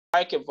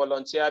like a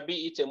volunteer,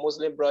 be it a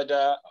Muslim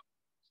brother,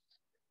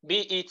 be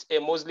it a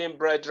Muslim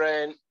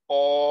brethren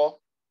or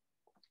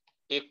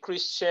a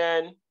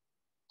Christian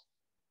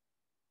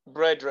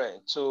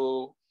brethren,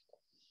 to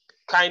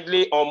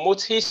kindly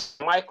unmute his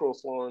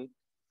microphone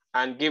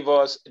and give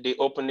us the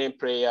opening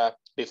prayer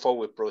before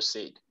we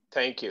proceed.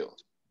 Thank you.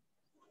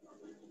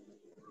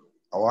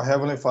 Our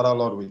Heavenly Father,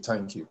 Lord, we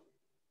thank you.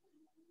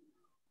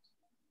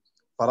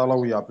 Father,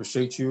 Lord, we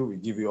appreciate you. We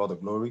give you all the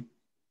glory.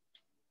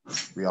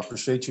 We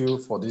appreciate you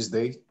for this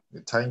day.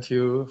 We thank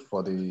you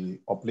for the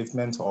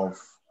upliftment of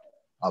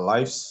our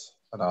lives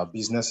and our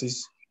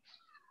businesses.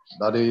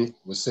 Daddy,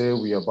 we say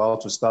we are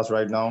about to start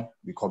right now.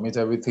 We commit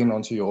everything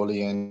unto your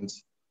holy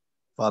hands.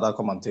 Father,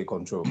 come and take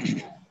control.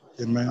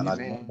 Amen. And at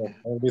the end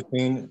of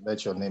everything,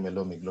 let your name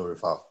alone be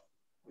glorified.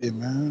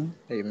 Amen.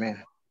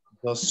 Amen.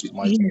 Just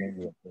mighty name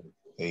we pray.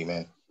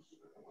 Amen.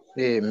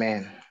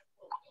 Amen.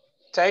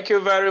 Thank you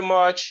very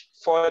much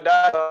for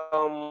that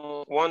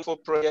wonderful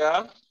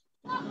prayer.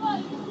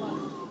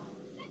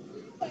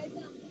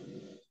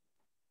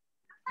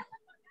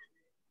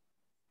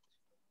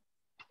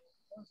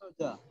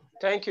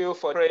 Thank you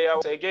for prayer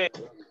once again.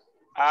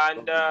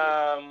 And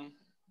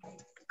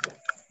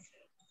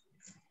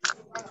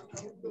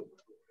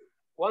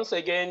once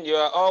again, you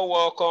are all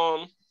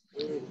welcome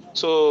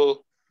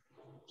to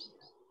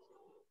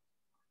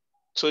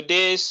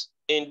today's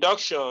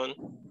induction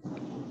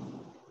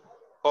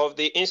of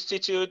the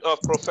Institute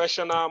of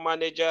Professional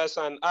Managers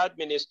and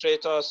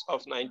Administrators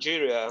of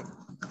Nigeria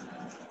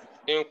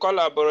in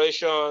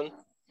collaboration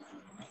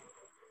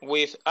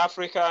with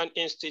African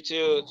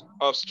Institute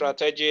of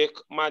Strategic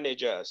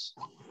Managers.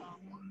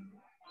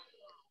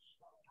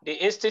 The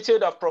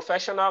Institute of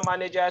Professional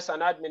Managers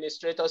and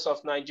Administrators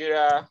of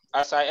Nigeria,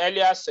 as I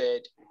earlier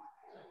said,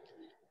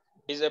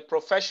 is a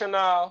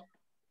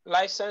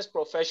licensed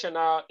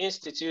professional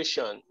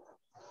institution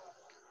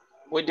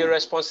with the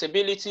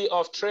responsibility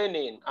of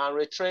training and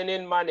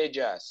retraining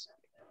managers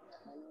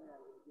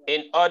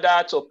in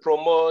order to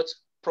promote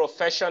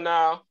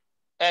professional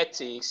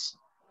ethics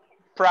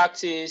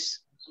practice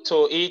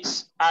to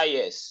its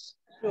highest.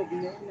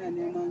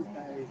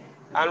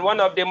 And one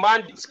of the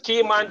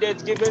key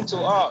mandates given to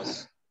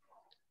us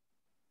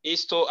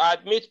is to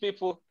admit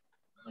people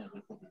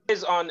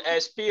based on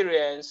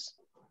experience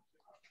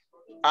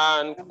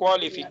and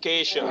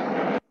qualification.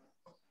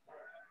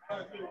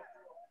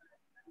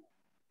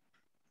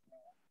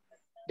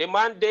 The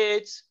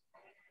mandate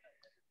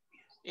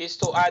is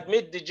to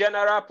admit the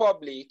general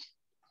public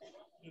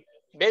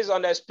based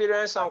on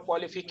experience and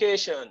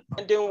qualification,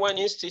 and then when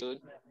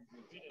institute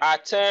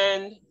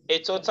attend a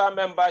total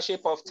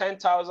membership of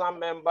 10,000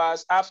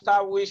 members,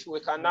 after which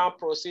we can now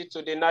proceed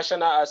to the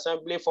National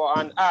Assembly for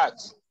an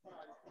act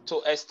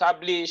to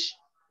establish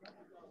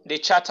the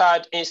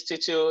Chartered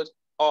Institute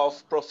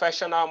of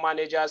Professional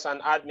Managers and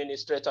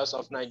Administrators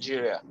of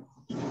Nigeria.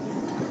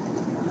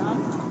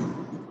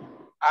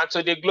 And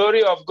to the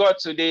glory of God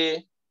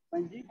today,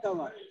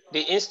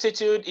 the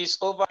Institute is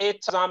over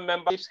 8,000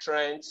 membership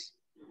strength.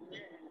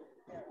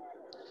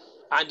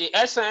 And the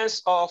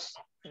essence of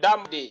that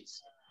mandate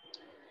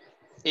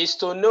is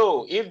to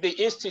know if the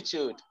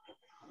Institute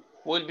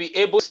will be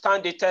able to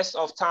stand the test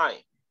of time.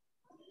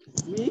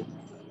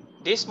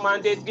 This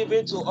mandate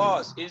given to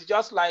us is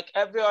just like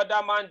every other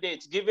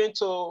mandate given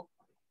to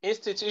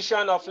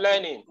institution of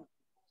learning,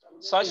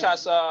 such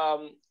as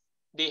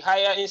the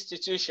higher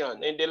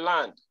institution in the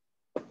land.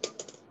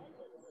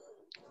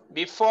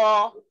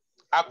 Before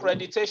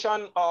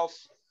accreditation of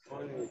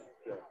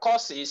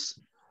courses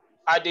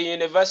at the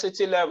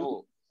university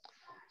level,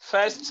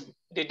 first,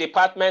 the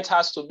department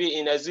has to be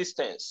in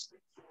existence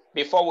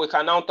before we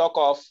can now talk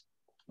of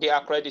the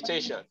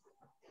accreditation.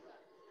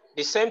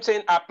 The same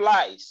thing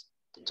applies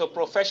to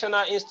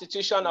professional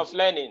institution of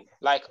learning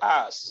like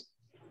ours.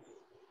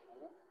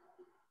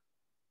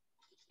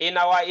 In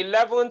our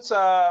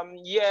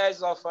 11th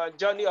years of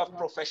journey of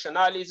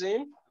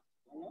professionalism,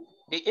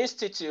 the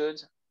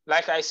Institute,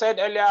 like I said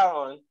earlier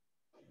on,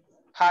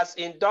 has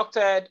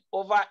inducted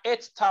over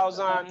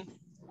 8,000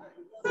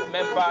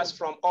 members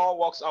from all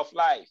walks of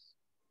life.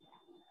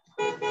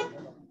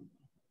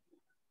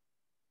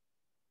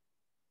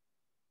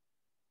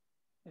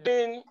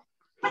 During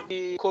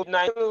the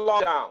COVID-19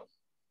 lockdown,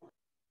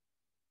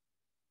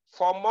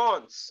 for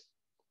months,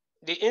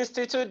 the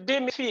Institute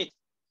deemed fit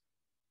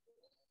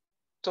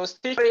to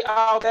still carry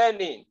out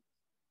learning,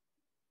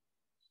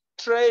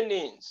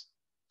 trainings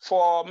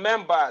for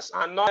members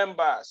and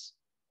non-members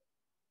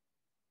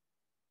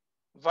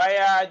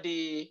via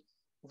the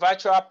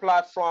virtual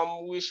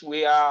platform which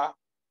we are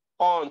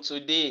on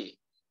today.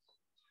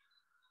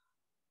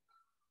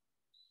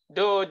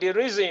 Though the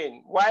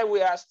reason why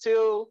we are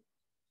still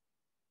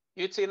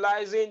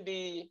utilizing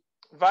the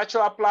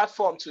virtual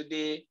platform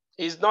today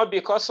is not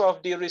because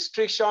of the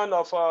restriction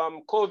of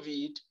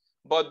COVID,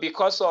 but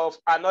because of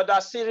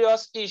another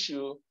serious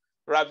issue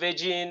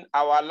ravaging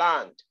our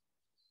land,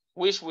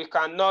 which we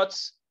cannot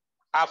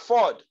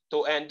afford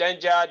to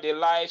endanger the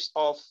lives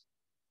of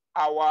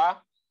our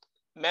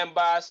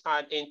members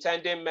and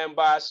intending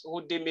members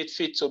who deem it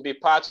fit to be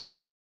part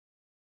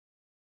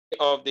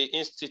of the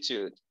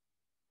Institute.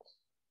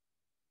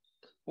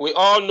 We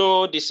all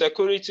know the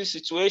security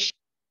situation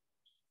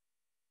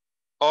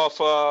of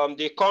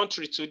the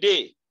country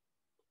today.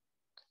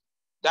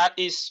 That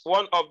is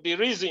one of the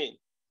reasons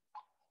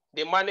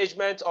the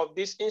management of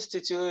this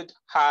institute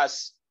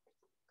has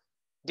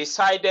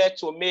decided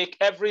to make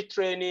every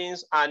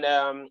trainings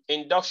and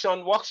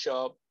induction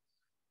workshop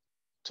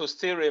to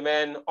still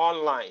remain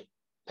online,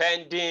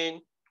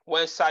 pending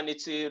when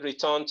sanity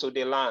return to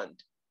the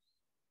land.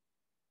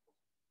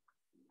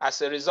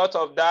 As a result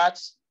of that,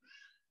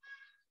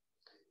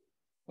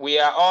 we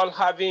are all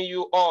having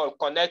you all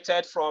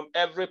connected from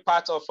every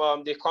part of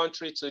the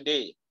country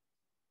today.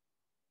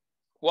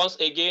 Once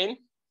again,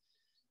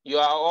 you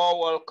are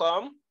all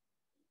welcome.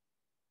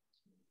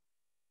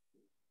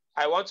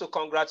 I want to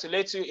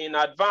congratulate you in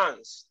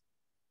advance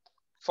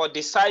for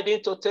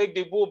deciding to take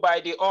the bull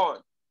by the horn,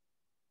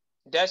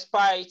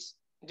 despite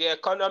the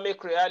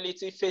economic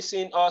reality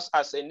facing us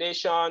as a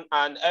nation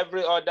and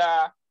every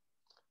other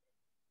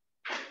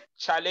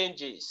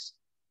challenges.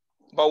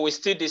 But we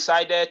still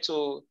decided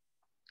to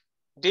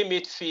deem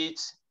it fit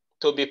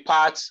to be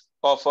part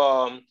of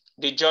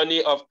the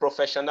journey of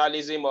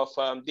professionalism of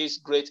this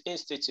great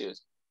institute.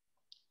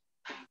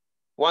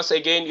 Once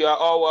again, you are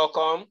all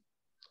welcome.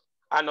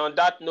 And on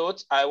that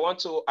note, I want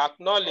to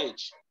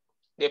acknowledge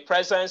the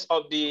presence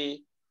of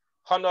the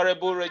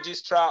Honorable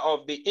Registrar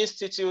of the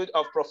Institute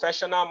of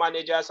Professional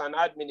Managers and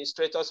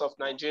Administrators of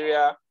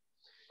Nigeria,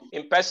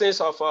 in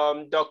persons of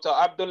Dr.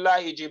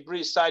 Abdullahi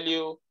Jibril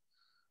Saliu,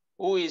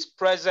 who is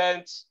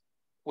present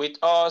with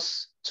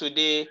us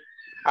today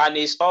and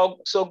is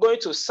also going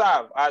to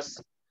serve as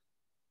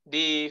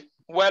the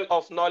well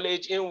of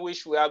knowledge in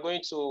which we are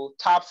going to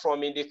tap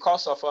from in the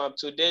course of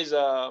today's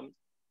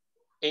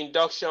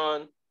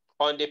induction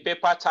on the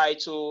paper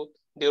title,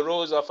 The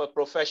Roles of a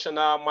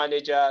Professional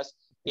Managers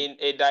in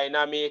a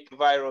Dynamic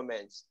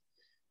Environment.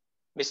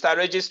 Mr.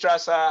 Registrar,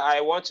 sir, I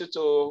want you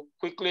to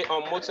quickly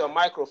unmute your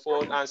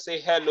microphone and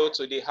say hello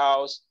to the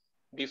house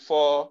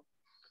before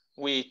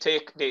we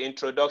take the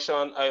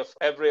introduction of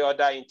every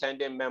other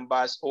intending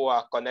members who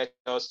are connected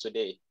to us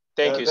today.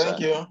 Thank you, thank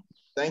sir. you.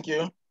 Thank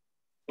you.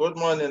 Good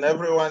morning,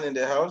 everyone in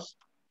the house.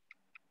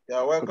 You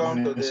are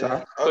welcome to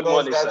the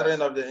August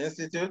gathering of the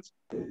Institute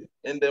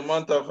in the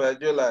month of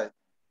July.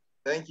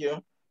 Thank you.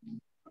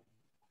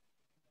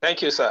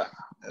 Thank you, sir.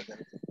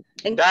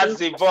 That's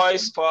the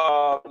voice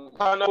for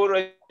Honorable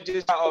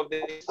Registrar of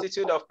the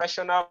Institute of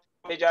Professional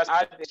Managers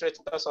and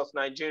Administrators of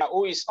Nigeria,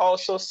 who is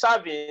also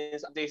serving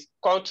as the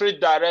country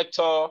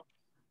director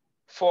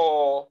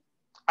for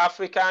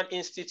African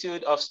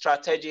Institute of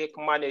Strategic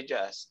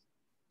Managers.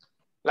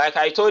 Like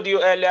I told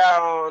you earlier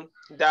on,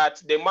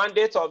 that the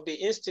mandate of the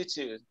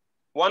Institute,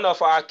 one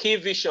of our key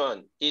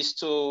vision is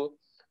to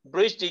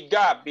bridge the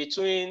gap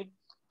between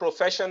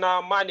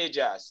professional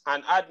managers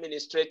and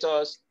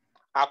administrators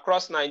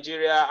across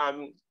Nigeria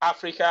and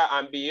Africa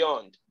and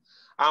beyond.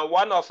 And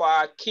one of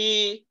our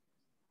key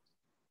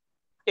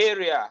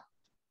area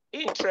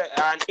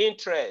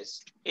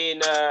interest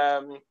in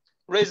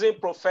raising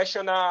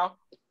professional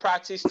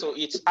practice to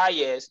its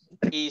highest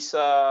is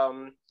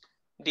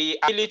the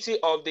ability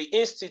of the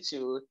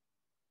Institute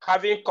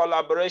having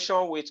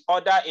collaboration with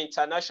other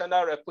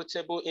international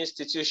reputable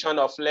institutions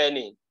of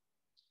learning.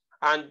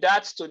 And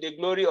that, to the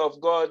glory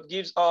of God,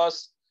 gives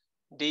us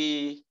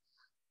the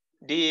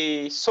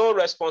sole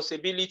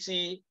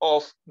responsibility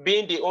of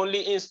being the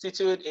only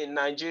institute in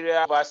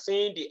Nigeria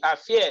overseeing the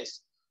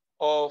affairs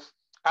of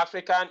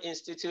African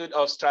Institute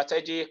of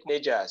Strategic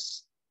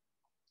Managers,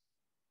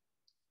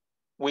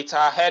 with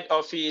our head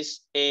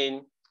office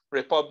in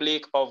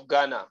Republic of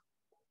Ghana.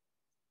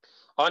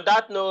 On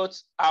that note,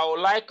 I would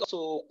like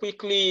to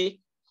quickly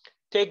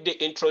take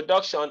the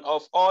introduction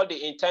of all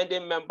the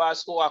intending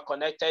members who are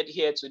connected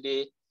here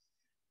today.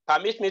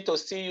 Permit me to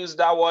still use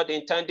that word,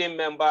 intending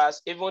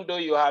members, even though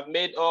you have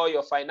made all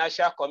your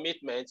financial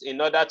commitments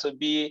in order to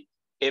be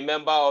a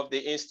member of the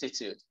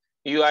Institute.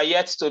 You are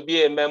yet to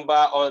be a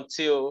member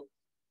until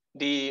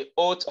the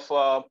oath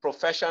of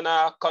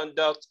professional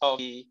conduct of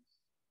the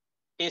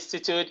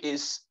Institute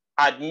is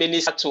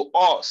administered to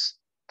us.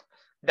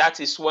 That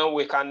is when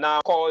we can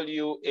now call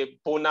you a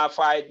bona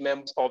fide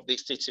member of the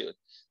Institute.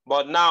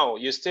 But now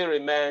you still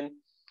remain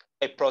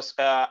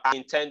a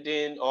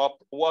intending, or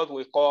what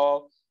we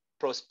call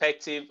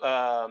prospective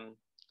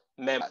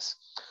members.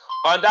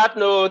 On that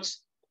note,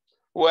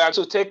 we have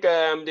to take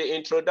the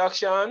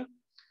introduction.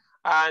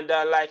 And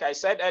like I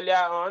said earlier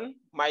on,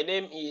 my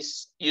name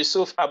is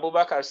Yusuf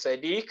Abubakar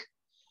Sadiq,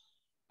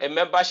 a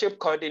membership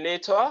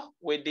coordinator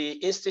with the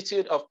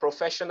Institute of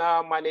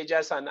Professional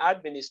Managers and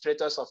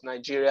Administrators of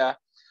Nigeria.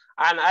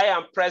 And I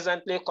am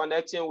presently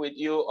connecting with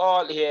you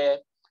all here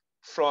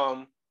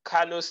from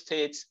Kano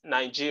State,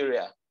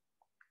 Nigeria.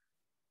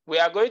 We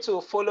are going to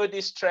follow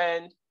this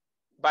trend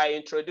by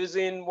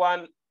introducing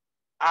one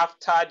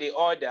after the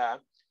other.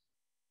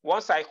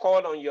 Once I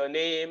call on your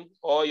name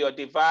or your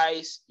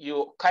device,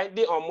 you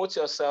kindly unmute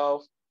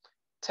yourself,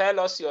 tell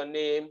us your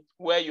name,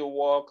 where you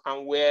work,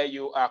 and where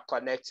you are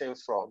connecting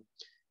from.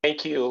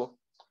 Thank you.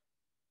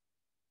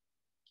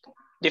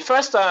 The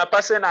first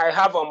person I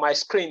have on my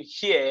screen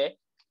here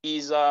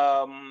is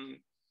by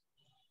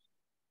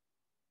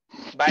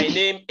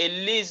name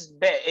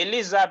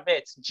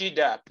Elizabeth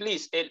Jida.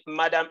 Please,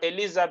 Madam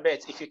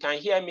Elizabeth, if you can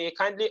hear me,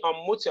 kindly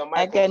unmute your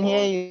microphone. I can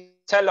hear you.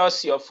 Tell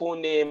us your full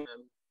name,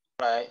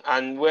 right,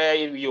 and where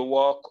you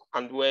work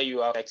and where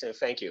you are acting.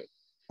 Thank you.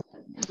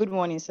 Good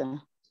morning, sir.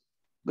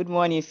 Good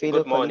morning,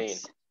 fellow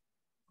colleagues.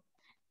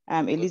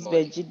 I'm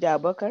Elizabeth Jida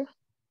Abakar.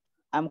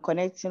 I'm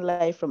connecting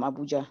live from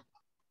Abuja.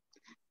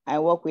 I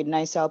work with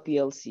NISAL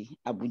PLC,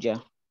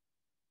 Abuja.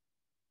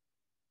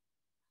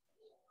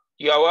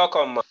 You are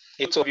welcome.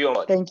 It's of you.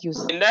 Thank you,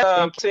 sir. The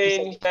next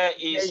thing here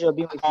is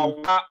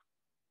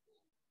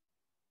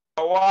how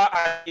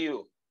are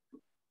you?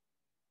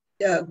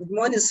 Yeah, good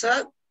morning,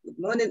 sir. Good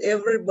morning,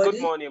 everybody.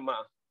 Good morning,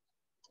 ma.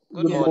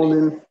 Good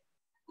morning.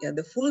 Yeah,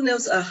 the full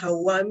names are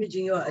Hawa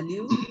Mijinyo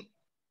Aliu.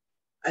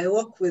 I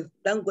work with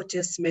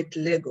Dangote Smith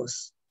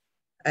Lagos.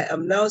 I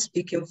am now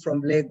speaking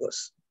from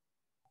Lagos.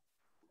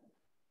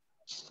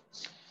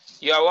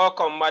 You are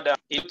welcome, madam.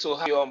 You to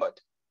have you on board.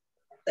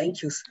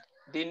 Thank you, sir.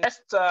 The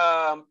next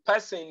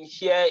person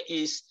here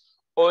is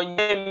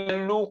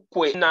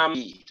Onyemelukwe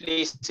Nami.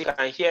 Please, if you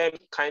can hear me,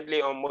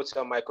 kindly unmute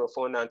your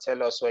microphone and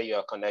tell us where you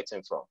are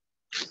connecting from.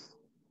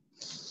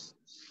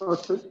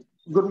 Okay.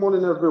 Good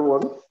morning,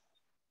 everyone.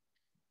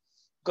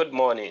 Good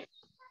morning.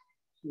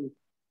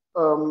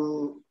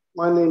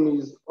 My name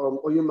is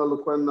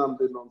Onyemelukwe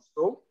Nami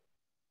Nonso.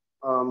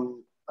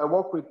 I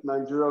work with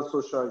Nigeria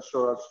Social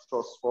Insurance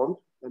Trust Fund,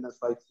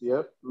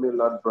 NSITF,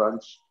 mainland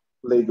branch,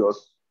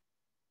 Lagos.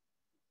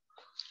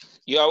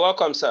 You are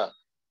welcome, sir.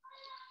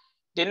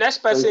 The next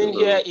person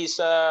here is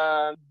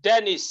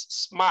Dennis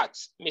Smart.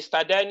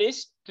 Mr.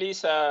 Dennis,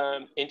 please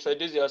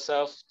introduce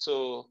yourself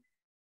to.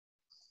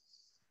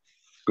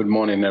 Good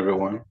morning,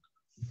 everyone.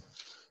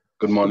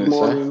 Good morning,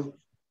 sir.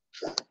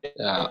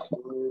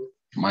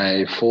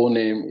 My full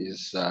name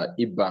is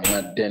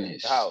Ibanga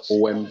Dennis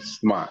OM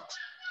Smart.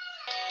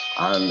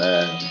 And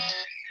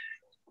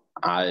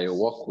I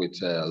work with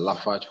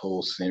Lafarge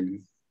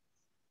Holcim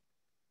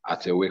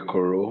at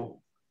Ewekoro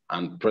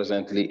and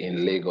presently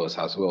in Lagos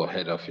as well,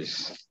 head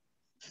office.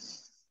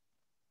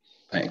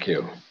 Thank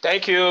you.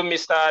 Thank you,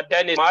 Mr.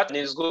 Dennis Martin.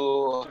 It's good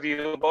to have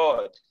you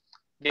aboard.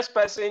 This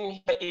person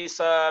here is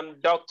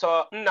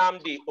Dr.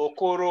 Nnamdi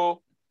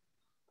Okoro.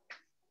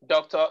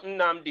 Dr.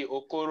 Nnamdi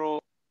Okoro.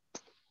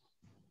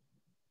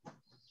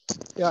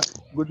 Yeah,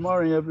 good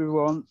morning,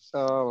 everyone.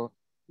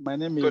 My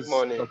name is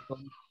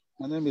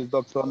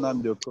Dr.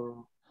 Nnamdi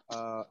Okoro.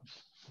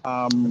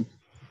 I'm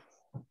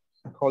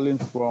calling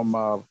from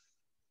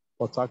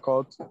Port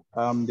Harcourt.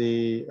 I'm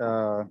the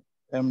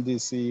MD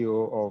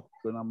CEO of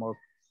Dynamo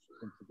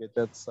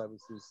Integrated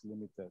Services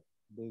Limited,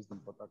 based in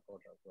Port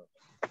Harcourt as well.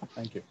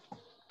 Thank you.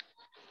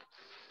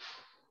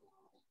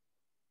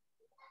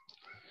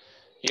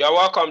 You're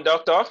welcome,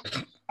 Doctor.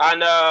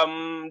 And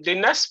the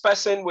next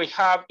person we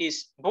have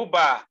is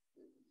Buba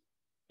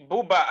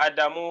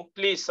Adamu.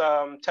 Please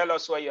tell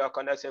us where you are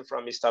connecting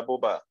from, Mr.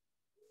 Buba.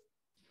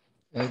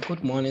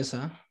 Good morning,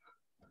 sir.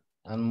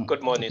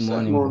 Good morning,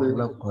 sir. Good morning,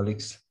 fellow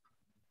colleagues.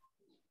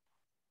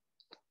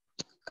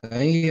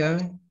 Can you hear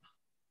me?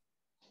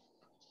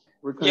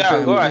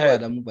 Yeah, go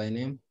ahead. Adamu by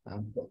name.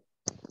 I'm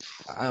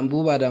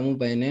Buba Adamu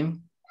by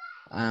name.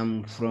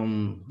 I'm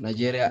from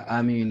Nigeria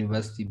Army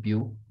University,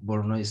 Biu,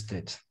 Borno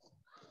State.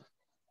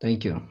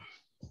 Thank you.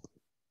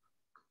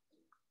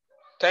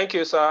 Thank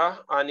you, sir.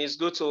 And it's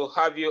good to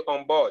have you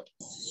on board.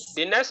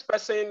 The next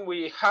person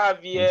we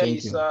have here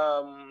is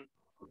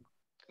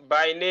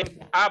by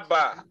name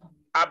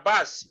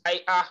Abbas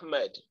I.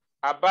 Ahmed.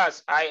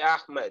 Abbas I.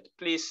 Ahmed.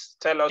 Please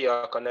tell us where you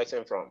are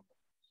connecting from.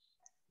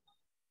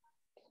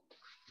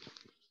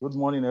 Good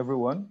morning,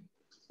 everyone.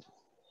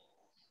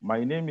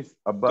 My name is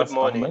Abbas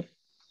Ahmed.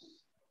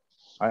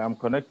 I am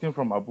connecting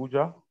from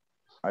Abuja.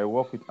 I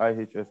work with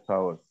IHS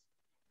Towers.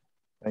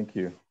 Thank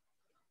you.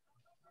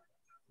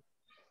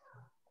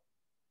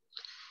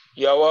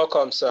 You're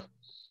welcome, sir.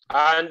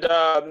 And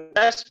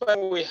next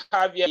one we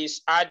have here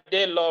is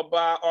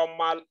Adeloba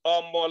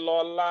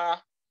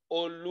Omolola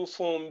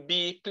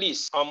Olufumbi.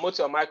 Please unmute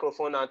your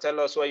microphone and tell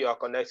us where you are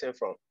connecting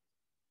from.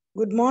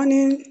 Good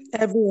morning,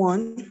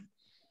 everyone.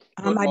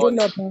 I'm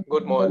Adeloba.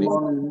 Good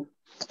morning.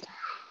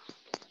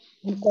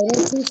 I'm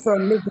connecting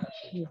from Lagos.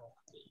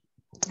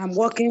 I'm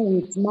working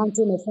with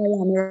Mountain of Fire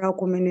and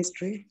Miracle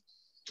Ministry.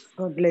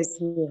 God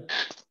bless you.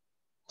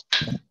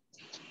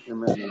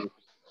 Amen.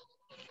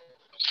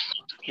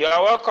 You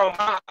are welcome.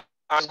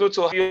 It's good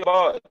to have you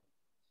aboard.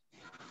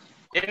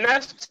 The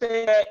next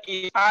thing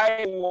is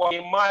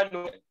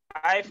Emmanuel.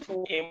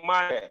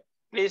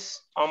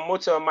 Please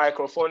unmute your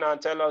microphone and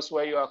tell us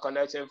where you are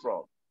connecting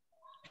from.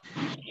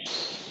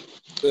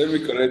 Let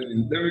me correct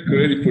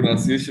the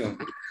pronunciation.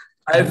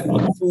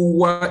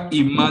 Ifuwa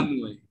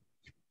Emmanuel.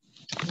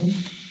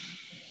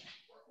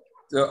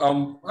 So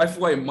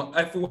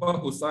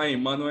Ifuwa Osai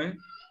Emmanuel.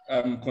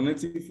 I'm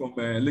connecting from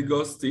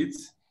Lagos State.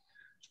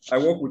 I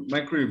work with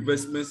Micro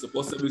Investment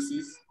Support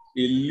Services,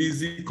 a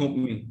leasing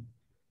company.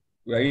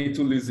 We are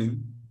into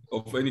leasing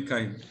of any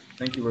kind.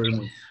 Thank you very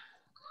much.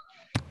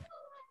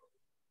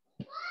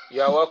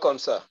 You are welcome,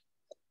 sir.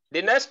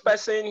 The next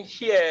person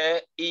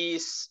here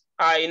is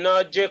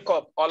Aina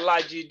Jacob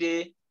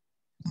Olajide.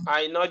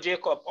 Aina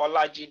Jacob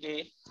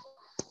Olajide.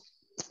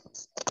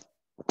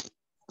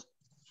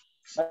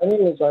 My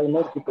name is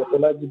Aina Jacob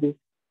Olajide.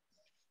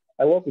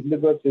 I work with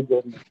Lagos State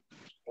Government.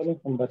 Calling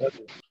from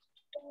Badagry.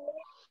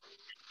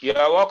 You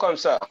are welcome,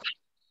 sir.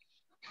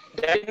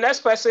 The next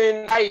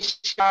person,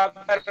 Aisha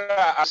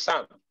Bara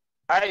Assam.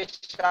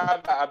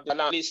 Aisha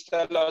Abdullah, please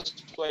tell us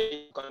where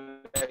you're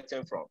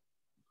connecting from.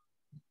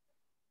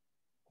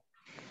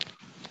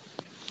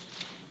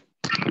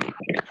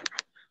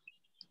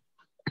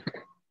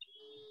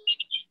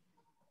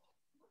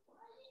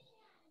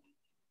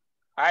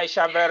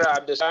 Aisha Vera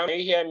Abdulsalam, can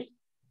you hear me?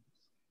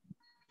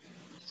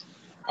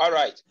 All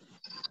right.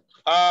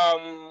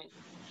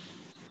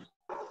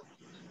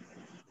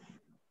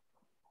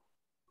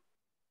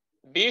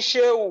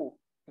 Bishewu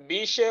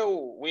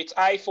with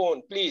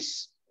iPhone,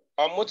 please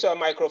unmute your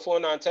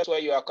microphone and tell us where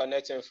you are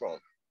connecting from.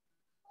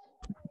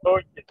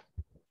 Okay.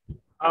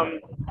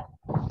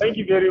 Thank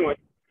you very much.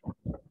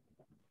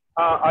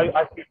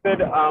 As you said,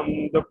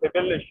 Dr.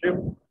 Bello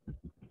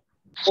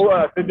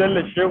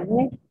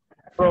Shehu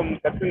from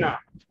Katsina.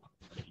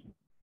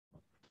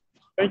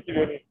 Thank you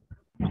very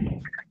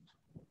much.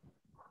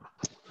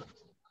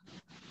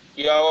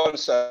 You are on,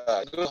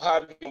 sir. Good to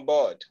have you on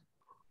board.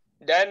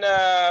 Then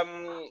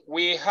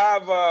we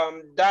have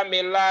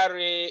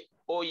Damilare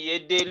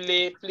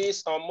Oyedele.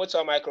 Please unmute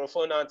your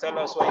microphone and tell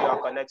us where you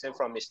are connecting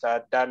from,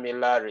 Mr.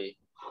 Damilare.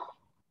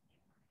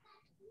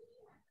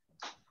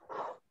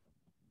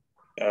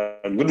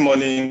 Good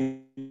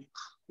morning.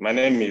 My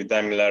name is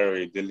Damilare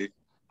Oyedele.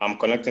 I'm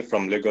connecting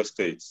from Lagos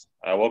State.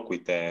 I work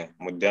with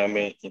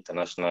Mudame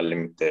International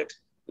Limited,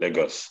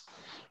 Lagos.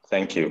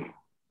 Thank you.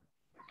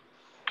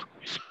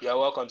 You're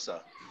welcome,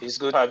 sir. It's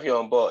good to have you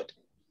on board.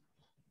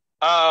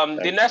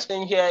 The next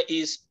thing here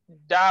is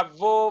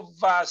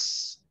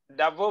Davovas.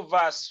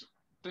 Davovas,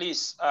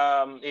 please,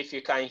 if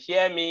you can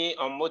hear me,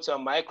 unmute your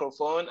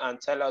microphone and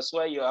tell us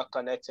where you are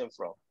connecting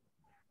from.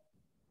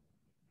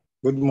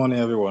 Good morning,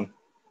 everyone.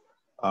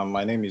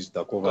 My name is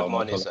Dakova. Good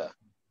morning, sir.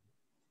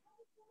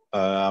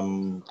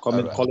 I'm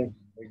calling from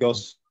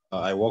Lagos.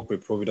 I work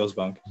with Providence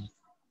Bank,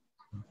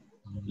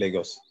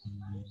 Lagos.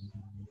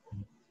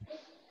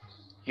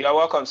 You are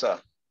welcome, sir.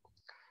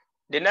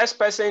 The next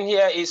person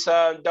here is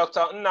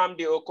Dr.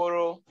 Nnamdi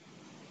Okoro.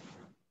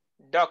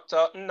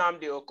 Dr.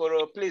 Nnamdi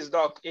Okoro, please,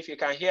 Doc, if you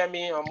can hear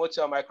me, unmute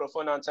your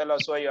microphone and tell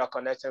us where you are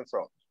connecting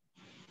from.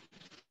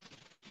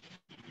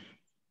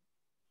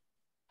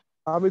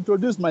 I've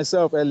introduced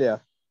myself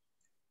earlier.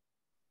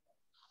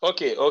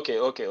 Okay.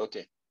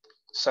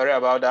 Sorry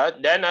about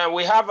that. Then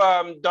we have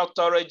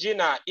Dr.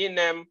 Regina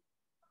Inem.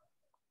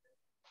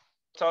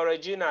 Dr.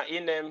 Regina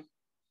Inem,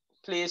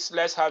 please,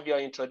 let's have your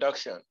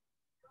introduction.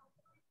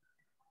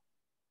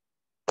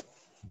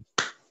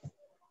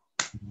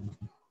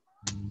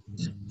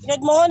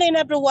 Good morning,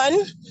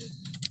 everyone.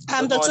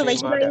 I'm Dr.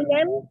 Regina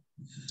Inem.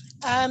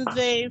 I'm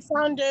the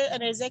founder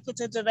and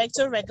executive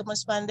director of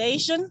Recommence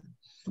Foundation.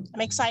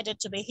 I'm excited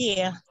to be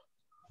here.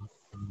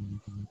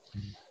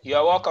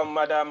 You're welcome,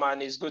 madam,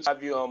 and it's good to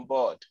have you on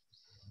board.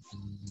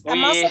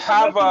 We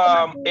have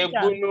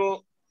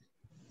Egbunu.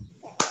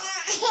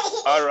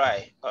 All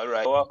right.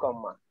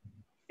 Welcome, ma.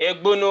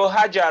 Egbunu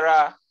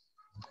Hajara,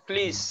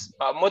 please,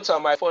 mute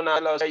on my phone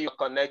and tell us where you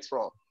connect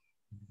from.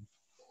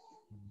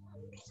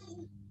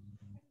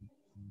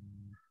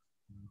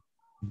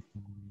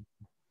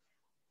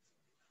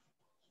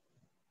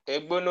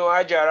 Egbunu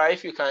Hajara,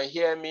 if you can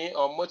hear me,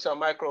 unmute your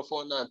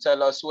microphone and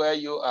tell us where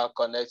you are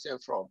connecting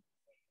from.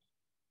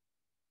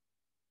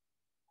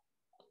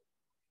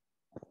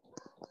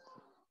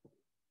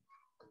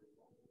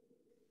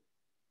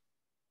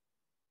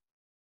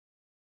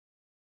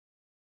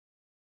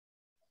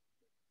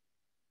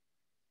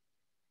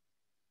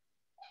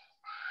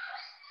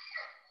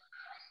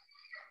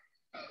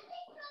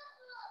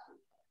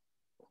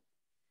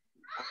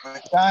 I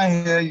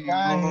can't hear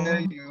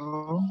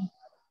you.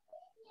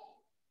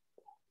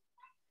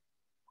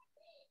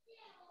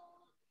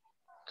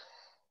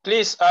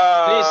 Please, check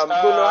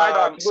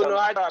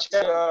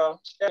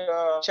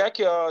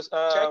your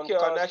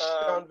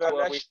connection.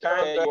 We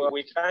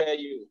can't hear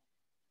you.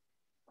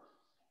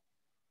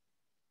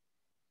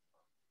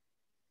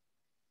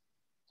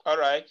 All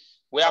right.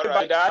 We are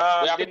about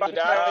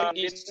that.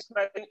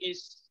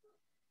 Is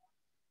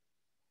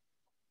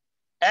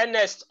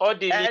Ernest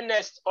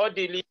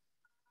Odili.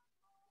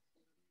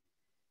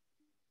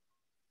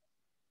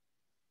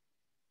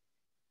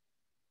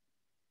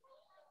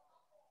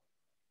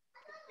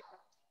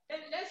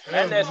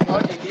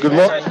 Good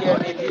morning.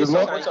 Please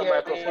unmute your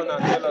microphone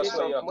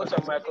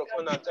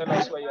and tell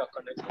us where you are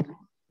connecting.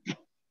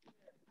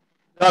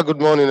 Yeah, good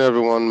morning,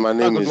 everyone. My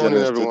name is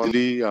Ernest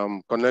Odili.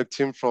 I'm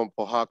connecting from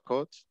Port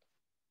Harcourt.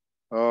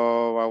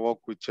 I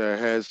work with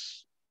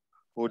Hess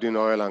Holding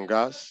Oil and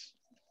Gas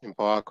in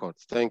Port Harcourt.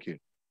 Thank you.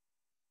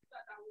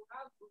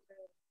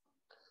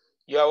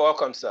 You are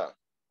welcome, sir.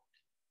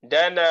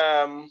 Then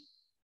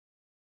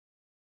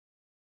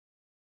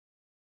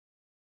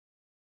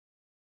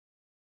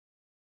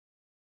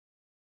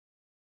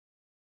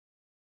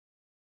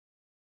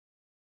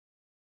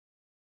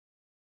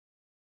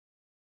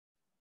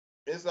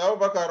Mr.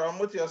 Abubakar,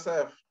 unmute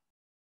yourself.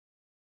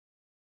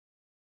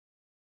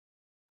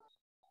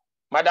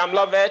 Madam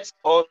Lovett,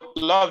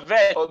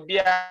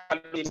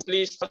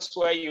 please tell us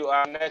where you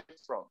are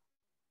next from.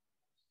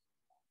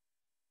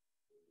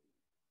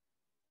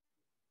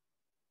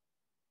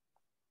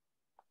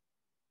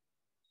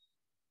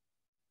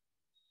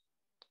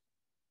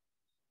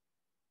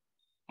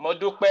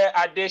 Modupe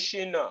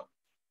Adeshina.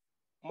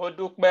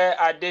 Modupe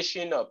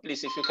Adeshina,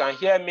 please, if you can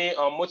hear me,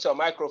 unmute your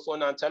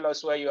microphone and tell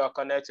us where you are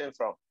connecting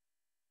from.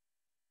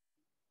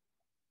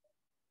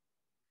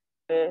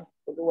 Good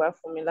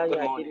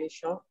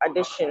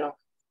Adeshina.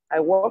 I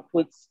work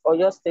with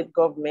Oyo State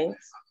Government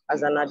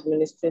as an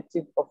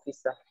administrative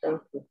officer.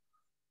 Thank you.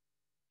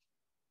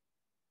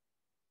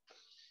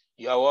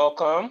 You're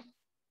welcome.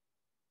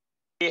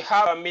 We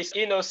have Miss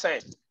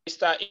Innocent.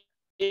 Mr.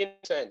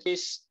 Innocent,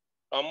 please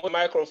unmute the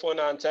microphone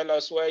and tell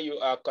us where you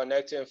are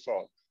connecting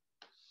from.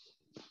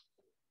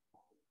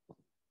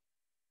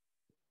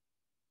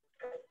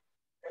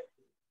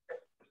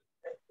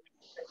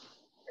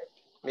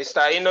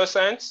 Mr.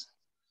 Innocent?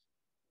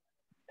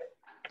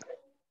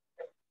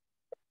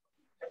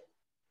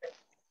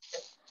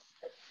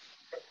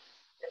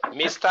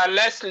 Mr.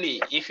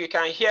 Leslie, if you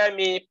can hear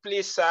me,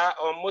 please, sir,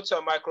 unmute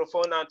your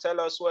microphone and tell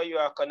us where you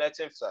are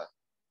connecting, sir.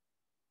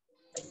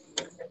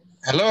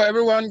 Hello,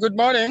 everyone. Good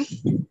morning.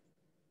 Good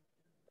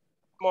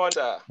morning,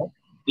 sir.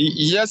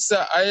 Yes,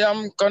 sir. I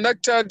am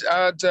connected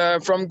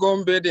from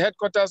Gombe, the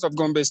headquarters of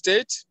Gombe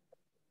State.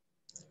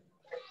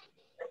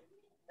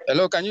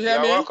 Hello, can you hear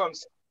me? You're welcome.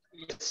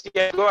 Yes,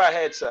 yeah, go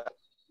ahead, sir.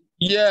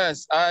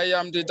 Yes, I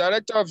am the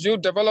Director of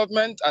Youth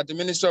Development at the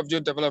Ministry of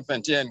Youth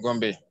Development here in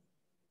Gombe.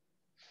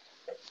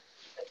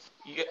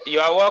 You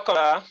are welcome,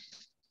 sir.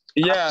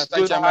 Yes,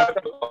 thank you.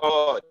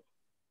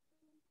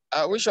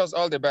 I wish us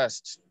all the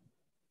best.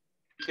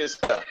 Thank you,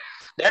 sir.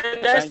 The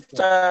next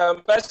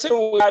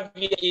person we have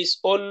here is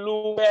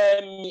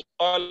Oluwemi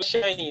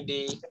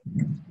Olasheyinde.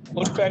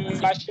 Oluwemi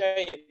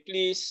Olasheyinde,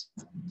 please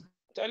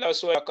tell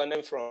us where you're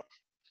connecting from.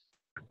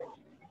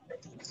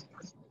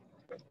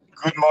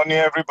 Good morning,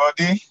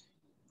 everybody.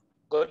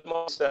 Good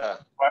morning, sir.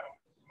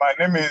 My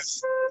name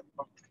is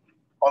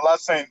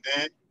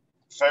Olaseyinde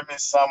Femi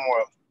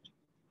Samuel.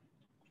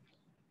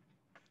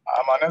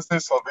 I'm an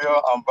estate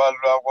surveyor and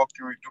valuer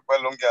working with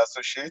Dupe Longe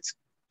Associates.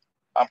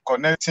 I'm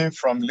connecting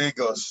from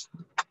Lagos.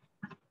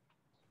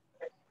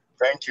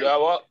 Thank you.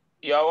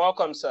 You are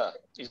welcome, sir.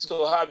 It's good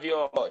to have you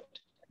on board.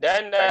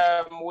 Then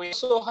we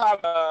also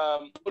have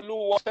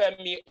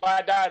Oluwafemi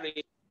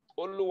Obadare.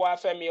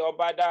 Oluwafemi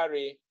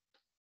Obadare.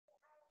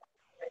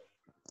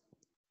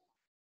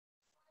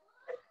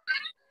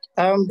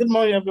 Good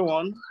morning,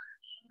 everyone.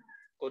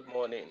 Good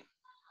morning.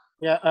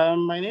 Yeah,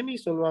 my name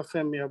is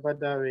Oluwafemi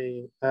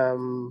Obadare.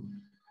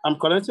 I'm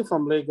connecting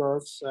from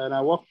Lagos, and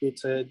I work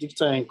with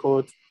Digital and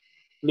Code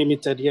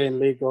Limited here in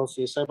Lagos,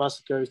 a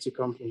cybersecurity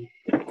company.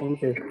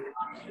 Thank you.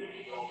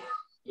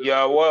 You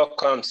are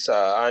welcome,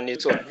 sir, and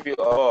it's a view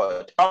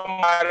aboard.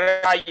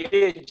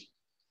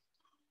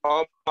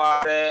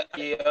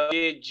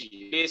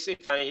 Please, if you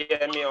can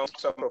hear me on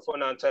the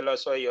phone and tell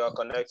us where you are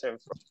connecting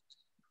from.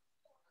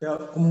 Yeah,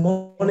 good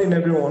morning,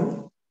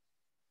 everyone.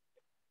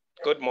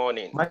 Good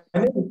morning. My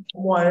name is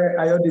Samuel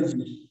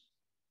Ayodeji.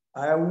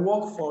 I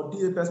work for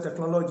DFS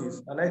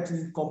Technologies, an IT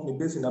company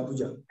based in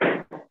Abuja.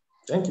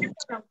 Thank you.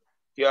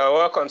 You are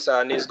welcome,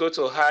 sir, and it's good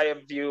to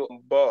have you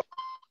on board.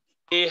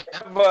 We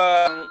have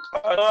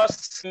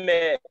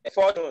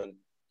Fortune.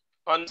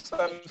 On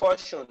some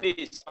fortune,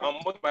 please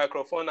unmute the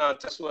microphone and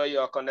tell us where you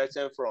are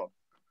connecting from.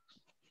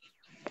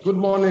 Good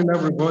morning,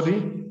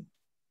 everybody.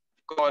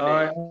 Good morning.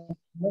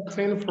 I'm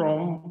connecting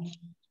from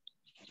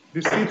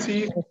the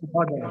city of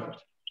Ibadan.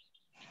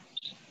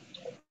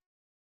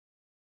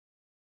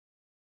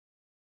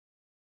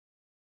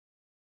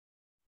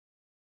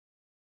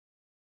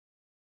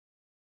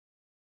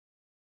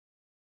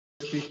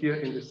 Here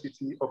in the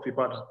city of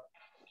Ibadan.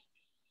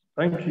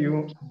 Thank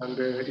you, and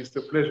it's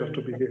a pleasure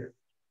to be here.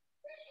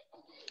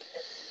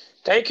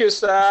 Thank you,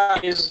 sir.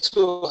 It's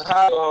to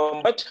have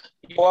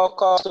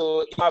welcome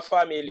to my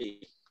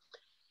family.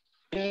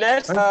 The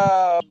next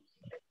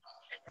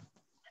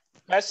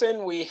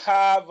person we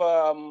have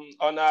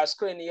on our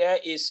screen here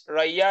is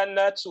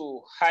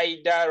Rayanatu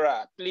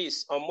Haidara.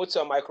 Please unmute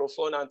your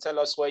microphone and tell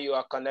us where you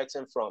are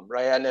connecting from.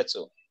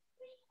 Rayanatu.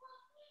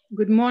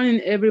 Good morning,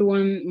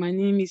 everyone. My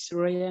name is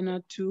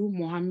Rayanatu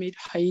Mohammed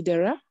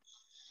Haidara.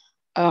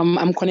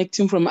 I'm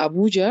connecting from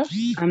Abuja.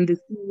 I'm the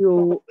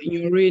CEO of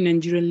Yore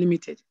Nigeria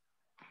Limited.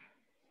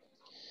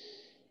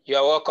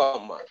 You're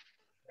welcome.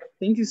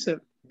 Thank you, sir.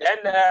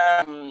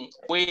 Then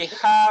we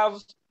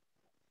have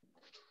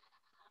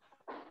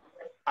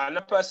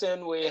another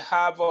person we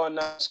have on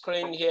our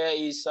screen here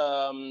is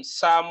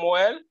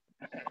Samuel.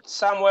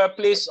 Samuel,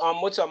 please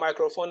unmute your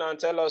microphone and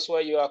tell us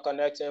where you are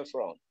connecting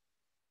from.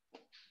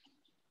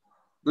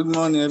 Good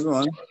morning,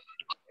 everyone.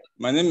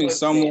 My name is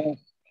Samuel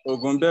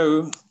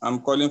Ogumberu.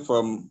 I'm calling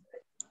from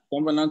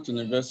Covenant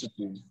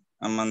University.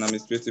 I'm an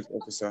administrative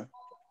officer.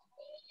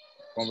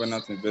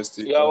 Covenant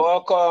University. You're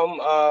welcome,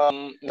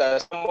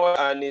 Samuel,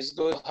 and it's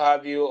good to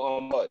have you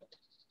on board.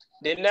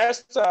 The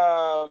next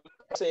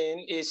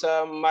person is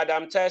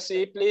Madam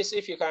Tessie. Please,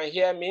 if you can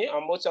hear me,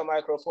 unmute your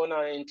microphone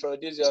and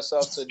introduce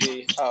yourself to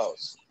the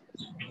house.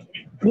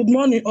 Good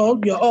morning, all.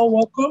 You're all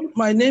welcome.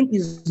 My name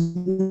is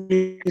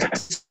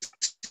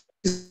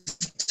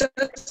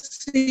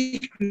Tessie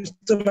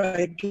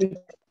Christopher.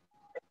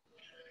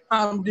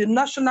 I'm the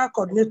national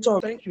coordinator.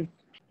 Thank you.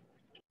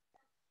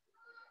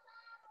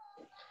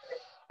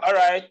 All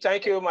right,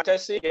 thank you,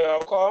 Matesi. You're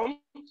welcome.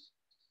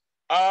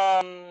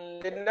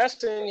 The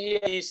next thing here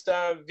is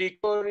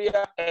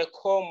Victoria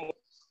Ekomo.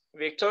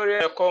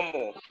 Victoria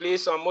Ekomo,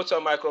 please unmute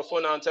your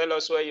microphone and tell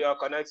us where you are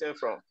connecting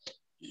from.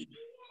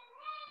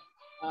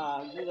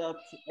 Good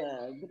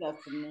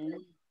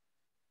afternoon.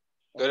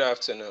 Good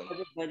afternoon,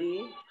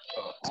 everybody.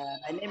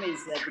 My name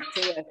is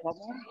Victoria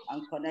Ekomo.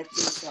 I'm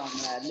connecting from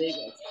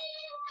Lagos.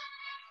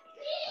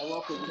 I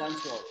work with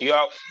transport. You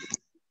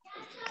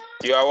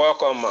are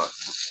welcome, ma.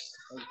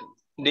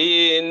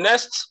 The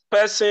next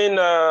person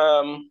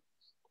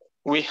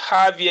we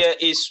have here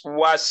is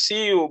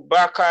Wasiu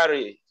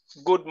Bakari.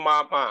 Good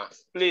mama.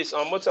 Please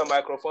unmute your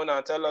microphone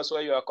and tell us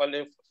where you are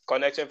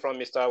connecting from,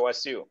 Mr.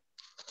 Wasiu.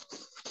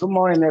 Good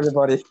morning,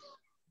 everybody.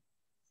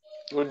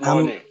 Good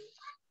morning.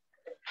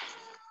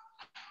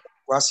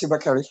 Wasiu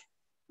Bakari.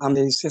 I'm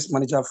the sales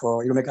manager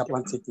for Iromega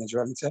Atlantic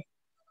Nigeria Limited.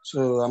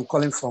 So I'm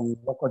calling from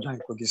Lokoja in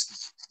Kogi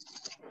State.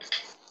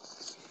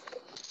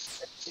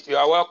 You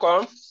are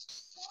welcome.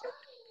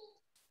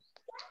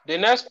 The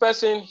next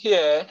person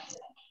here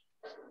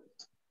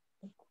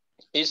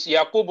is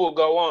Yakubu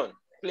Gawon.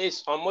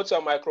 Please unmute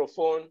your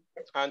microphone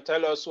and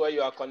tell us where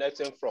you are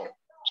connecting from.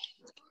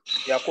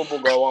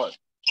 Yakubu Gawon.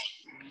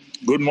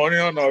 Good morning,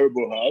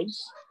 Honorable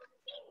House.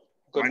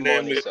 Good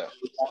morning, sir.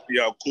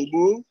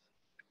 Yakubu.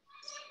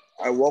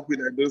 I work with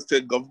the Edo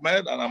State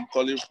government and I'm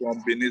calling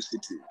from Benin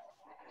City.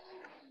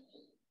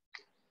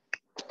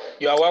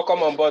 You are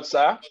welcome on board,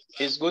 sir.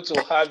 It's good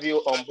to have you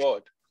on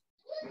board.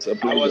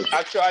 I was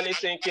actually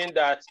thinking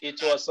that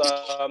it was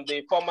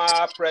the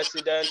former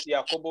president,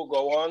 Yakubu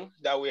Gowon,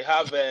 that we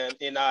have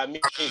in our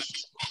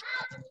midst.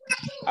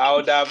 I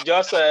would have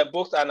just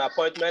booked an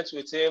appointment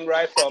with him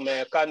right from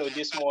Kano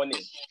this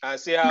morning and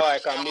see how I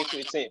can meet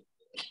with him.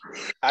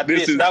 At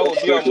least that will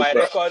be on my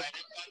record.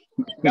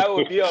 That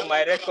will be on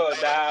my record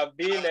that I have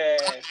been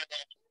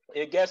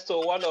a guest to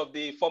one of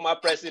the former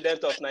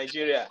presidents of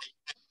Nigeria.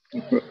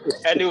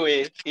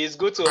 Anyway, it's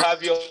good to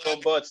have you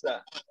on board,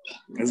 sir.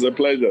 It's a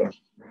pleasure.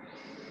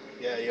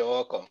 Yeah, you're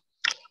welcome.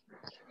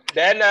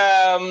 Then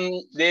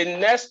the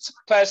next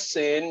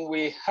person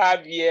we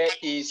have here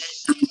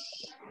is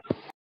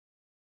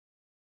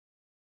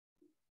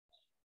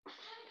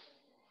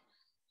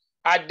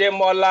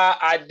Ademola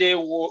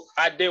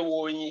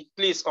Adewoyi.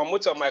 Please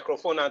unmute your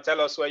microphone and tell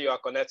us where you are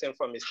connecting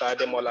from, Mr.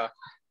 Ademola.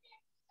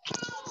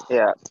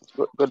 Yeah,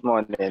 good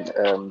morning.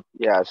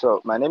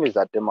 So my name is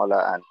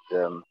Ademola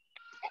and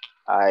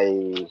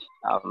I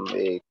am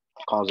a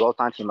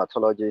consultant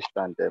hematologist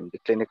and the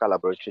clinical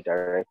laboratory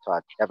director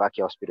at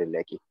Evaki Hospital,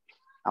 Lekki.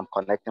 I'm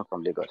connecting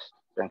from Lagos.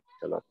 Thanks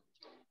a lot.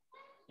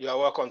 You are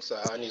welcome, sir,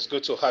 and it's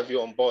good to have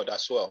you on board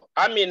as well.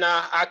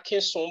 Amina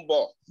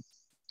Akinsumbo,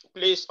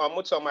 please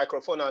unmute your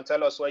microphone and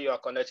tell us where you are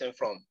connecting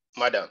from,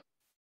 madam.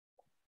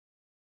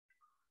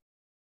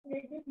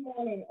 Good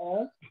morning,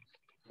 all.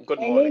 Good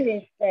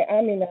morning.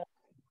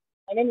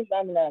 My name is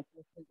Amina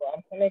Akinsumbo.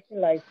 I'm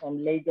connecting live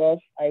from Lagos.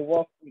 I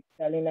work with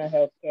Salina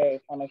Healthcare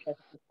Pharmaceutical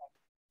Company.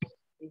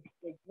 It's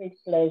a great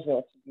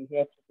pleasure to be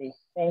here today.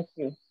 Thank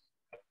you.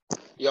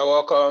 You're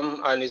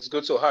welcome, and it's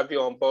good to have you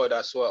on board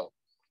as well.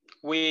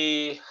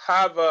 We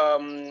have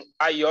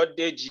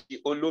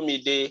Ayodeji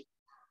Olumide.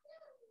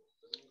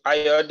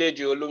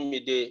 Ayodeji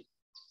Olumide.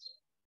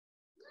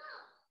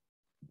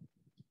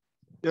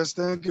 Yes,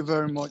 thank you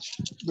very much.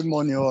 Good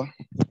morning, all.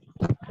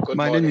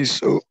 My name is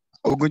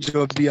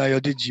Ogunjobi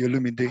Ayodeji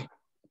Olumide,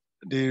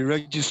 the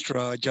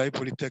registrar Jai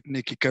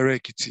Polytechnic Ikere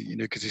Ekiti in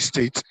Ekiti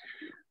State.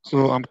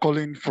 So I'm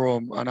calling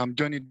from, and I'm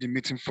joining the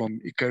meeting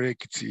from Ikere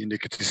Ekiti in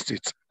Ekiti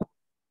State.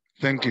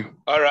 Thank you.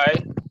 All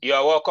right, you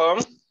are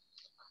welcome.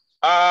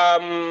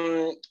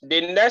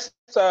 The next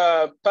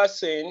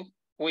person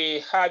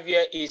we have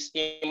here is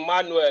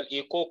Emmanuel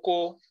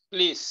Ikoko.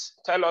 Please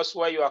tell us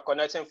where you are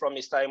connecting from,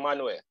 Mr.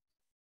 Emmanuel.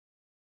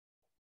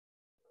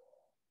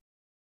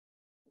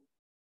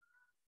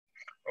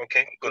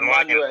 Okay, good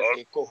morning.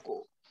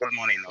 Ikoko. Good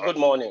morning. Good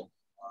morning.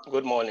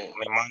 Good morning.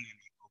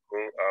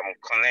 I'm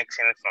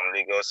connecting from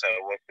Lagos.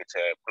 I work with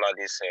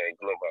Pladis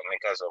Global,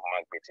 makers of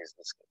Magbetis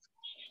biscuits.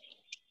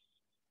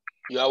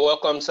 You are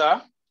welcome,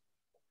 sir.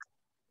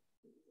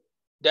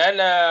 Then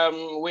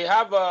we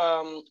have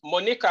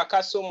Monica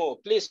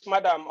Kasumo. Please,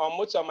 madam,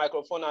 unmute your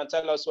microphone and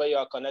tell us where you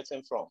are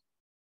connecting from.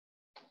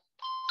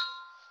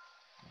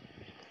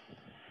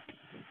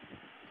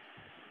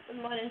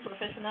 Good morning,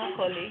 professional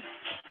colleagues.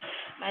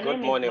 My Good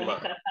name morning, is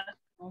Monica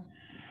Kasumo.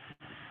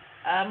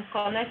 I'm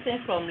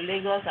connecting from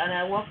Lagos and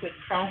I work with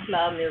Crown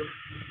Flour Mills,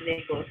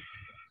 Lagos.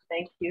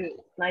 Thank you.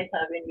 Nice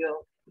having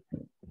you.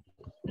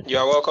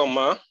 You're welcome,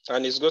 ma,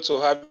 and it's good to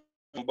have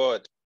you on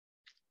board.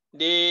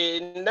 The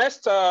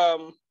next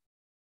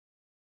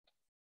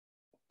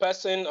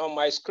person on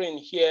my screen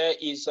here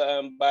is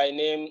by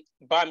name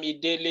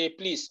Bamidele.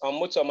 Please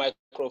unmute your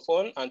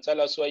microphone and tell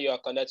us where you are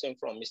connecting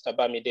from, Mr.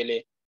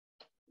 Bamidele.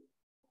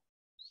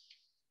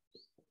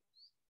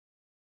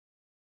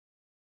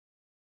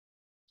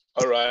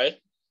 All right.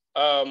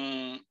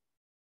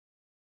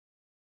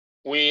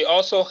 We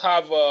also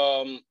have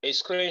a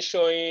screen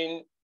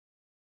showing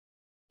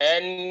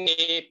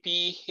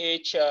NAPHDA.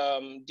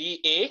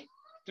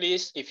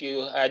 Please, if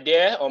you are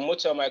there,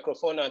 unmute your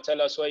microphone and tell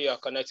us where you are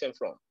connecting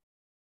from.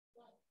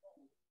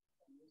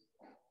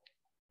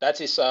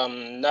 That is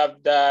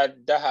Navda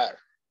Dahar.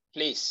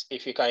 Please,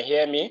 if you can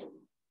hear me.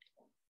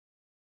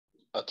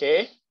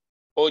 Okay.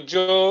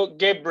 Ojo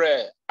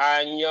Gebre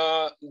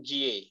Anyo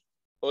Gie.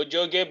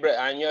 Ojo Gebre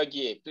Anyo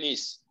Gie.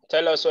 Please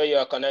tell us where you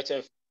are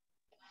connecting from.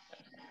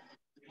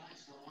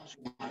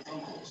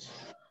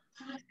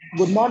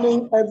 Good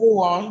morning,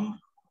 everyone.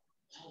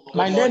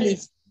 My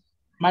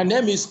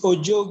name is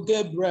Ojo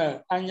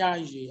Gabriel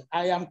Anyanji.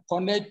 I am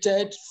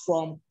connected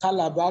from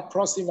Calabar,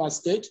 Cross River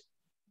State,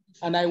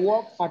 and I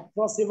work at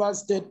Cross River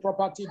State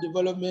Property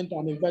Development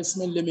and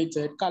Investment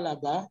Limited,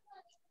 Calabar,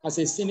 as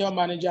a senior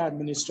manager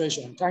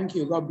administration. Thank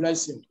you. God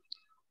bless you.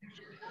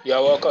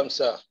 You're welcome,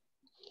 sir.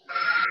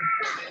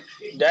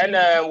 Then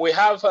we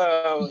have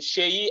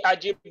Sheyi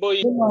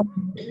Ajiboye.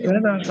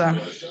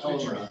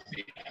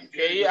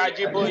 Sheyi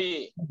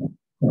Ajiboye.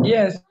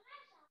 Yes.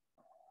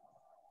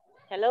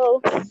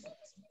 Hello.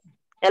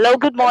 Hello,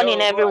 good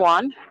morning,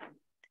 everyone.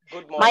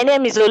 Good morning. My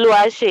name is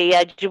Oluwaseyi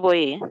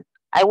Ajiboye.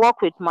 I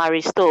work with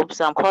Mary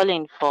Stopes. I'm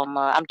calling from,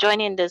 I'm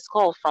joining this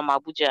call from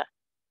Abuja.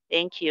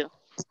 Thank you.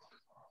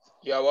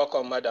 You're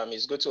welcome, madam.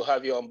 It's good to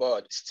have you on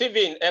board.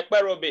 Stephen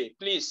Ekperobe,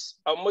 please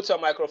unmute your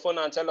microphone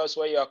and tell us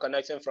where you are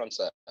connecting from,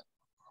 sir.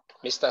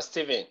 Mr.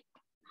 Stephen.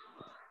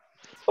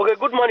 Okay,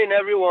 good morning,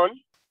 everyone.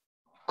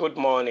 Good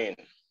morning.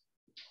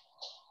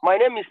 My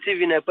name is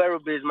Stephen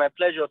Ekperobe. It's my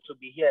pleasure to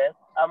be here.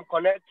 I'm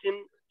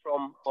connecting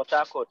from Port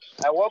Harcourt.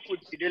 I work with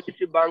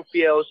Fidelity Bank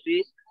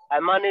PLC. I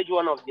manage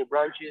one of the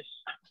branches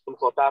in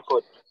Port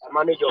Harcourt. I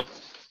manage your...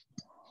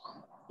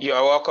 You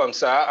are welcome,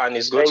 sir, and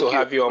it's good to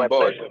have you on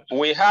board.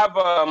 We have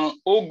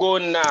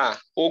Ugona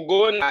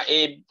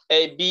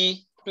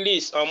AB.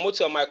 Please unmute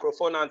your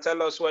microphone and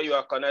tell us where you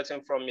are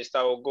connecting from,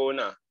 Mr.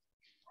 Ugona.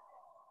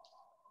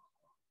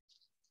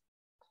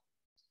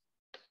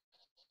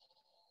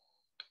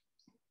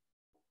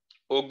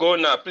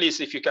 Ugona, please,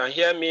 if you can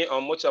hear me,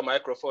 unmute your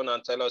microphone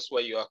and tell us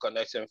where you are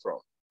connecting from.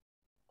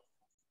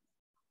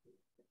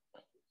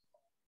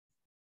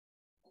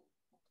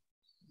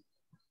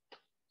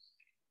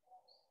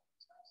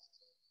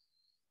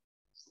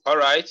 All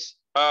right.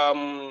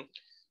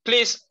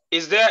 Please,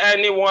 is there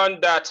anyone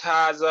that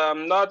has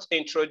not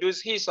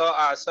introduced his or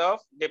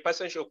herself? The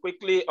person should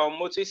quickly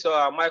unmute his or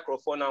her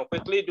microphone and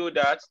quickly do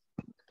that.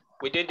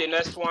 Within the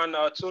next 1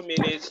 or 2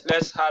 minutes,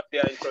 let's have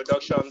their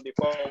introduction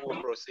before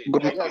we proceed.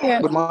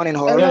 Good morning,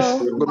 all. Yes.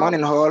 Good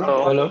morning, all.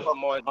 Hello. Good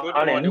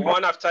morning.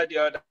 One after the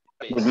other,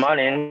 please. Good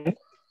morning.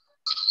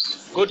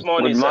 Good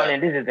morning, Good sir. morning.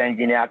 This is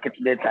Engineer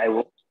Akitule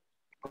Taiwo.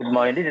 Good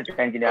morning. This is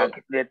Engineer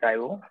Akitule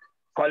Taiwo,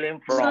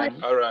 calling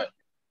from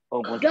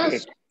Ogun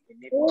State.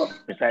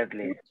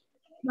 Precisely.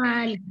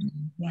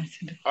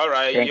 All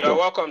right. Thank You're you.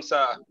 welcome,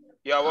 sir.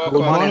 You're welcome.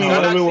 Good morning,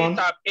 Galaxy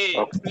Tab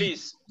A,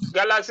 please.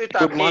 Galaxy Tab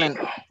Good morning.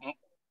 A.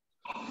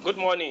 Good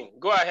morning.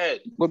 Go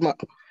ahead. Good morning.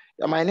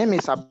 My name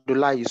is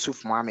Abdullah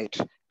Yusuf Mohammed.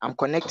 I'm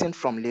connecting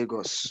from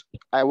Lagos.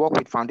 I work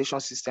with Foundation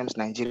Systems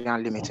Nigeria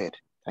Limited.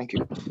 Thank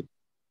you.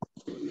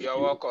 You're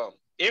welcome.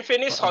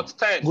 Infinix Hot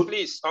 10,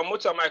 please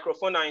unmute your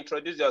microphone and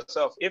introduce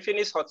yourself.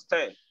 Infinix Hot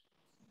 10.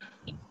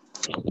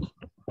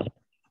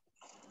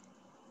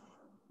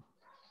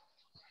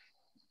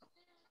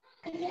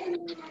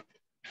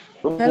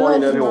 Good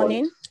morning,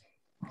 everyone.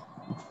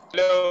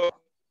 Hello.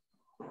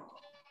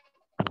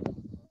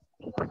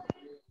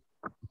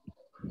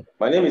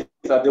 My name is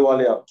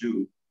Adewale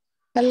Abdul.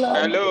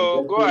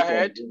 Hello. Go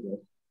ahead.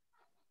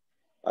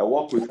 I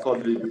work with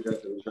Quadri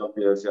Business Solution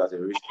PLC as a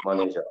risk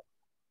manager.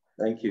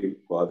 Thank you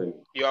for having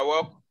me. You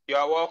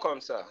are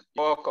welcome, sir.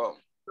 You're welcome.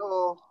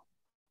 Hello.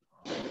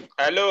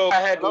 Hello. Go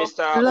ahead, Hello.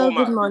 Mr. Hello,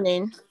 Omar. good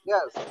morning.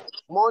 Yes,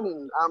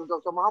 morning. I'm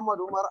Dr. Muhammad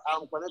Umar.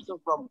 I'm connecting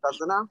from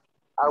Katsina.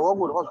 I work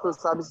with Hospital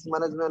Service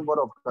Management Board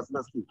of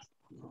Katsina State.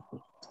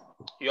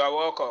 You are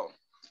welcome.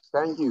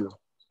 Thank you.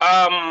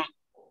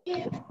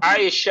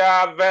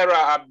 Aisha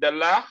Vera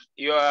Abdullah,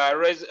 you are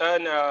raised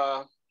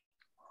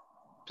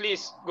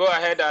please go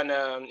ahead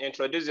and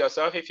introduce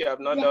yourself if you have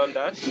not done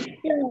that.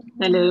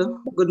 Hello,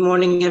 good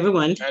morning,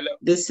 everyone. Hello.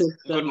 This is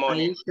Good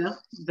morning. Aisha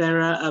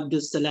Vera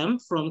Abdul Salam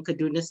from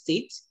Kaduna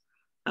State.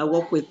 I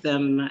work with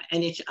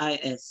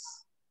NHIS.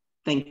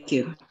 Thank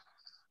you.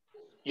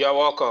 You're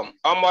welcome.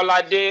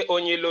 Omolade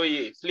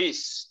Onyiloye,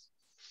 please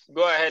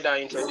go ahead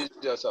and introduce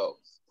yourself.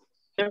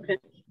 Okay.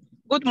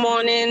 Good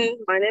morning.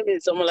 My name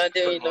is Omolade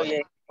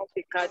Onyiloye of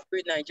the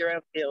Cadbury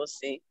Nigeria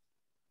PLC.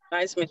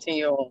 Nice meeting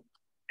you all.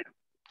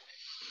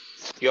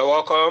 You're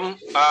welcome.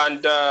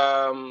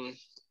 And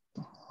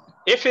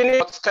if you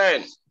need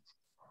 10.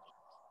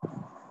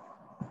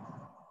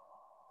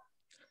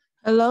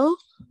 Hello?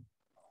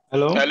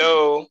 Hello?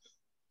 Hello?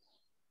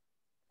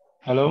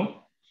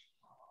 Hello?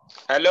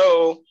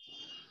 Hello?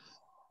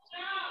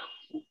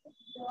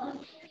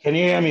 Can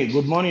you hear me?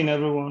 Good morning,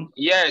 everyone.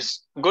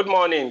 Yes, good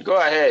morning. Go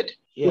ahead.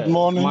 Yeah,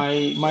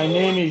 my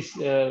name is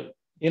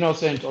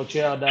Innocent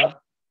Ocheada,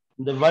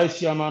 the Vice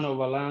Chairman of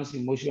Alliance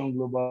in Motion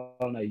Global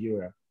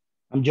Nigeria.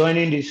 I'm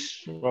joining this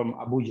from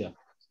Abuja.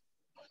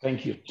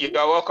 Thank you. You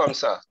are welcome,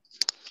 sir.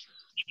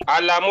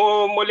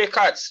 Alamu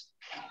Molikat,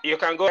 you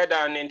can go ahead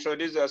and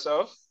introduce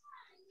yourself.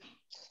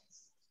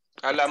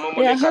 Alamu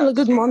Molikat. Yeah, hello,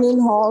 good morning,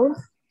 all.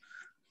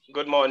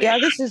 Good morning. Yeah,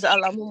 this is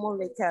Alamu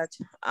Molikat.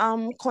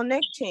 I'm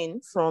connecting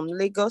from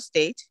Lagos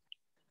State.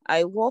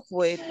 I work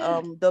with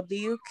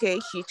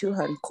WK Shitu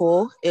 &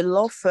 Co., a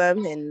law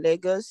firm in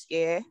Lagos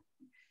here.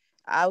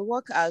 I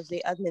work as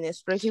the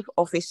administrative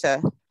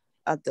officer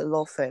at the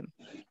law firm.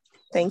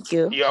 Thank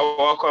you. You're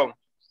welcome.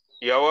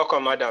 You're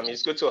welcome, madam.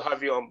 It's good to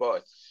have you on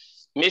board.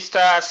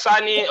 Mr.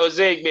 Sani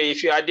Ozegbe,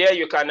 if you are there,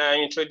 you can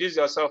introduce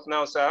yourself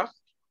now, sir.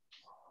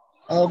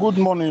 Good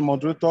morning,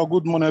 moderator.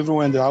 Good morning,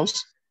 everyone in the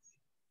house.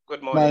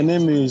 Good morning. My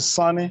name is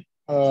Sani.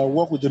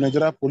 Work with the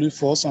Nigeria Police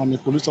Force. I'm a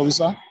police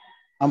officer.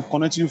 I'm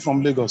connecting you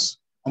from Lagos.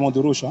 I'm on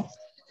the road, sir.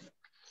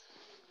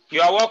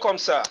 You are welcome,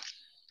 sir.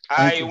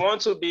 I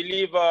want to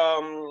believe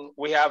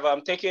we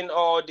have taken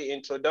all the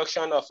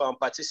introduction of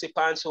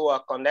participants who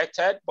are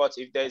connected, but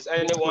if there's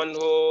anyone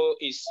who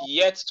is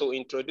yet to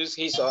introduce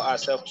his or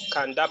herself,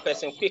 can that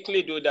person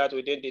quickly do that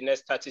within the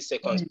next 30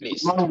 seconds,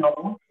 please? Good morning.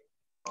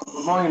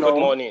 Good morning. Good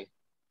morning.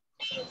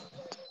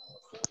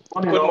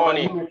 Good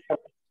morning.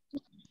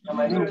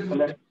 My name is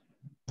Celeste.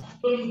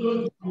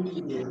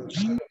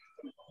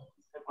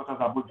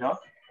 Abuja.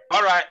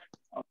 All right.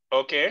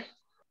 Okay.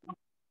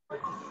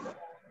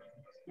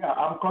 Yeah,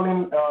 I'm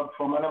calling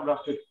from Anambra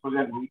State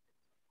presently.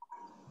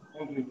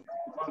 Thank you. Good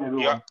morning,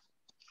 everyone.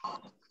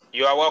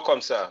 You are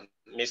welcome, sir.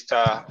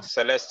 Mr.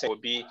 Celeste will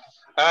be.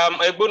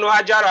 Egbunu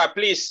Hajara,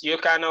 please, you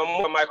can move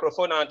your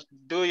microphone and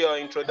do your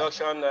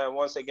introduction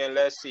once again.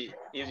 Let's see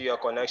if your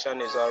connection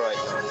is all right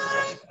now.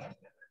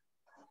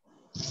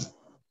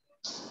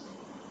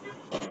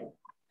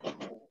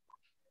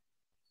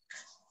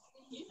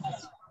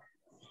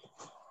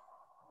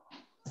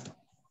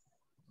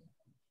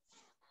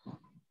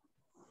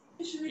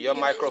 Your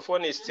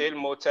microphone is still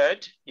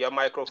muted. Your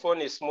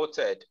microphone is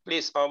muted.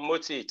 Please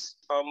unmute it.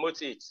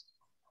 Unmute it.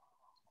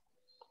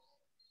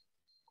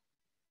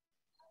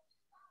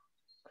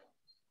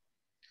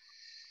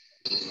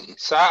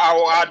 Sir, I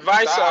will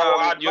advise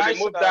you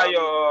remove that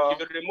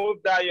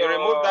your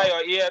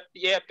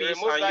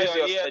earpiece and use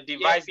your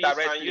device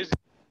directly.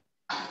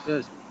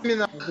 Yes.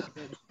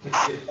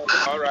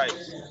 All right.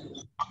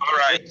 All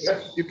right.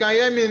 You can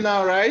hear me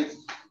now, right?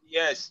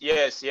 Yes.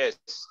 Okay,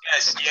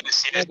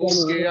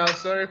 I'm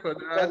sorry for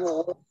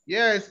that.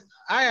 Yes,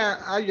 I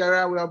and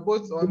Ayara, we are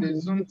both on the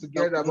Zoom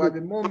together, but at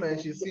the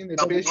moment she's seeing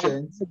a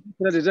patient.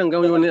 I'm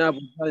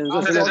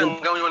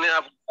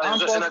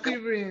for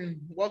Steven,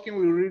 working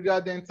with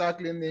Riga Dental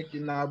Clinic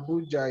in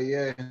Abuja,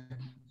 yeah.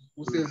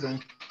 Who says on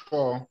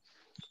call?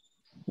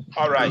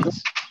 All right.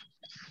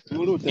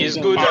 It's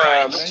good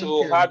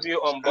to have you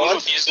on board.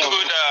 It's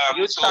good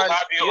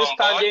you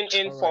standing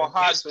in for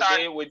her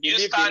today. We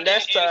believe the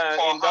next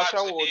induction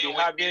we'll be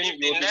having,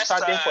 you'll be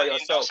standing for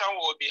yourself.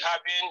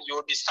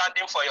 You'll be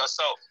standing for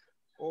yourself.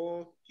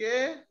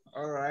 Okay.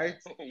 All right.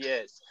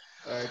 Yes.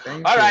 All right.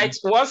 Thank all you. right.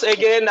 Once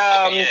again,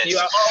 you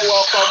are all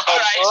welcome. All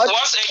right.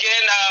 Once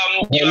again,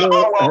 you are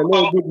all welcome.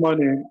 Hello. Good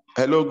morning.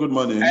 Hello. Good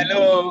morning.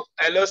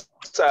 Hello,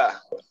 sir.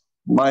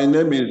 My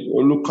name is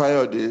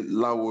Olukayode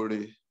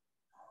Lawore.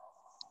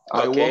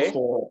 I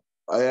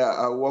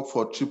work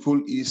for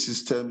Triple E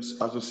Systems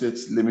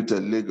Associates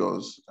Limited,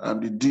 Lagos. I'm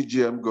the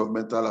DGM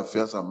Governmental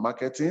Affairs and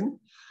Marketing.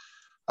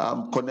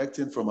 I'm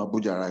connecting from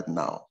Abuja right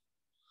now.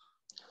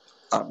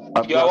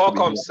 You're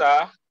welcome,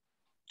 sir.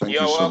 Thank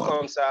You're you so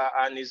welcome, much. sir,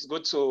 and it's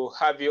good to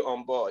have you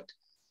on board.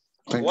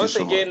 Thank Once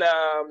you so again,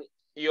 much.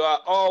 you are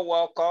all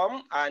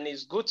welcome, and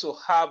it's good to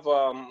have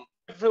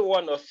every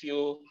one of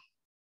you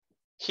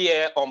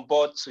here on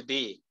board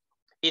today.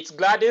 It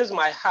gladdens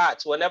my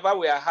heart whenever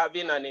we are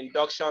having an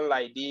induction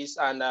like this,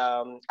 and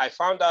I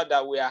found out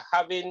that we are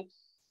having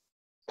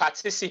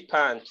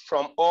participants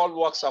from all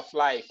walks of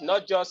life,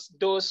 not just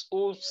those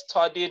who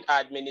studied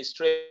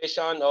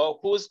administration or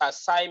whose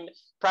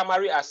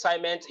primary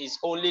assignment is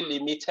only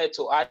limited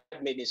to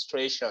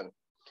administration.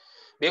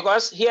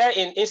 Because here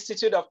in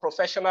Institute of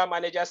Professional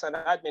Managers and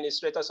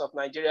Administrators of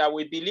Nigeria,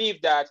 we believe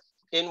that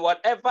in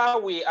whatever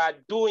we are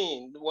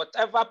doing,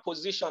 whatever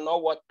position or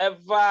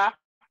whatever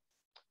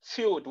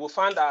field we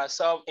find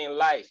ourselves in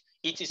life,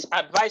 it is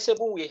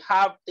advisable we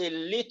have a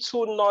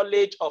little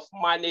knowledge of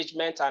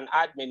management and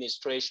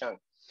administration.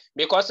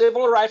 Because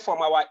even right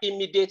from our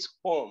immediate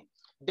home,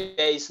 there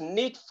is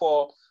need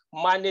for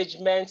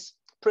management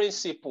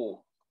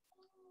principle,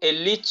 a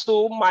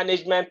little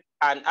management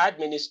and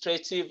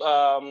administrative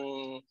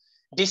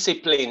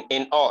discipline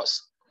in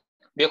us.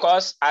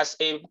 Because as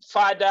a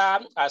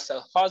father, as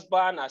a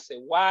husband, as a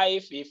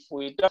wife, if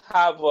we don't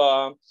have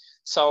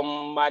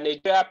some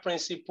managerial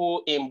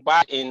principle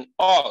imbibed in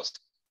us,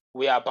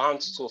 we are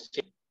bound to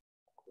fail.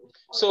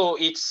 So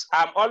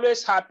I'm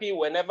always happy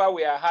whenever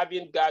we are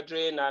having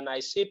gathering and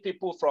I see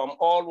people from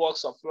all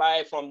walks of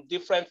life, from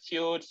different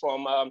fields,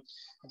 from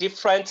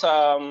different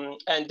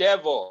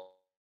endeavor,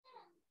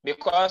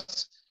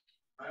 because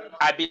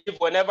I believe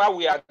whenever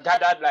we are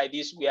gathered like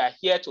this, we are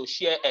here to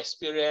share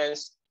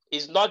experience.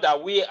 It's not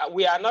that we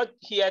are not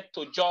here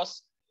to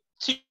just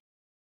teach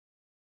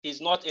is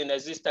not in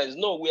existence.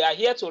 No, we are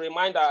here to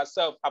remind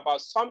ourselves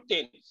about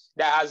something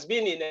that has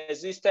been in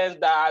existence,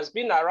 that has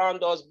been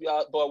around us,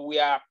 but we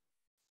are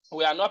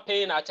not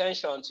paying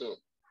attention to.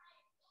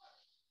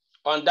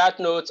 On that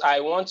note,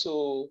 I want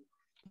to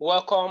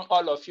welcome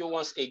all of you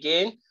once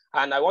again,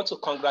 and I want to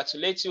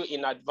congratulate you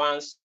in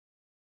advance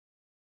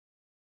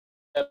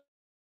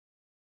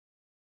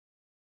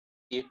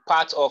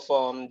part of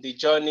the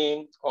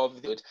journey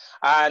of the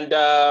and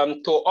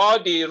to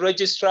all the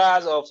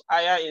registrars of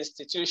higher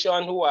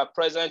institutions who are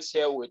present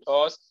here with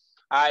us.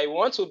 I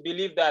want to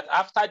believe that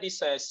after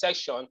this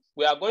section,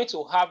 we are going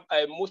to have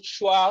a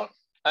mutual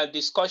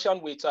discussion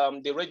with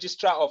the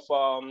registrar of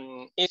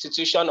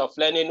institution of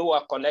learning who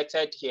are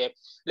connected here.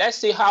 Let's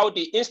see how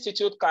the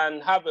institute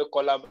can have a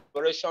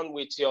collaboration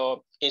with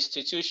your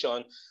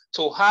institution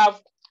to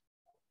have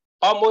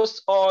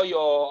almost all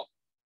your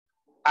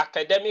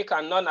academic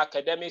and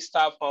non-academic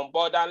staff on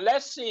board, and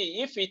let's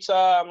see if it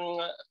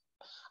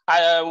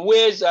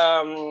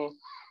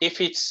if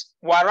it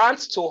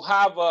warrants to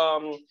have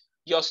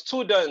your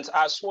students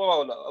as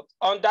well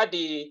under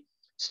the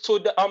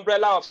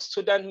umbrella of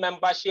student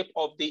membership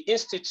of the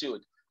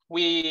institute.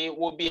 We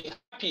will be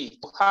happy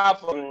to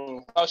have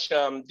such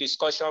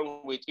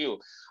discussion with you.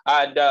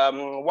 And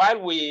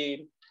while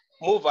we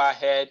move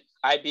ahead,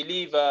 I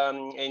believe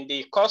in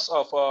the course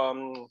of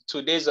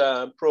today's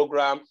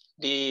program,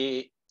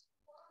 the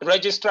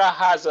registrar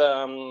has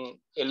a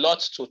lot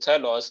to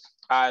tell us,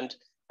 and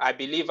I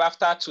believe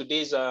after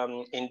today's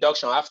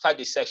induction, after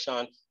the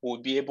session,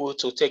 we'll be able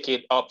to take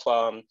it up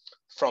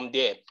from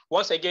there.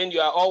 Once again, you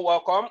are all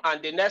welcome,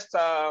 and the next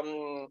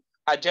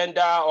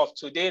agenda of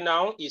today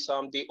now is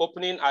the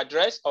opening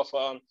address of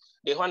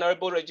the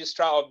Honorable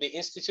Registrar of the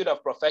Institute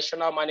of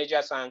Professional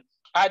Managers and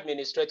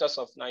Administrators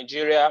of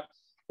Nigeria,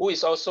 who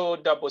is also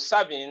double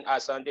serving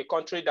as the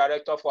Country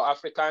Director for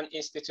African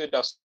Institute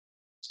of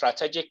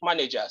Strategic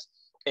Managers,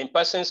 in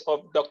persons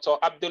of Dr.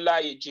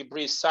 Abdullahi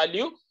Jibril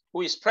Saliu,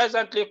 who is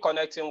presently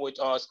connecting with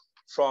us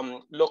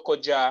from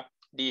Lokoja,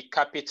 the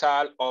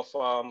capital of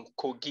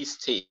Kogi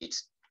State.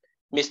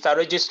 Mr.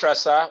 Registrar,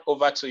 sir,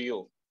 over to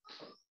you.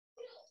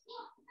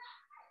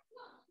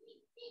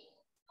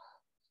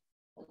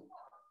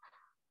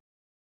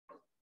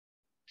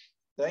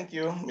 Thank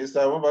you, Mr.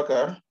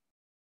 Abubakar.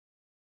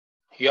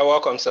 You're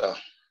welcome, sir.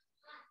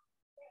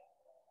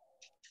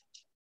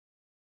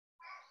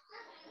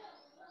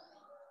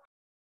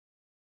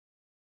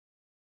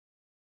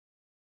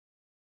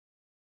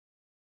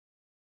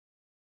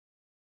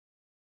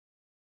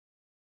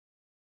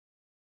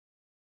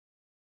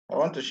 I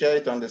want to share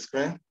it on the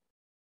screen.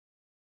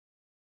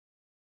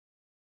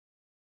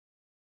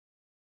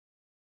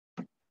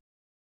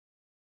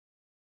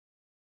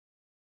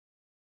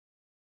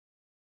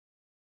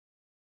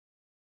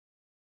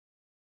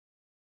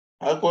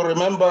 I could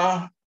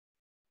remember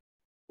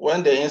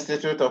when the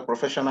Institute of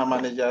Professional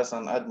Managers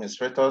and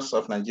Administrators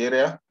of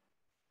Nigeria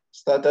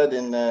started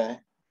in the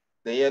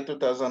year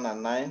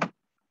 2009,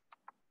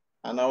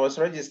 and I was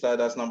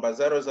registered as number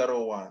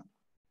 001.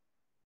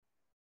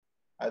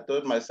 I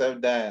told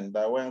myself then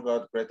that when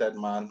God created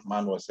man,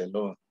 man was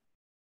alone.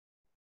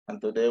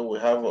 And today we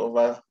have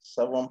over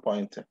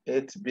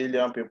 7.8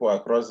 billion people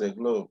across the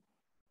globe.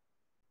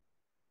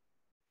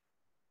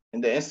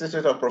 In the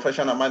Institute of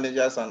Professional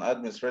Managers and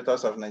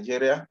Administrators of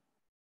Nigeria,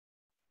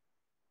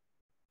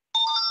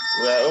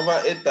 we are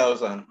over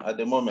 8,000 at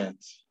the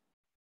moment.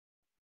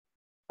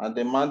 And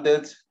the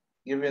mandate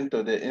given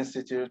to the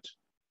Institute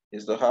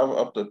is to have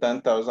up to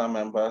 10,000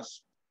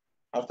 members,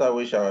 after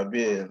which our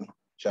bill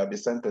shall be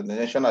sent to the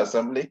National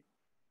Assembly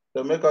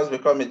to make us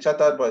become a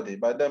chartered body.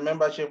 But the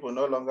membership will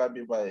no longer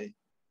be by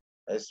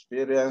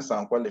experience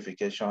and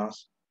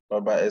qualifications, but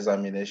by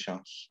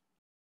examinations.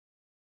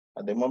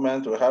 At the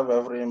moment, we have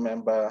every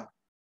member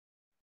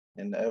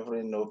in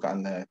every nook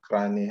and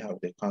cranny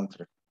of the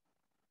country.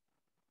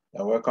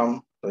 You're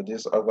welcome to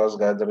this August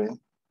gathering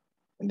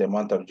in the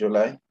month of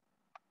July.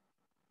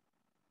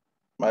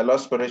 My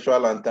Lord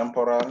Spiritual and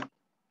Temporal,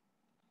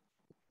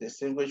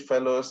 distinguished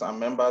fellows and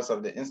members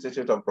of the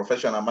Institute of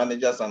Professional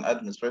Managers and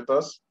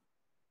Administrators,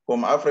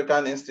 from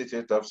African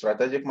Institute of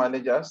Strategic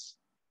Managers,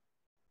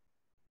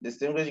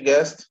 distinguished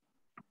guests,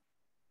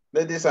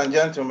 ladies and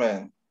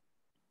gentlemen,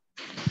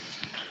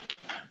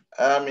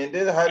 I am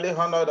indeed highly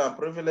honored and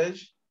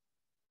privileged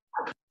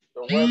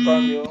to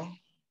welcome you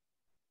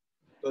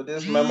to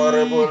this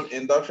memorable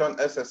induction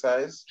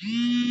exercise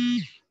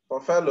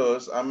for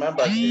fellows and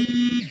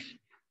membership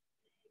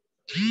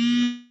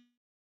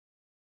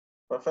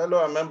for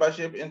fellow and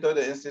membership into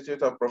the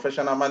Institute of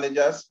Professional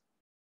Managers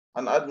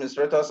and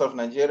Administrators of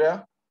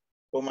Nigeria,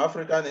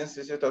 African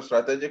Institute of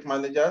Strategic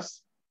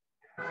Managers.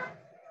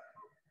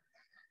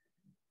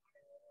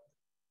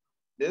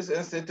 This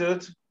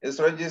institute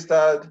is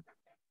registered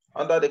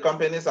under the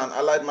Companies and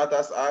Allied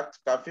Matters Act,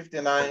 Cap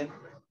 59,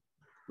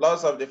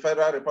 Laws of the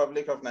Federal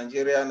Republic of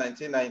Nigeria,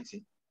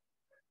 1990.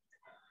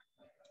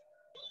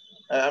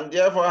 I am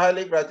therefore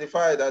highly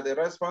gratified at the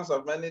response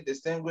of many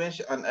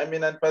distinguished and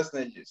eminent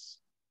personages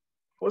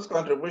whose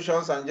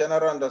contributions and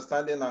general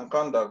understanding and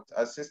conduct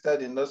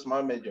assisted in no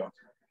small measure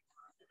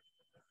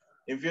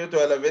in view to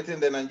elevating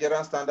the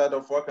Nigerian standard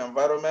of work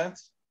environment,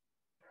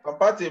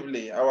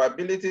 compatibly our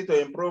ability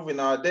to improve in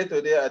our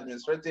day-to-day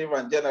administrative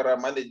and general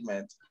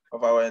management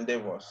of our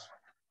endeavors.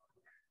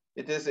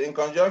 It is in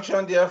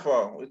conjunction,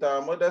 therefore, with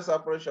our modest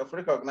approach of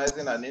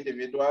recognizing an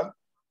individual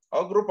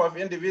or group of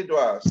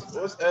individuals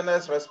whose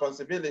earnest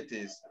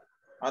responsibilities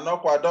are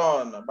not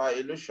done by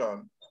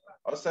illusion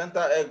or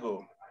center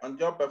ego on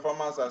job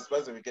performance and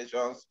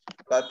specifications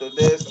that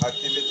today's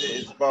activity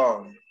is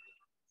born.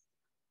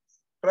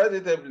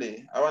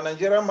 Creditably, our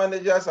Nigerian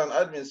managers and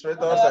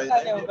administrators are in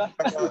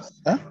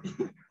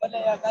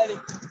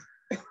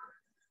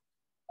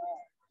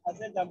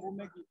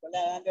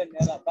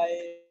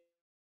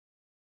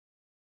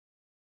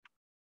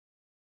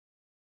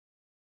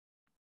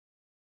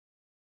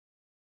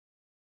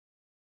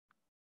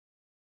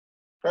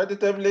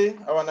Creditably,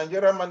 our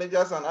Nigerian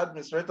managers and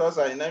administrators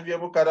are in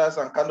enviable cadres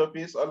and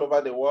canopies all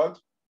over the world.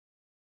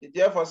 It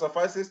therefore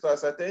suffices to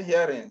ascertain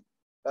herein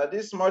that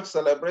this much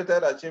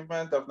celebrated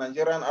achievement of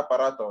Nigerian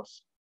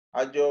apparatus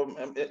are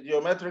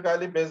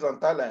geometrically based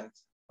on talent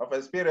of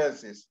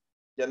experiences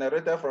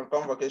generated from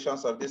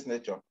convocations of this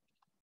nature.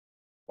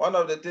 One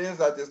of the things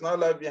that is not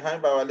left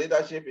behind by our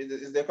leadership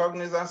is the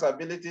cognizance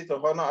ability to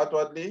honor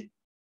outwardly,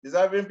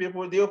 deserving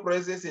people due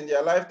praises in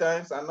their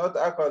lifetimes and not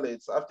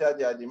accolades after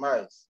their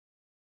demise.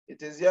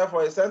 It is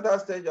therefore a center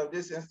stage of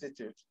this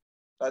institute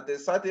that a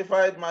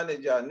certified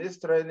manager needs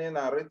training and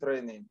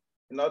retraining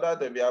in order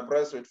to be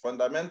abreast with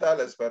fundamental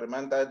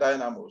experimental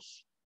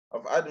dynamos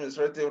of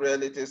administrative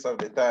realities of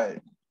the time.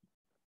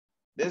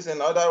 This,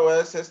 in other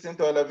words, hastening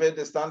to elevate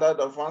the standard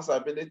of one's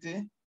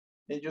ability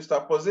in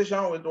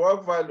juxtaposition with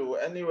work value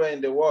anywhere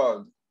in the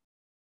world.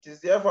 It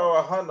is therefore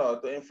our honor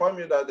to inform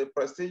you that the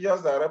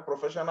prestigious direct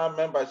professional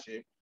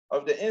membership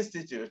of the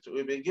Institute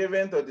will be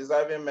given to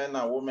deserving men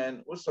and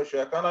women whose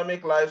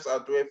socioeconomic lives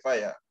outweigh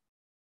fire.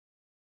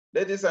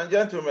 Ladies and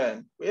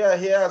gentlemen, we are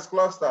here as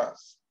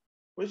clusters,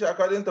 which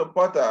according to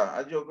Porter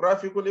are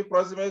geographically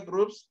proximate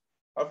groups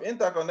of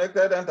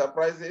interconnected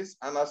enterprises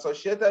and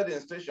associated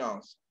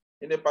institutions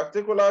in a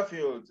particular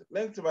field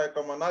linked by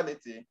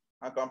commonality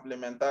and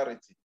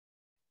complementarity.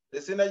 The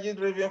synergy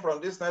driven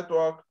from this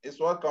network is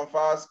what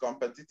confers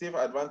competitive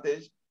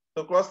advantage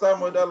to cluster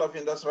model of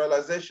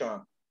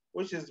industrialization,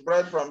 which is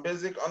bred from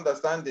basic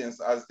understandings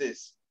as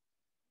this.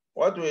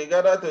 What we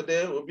gather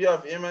today will be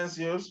of immense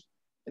use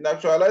in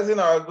actualizing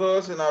our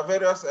goals in our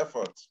various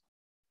efforts.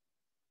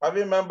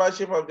 Having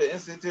membership of the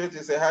Institute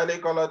is a highly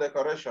colored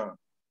decoration,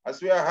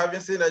 as we are having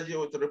synergy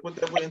with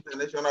reputable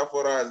international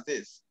fora as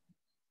this.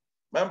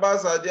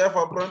 Members are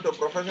therefore prone to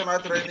professional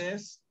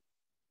trainings,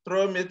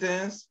 through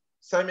meetings,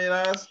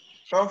 seminars,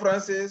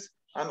 conferences,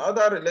 and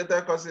other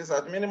related courses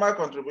at minimal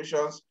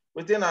contributions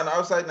within and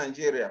outside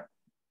Nigeria.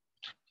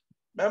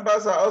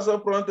 Members are also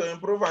prone to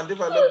improve and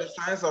develop the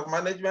science of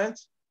management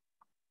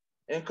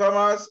in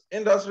commerce,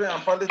 industry,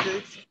 and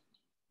politics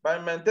by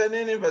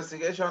maintaining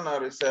investigation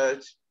and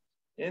research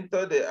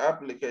into the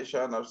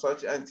application of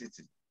such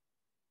entity.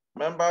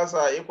 Members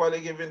are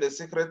equally given the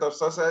secret of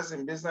success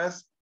in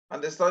business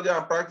and the study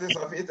and practice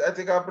of its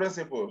ethical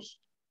principles,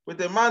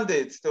 with a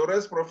mandate to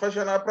raise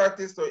professional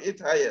practice to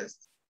its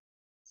highest.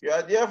 You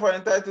are therefore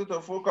entitled to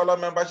full color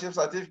membership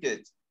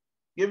certificate,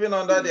 given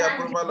under the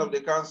approval of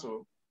the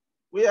council.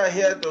 We are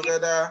here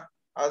together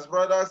as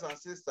brothers and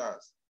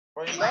sisters,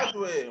 for in that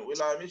way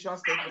will our mission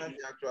statement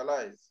be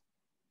actualized.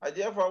 I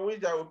therefore wish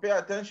that we pay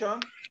attention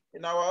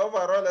in our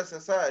overall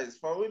exercise,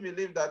 for we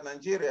believe that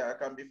Nigeria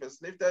can be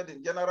facelifted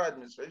in general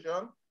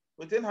administration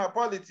within her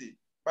polity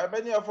by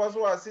many of us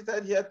who are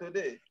seated here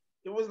today,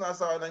 even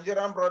as our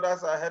Nigerian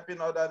brothers are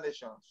helping other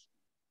nations.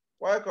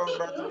 While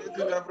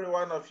congratulating every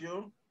one of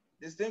you,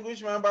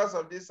 distinguished members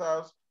of this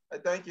house, I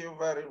thank you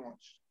very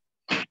much.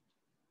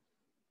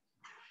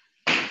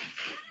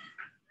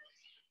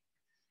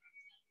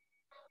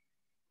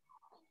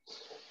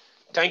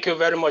 Thank you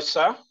very much,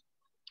 sir,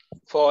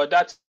 for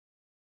that.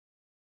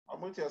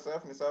 Unmute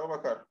yourself, Mr.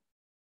 Abubakar.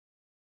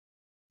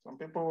 Some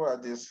people are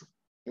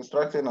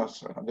distracting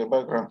us in the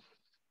background.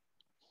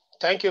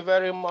 Thank you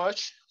very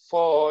much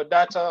for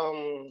that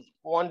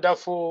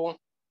wonderful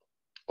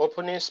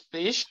opening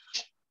speech.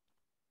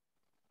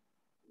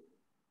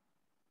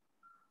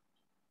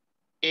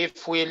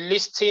 If we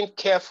listen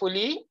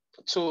carefully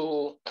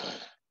to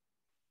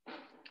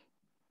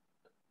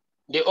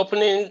the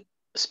opening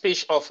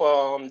speech of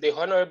the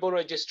Honorable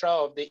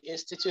Registrar of the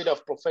Institute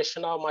of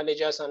Professional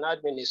Managers and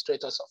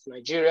Administrators of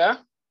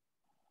Nigeria,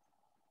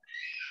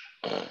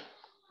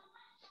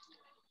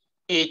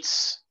 it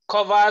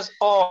covers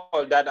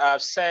all that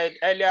I've said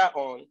earlier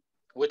on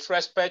with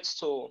respect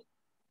to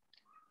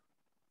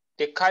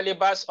the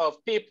calibers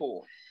of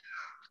people,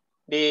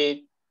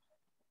 the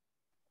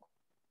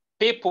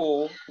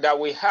people that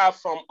we have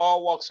from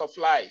all walks of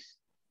life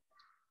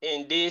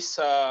in this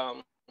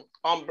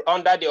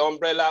under the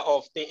umbrella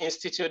of the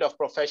Institute of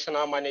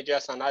Professional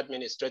Managers and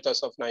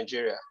Administrators of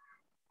Nigeria.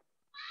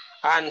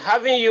 And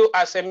having you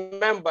as a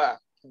member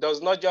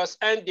does not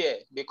just end there,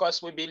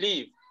 because we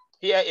believe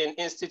here in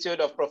Institute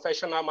of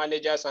Professional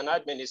Managers and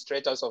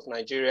Administrators of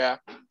Nigeria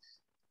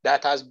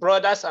that as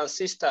brothers and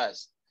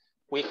sisters,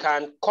 we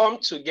can come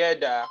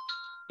together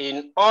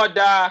in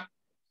order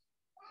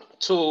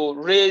to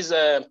raise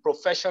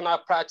professional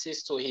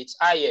practice to its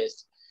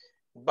highest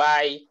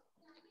by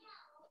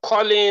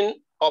calling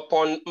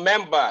upon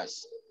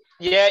members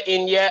year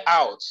in, year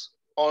out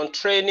on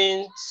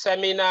training,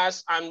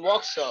 seminars, and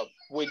workshops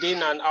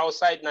within and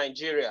outside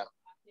Nigeria.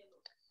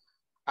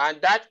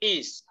 And that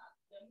is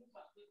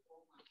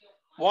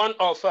one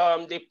of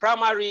the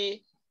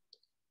primary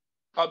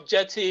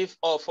objective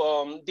of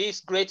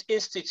this great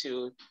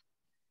institute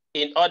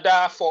in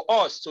order for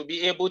us to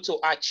be able to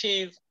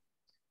achieve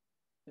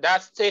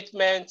that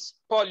statement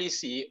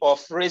policy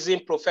of raising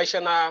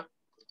professional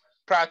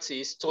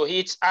practice to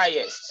its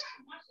highest.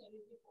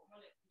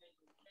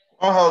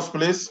 One house,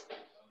 please.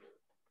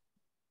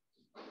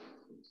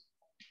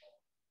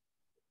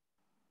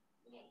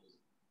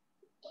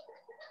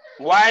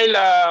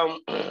 While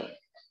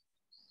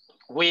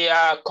we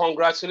are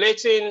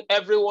congratulating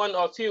every one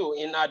of you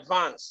in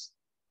advance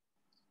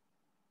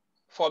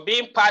for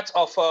being part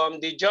of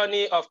the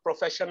journey of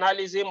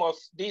professionalism of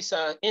this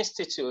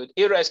institute,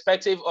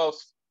 irrespective of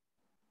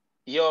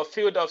your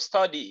field of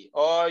study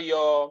or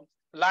your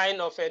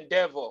line of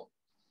endeavor.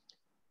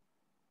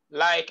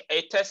 Like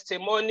a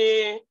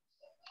testimony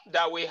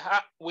that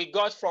we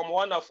got from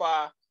one of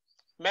our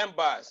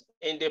members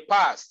in the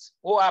past,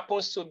 who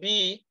happens to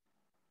be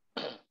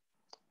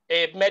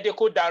a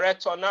medical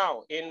director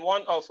now in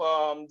one of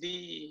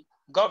the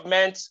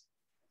government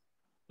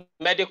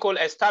medical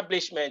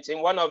establishments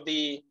in one of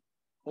the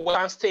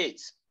Western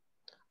states.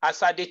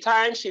 As at the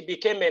time she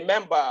became a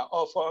member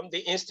of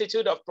the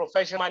Institute of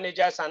Professional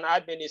Managers and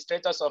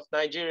Administrators of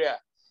Nigeria,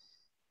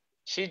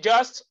 she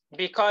just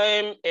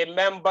became a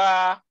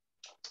member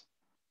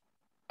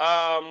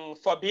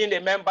for being a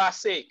member's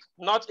sake,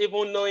 not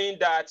even knowing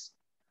that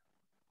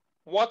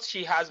what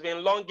she has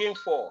been longing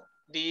for,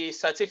 the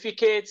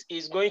certificate,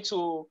 is going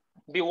to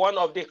be one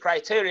of the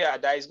criteria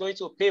that is going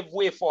to pave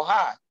way for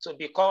her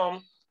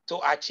to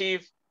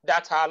achieve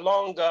that her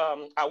long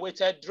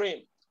awaited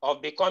dream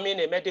of becoming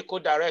a medical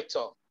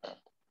director.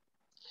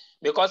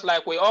 Because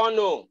like we all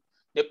know,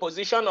 the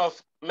position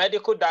of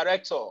medical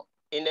director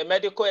in a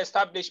medical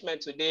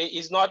establishment today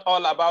is not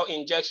all about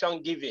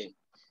injection giving.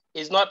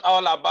 It's not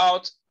all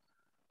about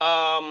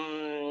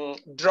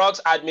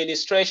drugs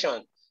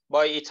administration,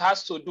 but it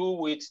has to do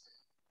with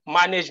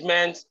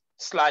management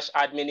 /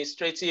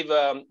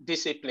 administrative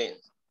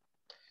disciplines.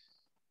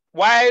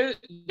 While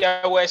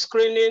there were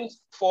screenings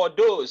for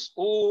those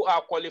who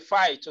are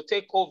qualified to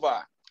take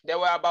over, there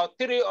were about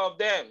 3 of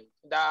them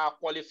that are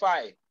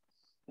qualified.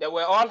 They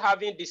were all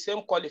having the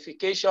same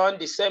qualification,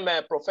 the same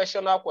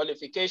professional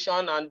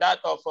qualification, and that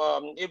of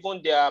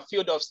even their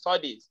field of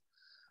studies.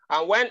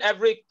 And when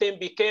everything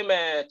became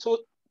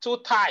too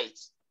tight,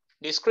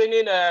 the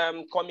screening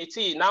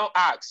committee now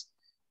asks,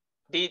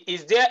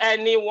 is there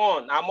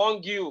anyone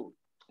among you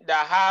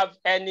that have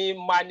any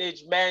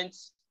management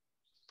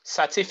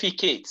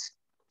certificate?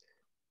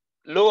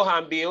 Lo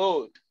and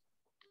behold,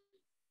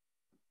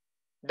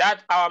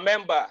 that our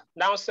member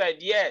now said,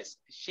 yes,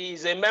 she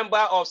is a member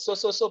of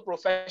so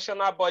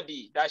professional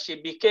body that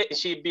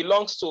she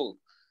belongs to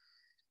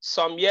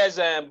some years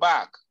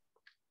back.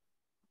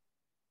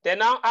 They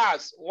now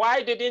ask,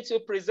 why didn't you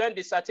present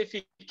the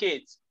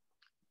certificate?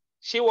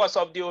 She was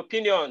of the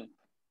opinion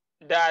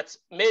that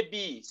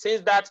maybe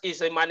since that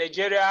is a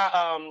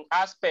managerial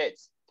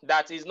aspect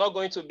that is not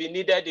going to be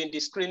needed in the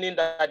screening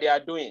that they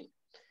are doing,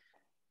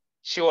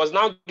 she was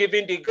now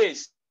given the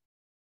grace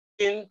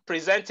in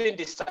presenting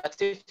the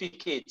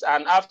certificate.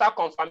 And after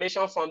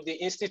confirmation from the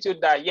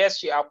institute that yes,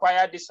 she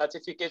acquired the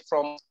certificate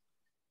from,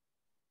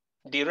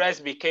 the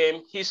rest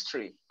became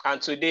history.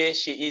 And today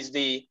she is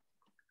the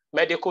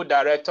medical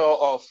director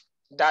of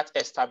that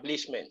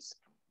establishment.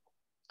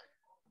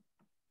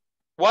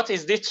 What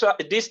is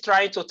this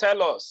trying to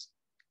tell us?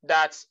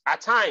 That at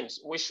times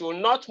we should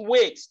not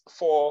wait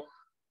for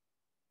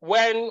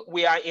when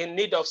we are in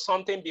need of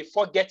something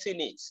before getting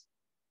it.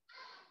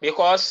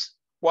 Because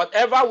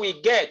whatever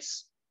we get,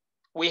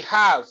 we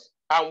have,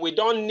 and we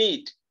don't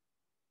need.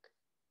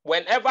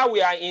 Whenever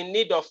we are in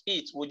need of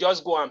it, we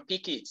just go and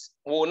pick it.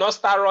 We will not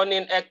start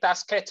running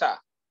hectare-scatter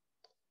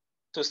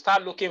to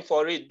start looking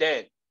for it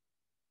then.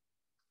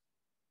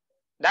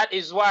 That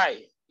is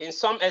why in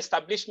some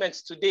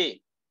establishments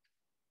today,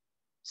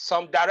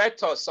 some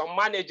directors, some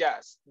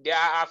managers, they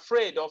are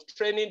afraid of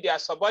training their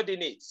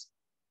subordinates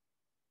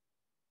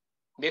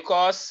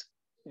because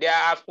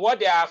what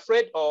they are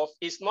afraid of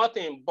is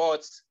nothing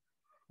but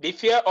the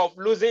fear of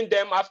losing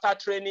them after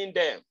training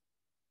them,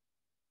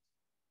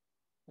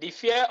 the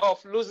fear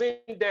of losing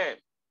them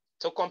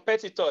to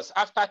competitors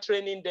after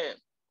training them.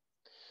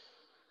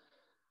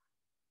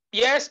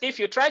 Yes, if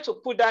you try to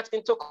put that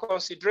into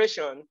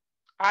consideration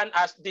and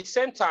at the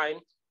same time,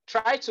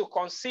 try to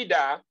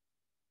consider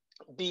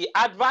the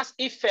adverse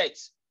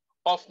effects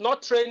of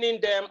not training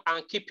them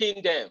and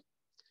keeping them,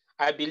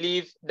 I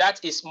believe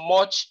that is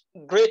much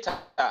greater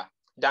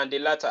than the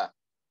latter.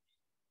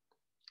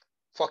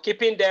 For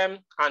keeping them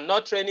and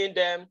not training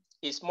them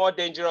is more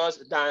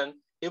dangerous than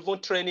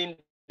even training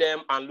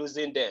them and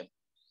losing them.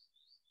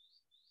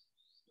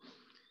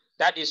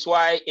 That is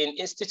why in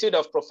Institute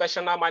of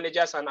Professional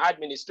Managers and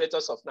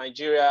Administrators of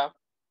Nigeria,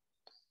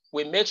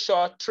 we make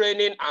sure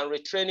training and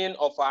retraining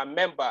of our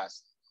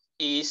members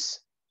is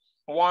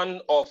one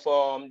of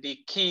the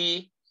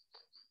key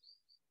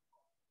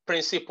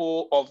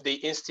principles of the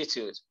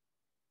Institute.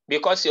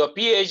 Because your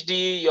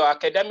PhD, your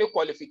academic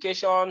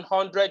qualification,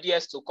 100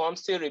 years to come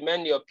still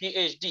remain your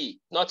PhD.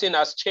 Nothing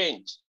has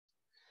changed.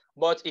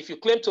 But if you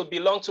claim to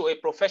belong to a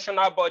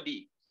professional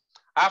body,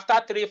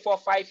 after 3, 4,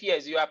 5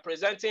 years, you are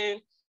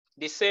presenting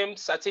the same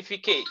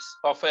certificates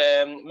of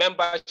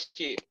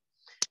membership.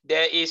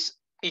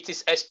 It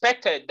is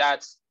expected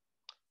that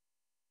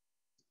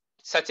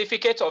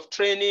certificate of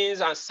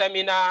trainings and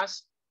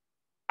seminars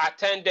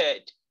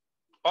attended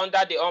under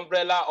the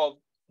umbrella of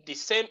the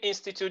same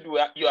institute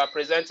where you are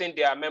presenting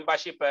their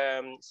membership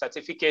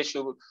certificate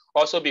should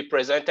also be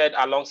presented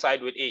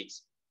alongside with it.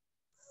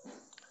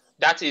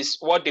 That is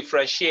what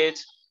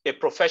differentiates a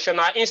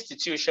professional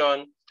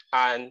institution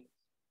and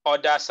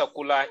other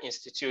secular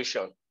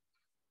institution.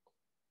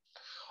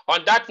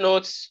 On that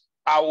note,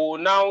 I will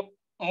now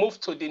move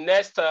to the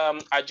next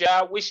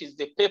agenda, which is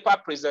the paper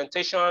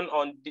presentation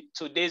on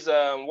today's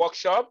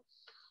workshop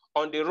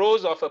on the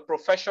roles of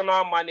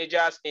professional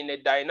managers in a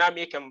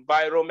dynamic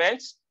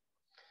environment,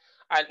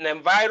 an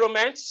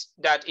environment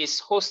that is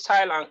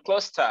hostile and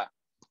cluster.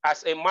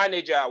 As a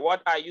manager,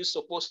 what are you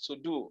supposed to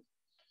do?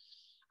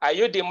 Are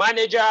you the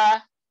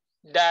manager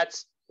that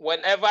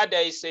whenever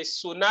there is a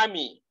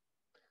tsunami,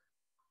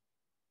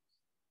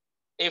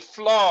 a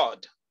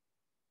flood,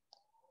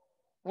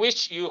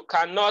 which you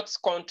cannot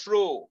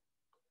control,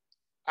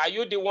 are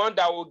you the one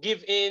that will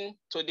give in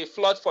to the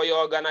flood for your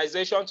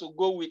organization to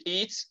go with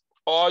it?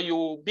 Or you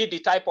will be the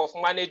type of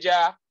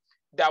manager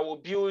that will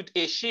build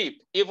a ship,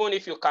 even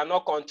if you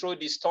cannot control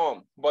the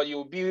storm, but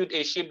you build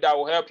a ship that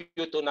will help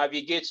you to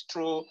navigate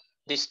through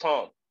the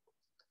storm.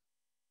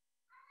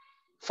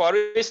 For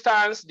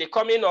instance, the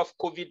coming of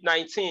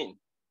COVID-19,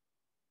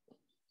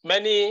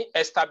 many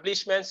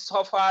establishments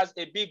suffers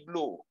a big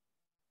blow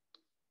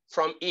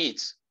from it,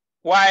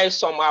 while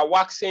some are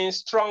waxing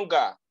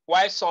stronger,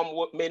 while some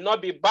may not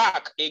be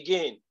back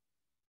again.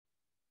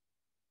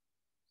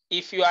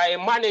 If you are a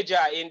manager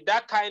in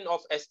that kind of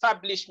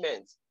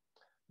establishment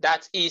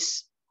that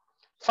is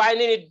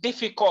finding it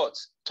difficult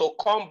to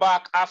come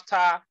back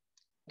after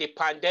the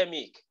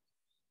pandemic,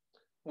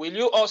 will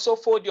you also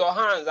fold your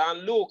hands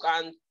and look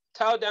and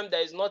tell them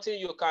there is nothing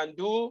you can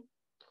do?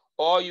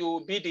 Or you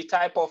will be the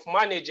type of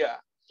manager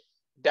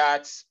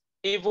that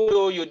even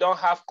though you don't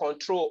have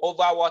control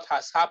over what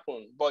has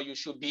happened, but you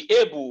should be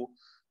able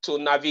to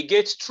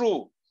navigate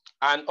through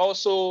and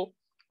also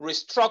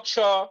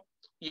restructure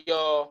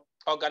your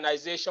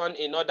organization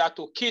in order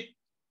to keep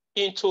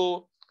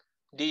into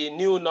the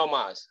new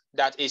normals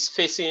that is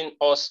facing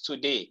us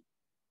today.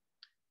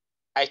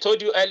 I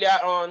told you earlier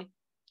on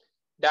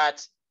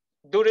that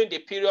during the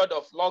period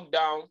of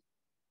lockdown,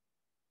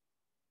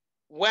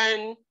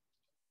 when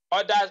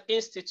other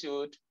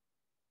institutes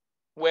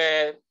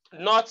were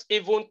not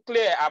even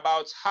clear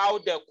about how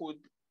they could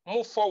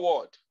move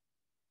forward,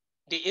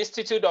 the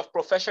Institute of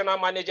Professional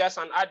Managers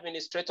and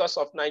Administrators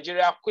of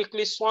Nigeria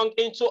quickly swung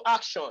into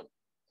action.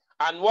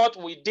 And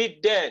what we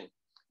did then,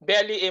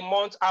 barely a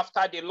month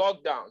after the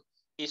lockdown,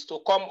 is to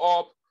come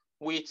up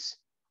with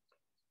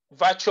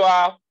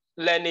virtual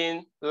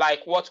learning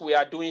like what we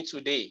are doing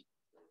today.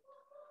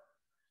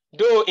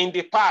 Though in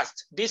the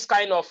past, this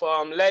kind of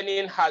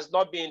learning has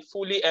not been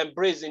fully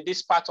embraced in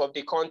this part of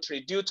the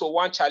country due to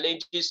one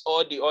challenges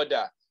or the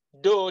other.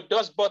 Though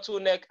those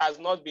bottleneck has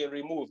not been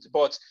removed,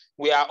 but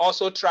we are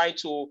also trying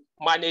to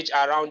manage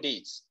around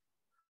it.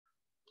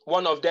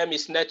 One of them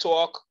is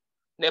network,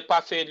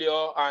 NEPA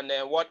failure, and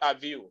what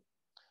have you.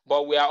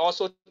 But we are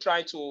also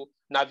trying to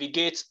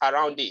navigate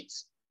around it.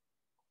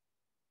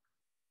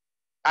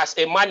 As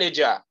a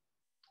manager,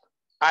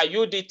 are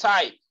you the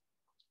type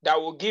that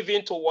will give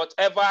in to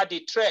whatever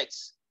the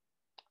threats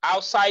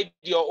outside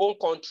your own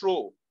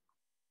control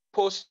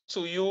pose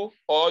to you,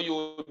 or you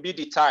will be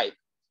the type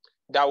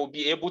that will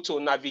be able to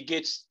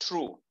navigate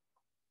through?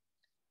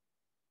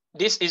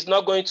 This is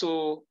not going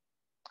to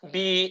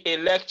be a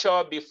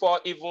lecture before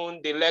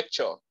even the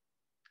lecture.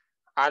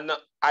 And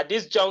at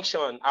this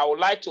junction, I would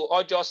like to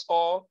urge us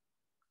all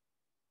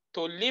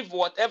to leave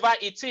whatever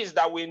it is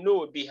that we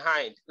know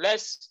behind.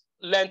 Let's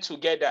learn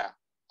together.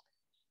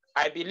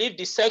 I believe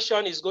the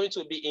section is going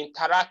to be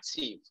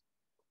interactive.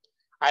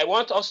 I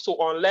want us to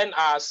unlearn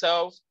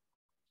ourselves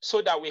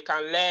so that we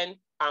can learn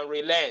and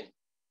relearn.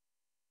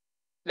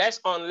 Let's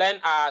unlearn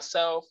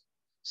ourselves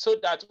so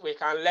that we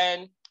can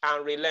learn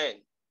and relearn.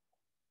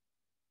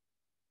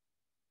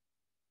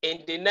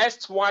 In the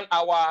next 1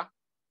 hour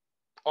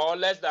or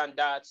less than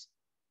that,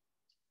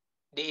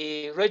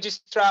 the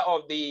registrar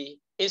of the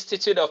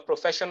Institute of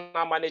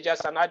Professional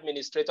Managers and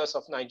Administrators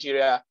of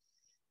Nigeria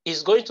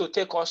is going to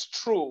take us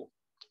through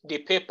the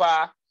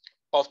paper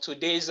of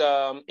today's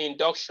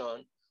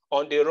induction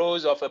on the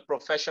roles of a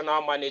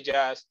professional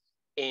managers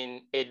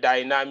in a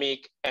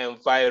dynamic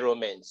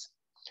environment.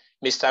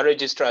 Mr.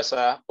 Registrar,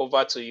 sir,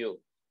 over to you.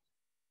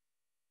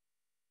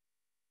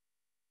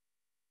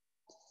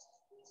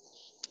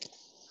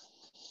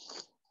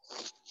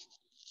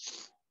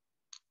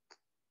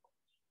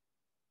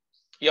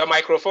 Your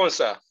microphone,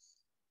 sir.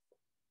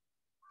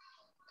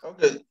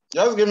 Okay,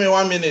 just give me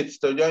 1 minute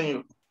to join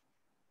you.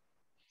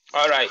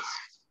 All right.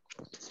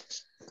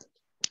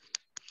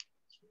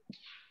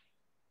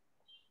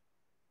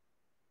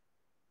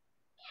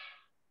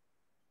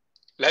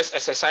 Let's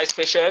exercise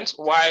patience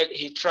while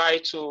he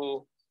tries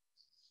to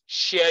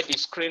share the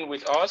screen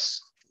with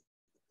us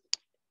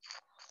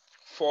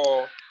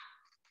for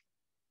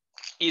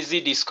easy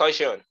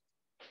discussion.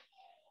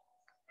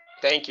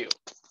 Thank you.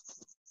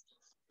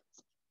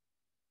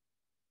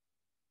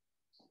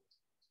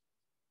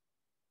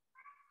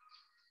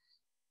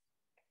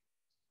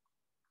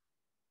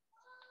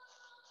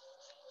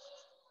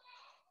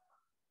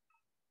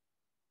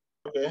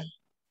 Okay,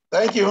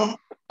 thank you.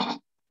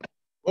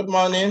 Good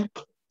morning,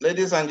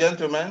 ladies and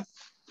gentlemen.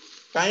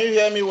 Can you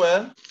hear me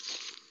well?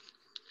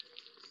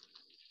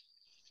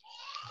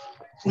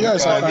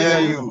 Yes, I can hear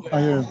you.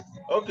 I hear you.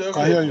 Okay, okay.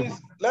 Can hear you.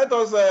 Please let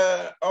us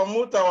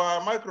unmute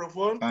our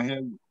microphone. I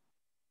hear you.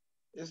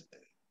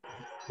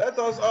 Let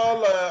us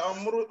all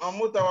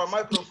unmute our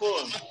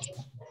microphone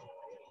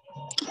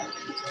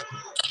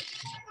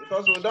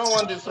because we don't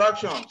want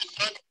distractions.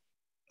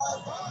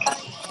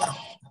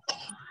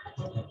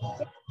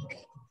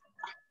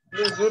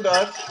 Please do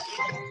that.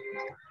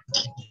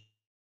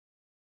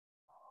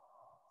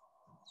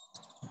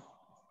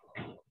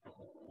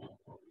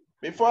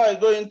 Before I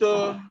go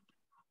into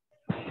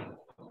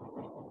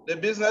the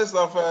business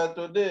of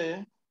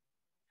today,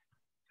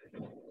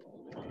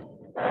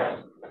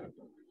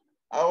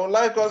 I would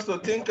like us to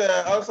think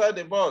outside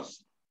the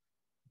box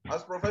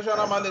as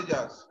professional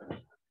managers.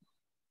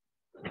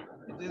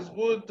 It is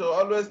good to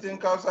always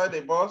think outside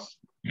the box.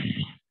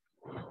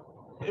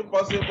 If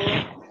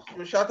possible,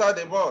 you shatter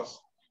the box.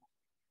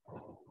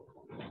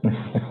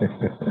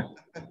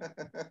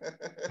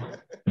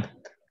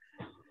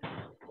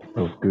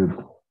 That's good.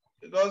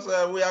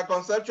 Because we are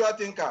conceptual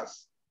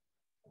thinkers.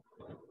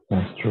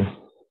 That's true.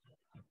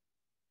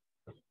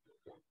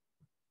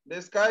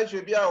 The sky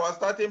should be our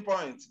starting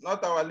point,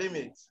 not our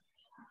limit.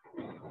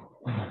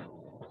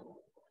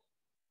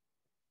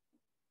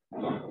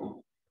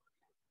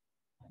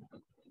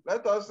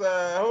 Let us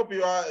hope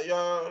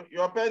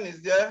your pen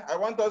is there. I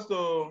want us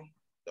to,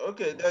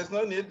 okay, there's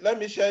no need. Let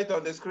me share it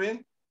on the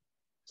screen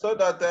so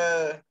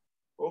that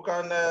we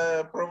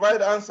can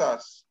provide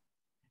answers.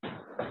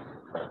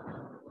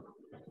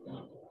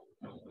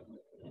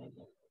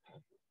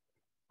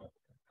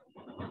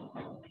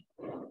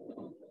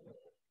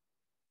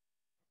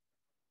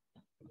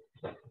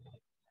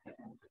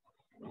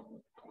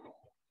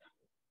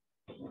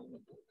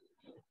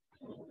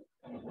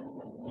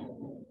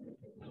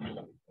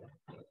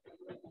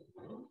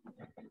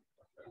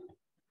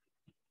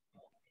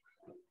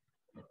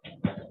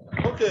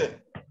 Okay.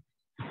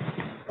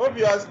 Hope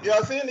you are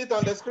seeing it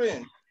on the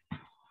screen.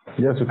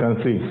 Yes, you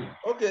can see.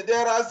 Okay,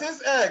 there are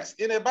 6 eggs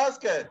in a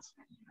basket,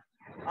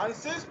 and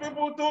 6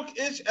 people took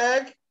each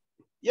egg,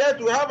 yet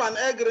we have an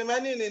egg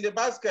remaining in the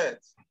basket.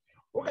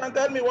 Who can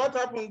tell me what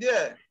happened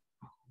there?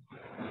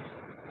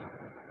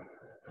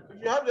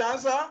 If you have the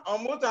answer,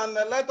 unmute and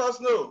let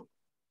us know.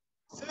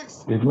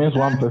 6. It means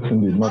one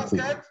person did not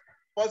take.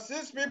 For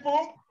 6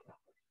 people,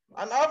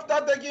 and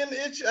after taking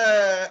each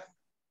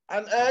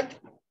an egg,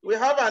 we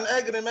have an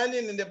egg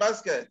remaining in the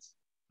basket.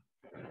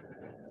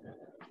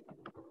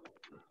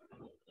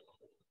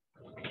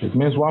 It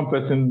means one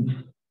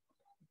person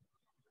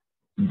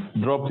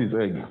dropped his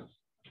egg.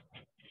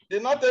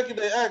 Did not take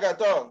the egg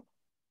at all.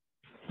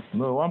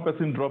 No, one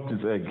person dropped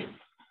his egg.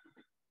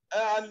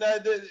 And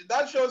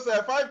that shows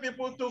 5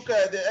 people took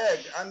the egg,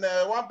 and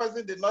 1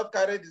 person did not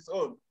carry his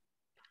own.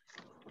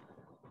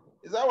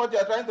 Is that what you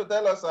are trying to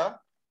tell us, sir?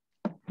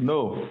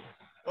 No.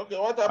 Okay,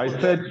 what happened?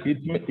 I said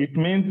it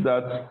means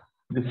that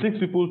the 6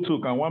 people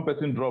took and 1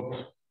 person dropped.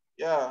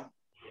 Yeah.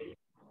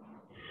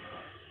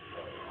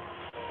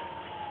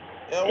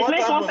 Yeah, It what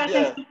means happened one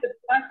person there? took with the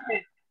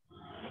basket.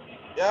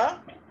 Yeah?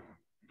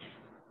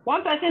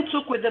 One person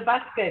took with the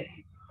basket.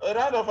 A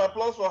round of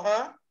applause for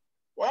her.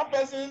 1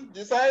 person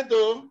decided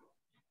to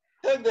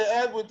take the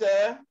egg with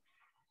the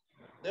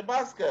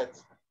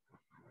basket.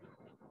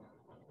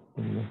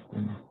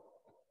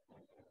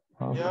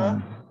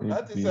 Yeah,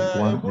 that is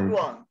a good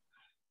one.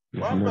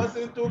 1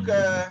 person took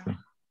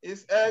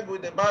his egg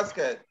with the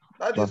basket.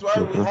 That is why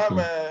we have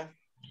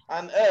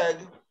an egg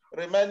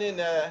remaining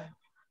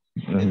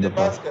in the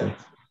basket.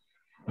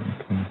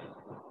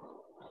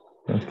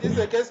 Okay. It is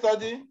a case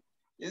study.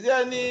 Is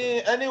there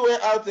any way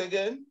out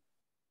again?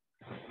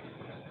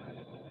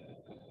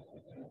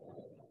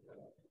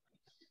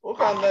 Who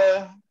can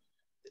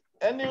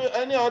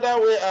any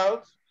other way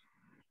out?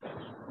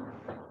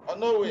 Or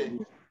no way?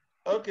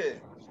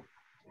 Okay.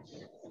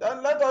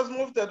 Then let us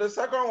move to the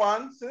second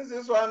one. Since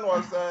this one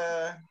was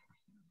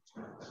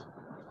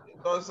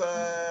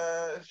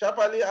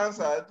sharply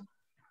answered,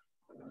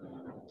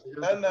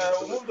 then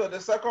we'll move to the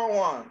second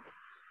one.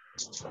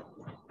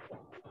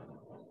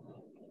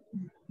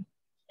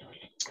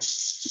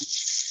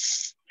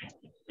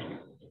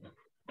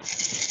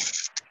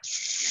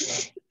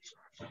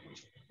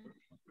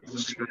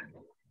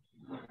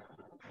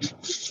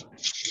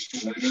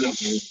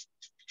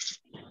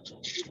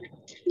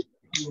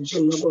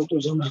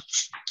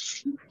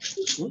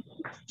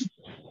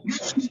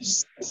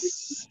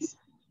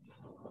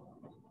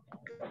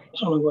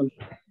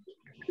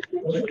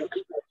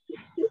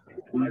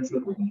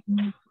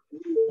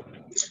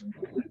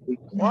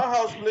 One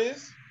house,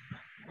 please.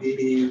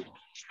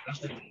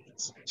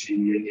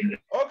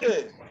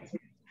 Okay.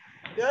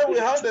 Here we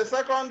have the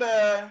second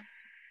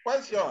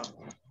question.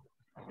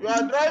 You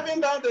are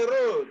driving down the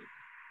road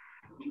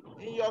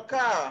in your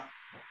car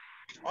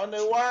on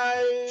a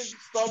wild,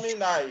 stormy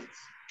night.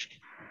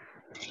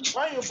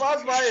 When you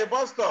pass by a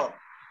bus stop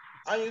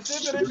and you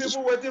see 3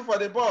 people waiting for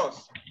the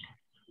bus,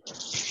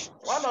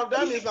 one of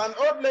them is an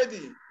old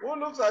lady who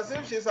looks as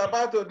if she's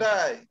about to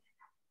die.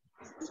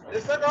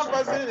 The second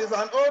person is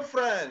an old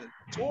friend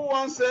who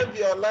won't save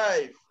your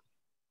life.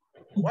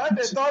 While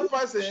the third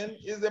person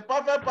is the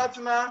perfect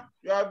partner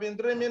you have been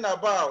dreaming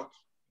about.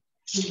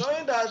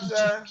 Knowing that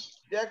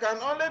there can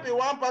only be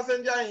one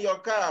passenger in your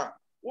car,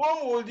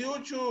 whom would you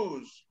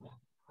choose?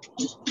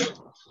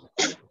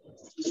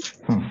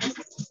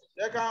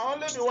 There can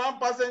only be one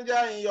passenger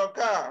in your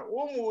car,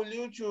 whom will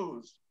you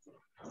choose?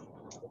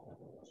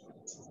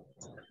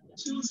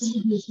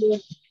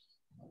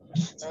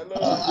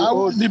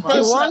 Hello. The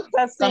one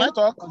person, can I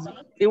talk?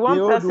 The one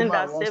person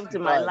that saved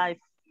my life.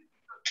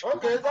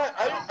 Okay,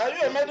 are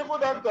you a medical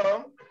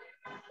doctor?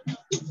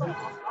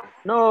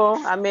 No,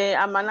 I'm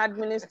an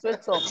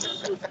administrator.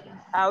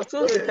 I'll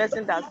choose the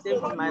person that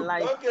saved my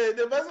life. Okay,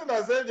 the person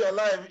that saved your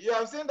life. You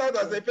have seen that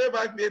as a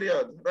payback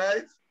period,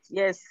 right?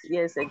 Yes,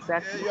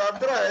 exactly. You have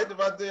tried,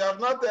 but you have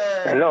not.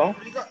 Hello.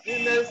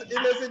 In a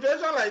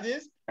situation like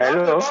this, you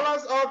Hello. have to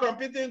balance all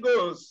competing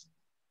goals.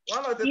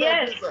 One at a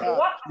time, please, sir.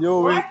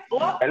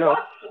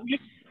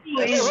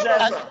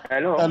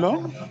 Hello. Hello.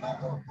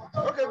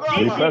 Okay, go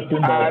on, The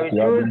person that you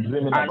have been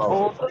dreaming about.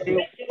 Old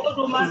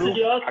woman to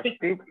the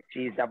hospital.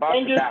 She's about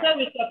and to you die. stay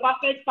with a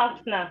perfect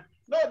partner.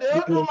 No, the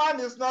old woman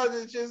is not.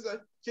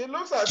 She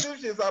looks as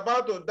if she's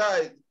about to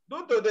die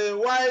due to the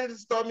wild,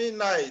 stormy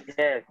night.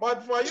 Yes.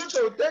 But for you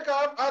to take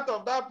her out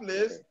of that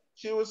place,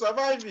 she will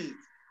survive it.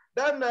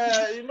 Then,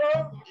 you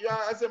know, you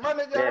are, as a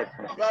manager,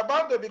 you are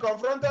bound to be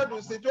confronted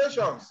with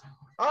situations.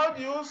 How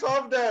do you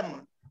solve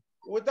them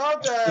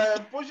without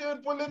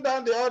pulling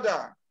down the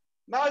other?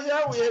 Now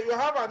here you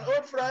have an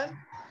old friend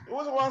who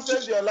once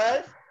saved your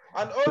life,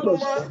 an old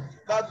woman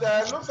that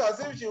looks as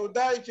if she would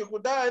die, she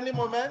could die any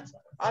moment,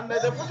 and the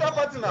future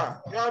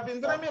partner you have been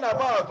dreaming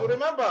about.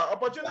 Remember,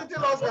 opportunity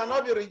lost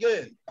cannot be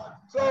regained.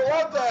 So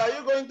what are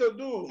you going to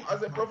do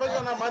as a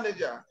professional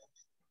manager?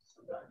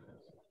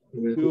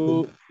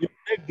 You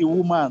take the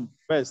woman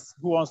first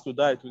who wants to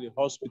die to the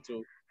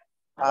hospital.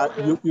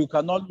 Okay. You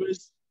can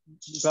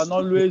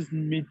always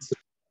meet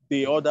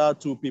the other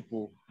 2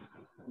 people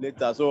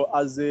later. So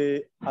as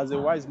a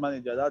wise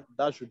manager,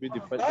 that should be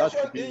the first. That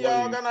should be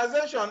your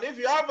organization. If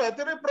you have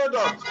 3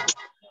 products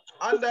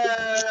and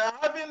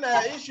having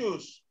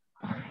issues,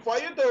 for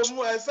you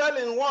to sell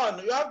in one,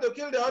 you have to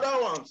kill the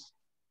other ones.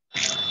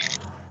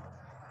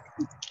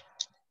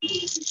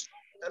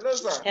 Hello,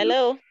 sir.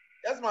 Hello.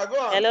 Yes, ma. Go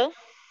on. Hello.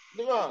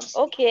 Go on.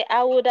 Okay,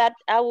 I would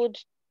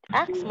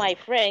ask my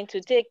friend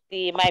to take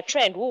my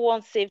friend who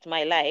once saved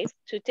my life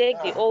to take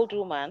the old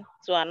woman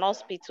to an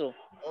hospital,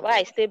 while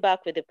I stay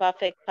back with the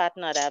perfect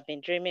partner that I've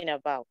been dreaming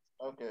about.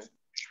 Okay.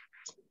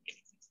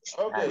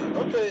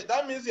 Okay.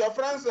 That means your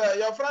friend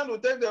will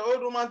take the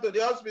old woman to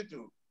the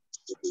hospital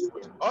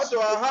or to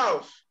her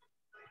house.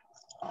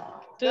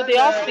 To the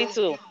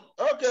hospital.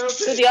 Okay.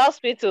 To the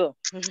hospital.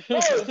 No,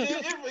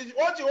 if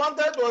what you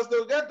wanted was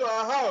to get to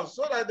her house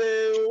so that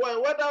the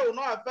weather will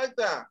not affect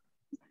her.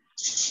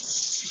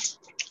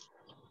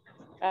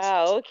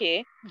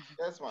 Okay.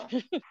 Yes, ma'am.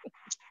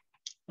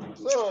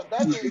 So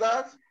that is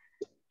that.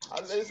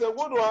 And it's a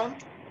good one.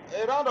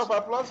 A round of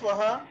applause for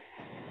her.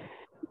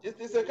 It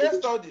is a case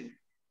study.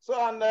 So,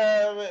 and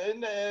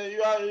you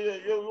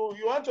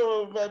want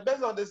to,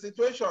 based on the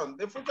situation,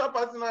 the future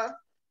partner,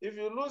 if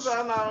you lose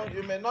her now,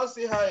 you may not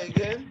see her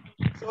again.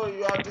 So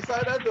you have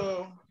decided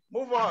to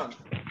move on.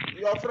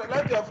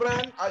 Let your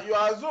friend, you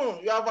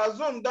have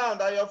assumed down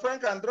that your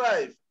friend can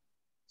drive.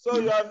 So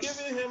you have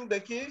given him the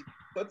key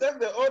to take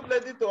the old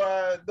lady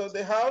to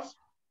the house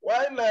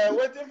while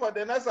waiting for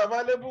the next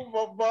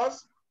available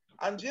bus.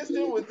 and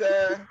gisting with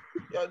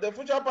the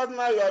future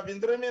partner you have been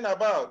dreaming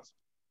about,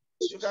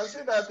 you can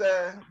see that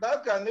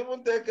that can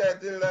even take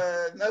till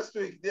next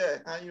week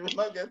there, and you will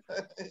not get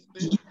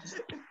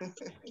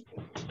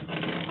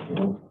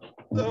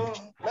So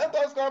let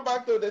us come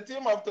back to the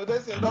theme of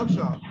today's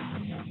induction.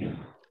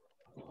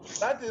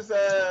 That is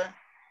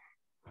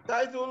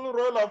title,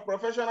 Role of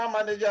Professional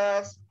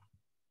Managers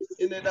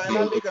in a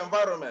Dynamic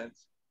Environment.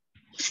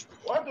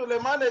 What will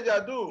a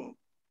manager do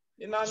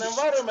in an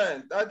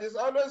environment that is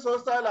always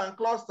hostile and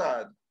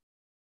clustered?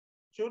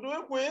 Should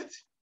we quit,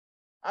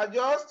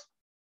 adjust,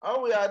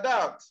 or we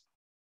adapt?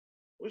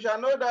 We shall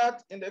know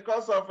that in the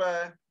course of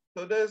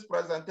today's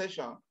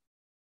presentation.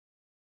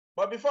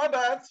 But before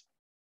that,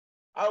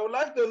 I would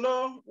like to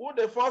know who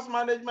the first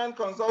management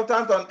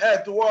consultant on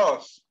earth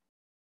was.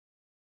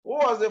 Who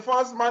was the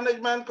first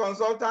management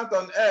consultant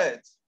on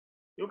earth?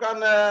 You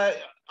can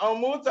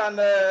unmute and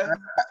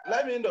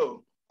let me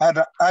know.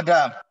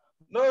 Adam.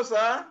 No,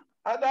 sir.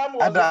 Adam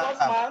was the first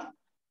man.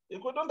 He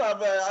couldn't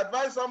have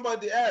advised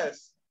somebody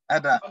else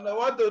on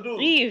what to do.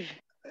 Eve.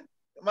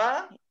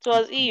 Ma? It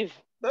was Eve.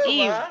 No,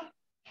 Eve. ma.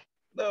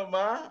 No,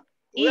 ma.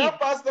 We have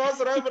pastors,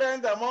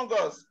 reverends among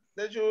us.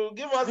 They should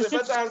give us a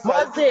better answer.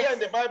 Moses. It's here in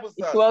the Bible It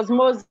stuff. was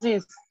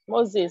Moses.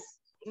 Moses.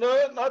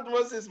 No, not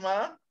Moses,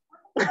 ma.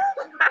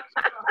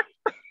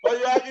 But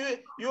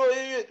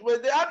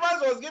the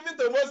advice was given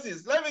to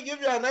Moses. Let me give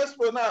you an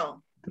expo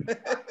now.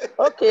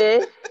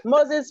 Okay,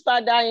 Moses'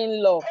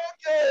 father-in-law.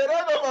 Okay,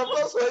 round of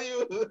applause for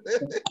you.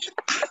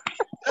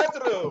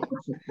 Jethro.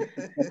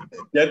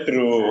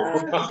 Jethro.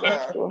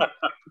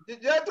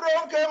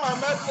 Jethro came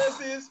and met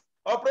Moses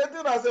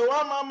operating as a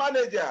one-man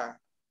manager.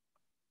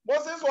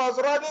 Moses was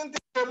running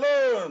things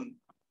alone.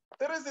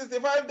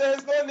 365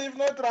 days, no leave,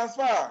 no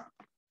transfer.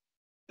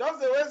 Just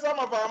the way some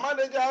of our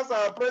managers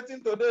are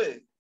operating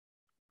today.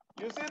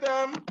 You see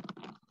them,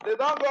 they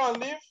don't go on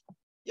leave,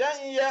 year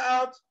in, year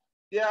out,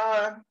 they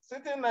are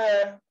sitting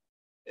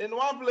in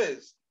one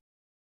place.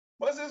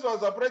 Moses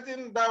was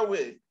operating that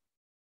way.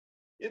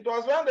 It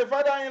was when the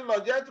father-in-law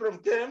Jethro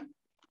came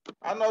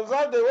and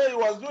observed the way he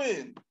was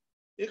doing.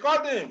 He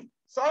called him,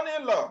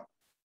 son-in-law,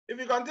 if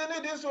you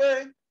continue this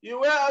way, you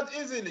wear out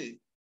easily.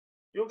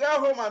 You get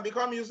home and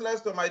become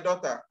useless to my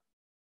daughter.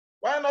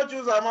 Why not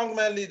choose among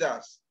men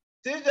leaders?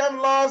 Teach them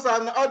laws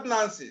and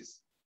ordinances.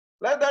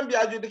 Let them be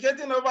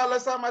adjudicating over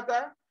lesser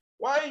matter,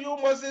 while you,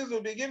 Moses,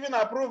 will be giving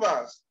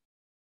approvals.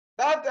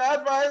 That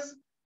advice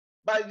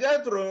by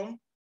Jethro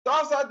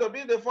turns out to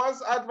be the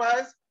first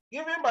advice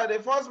given by the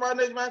first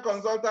management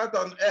consultant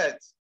on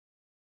earth.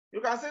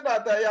 You can see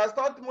that he has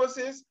taught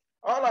Moses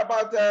all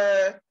about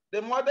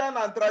the modern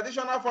and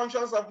traditional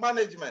functions of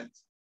management.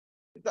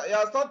 He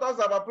has taught us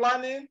about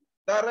planning,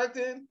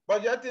 directing,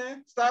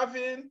 budgeting,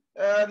 staffing,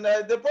 and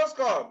the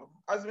post-corp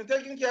has been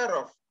taken care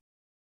of.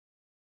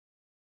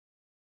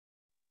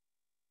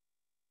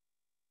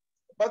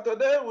 But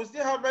today, we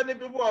still have many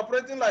people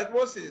operating like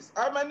Moses.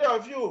 How many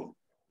of you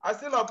are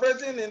still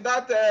operating in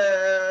that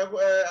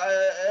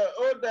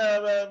old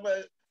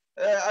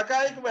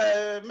archaic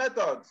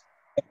method?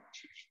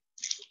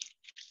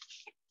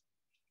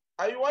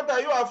 What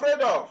are you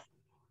afraid of?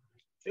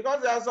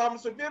 Because there are some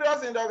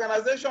superiors in the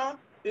organization.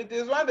 It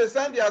is when they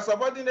send their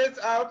subordinates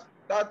out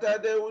that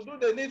they will do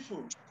the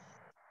needful.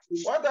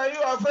 What are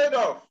you afraid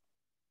of?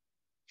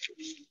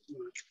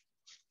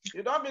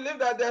 You don't believe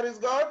that there is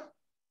God?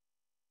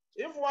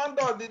 If one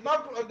door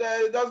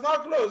does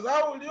not close,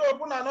 how will you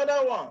open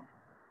another one?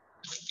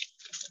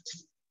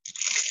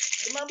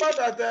 Remember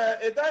that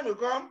a time will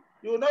come,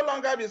 you will no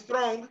longer be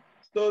strong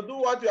to do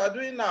what you are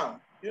doing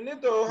now. You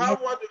need to have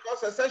what we call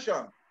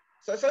succession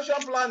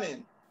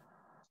planning.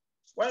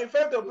 When you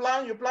fail to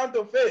plan, you plan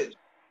to fail.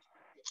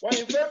 When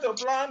you fail to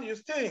plan, you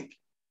stink.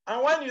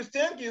 And when you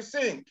stink, you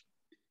sink.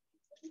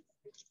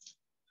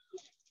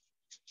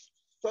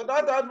 So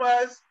that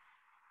advice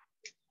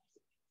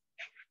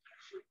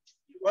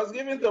was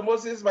given to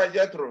Moses by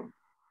Jethro.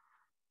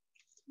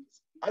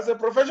 As a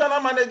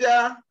professional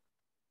manager,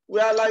 we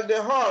are like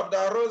the hub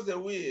that rolls the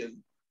wheel.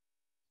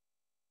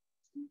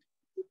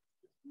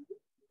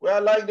 We are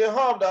like the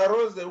hub that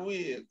rolls the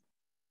wheel.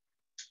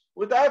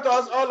 Without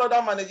us, all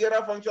other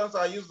managerial functions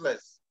are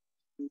useless.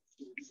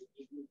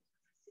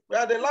 We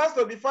are the last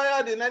to be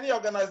fired in any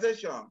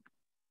organization.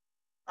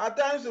 At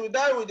times, we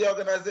die with the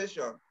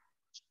organization.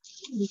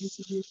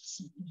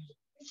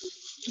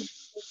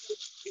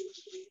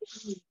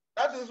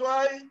 That is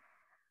why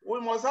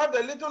we must have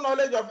the little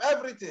knowledge of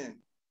everything.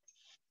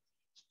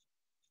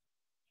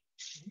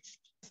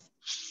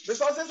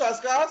 Resources are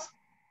scarce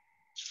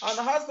and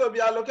has to be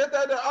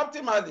allocated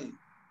optimally.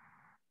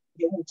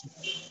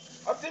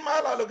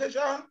 Optimal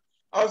allocation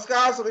of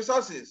scarce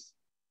resources.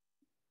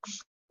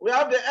 We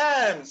have the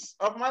aims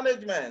of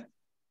management,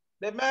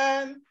 the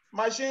men,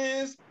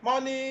 machines,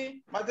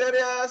 money,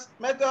 materials,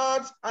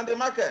 methods, and the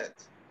market.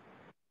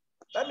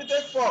 Let me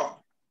take 4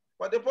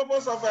 for the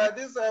purpose of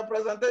this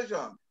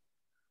presentation.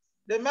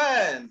 The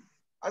men,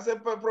 as a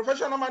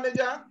professional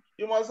manager,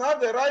 you must have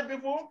the right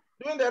people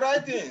doing the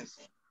right things.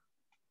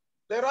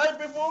 The right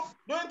people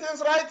doing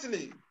things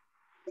rightly.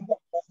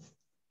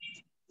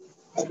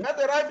 Get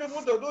the right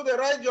people to do the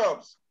right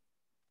jobs.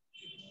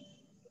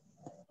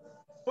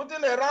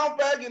 Putting a round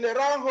peg in the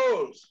round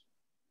holes,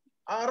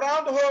 and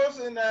round holes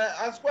in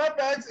and square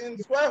pegs in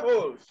square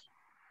holes.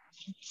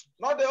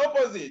 Not the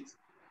opposite.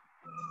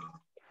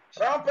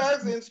 Round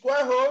pegs in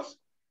square holes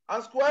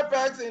and square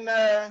pegs in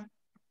round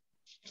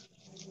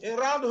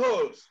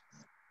holes.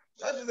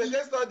 That is a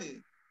case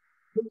study.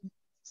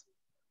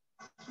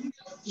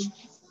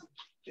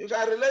 You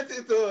can relate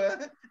it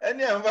to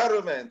any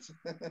environment.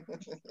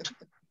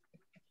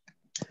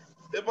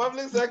 The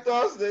public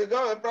sectors, the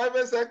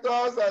private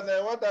sectors,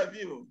 and what have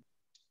you.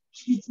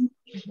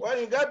 When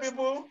you get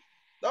people,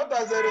 not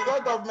as a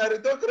result of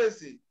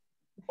meritocracy,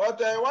 but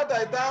what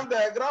I term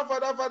the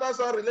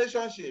grandfather-father-son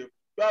relationship,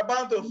 you are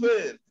bound to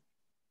fail.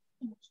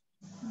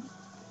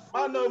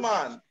 Man, no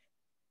man.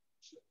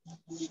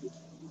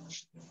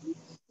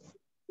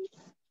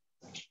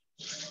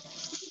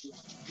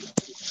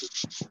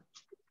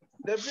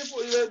 The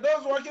people,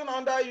 those working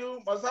under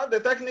you must have the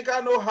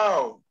technical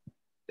know-how.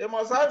 They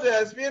must have the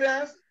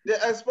experience, the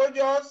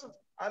exposures,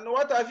 and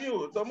what have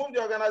you to move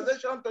the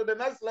organization to the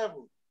next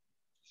level.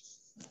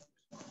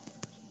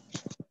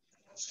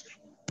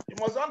 You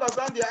must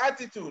understand their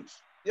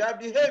attitudes, their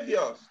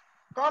behaviors,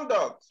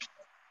 conduct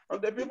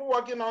of the people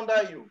working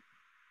under you.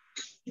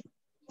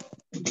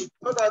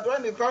 So that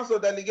when it comes to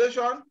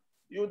delegation,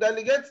 you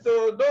delegate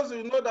to those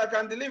you know that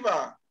can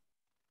deliver.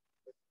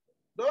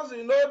 Those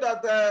you know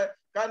that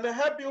can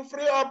help you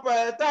free up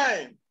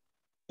time.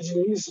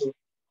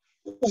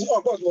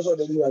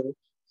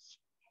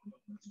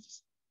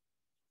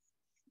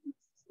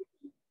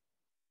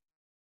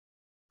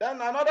 Then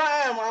another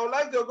aim I would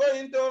like to go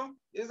into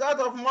is that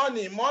of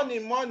money.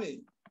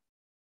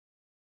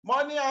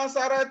 Money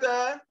answereth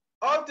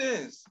all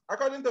things,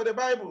 according to the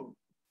Bible.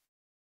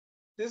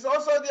 It is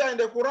also there in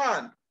the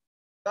Quran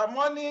that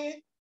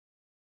money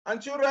and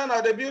children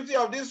are the beauty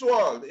of this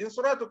world, in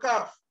Surah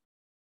Al-Kahf.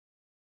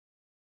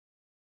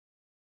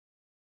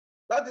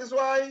 That is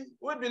why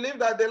we believe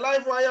that the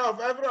life wire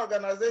of every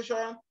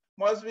organization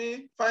must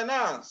be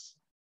finance.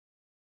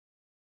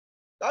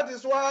 That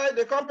is why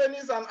the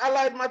Companies and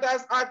Allied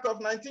Matters Act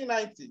of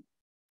 1990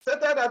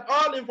 stated that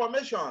all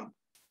information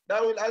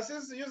that will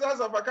assist users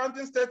of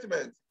accounting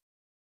statements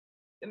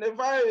that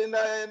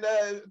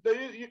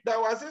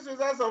will assist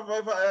users of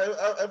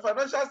a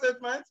financial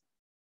statement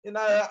in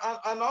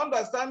an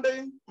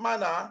understanding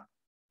manner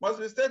must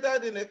be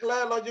stated in a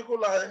clear, logical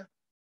line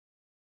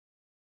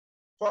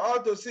for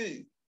all to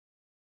see.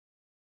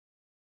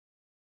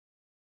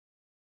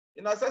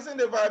 In assessing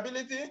the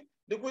viability,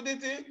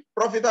 liquidity,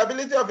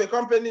 profitability of a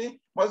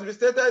company must be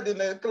stated in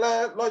a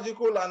clear,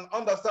 logical, and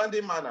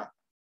understanding manner.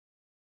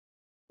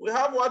 We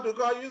have what we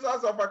call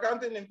users of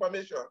accounting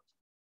information.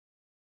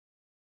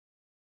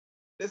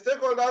 The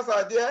stakeholders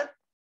are there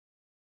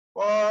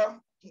for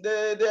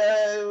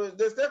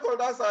the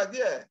stakeholders are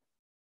there.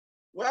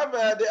 We have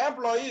the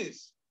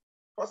employees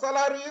for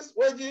salaries,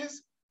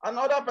 wages, and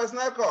other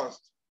personnel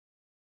costs.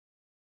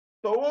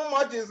 To whom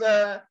much is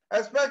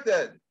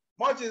expected,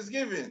 much is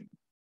given.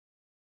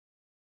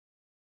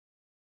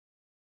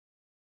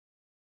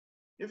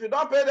 If you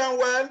don't pay them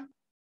well,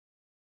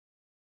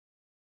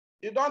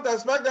 you don't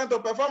expect them to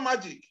perform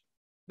magic.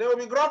 They will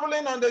be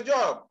grumbling on the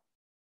job.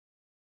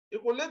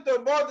 It will lead to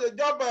both the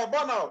job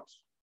burnout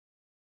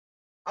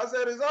as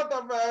a result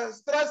of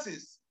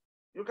stresses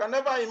you can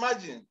never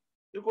imagine.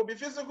 It could be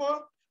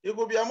physical, it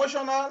could be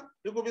emotional,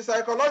 it could be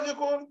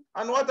psychological,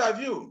 and what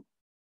have you.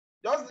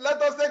 Just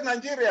let us take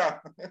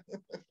Nigeria.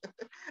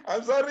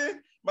 I'm sorry,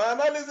 my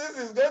analysis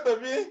is going to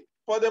be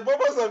for the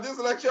purpose of this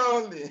lecture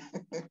only.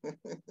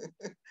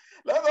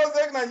 Let us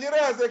take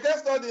Nigeria as a case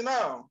study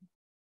now.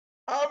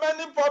 How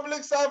many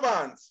public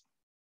servants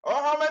or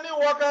how many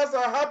workers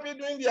are happy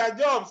doing their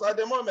jobs at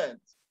the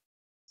moment?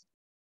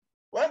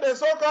 When the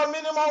so-called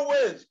minimum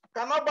wage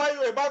cannot buy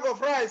you a bag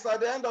of rice at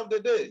the end of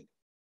the day.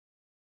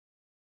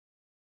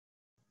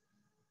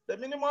 The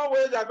minimum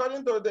wage,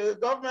 according to the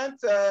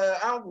government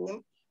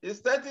angle, is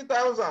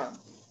 30,000.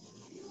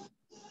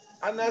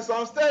 And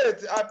some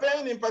states are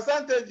paying in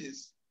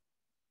percentages.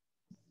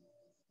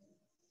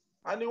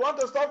 And you want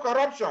to stop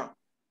corruption.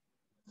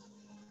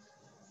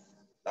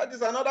 That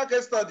is another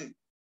case study.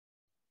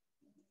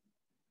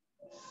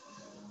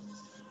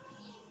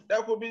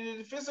 There could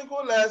be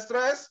physical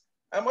stress,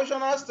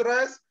 emotional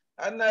stress,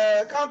 and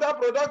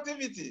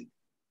counterproductivity.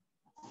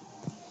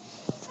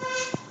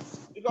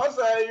 Because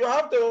you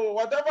have to,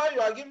 whatever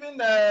you are giving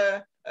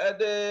the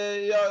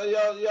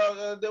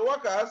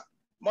workers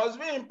must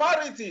be in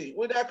parity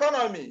with the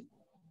economy.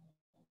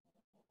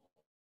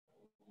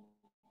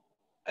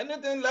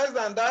 Anything less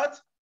than that,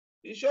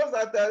 it shows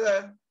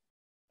that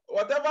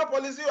whatever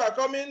policy you are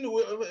coming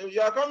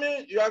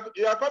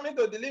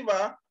to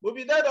deliver will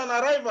be dead on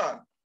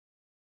arrival.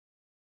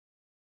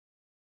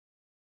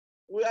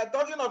 We are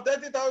talking of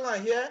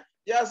 30,000 here.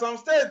 There are some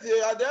states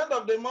at the end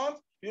of the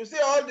month, you see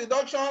all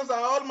deductions and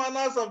all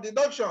manners of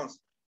deductions.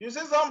 You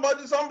see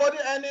somebody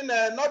earning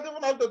not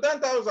even up to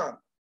 10,000.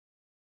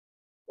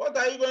 What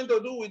are you going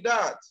to do with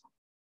that?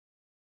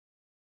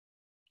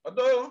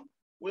 Although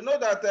We know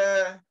that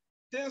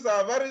things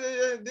are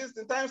these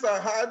times are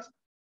hard.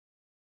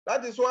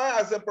 That is why,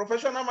 as a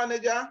professional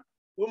manager,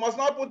 we must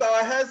not put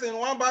our heads in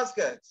one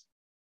basket.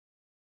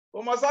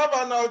 We must have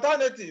an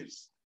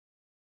alternatives.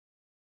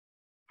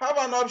 Have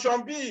an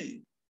option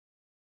B.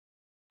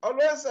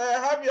 Always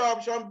have your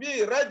option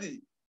B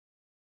ready.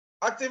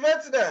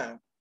 Activate them.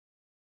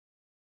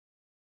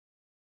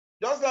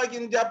 Just like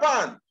in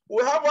Japan,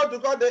 we have what we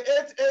call the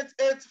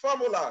 888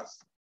 formulas.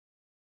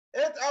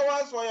 8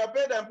 hours for your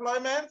paid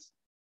employment.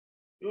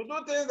 You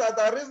do things that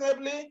are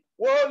reasonably,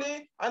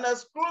 wholly, and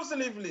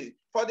exclusively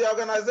for the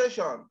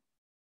organization.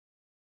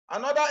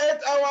 Another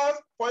 8 hours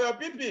for your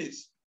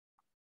PPs.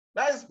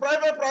 That is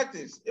private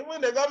practice. Even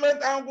in the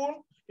government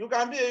angle, you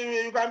can be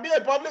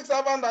a public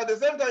servant at the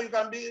same time you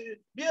can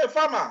be a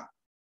farmer.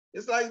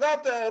 It's like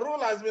that rule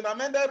has been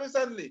amended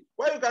recently,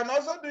 where you can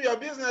also do your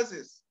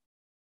businesses.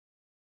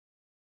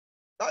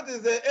 That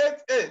is the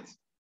 8-8.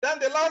 Then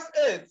the last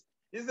 8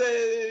 is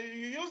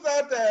you use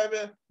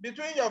that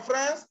between your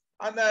friends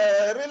and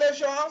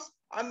relations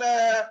and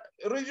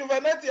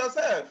rejuvenate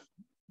yourself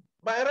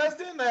by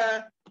resting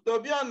to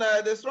be on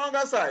the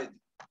stronger side.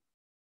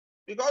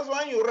 Because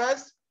when you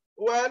rest,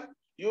 well,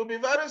 you'll be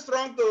very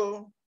strong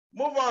to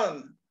move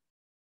on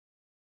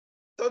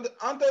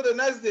until the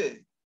next day.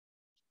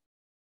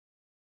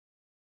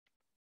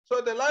 So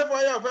the life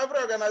wire of every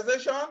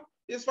organization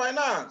is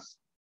finance.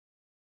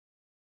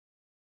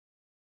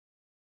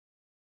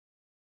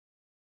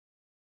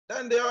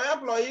 Then their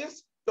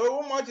employees, to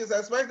whom much is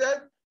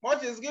expected,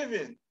 much is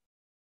given.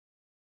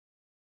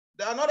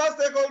 There are other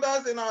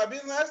stakeholders in our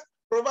business,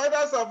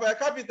 providers of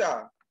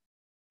capital.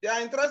 They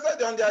are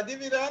interested on their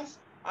dividends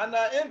and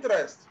their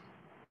interest.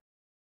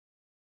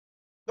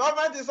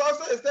 Government is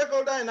also a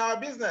stakeholder in our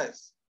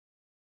business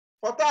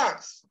for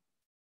tax.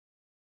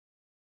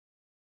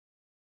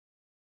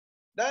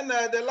 Then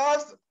the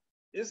last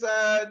is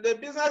the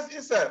business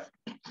itself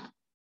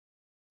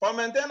for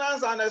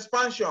maintenance and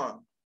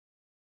expansion.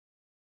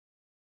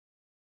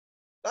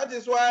 That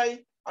is why,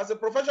 as a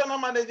professional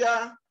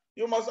manager,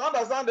 you must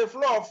understand the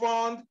flow of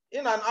funds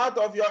in and out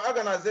of your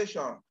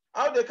organization,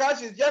 how the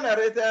cash is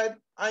generated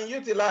and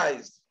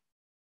utilized.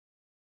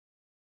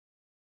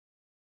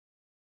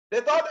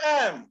 The third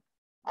M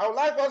I would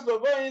like us to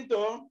go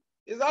into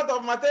is that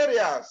of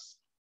materials.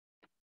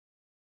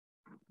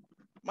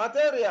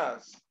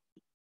 Materials.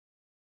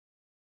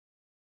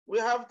 We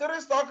have 3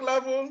 stock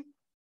levels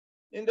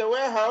in the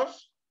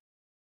warehouse.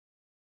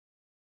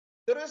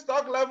 3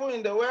 stock levels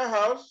in the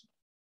warehouse.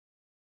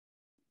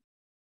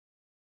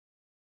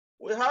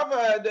 We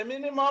have the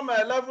minimum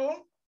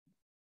level,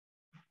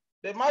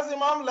 the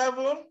maximum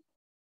level,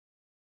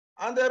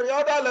 and the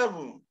reorder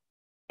level.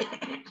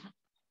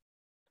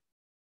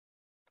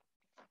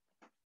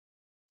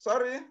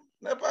 Sorry,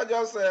 NEPA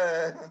just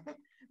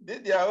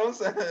did their own.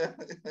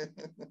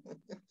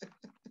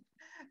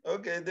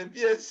 Okay, the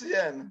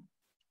PHCN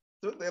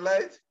took the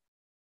light,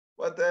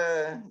 but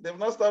they've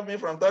not stopped me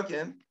from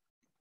talking,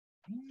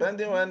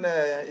 pending when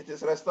it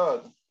is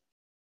restored.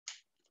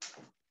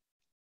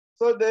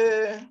 So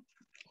the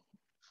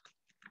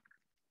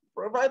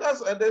providers,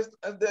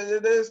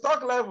 the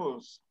stock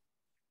levels,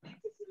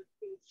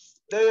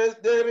 the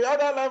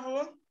reorder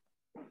level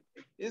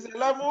is a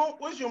level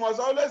which you must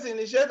always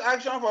initiate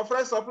action for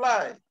fresh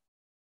supply.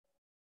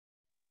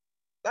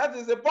 That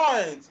is the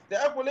point,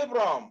 the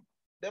equilibrium,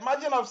 the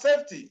margin of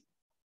safety.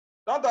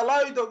 Don't allow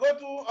it to go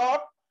too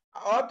up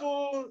or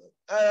too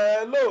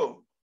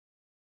low.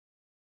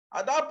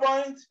 At that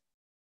point,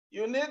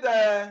 you need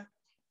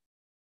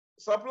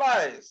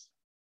supplies.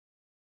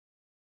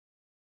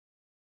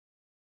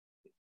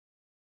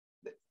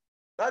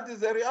 That is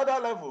the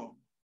reorder level.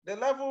 The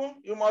level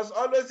you must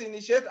always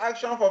initiate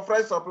action for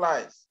fresh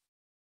supplies.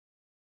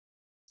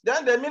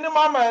 Then the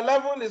minimum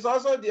level is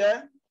also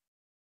there.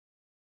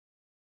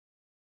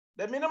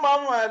 The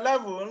minimum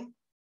level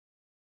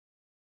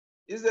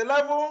is the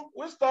level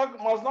which stock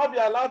must not be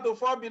allowed to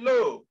fall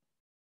below.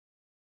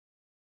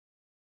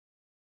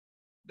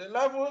 The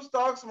level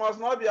stocks must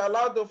not be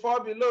allowed to fall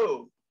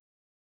below.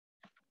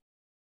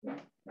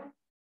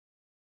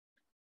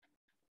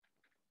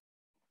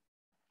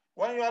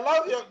 When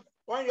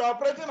you're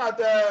operating at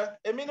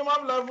a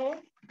minimum level,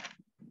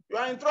 you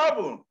are in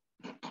trouble.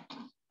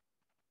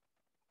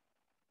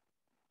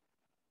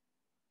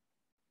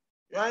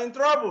 You are in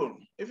trouble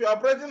if you're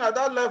operating at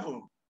that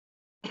level.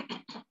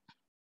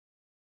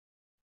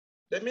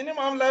 The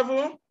minimum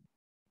level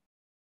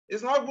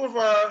is not good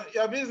for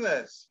your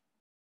business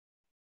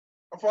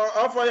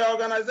or for your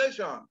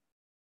organization.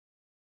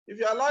 If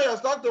you allow your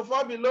stock to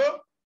fall below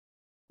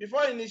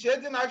before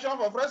initiating action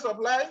for fresh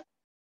supply,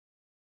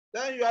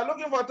 then you are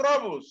looking for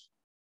troubles.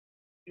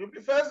 You'll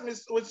be faced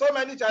with so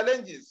many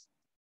challenges.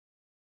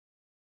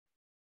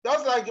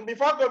 Just like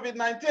before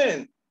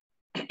COVID-19,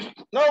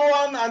 no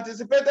one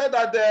anticipated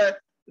that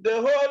the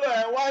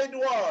whole wide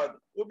world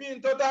would be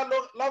in total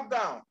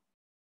lockdown.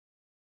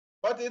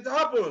 But it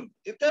happened,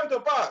 it came to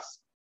pass.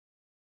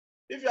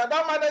 If you are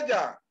that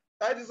manager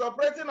that is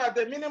operating at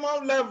the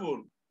minimum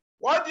level,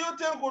 what do you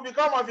think will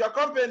become of your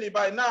company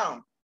by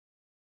now?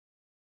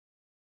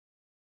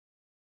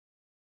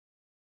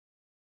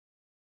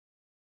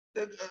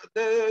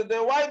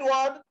 the wide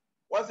world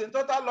was in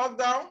total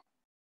lockdown,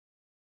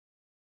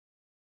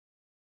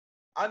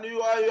 and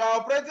you are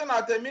operating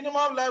at a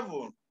minimum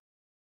level.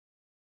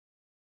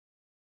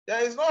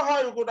 There is no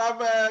how you could have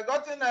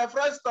gotten a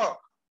fresh stock.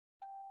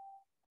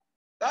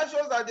 That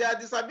shows that there are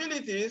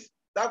disabilities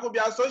that could be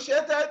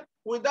associated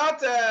with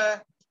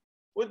that,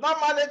 with not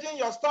managing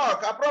your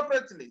stock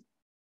appropriately.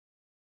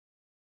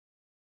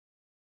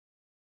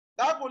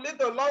 That could lead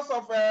to loss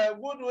of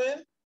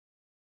goodwill,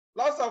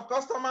 loss of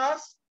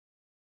customers.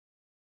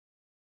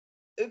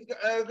 It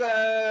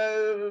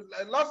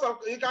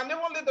can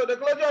even lead to the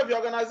closure of your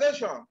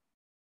organization.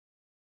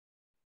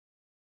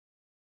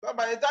 So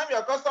by the time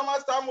your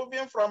customers start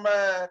moving from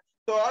to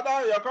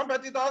your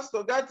competitors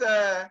to get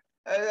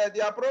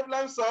their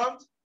problems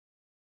solved,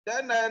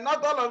 then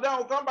not all of them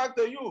will come back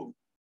to you.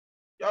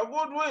 Your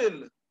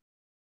goodwill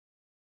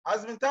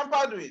has been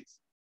tampered with.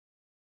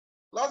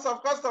 Loss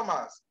of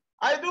customers.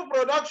 I do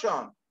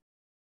production.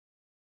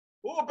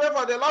 Who will pay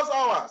for the lost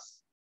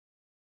hours?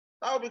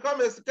 That will become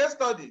a case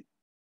study.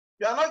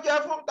 If you are not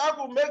careful, that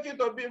will make you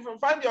to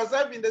find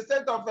yourself in the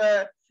state of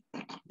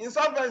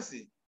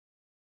insolvency.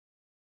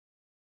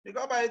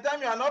 Because by the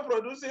time you are not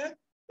producing,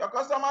 your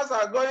customers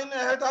are going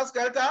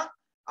helter-skelter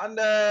and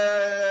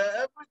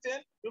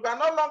everything. You can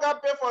no longer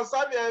pay for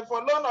service,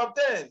 for loan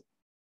obtained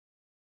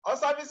or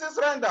services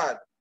rendered.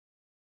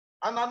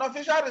 And an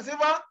official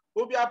receiver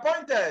will be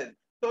appointed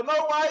to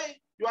know why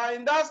you are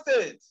in that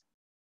state.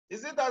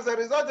 Is it as a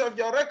result of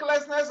your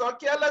recklessness or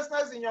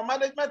carelessness in your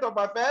management of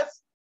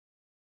affairs?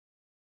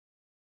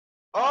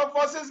 Or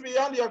forces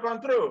beyond your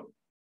control?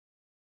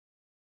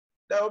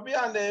 There will be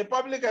a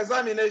public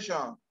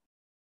examination.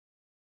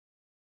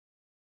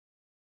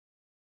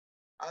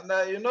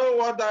 And you know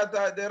what,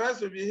 that the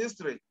rest will be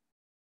history.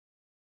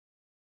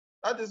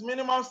 That is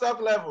minimum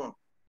stock level.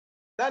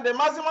 Then the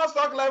maximum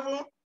stock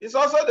level is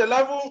also the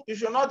level you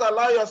should not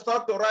allow your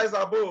stock to rise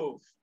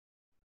above.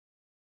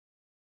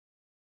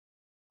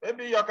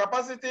 Maybe your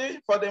capacity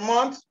for the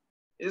month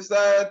is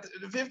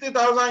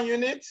 50,000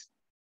 units.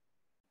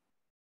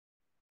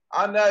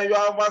 And you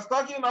are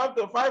overstocking up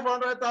to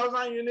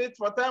 500,000 units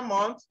for 10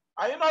 months.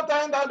 Are you not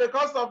tying down the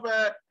cost of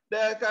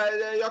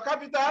your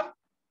capital?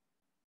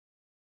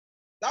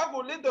 That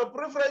could lead to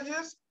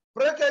privileges,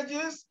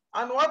 breakages,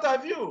 and what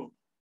have you.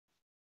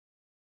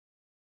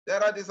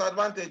 There are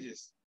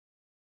disadvantages.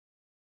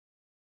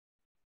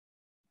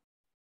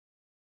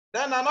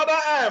 Then another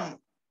M,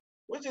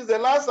 which is the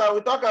last I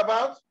will talk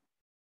about,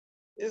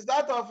 is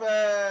that of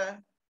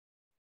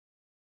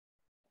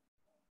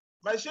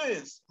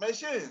machines.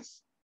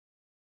 Machines.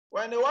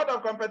 We're in the world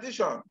of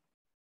competition.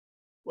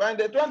 We're in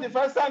the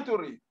 21st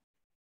century.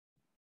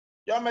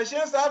 Your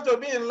machines have to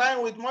be in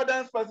line with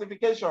modern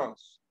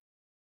specifications.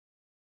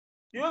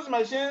 Use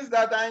machines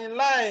that are in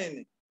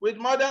line with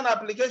modern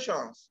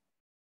applications,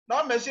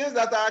 not machines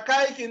that are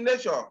archaic in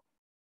nature.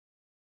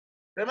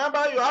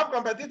 Remember, you have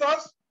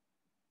competitors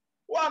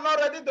who are not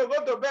ready to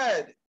go to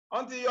bed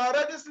until you're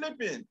already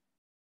sleeping.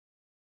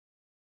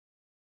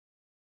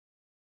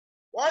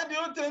 Why do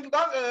you think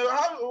that?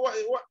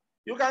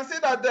 You can see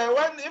that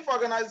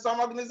if some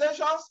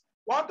organizations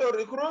want to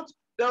recruit,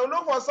 they will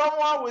look for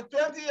someone with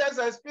 20 years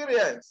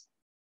experience.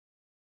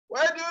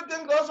 Where do you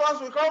think those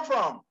ones will come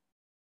from?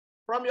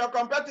 From your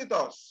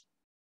competitors.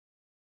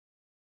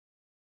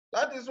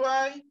 That is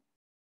why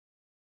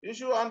you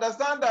should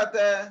understand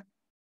that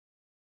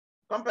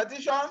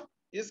competition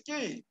is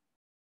key.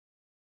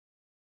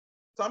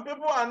 Some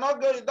people are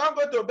not going, don't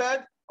go to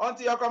bed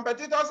until your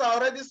competitors are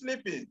already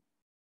sleeping.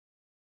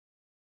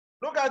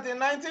 Look at in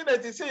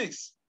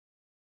 1986,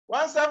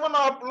 when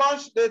 7-Up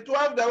launched the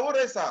 12 the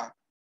Racer,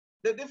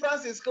 the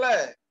difference is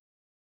clear.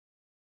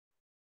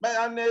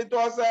 And it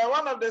was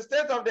one of the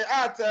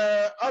state-of-the-art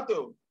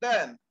auto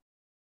then.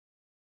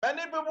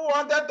 Many people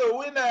wanted to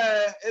win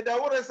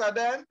the Racer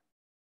then,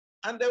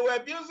 and they were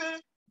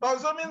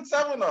consuming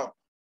 7-Up.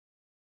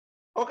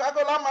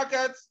 Coca-Cola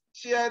market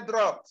share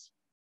dropped.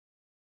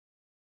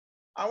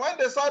 And when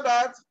they saw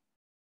that,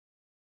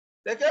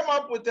 they came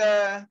up with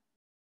an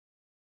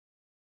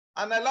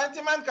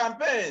enlightenment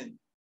campaign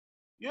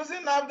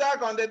using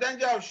NAFDAC on the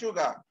danger of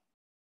sugar.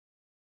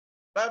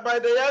 But by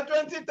the year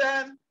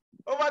 2010,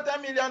 over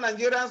 10 million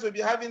Nigerians will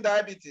be having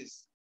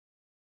diabetes.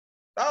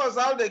 That was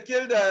how they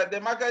killed the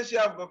market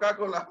share of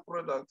Coca-Cola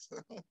products.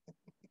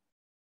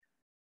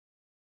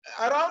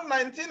 Around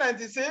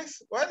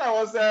 1996, when I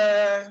was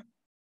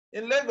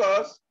in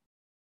Lagos,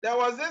 there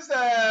was this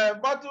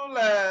bottle,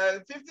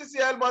 50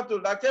 cl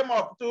bottle that came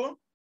up too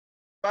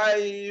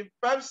by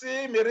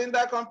Pepsi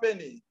Mirinda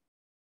Company.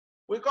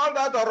 We called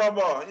that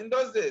Orobo in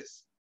those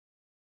days.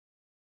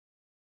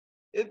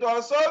 It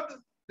was sold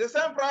the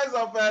same price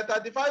of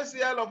 35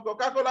 cl of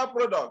Coca-Cola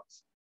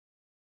products.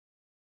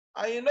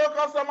 And you know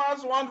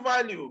customers want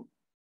value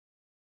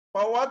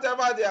for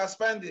whatever they are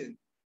spending.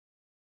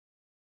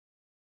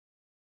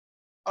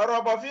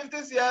 Orobo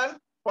 50 cl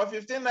for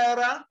 15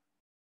 naira,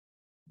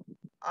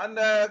 and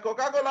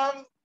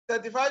Coca-Cola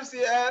 35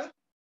 cl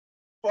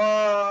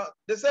for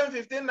the same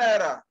 15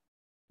 naira.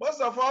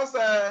 Most of us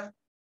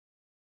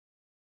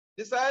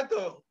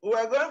decided we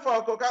were going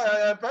for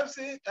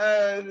Pepsi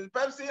and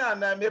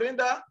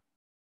Mirinda,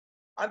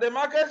 and the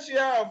market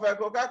share of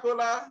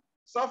Coca-Cola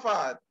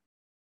suffered.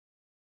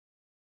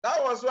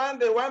 That was when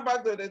they went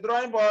back to the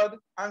drawing board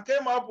and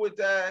came up with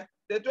the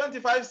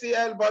 25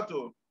 cl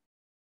bottle.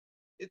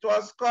 It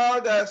was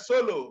called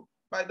Solo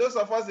by those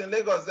of us in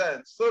Lagos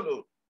then,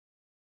 Solo.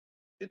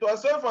 It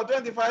was sold for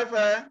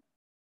 25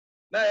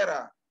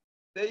 naira.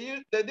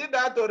 They did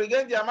that to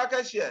regain their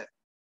market share.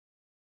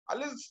 At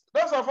least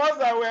those of us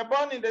that were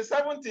born in the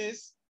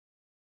 70s,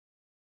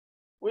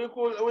 we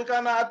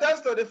can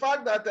attest to the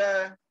fact that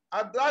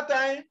at that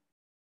time,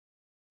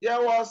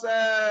 there was,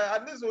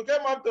 at least we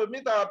came up to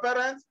meet our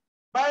parents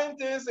buying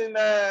things in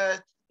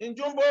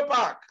Jumbo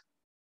Park.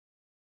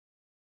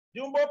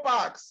 Jumbo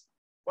Parks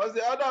was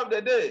the order of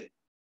the day.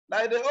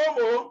 Like the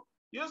Omo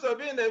used to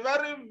be in a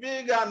very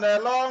big and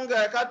long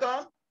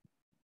carton.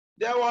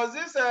 There was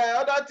this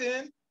other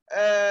thing,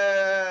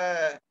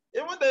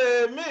 even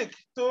the milk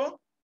too,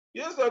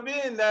 used to be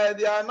in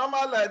their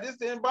normal, this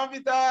thing,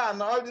 Bonvita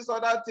and all these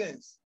other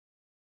things.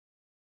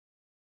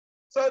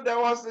 So there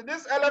was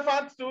this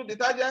elephant too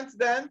detergent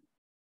then.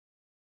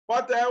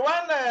 But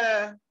when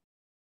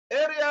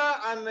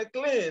area and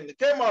clean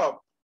came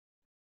up,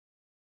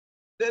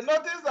 they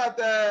noticed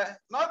that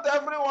not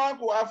everyone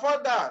could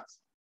afford that.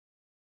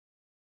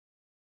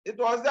 It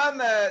was then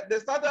they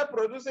started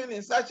producing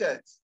in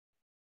sachets.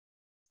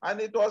 And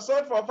it was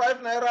sold for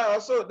 5 naira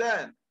or so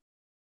then.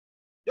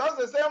 Just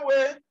the same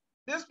way,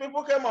 these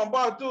people came on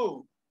board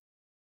too.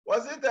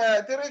 Was it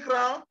 3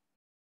 crown?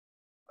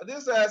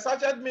 This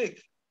sachet milk?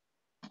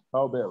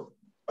 Cowbell.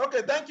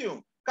 Okay, thank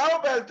you.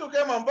 Cowbell too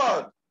came on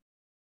board.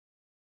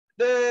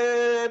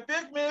 The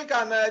pig milk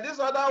and these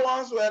other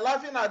ones were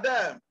laughing at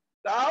them.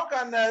 How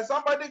can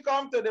somebody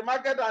come to the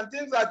market and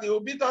think that he will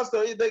beat us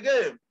to the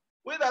game?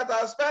 We that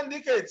have spent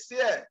decades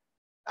here,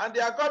 and they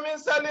are coming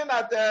selling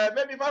at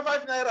maybe 5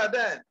 naira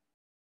then.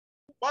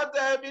 But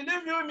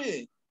believe you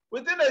me,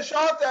 within a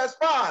short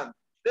span,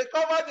 they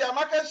covered their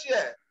market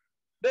share.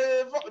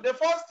 The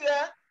first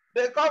year,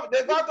 they got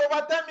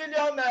over 10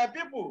 million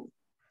people,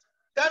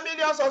 10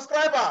 million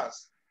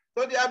subscribers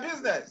to their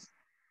business.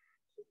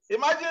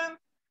 Imagine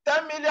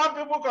 10 million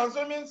people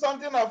consuming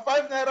something of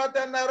 5 naira,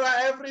 10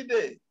 naira every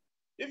day.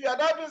 If you're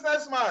that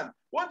businessman,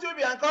 won't you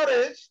be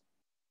encouraged?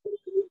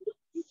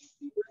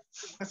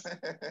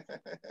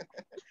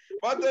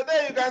 But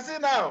today you can see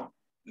now,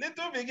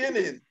 little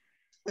beginning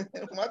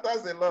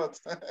matters a lot.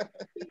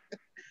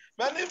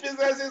 Many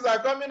businesses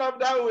are coming up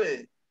that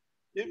way.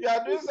 If you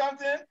are doing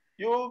something,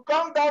 you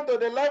come down to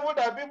the level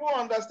that people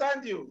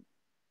understand you.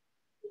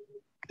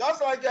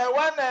 Just like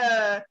when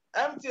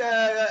Airtel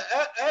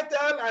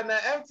and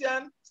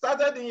MTN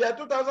started in year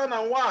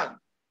 2001,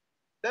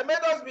 they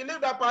made us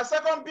believe that per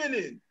second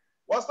billing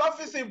was not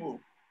feasible.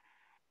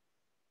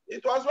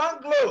 It was when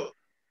Glo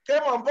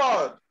came on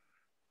board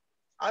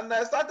and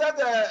started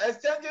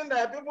exchanging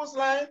people's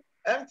line,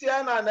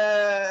 MTN and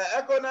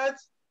Econet,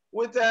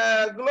 with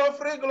Glo,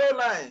 free Glo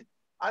line.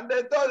 And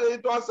they thought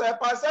it was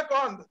per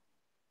second.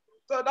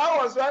 So that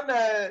was when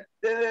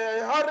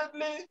they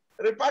hurriedly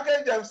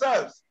repackaged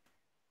themselves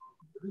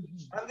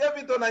and gave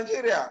it to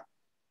Nigeria.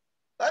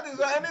 That is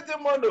why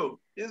anything mono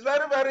is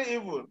very, very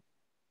evil.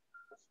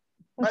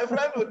 My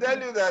friend will tell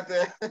you that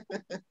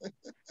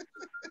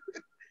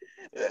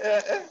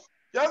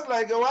just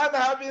like one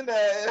having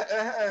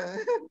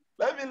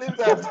let me leave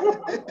that.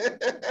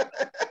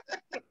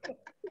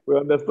 We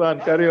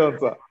understand. Carry on,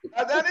 sir.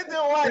 As anything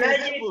one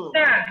is evil.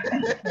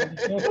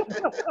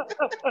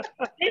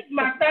 This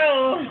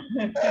matter.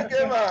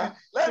 Okay, ma.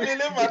 Let me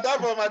leave matter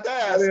for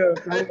Matthias.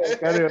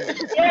 Carry on.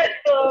 Yes,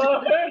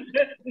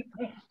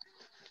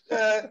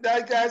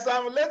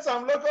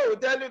 some local will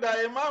tell you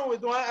that a man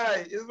with one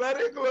eye is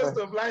very close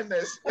to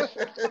blindness.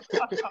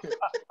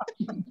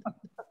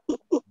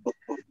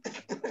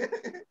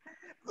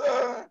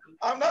 So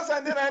I'm not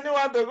sending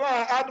anyone to go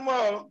and add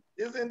more.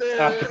 It's in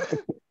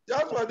the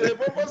just for the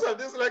purpose of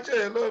this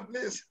lecture alone,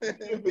 please.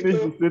 Finish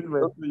the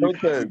statement.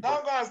 Okay.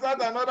 Don't go and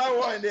start another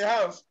war in the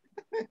house.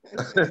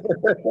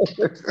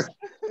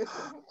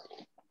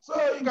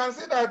 So you can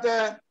see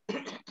that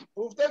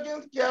we've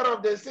taken care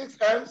of the 6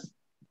 M's,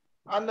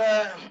 and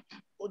the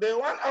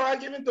 1 hour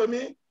given to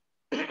me,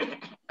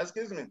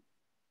 excuse me,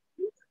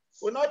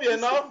 will not be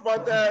enough,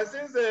 but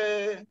since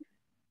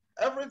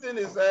everything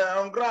is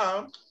on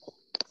ground,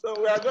 so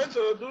we are going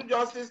to do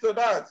justice to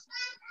that.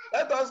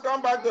 Let us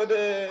come back to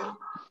the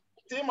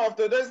theme of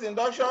today's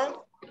induction,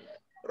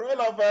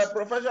 role of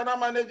professional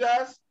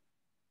managers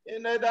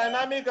in a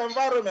dynamic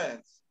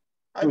environment.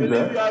 I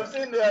believe you have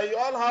seen, you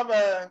all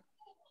have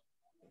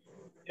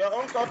your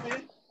own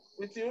copy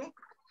with you,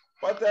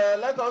 but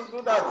let us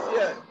do that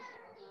here.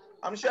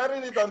 I'm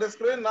sharing it on the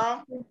screen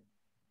now.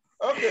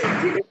 Okay.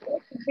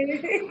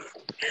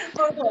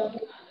 Hold on.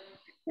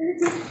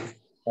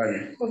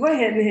 Go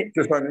ahead.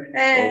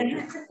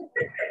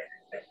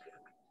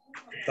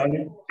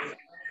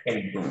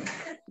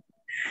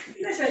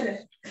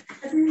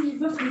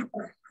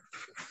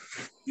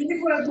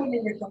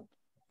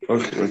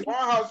 One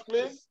house,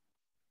 please.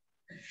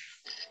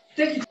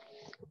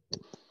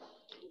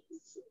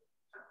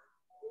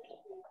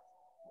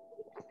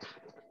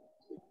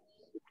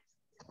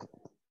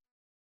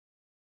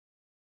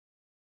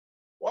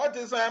 What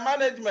is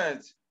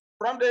management?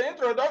 From the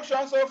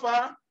introduction so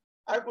far,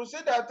 I could see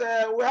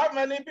that we have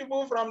many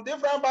people from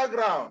different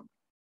backgrounds.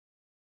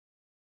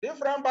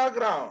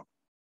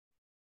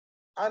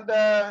 And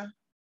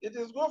it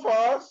is good for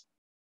us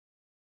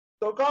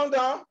to come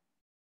down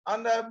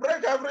and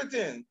break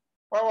everything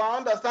for our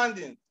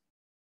understanding.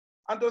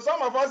 And to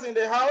some of us in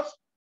the house,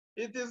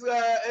 it is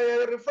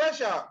a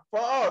refresher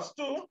for us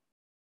too.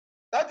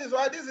 That is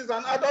why this is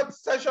an adult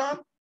session,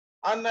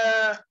 and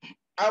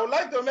I would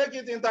like to make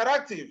it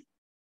interactive.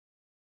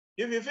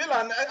 If you feel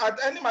at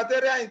any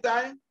material in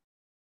time,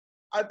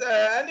 at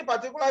any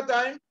particular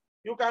time,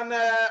 you can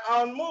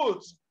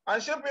unmute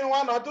and ship in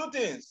one or two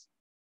things.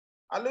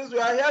 At least we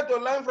are here to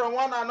learn from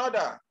one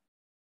another.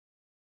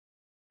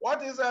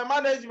 What is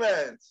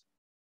management?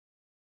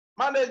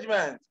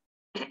 Management.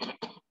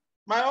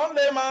 My own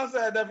layman's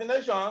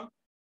definition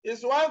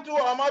is when two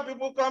or more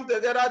people come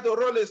together to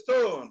roll a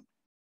stone.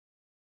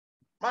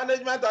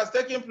 Management has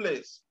taken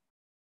place.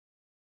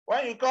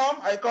 When you come,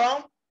 I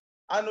come,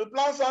 and we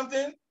plan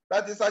something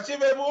that is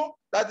achievable,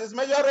 that is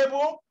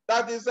measurable,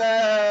 that is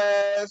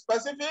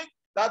specific,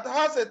 that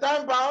has a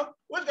time bound,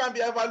 which can be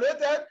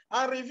evaluated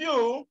and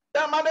reviewed,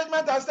 then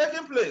management has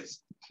taken place.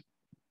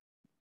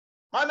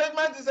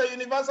 Management is a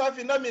universal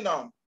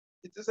phenomenon.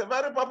 It is a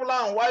very popular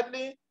and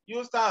widely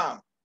used term.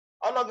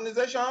 All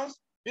organizations,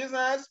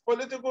 business,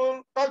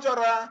 political,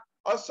 cultural,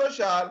 or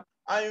social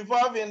are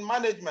involved in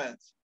management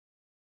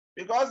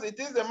because it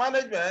is the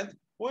management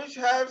which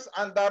helps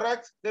and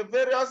directs the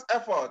various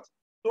efforts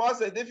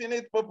towards a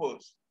definite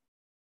purpose.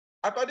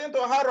 According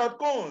to Harold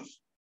Kuhns,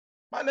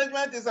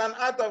 management is an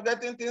art of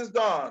getting things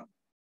done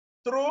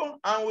through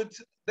and with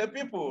the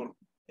people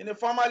in a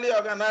formally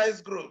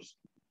organized groups.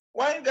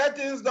 When you get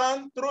things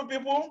done through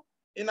people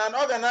in an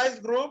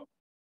organized group,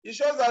 it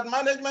shows that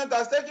management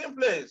has taken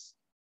place.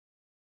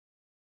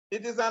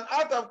 It is an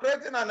art of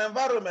creating an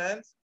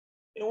environment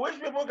in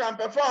which people can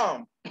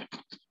perform.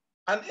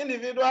 An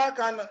individual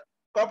can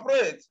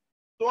cooperate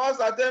towards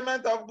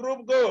attainment of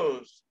group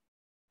goals.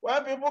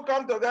 When people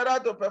come together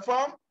to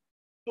perform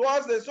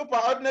towards the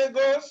superordinate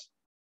goals,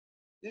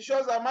 it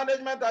shows that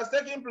management has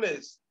taken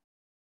place.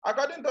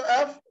 According to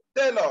F.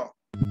 Taylor,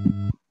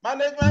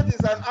 management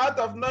is an art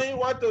of knowing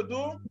what to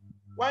do.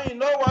 When you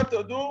know what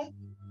to do,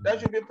 there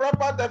should be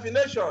proper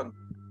definition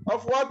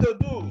of what to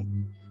do,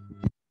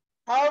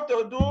 how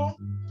to do,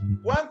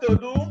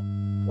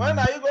 when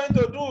are you going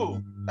to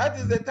do? That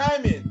is the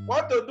timing.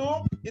 What to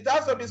do, it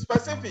has to be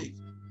specific.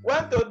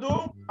 When to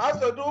do has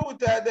to do with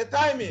the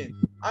timing,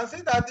 and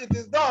see that it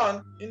is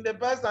done in the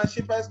best and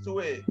cheapest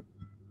way.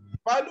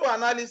 Value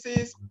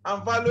analysis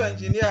and value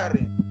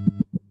engineering.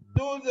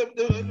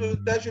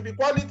 There should be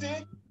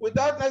quality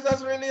without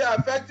necessarily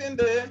affecting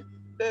the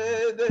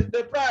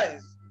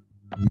price.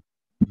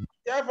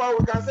 Therefore,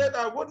 we can say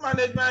that good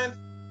management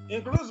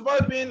includes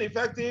both being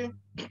effective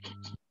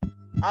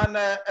and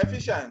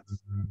efficient.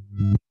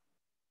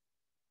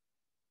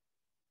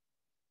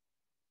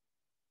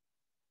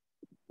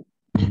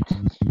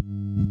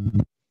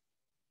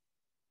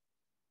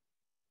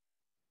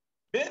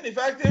 Being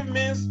effective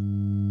means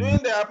doing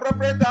the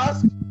appropriate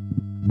task,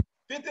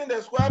 fitting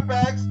the square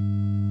pegs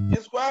in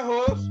square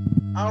holes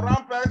and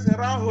round pegs in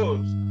round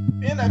holes.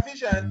 Being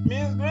efficient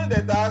means doing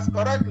the task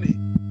correctly,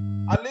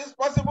 at least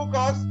possible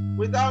cost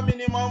without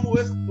minimum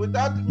wastages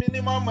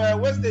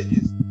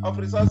of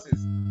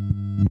resources.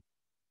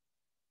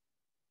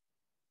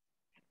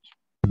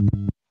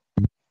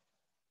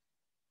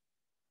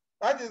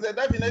 That is the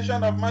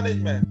definition of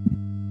management.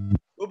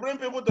 We bring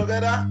people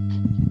together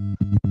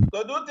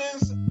to do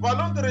things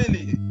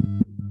voluntarily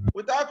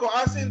without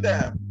coercing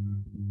them.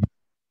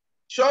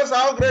 Shows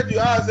how great you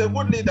are as a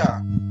good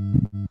leader.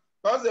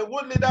 Because a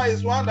good leader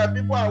is one that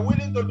people are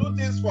willing to do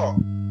things for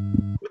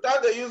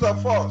without the use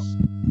of force.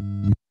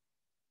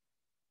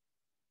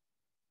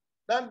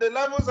 Then the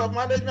levels of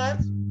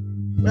management,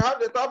 we have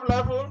the top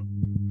level,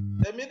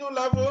 the middle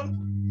level,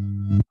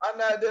 and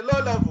the low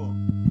level.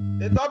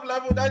 The top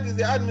level, that is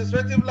the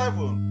administrative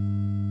level.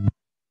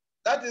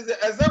 That is the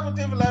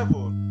executive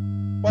level.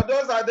 But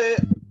those are the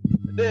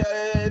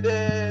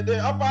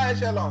upper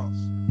echelons.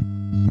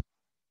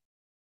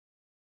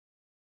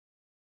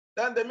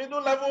 Then the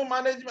middle level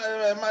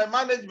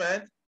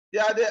management, they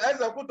are the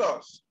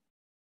executors.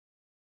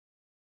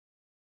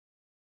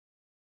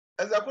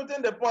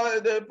 Executing the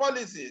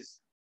policies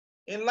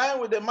in line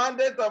with the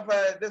mandate of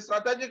the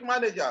strategic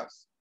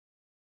managers.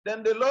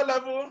 Then the low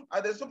level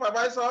are the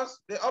supervisors,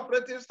 the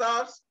operative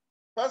staffs,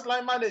 first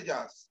line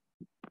managers.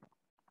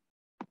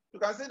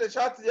 You can see the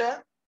chart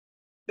here.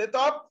 The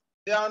top,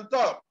 they are on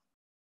top.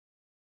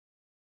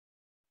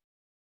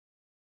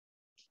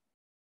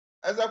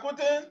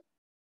 Executing,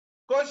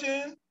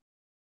 coaching,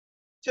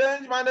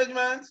 change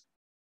management,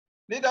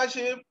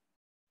 leadership,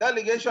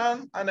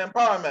 delegation, and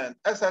empowerment,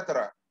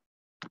 etc.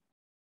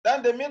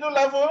 Then the middle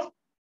level,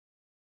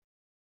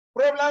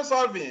 problem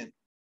solving.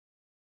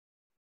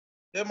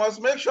 They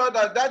must make sure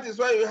that that is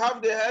where you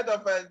have the head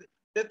of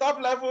the top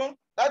level.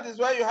 That is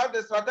where you have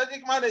the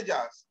strategic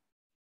managers,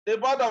 the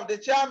board of the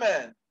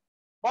chairman,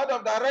 board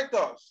of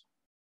directors,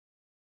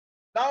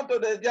 down to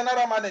the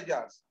general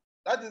managers.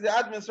 That is the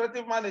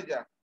administrative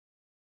manager.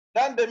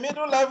 Then the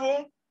middle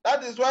level,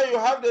 that is where you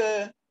have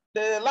the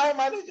line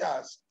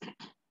managers.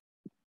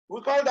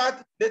 We call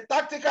that the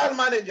tactical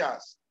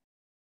managers.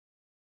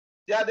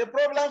 They are the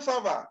problem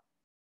solver.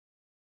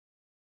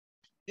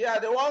 They are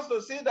the ones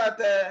to see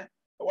that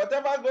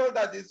whatever goal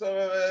that is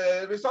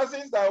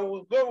resources that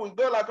will go with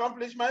goal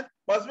accomplishment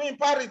must be in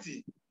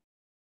parity.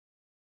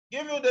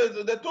 Give you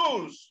the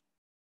tools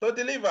to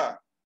deliver.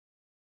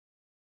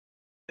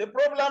 They are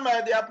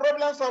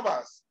problem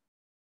solvers,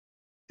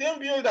 team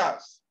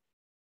builders,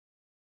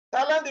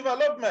 talent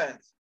development.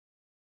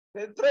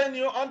 They train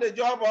you on the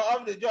job or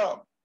off the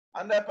job,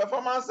 and the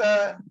performance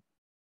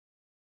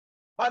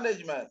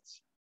management.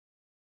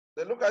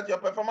 They look at your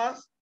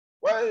performance,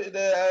 well,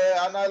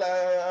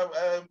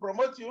 they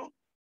promote you,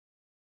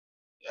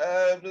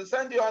 they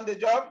send you on the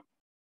job.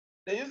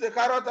 They use the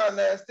carrot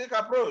and stick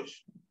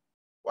approach.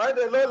 While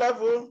the low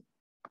level,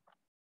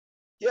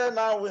 here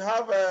now we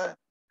have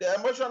the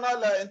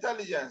emotional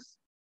intelligence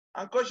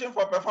and coaching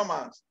for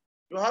performance.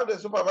 You have the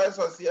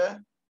supervisors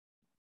here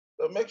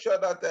to make sure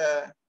that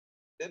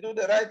they do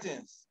the right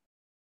things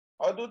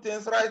or do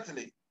things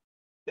rightly.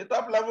 The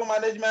top level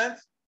management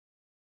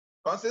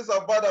consists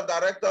of board of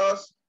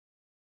directors,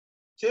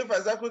 chief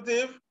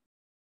executive,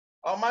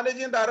 or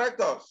managing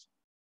directors.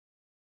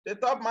 The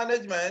top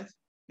management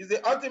is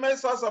the ultimate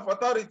source of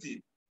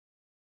authority,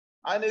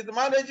 and it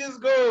manages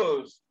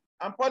goals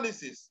and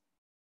policies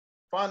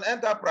for an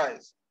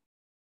enterprise.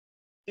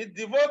 It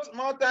devotes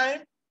more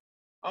time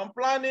on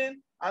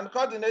planning and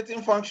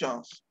coordinating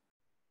functions.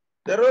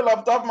 The role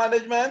of top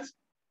management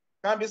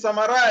can be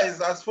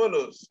summarized as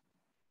follows.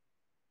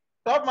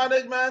 Top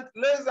management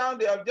lays down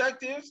the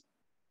objectives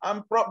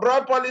and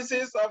broad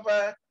policies of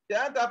the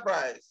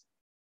enterprise.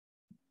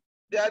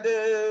 They are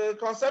the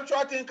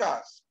conceptual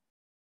thinkers.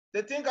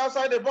 They think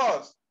outside the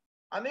box,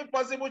 and if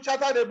possible,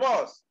 charter the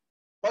box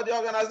for the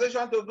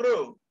organization to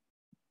grow.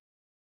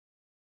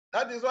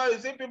 That is why you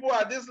see people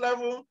at this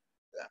level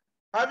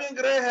having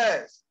gray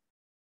hairs,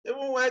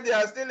 even when they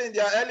are still in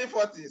their early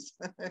 40s.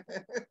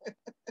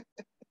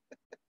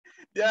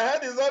 Their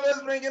head is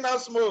always bringing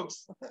out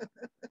smokes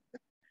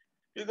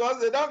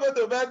because they don't go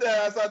to bed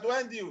as at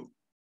when due.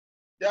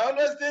 They're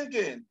always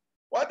thinking,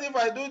 what if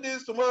I do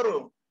this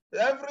tomorrow?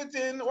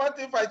 Everything, what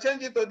if I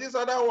change it to this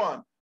other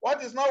one?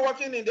 What is not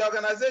working in the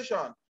organization?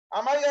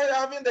 Am I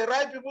having the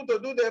right people to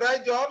do the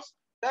right jobs?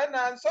 Then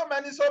so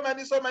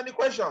many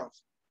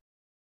questions.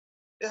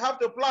 They have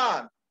to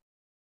plan.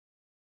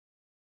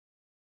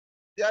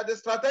 They are the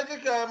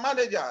strategic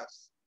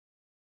managers.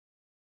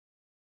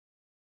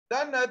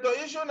 Then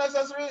to issue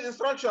necessary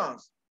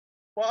instructions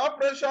for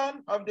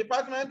operation of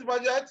department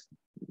budget,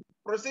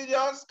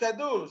 procedures,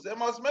 schedules. They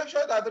must make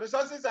sure that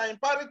resources are in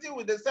parity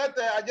with the set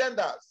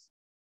agendas.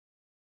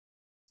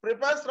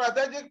 Prepare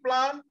strategic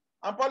plan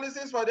and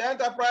policies for the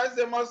enterprise.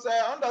 They must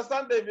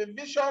understand the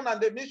vision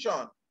and the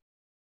mission.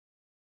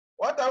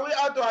 What are we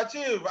out to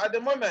achieve at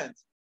the moment?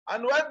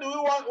 And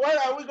where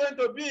are we going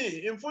to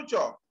be in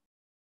future?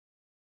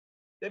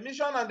 The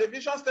mission and the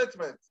vision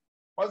statement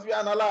must be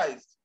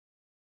analyzed.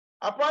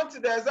 Appoint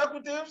the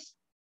executives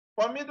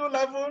for middle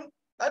level,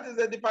 that is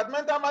the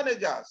departmental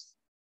managers.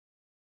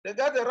 They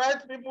get the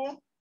right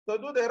people to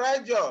do the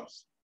right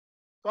jobs.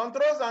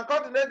 Controls and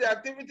coordinate the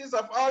activities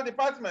of all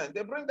departments.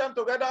 They bring them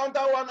together under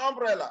one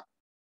umbrella.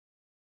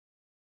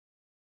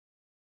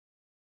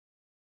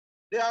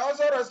 They are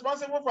also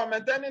responsible for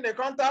maintaining a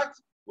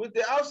contact with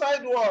the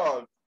outside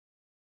world.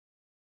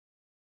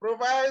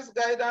 Provides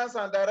guidance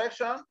and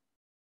direction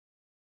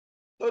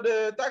to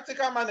the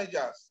tactical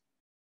managers.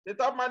 The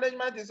top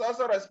management is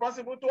also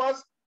responsible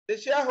towards the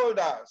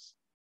shareholders.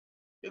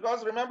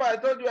 Because remember, I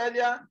told you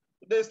earlier,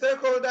 the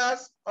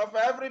stakeholders of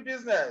every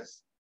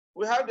business.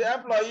 We have the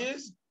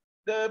employees,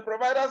 the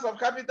providers of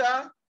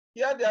capital.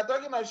 Here they are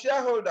talking of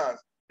shareholders.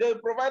 The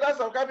providers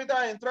of capital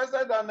are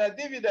interested on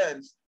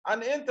dividends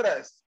and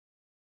interest.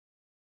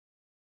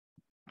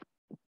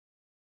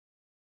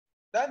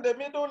 Then the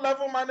middle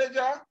level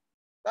manager,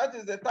 that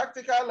is the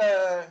tactical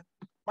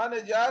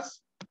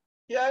managers.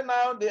 Here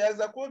now they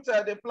execute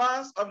the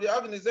plans of the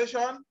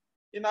organization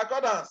in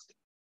accordance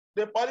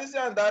with the policy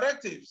and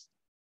directives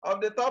of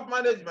the top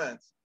management.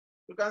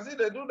 You can see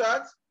they do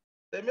that.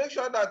 They make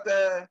sure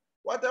that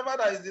whatever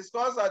that is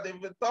discussed at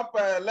the top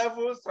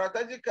level,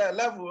 strategic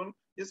level,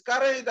 is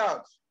carried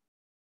out.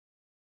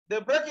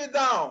 They break it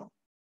down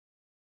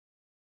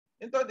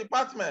into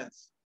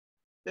departments.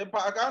 The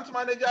account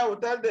manager will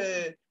tell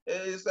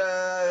his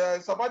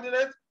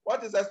subordinate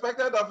what is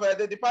expected of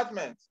the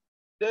department.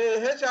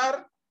 The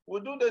HR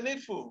will do the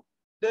needful.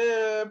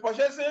 The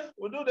purchasing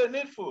will do the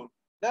needful.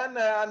 Then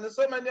and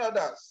so many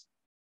others.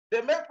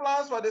 They make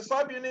plans for the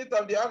subunit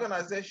of the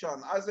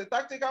organization. As a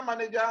tactical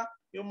manager,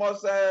 you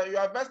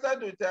are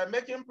vested with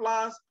making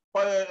plans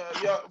for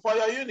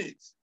your unit.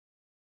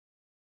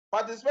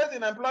 Participate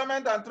in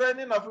employment and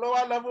training of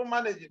lower level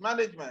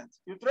management.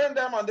 You train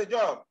them on the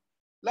job.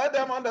 Let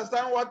them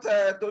understand what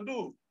to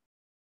do.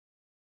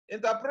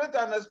 Interpret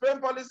and explain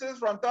policies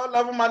from top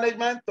level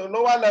management to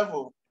lower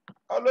level.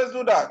 Always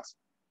do that.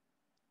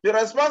 Be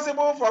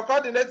responsible for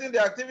coordinating the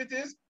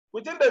activities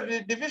within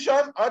the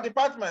division or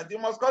department. You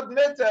must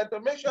coordinate to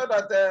make sure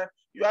that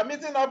you are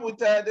meeting up with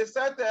the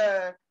set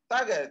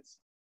targets.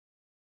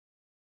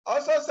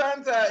 Also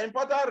send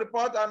important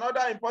report and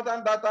other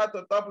important data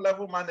to top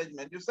level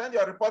management. You send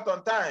your report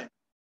on time.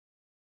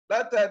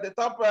 Let the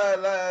top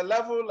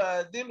level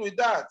deal with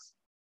that.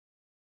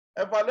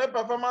 Evaluate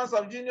performance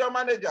of junior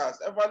managers.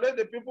 Evaluate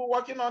the people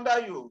working under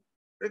you.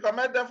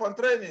 Recommend them for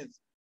trainings.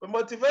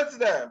 Motivate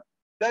them.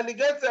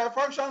 Delegate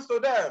functions to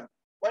them.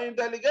 When you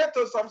delegate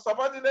to some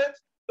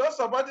subordinates, those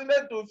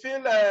subordinates will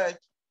feel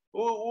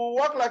will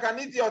work like an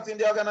idiot in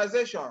the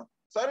organization.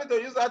 Sorry to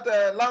use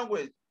that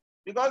language,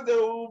 because they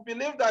will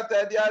believe that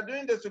they are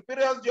doing the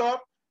superior's job,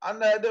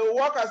 and they will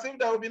work as if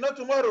there will be no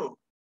tomorrow.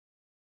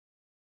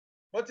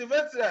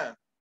 Motivate them.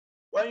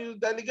 When you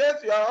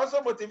delegate, you are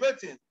also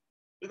motivating,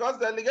 because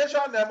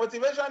delegation,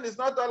 motivation is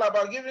not all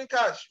about giving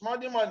cash,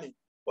 money.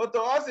 But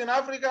to us in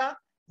Africa,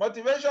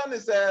 motivation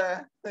is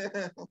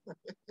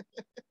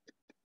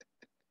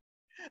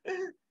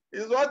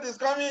is what is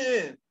coming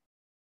in.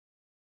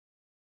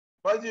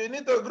 But you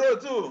need to grow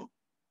too.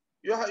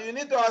 You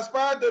need to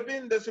aspire to be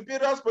in the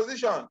superior's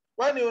position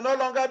when you no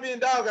longer be in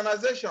that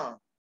organization.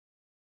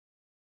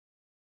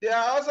 They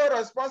are also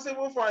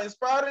responsible for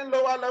inspiring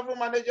lower level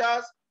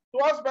managers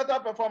towards better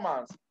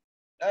performance.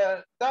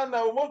 Then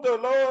we'll move to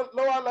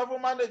lower level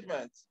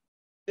management.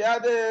 They are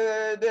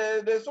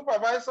the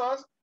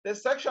supervisors, the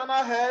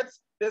sectional heads,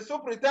 the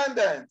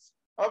superintendents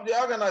of the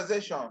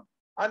organization.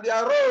 And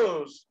their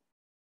roles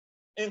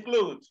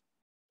include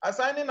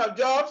assigning of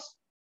jobs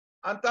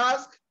and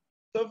tasks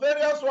to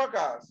various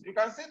workers. You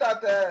can see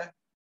that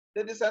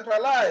they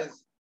decentralize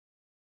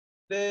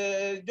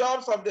the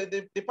jobs of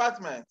the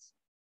departments.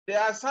 They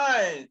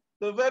assign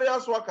to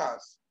various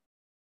workers.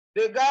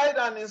 They guide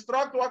and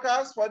instruct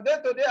workers for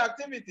day-to-day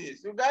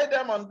activities. You guide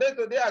them on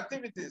day-to-day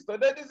activities.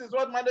 Today, this is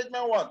what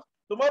management wants.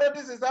 Tomorrow,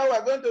 this is how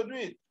we're going to do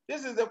it.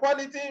 This is the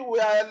quality we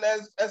are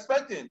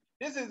expecting.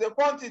 This is the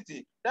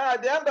quantity. Then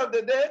at the end of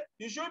the day,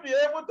 you should be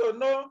able to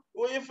know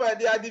if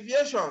there are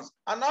deviations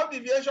and how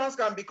deviations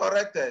can be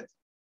corrected.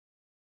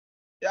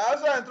 They are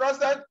also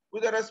entrusted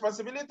with the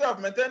responsibility of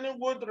maintaining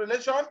good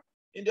relations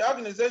in the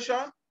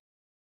organization.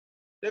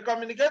 They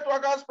communicate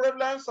workers'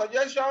 problems,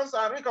 suggestions,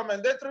 and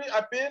recommendatory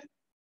appeal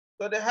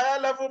to the higher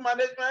level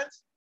management,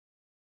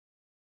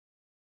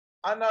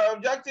 and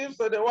objectives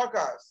to the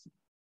workers,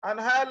 and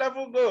higher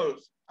level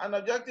goals and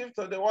objectives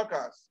to the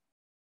workers.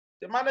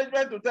 The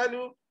management will tell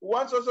you, we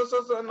want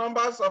so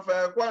numbers of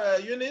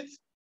units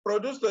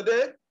produced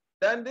today,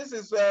 then this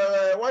is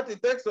what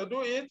it takes to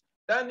do it.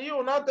 Then you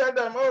will not tell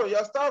them, oh,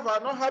 your staff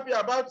are not happy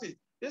about it.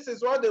 This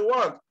is what they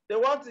want. They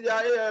want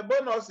their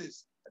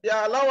bonuses,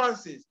 their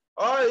allowances,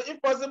 or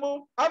if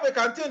possible, have a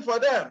canteen for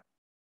them.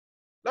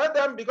 Let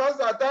them, because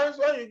at times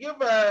when you give,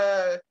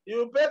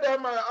 you pay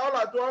them all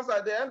at once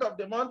at the end of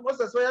the month, most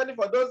especially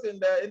for those in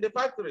the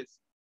factories.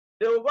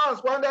 They will go and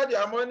squander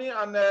their money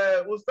and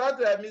will start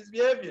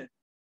misbehaving.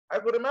 I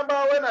could remember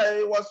when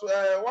I was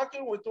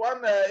working with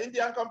one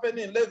Indian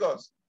company in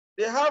Lagos.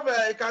 They have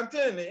a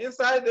canteen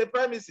inside the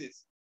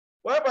premises,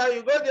 whereby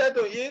you go there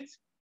to eat.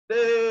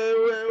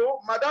 The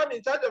madam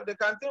in charge of the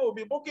canteen will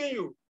be booking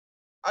you.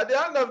 At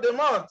the end of the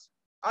month,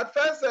 at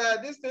first,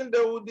 this thing, they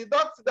will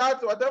deduct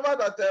that, whatever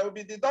that will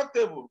be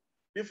deductible,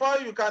 before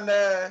you can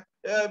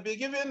be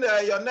given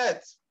your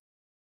net.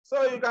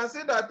 So you can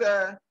see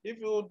that if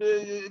you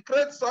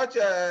create such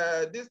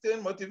this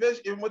thing,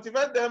 motivation, you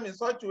motivate them in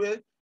such a way,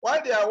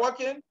 while they are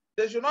working,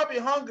 they should not be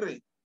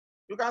hungry.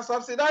 You can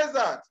subsidize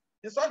that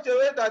in such a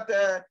way that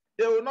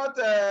they will not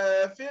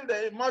feel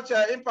much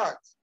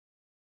impact.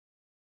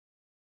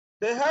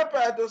 They help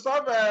to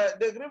solve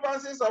the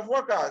grievances of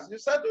workers. You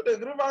settle the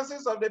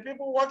grievances of the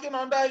people working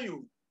under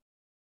you.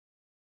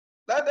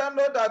 Let them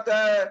know that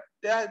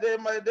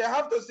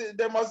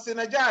they must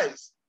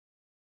synergize.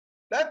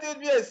 Let it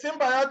be a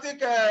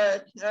symbiotic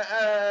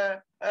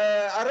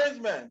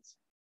arrangement.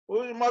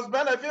 We must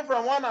benefit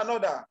from one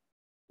another.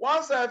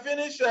 Once a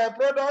finished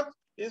product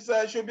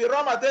should be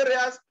raw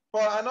materials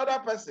for another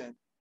person.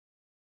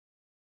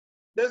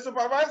 They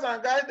supervise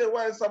and guide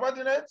the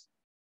subordinates.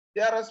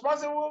 They are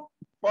responsible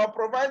for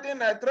providing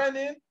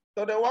training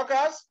to the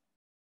workers.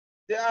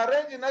 They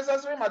arrange the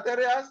necessary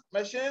materials,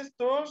 machines,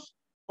 tools,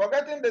 for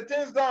getting the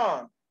things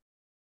done.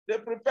 They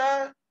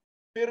prepare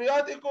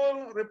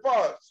periodical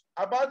reports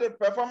about the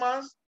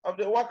performance of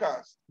the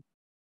workers.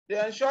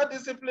 They ensure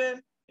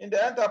discipline in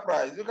the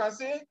enterprise. You can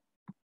see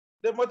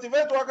they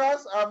motivate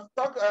workers. I've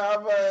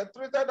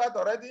treated that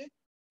already.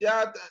 They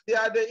are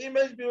the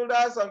image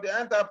builders of the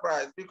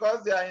enterprise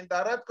because they are in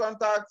direct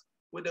contact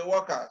with the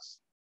workers.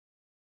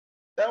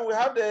 Then we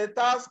have the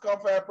task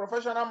of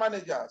professional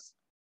managers.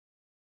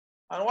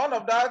 And one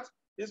of that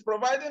is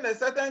providing a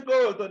certain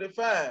goal to the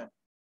firm.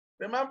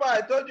 Remember,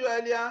 I told you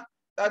earlier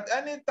that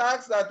any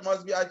task that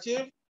must be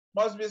achieved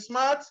must be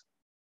smart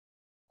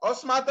or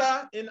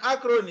smarter in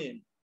acronym.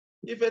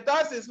 If a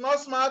task is not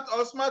smart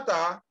or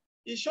smarter,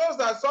 it shows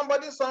that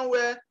somebody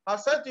somewhere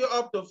has set you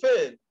up to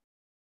fail.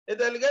 A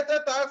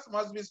delegated task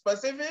must be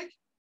specific,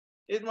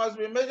 it must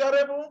be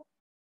measurable,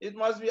 it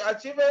must be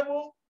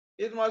achievable,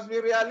 it must be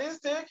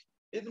realistic,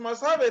 it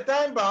must have a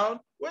time bound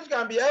which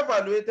can be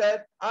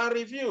evaluated and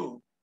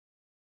reviewed.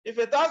 If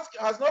a task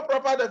has no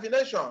proper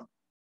definition,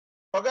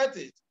 forget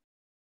it.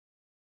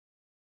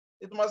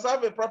 It must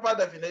have a proper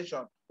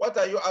definition. What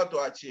are you out to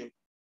achieve?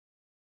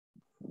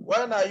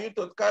 When are you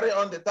to carry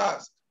on the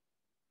task?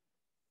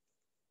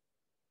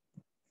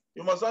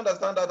 You must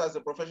understand that as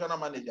a professional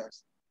manager.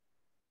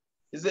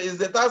 Is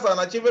the task an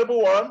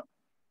achievable one?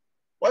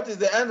 What is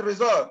the end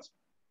result?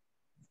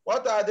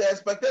 What are the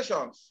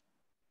expectations?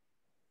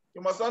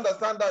 You must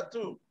understand that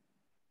too.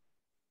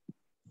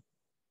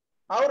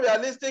 How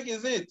realistic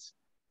is it?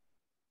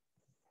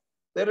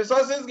 The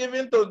resources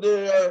given to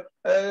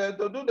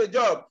do the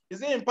job,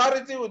 is it in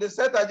parity with the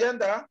set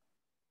agenda?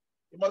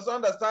 You must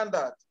understand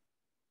that.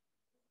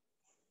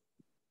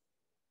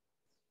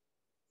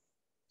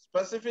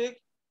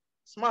 Specific,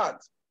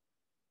 smart.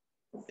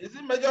 Is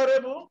it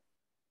measurable?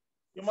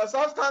 You must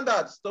have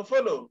standards to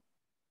follow.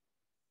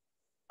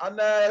 And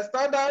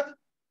standard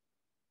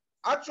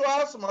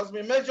actuals must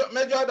be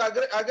measured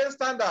against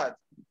standard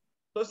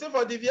to see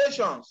for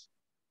deviations.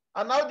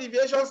 And how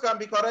deviations can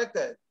be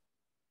corrected.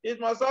 It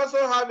must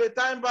also have a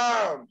time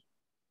bound,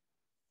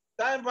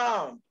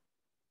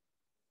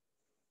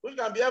 which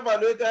can be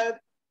evaluated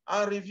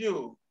and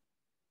reviewed.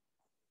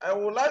 I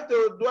would like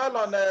to dwell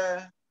on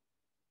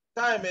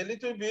time a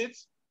little bit.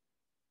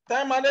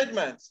 Time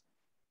management.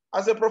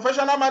 As a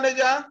professional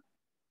manager,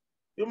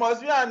 you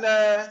must be an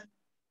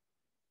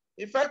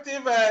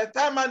effective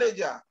time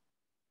manager.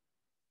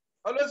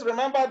 Always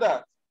remember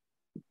that.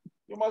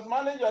 You must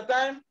manage your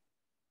time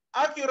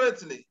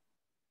accurately.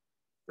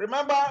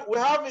 Remember, we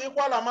have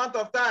equal amount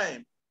of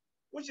time,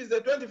 which is the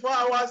 24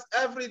 hours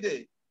every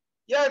day.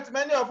 Yet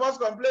many of us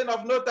complain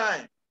of no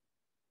time.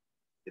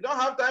 You don't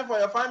have time for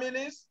your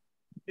families.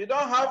 You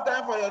don't have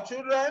time for your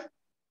children.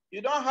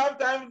 You don't have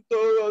time for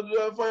your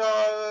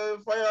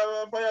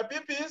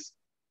PPs.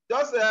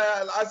 Just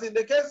as in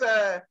the case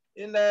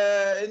in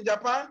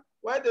Japan,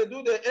 where they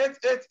do the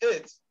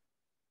 8-8-8.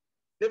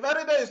 The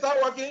very day you start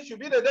working should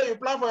be the day you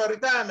plan for your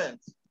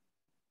retirement.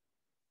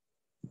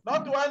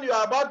 Not when you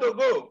are about to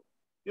go.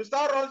 You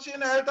start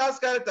rushing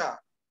helter-skelter.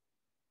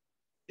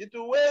 It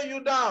will weigh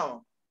you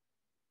down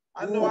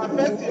and will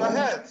affect your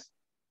health.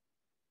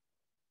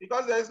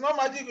 Because there is no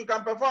magic you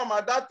can perform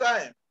at that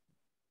time.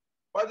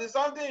 But it's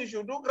something you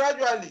should do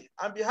gradually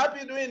and be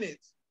happy doing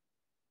it.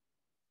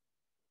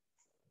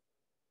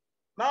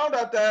 Now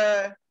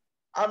that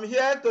I'm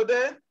here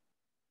today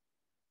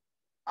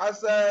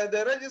as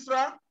the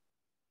registrar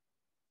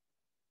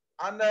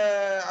and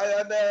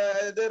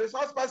the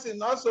resource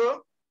person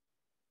also,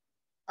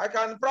 I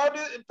can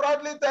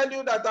proudly tell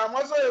you that I'm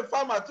also a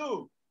farmer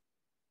too.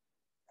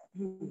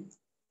 You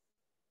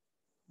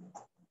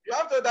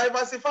have to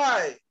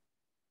diversify.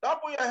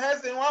 Don't put your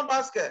heads in one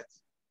basket.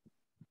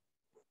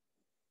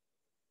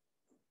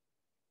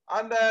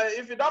 And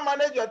if you don't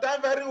manage your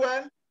time very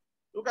well,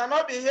 you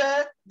cannot be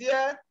here,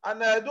 there,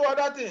 and do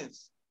other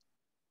things.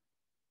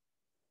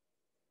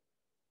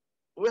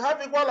 We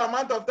have equal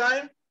amount of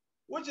time,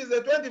 which is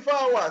the 24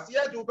 hours,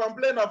 yet you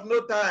complain of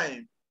no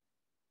time.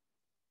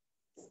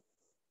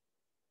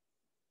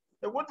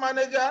 A good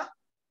manager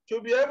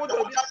should be able to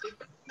be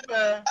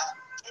an effective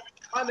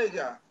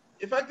manager,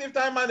 effective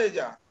time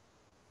manager.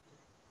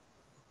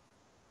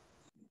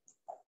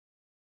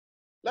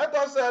 Let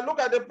us look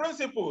at the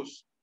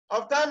principles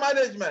of time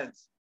management.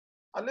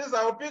 At least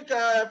I will pick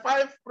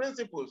 5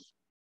 principles.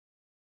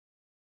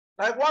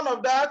 Like one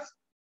of that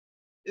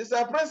is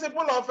a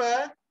principle of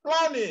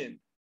planning.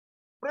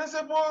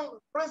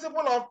 Principle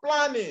of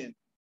planning.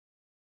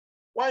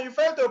 When you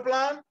fail to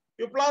plan,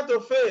 you plan to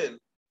fail.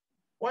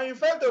 When you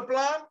fail to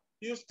plan,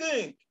 you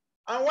stink.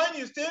 And when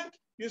you stink,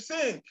 you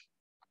sink.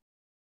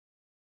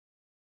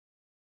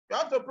 You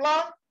have to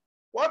plan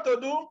what to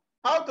do,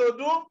 how to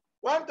do,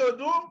 when to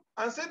do,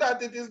 and see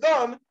that it is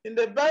done in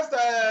the best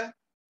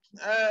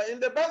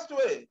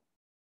way.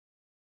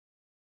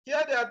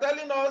 Here they are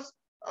telling us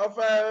of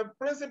a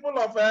principle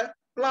of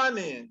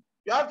planning.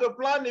 You have to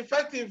plan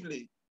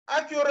effectively,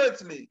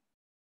 accurately.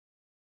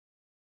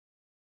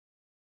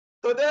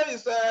 Today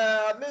is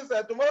at least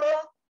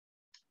tomorrow.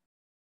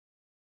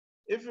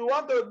 If you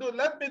want to do,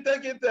 let me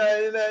take it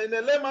in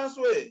a layman's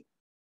way.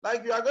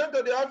 Like you are going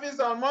to the office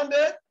on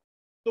Monday,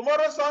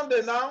 tomorrow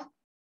Sunday now,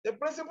 the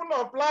principle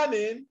of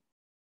planning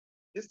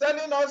is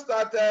telling us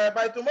that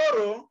by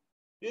tomorrow,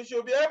 you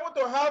should be able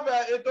to have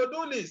a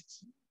to-do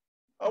list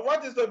of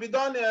what is to be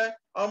done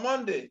on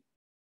Monday.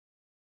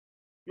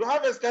 You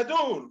have a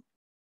schedule,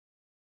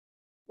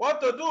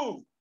 what to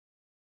do.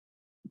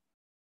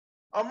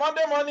 On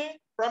Monday morning,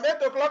 from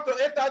 8 o'clock to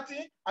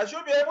 8:30, I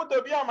should be able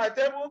to be on my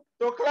table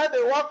to clear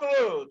the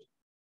workload.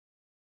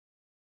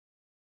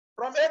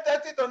 From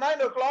 8:30 to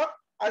 9 o'clock,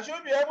 I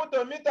should be able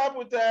to meet up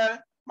with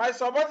my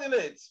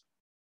subordinates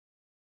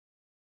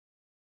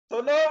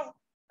to know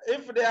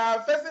if they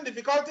are facing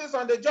difficulties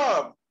on the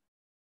job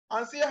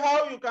and see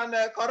how you can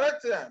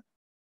correct them,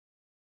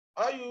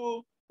 or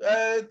you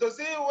to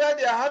see where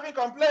they are having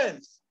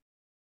complaints,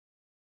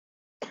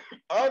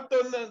 or to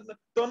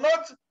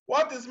note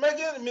what is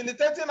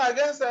militating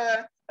against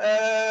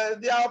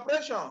their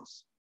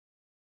operations.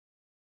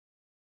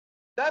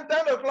 Then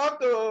 10 o'clock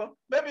to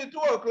maybe 2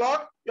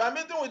 o'clock, you are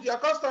meeting with your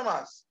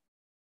customers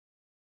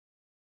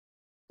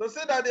to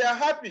see that they are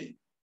happy.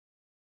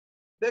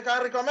 They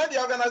can recommend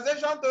the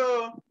organization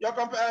to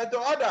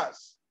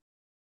others.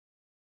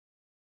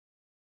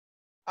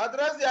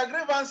 Address their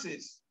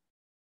grievances.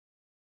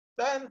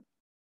 Then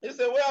it's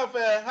a way of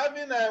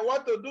having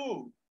what to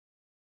do.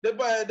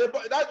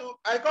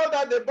 I call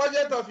that the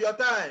budget of your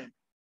time.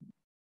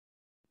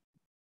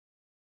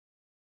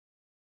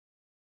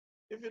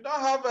 If you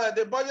don't have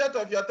the budget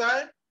of your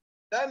time,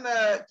 then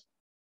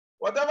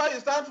whatever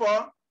you stand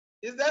for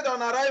is dead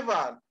on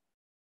arrival.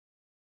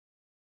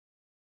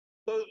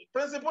 So,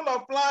 principle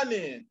of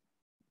planning.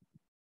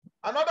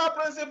 Another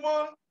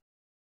principle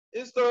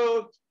is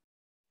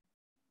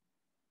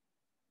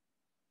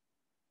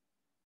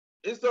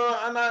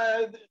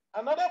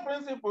another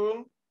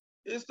principle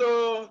is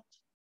to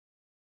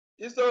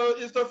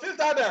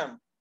filter them.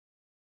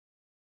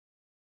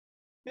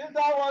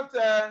 Filter what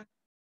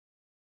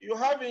you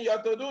have in your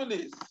to-do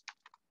list.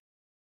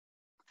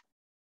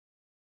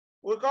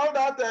 We call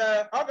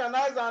that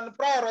organize and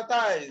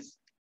prioritize.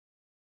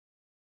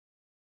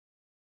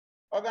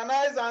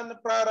 Organize and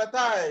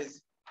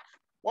prioritize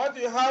what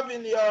you have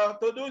in your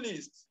to-do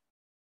list,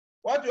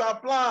 what you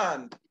have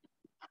planned.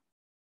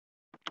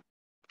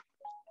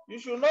 You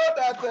should know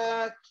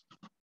that,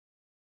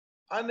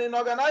 and in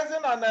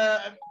organizing and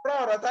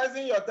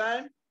prioritizing your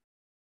time,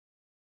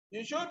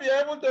 you should be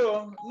able to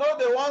know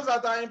the ones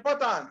that are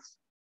important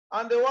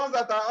and the ones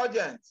that are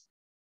urgent.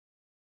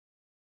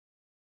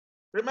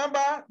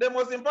 Remember, the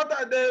most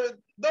important,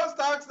 those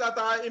tasks that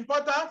are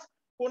important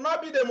will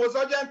not be the most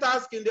urgent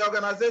task in the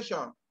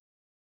organization.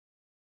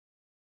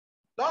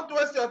 Don't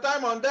waste your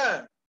time on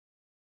them.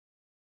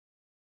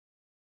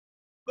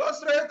 Go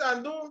straight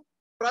and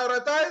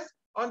prioritize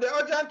on the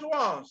urgent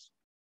ones.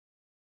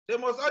 The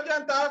most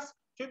urgent tasks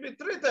should be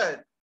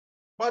treated,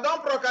 but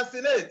don't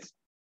procrastinate.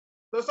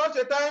 To such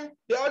a time,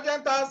 the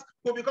urgent task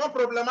could become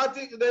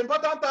problematic. The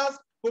important task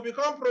could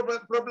become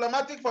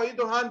problematic for you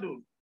to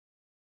handle.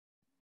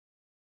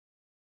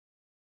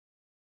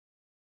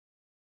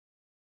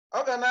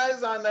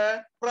 Organize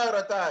and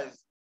prioritize.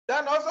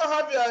 Then also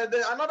have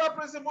another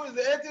principle is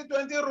the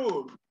 80-20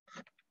 rule.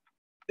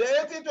 The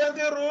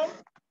 80-20 rule,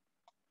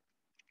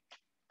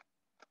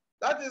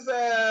 that is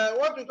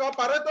what we call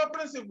Pareto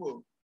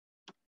principle.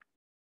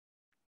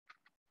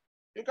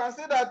 You can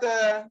see that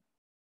the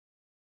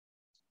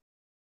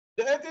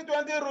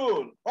 80-20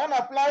 rule, when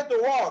applied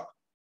to work,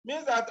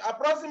 means that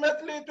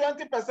approximately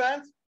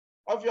 20%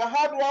 of your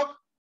hard work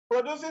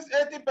produces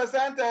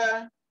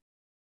 80%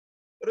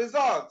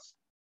 results.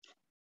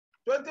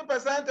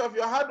 20% of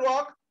your hard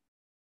work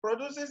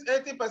produces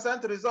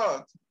 80%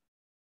 results.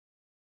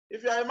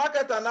 If you are a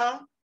marketer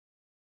now,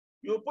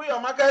 you put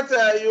your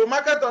you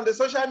market on the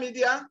social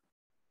media,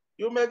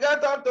 you may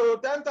get up to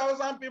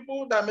 10,000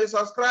 people that may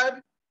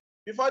subscribe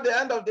before the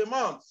end of the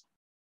month.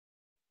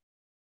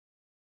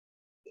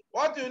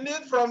 What you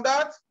need from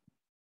that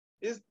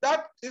is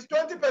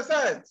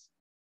 20%.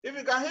 If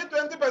you can hit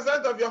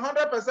 20% of your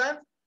 100%,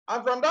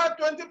 and from that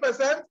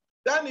 20%,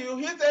 then you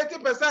hit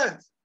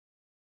 80%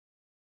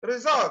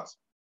 result.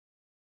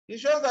 It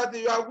shows that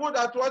you are good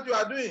at what you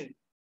are doing.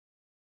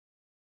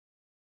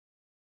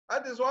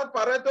 That is what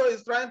Pareto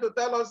is trying to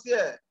tell us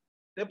here.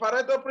 The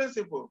Pareto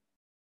principle,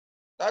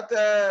 that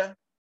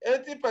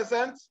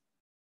 80%,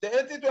 the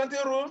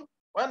 80-20 rule,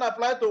 when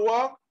applied to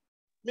work,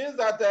 means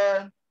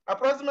that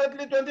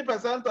approximately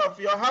 20% of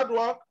your hard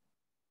work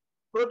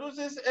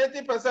produces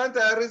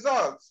 80%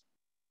 results.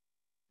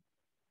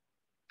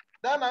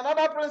 Then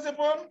another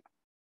principle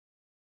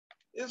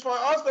is for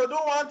us to do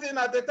one thing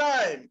at a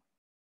time.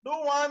 Do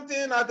one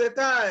thing at a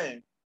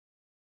time.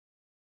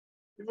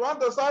 If you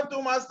want to serve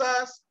two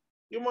masters,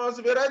 you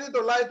must be ready to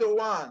lie to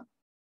one.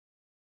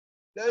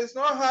 There is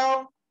no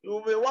how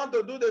you will want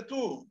to do the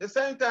two at the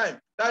same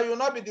time that you will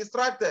not be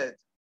distracted.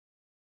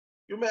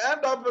 You may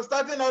end up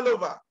starting all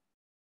over.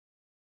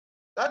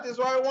 That is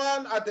why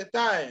one at a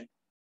time.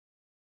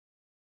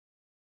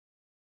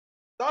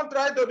 Don't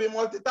try to be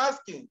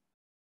multitasking.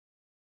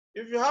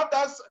 If you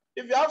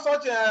have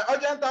such an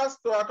urgent task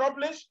to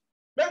accomplish,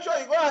 make sure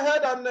you go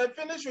ahead and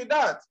finish with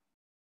that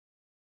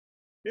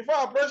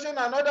before approaching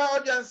another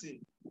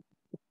urgency.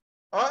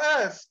 Or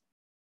else,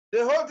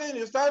 the whole thing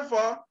you stand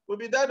for will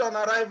be dead on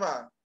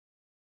arrival.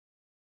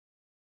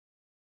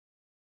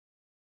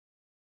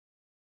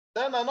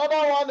 Then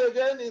another one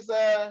again is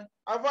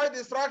avoid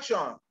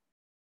distraction.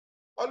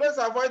 Always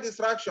avoid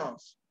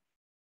distractions.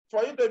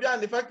 For you to be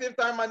an effective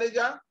time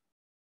manager,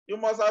 you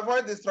must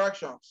avoid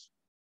distractions.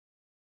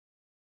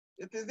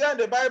 It is there in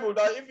the Bible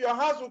that if your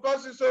house will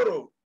cause you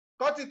sorrow,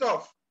 cut it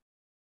off.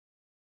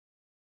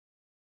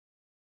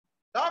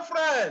 That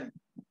friend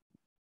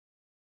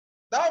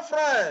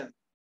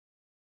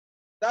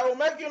that will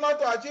make you not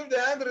to achieve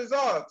the end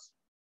result,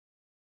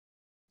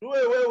 do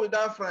away with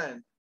that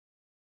friend.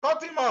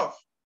 Cut him off.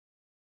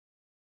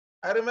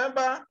 I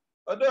remember,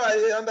 although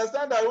I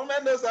understand that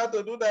women knows how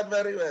to do that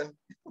very well.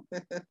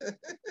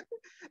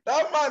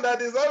 That man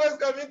that is always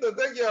coming to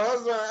take your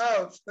husband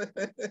out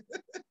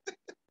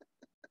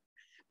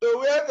to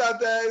where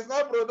that is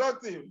not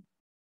productive.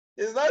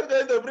 It's not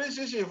going to bring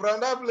shishi from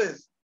that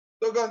place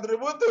to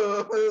contribute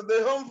to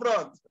the home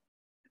front.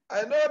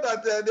 I know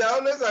that they are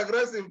always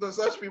aggressive to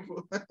such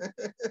people.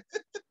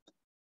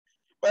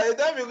 By the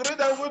time you greet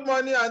them good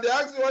money and they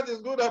ask you what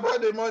is good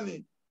about the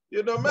money,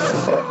 you know,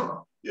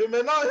 you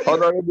may not.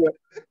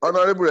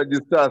 Honorable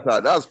Registrar,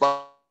 sir, that's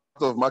part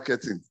of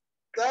marketing.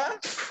 Sir?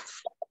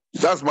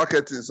 That's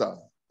marketing, sir.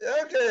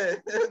 Okay.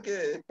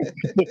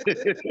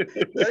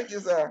 Thank you,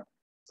 sir.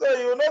 So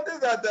you notice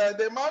that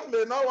the man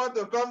may not want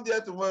to come there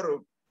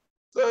tomorrow.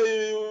 So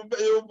you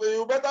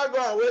better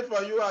go and wait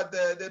for you at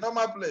the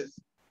normal place.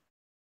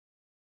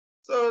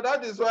 So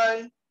that is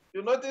why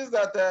you notice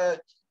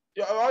that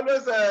you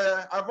always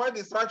avoid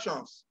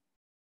distractions.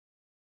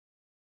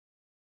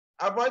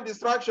 Avoid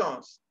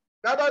distractions.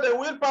 Gather the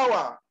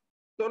willpower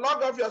to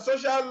log off your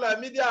social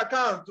media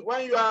account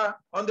when you are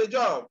on the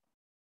job.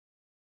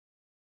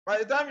 By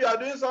the time you are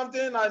doing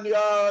something and you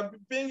are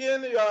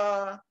pinging, you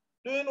are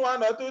doing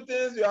one or two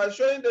things, you are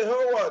showing the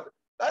whole world.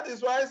 That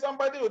is why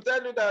somebody will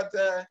tell you that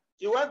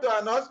he went to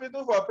an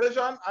hospital for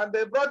operation and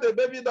they brought the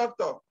baby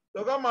doctor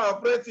to come and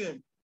operate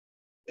him.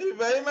 He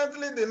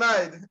vehemently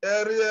denied,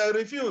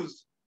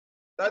 refused.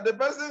 That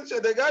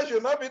the guy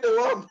should not be the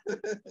one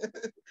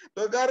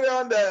to carry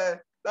on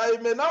that he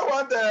may not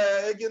want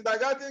a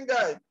kindergarten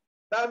guy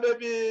that may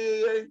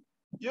be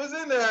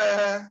using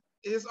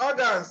his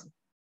organs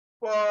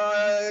for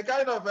a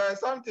kind of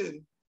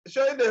something,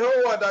 showing the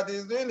whole world that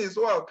he's doing his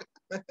work.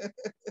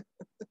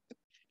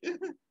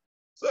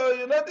 So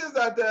you notice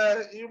that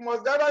you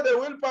must gather the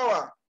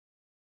willpower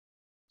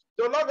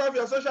to log off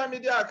your social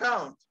media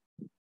account.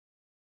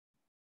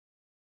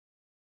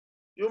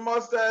 You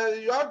must,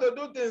 you have to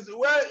do things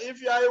where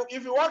if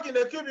you work in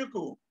a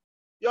cubicle,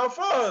 your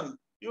phone,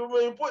 you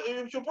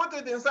should put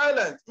it in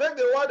silent. Make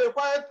the world a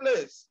quiet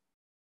place.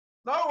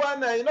 Now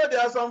when, you know,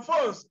 there are some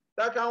phones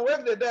that can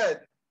wake the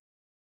dead.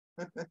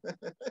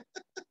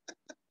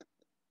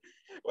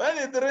 When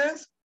it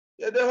rings,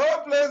 the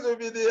whole place will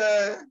be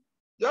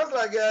just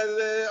like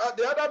the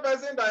other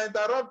person that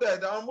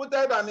interrupted,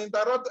 unmuted and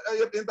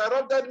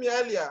interrupted me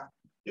earlier.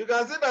 You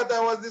can see that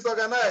I was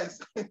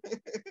disorganized.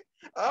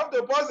 I have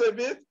to pause a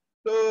bit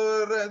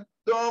to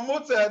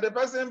unmute the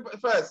person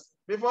first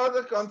before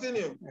they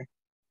continue.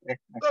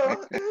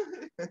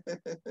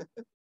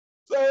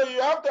 So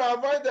you have to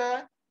avoid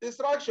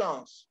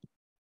distractions.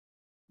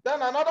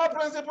 Then another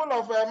principle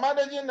of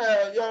managing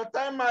your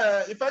time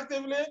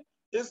effectively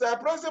is a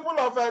principle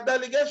of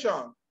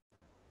delegation.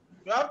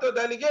 You have to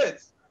delegate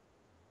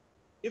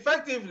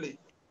effectively.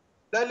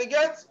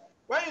 Delegate.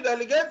 When you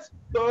delegate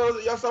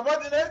to your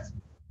subordinates,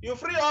 you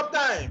free up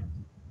time.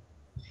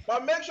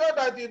 But make sure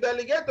that you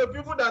delegate to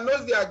people that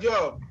knows their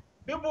job,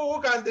 people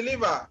who can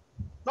deliver.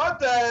 Not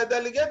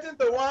delegating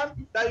to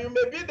one that you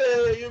may be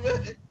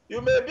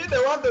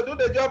the one to do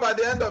the job at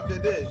the end of the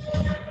day.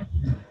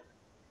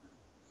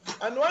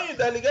 And when you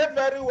delegate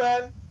very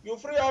well, you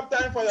free up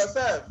time for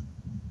yourself.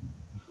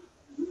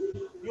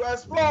 You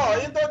explore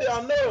into the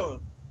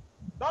unknown.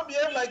 Don't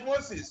behave like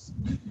Moses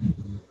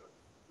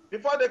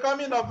before the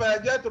coming of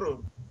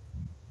Jethro.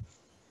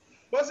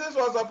 Moses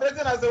was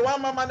operating as a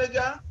one-man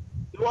manager.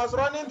 He was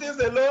running things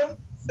alone.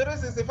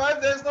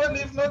 365 days, no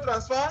leave, no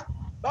transfer.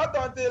 Not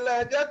until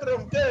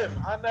Jethro came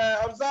and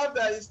observed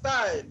his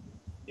style.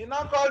 He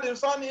now called him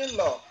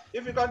son-in-law.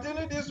 If you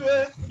continue this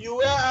way, you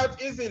wear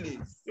out easily.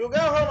 You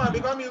get home and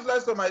become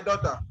useless to my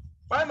daughter.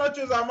 Why not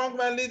choose among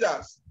men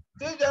leaders?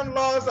 Teach them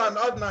laws and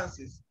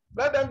ordinances.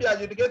 Let them be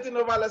adjudicating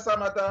over lesser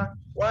matter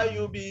while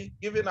you be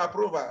giving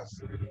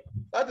approvals.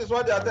 That is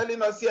what they are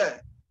telling us here.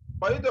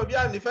 For you to be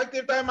an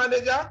effective time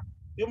manager,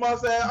 you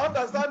must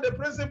understand the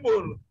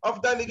principle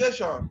of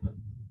delegation.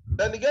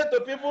 Delegate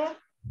to people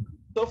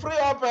to free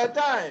up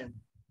time.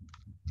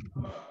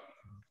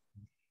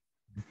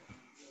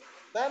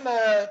 Then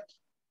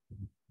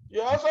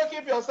you also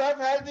keep yourself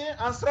healthy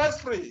and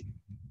stress-free.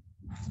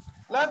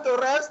 Learn to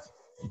rest.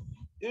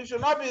 You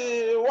should not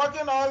be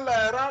working all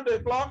around the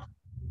clock.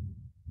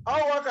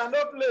 All work and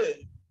no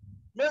play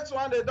makes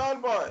one a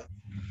dull boy.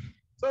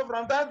 So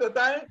from time to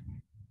time,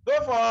 go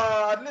for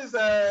at least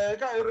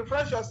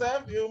refresh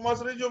yourself. You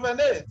must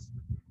rejuvenate.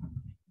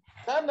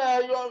 Then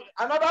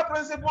another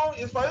principle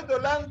is for you to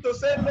learn to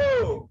say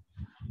no.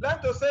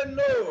 Learn to say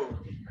no.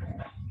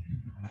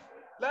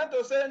 Learn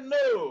to say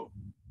no.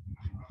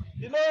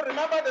 You know,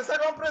 remember the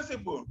second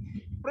principle.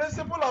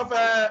 Principle of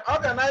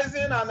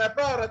organizing and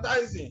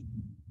prioritizing.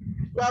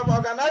 You have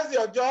organized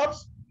your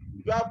jobs.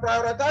 You have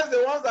prioritized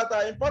the ones that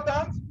are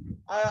important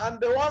and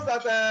the ones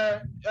that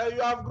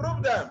you have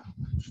grouped them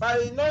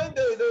by knowing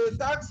the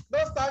tasks,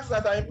 those tasks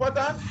that are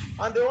important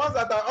and the ones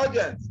that are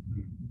urgent.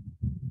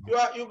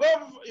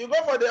 You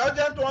go for the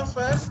urgent ones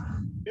first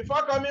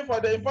before coming for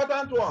the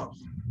important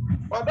ones.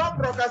 But don't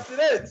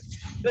procrastinate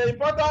the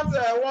important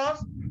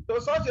ones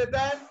to such a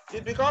time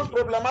it becomes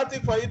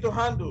problematic for you to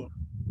handle.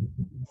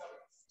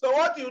 So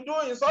what you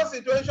do in such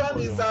situation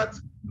is that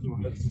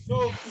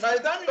by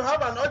the time you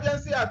have an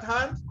urgency at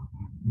hand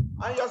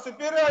and your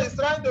superior is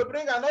trying to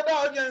bring another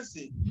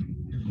urgency,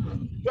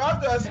 you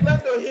have to explain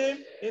to him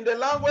in the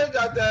language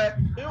that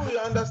he will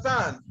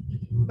understand.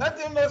 Let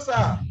him know,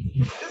 sir,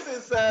 this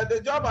is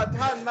the job at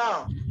hand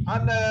now,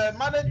 and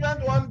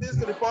management wants this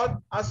report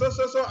at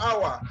so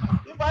hour.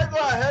 If I go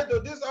ahead to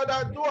these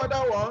two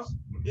other ones,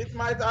 it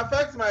might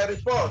affect my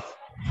report.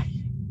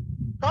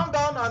 Come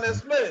down and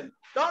explain.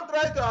 Don't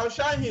try to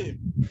outshine him.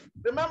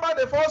 Remember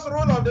the first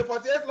rule of the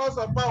 48 laws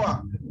of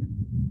power.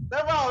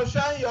 Never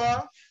outshine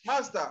your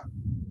master,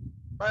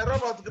 by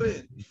Robert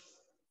Greene.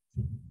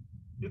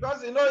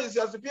 Because you know he's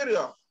your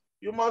superior.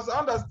 You must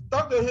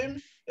talk to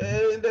him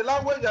in the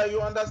language that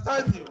you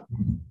understand you.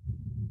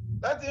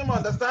 Let him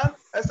understand,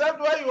 except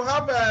where you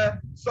have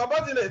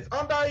subordinates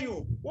under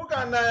you who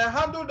can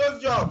handle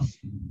those jobs.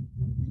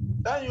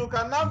 Then you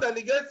can now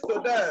delegate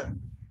to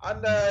them,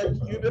 and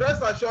you'll be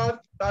rest assured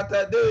that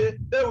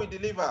they will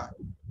deliver.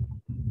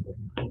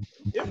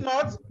 If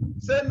not,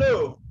 say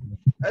no.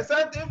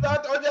 Except if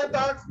that urgent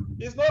task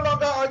is no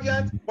longer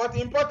urgent but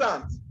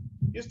important,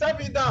 you step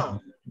it down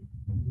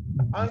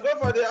and go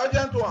for the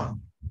urgent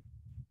one.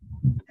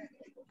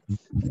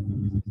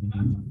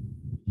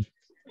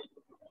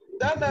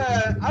 Then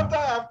after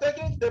I've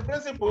taken the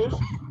principles,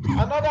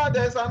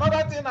 there's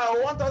another thing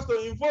I want us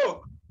to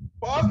invoke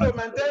for us to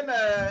maintain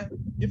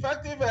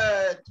effective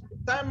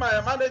time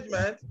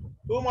management.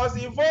 We must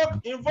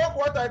invoke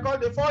what I call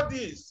the 4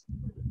 Ds.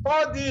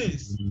 4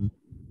 Ds.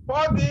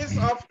 4 Ds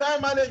of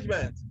time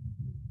management.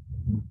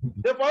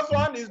 The first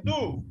one is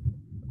do.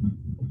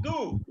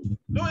 Do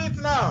it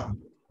now.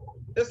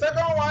 The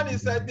second one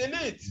is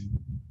delete.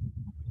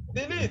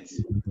 Delete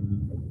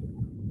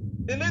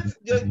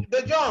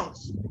the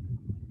junks.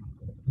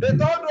 The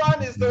third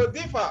one is to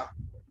differ.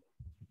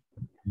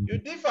 You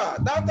differ.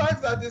 That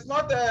task that is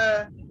not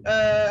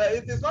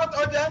it is not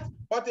urgent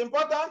but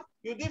important,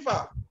 you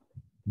differ.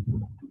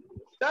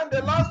 Then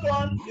the last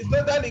one is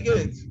to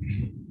delegate.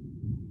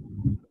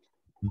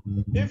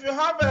 If you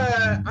have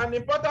an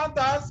important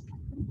task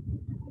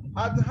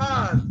at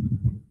hand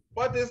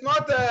but it's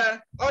not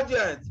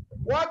urgent,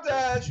 what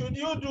should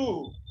you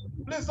do?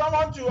 Please,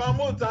 someone to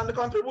unmute and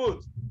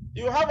contribute.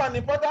 You have an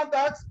important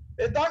task,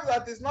 a task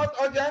that is not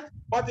urgent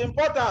but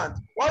important.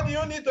 What do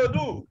you need to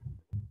do?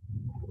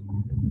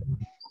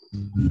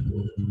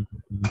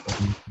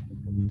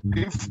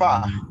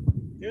 Differ.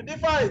 You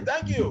differ it.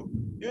 Thank you.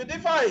 You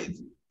differ it.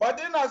 But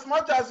in as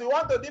much as you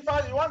want to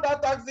differ, you want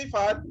that task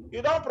differed,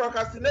 you don't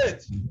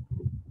procrastinate.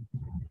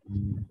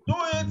 Do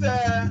it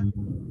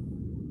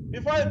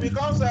before it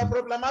becomes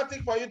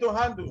problematic for you to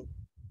handle.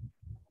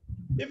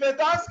 If a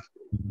task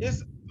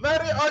is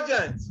very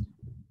urgent,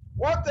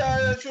 what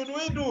should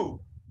we do?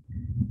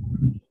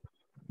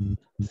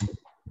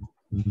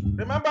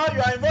 Remember,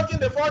 you are invoking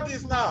the 4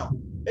 Ds now.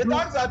 A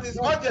task that is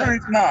urgent. Do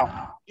it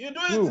now. You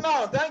do it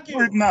now. Thank you.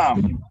 Do it now.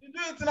 You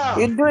do it now.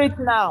 You do it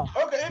now.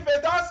 Okay, if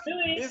a task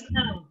is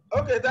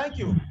okay, thank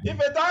you. If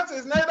a task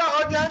is neither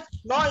urgent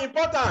nor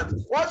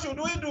important, what should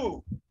we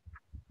do?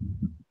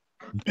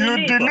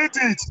 You delete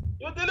it.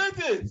 You delete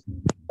it.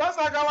 That's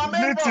like our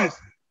mailbox.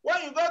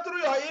 When you go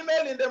through your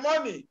email in the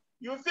morning,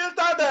 you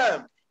filter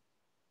them.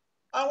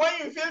 And when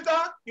you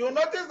filter, you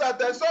notice that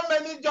there's so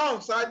many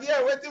junks are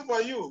there waiting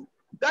for you.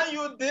 Then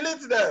you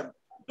delete them.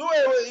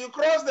 You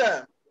cross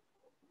them.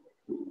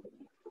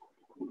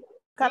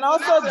 Can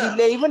also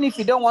delay, even if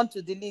you don't want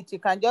to delete, you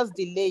can just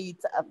delay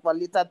it for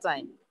later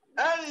time.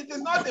 And it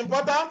is not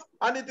important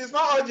and it is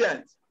not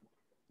urgent.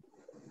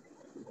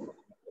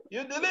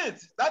 You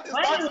delete. That is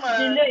when you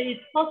delay,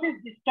 it causes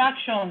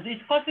distractions.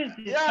 It causes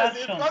distractions. Yes,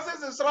 it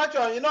causes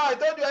distraction. You know, I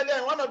told you earlier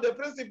in one of the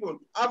principles,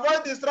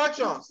 avoid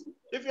distractions.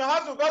 If your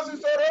house will cause you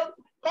sorrow,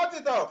 cut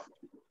it off.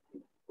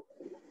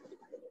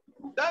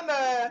 Then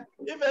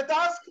if a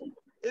task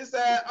is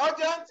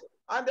urgent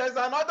and there's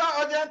another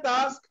urgent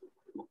task,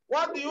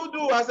 what do you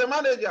do as a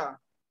manager?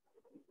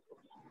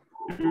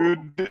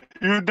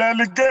 You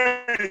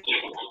delegate.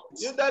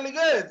 You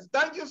delegate.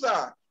 Thank you,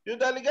 sir. You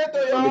delegate to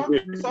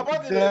your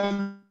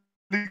subordinates.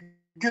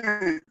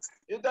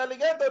 You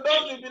delegate to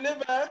those you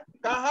believe can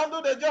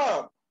handle the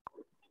job.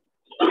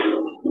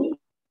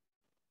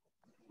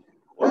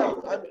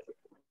 Well,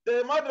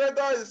 the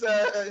moderator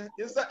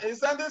is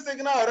sending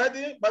signal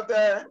already, but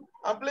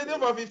I'm pleading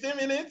for 15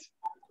 minutes.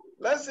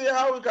 Let's see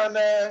how we can,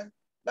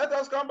 let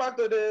us come back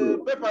to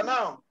the paper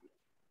now.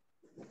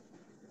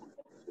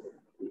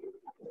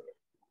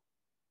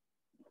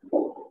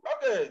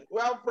 Okay,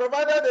 we have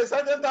provided a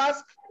certain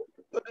task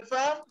to the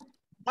firm,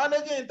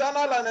 managing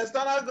internal and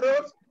external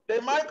growth,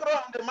 the micro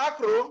and the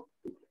macro,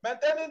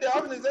 maintaining the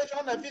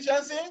organization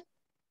efficiency,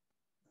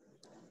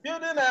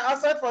 building an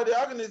asset for the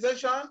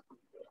organization,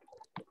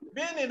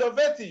 being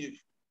innovative.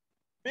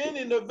 Being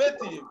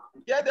innovative.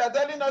 Yet they are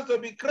telling us to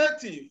be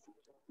creative.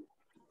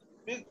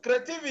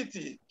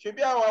 Creativity should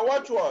be our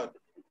watchword.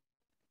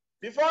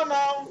 Before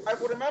now, I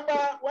could remember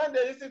when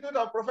the Institute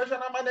of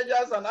Professional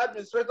Managers and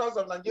Administrators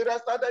of Nigeria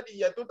started in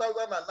year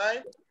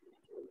 2009,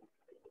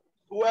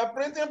 we were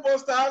printing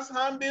posters,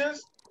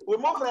 handbills. We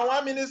moved from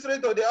one ministry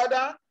to the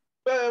other,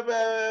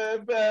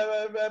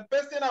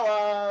 pasting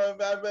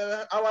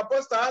our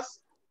posters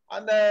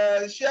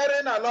and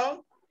sharing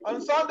along.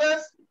 On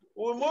Sundays,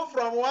 we moved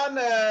from one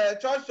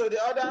church to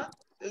the other,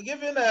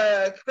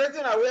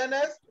 creating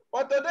awareness.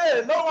 But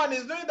today, no one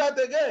is doing that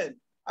again.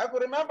 I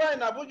could remember in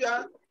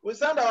Abuja, we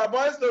sent our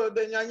boys to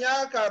the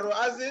Nyanya Karo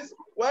Aziz,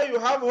 where you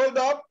have hold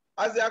up.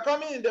 As they are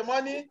coming in the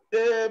morning,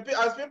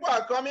 as people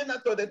are coming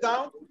to the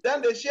town,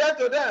 then they share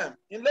to them.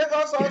 In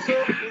Lagos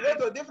also, we go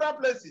to different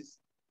places.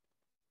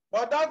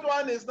 But that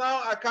one is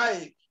now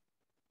archaic.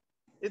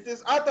 It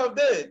is out of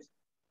date.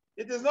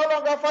 It is no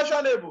longer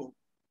fashionable.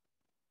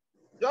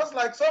 Just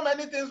like so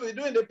many things we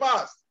do in the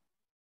past.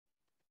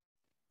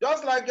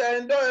 Just like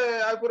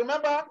I could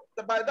remember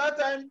that by that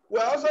time, we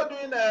were also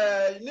doing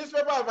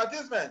newspaper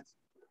advertisements.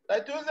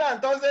 Like Tuesday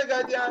and Thursday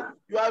Guardian,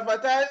 you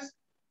advertise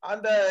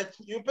and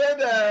you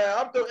paid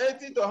up to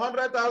 80 to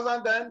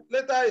 100,000. Then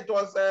later it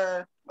was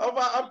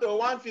up to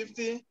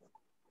 150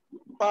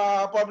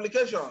 per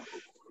publication.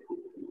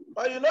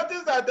 But you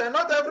notice that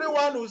not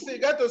everyone will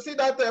get to see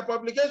that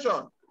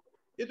publication.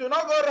 It will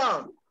not go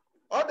around.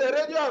 All the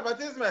radio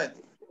advertisement,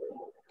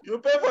 you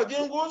pay for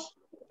jingles,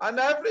 and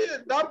that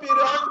period,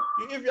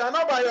 if you are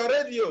not by your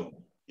radio,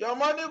 your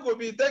money could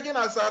be taken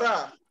as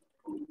Sarah.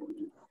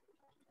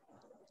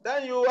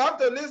 Then you have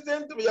to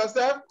listen to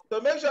yourself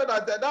to make sure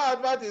that that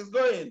advert is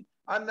going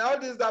and all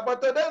this.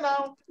 But today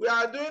now we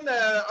are doing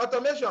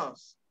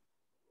automations.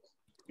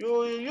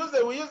 We use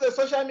the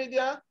social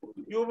media.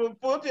 You will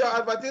put your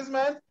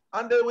advertisement,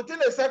 and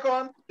within a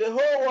second, the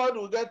whole world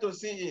will get to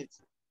see it.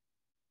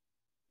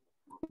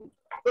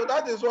 So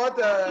that is what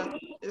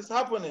is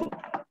happening.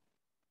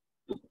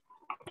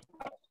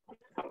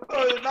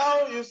 So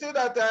now you see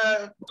that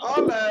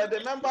all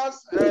the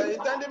members,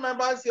 intending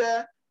members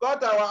here,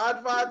 got our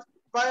advert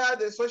via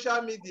the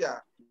social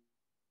media.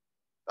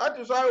 That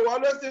is why we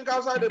always think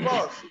outside the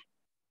box.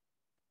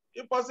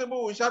 If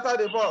possible, we shatter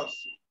the box.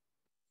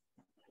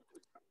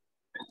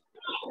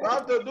 You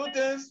have to do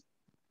things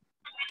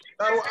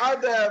that will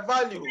add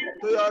value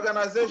to your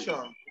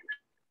organization.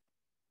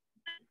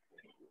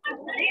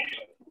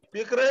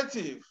 Be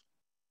creative.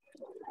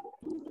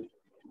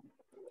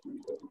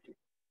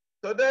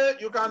 Today,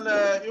 you can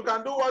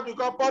do what we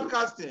call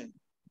podcasting.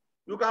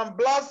 You can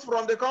blast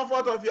from the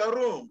comfort of your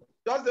room,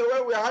 just the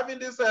way we are having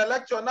this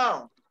lecture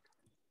now.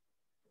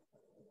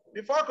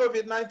 Before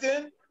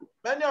COVID-19,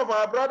 many of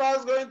our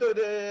brothers going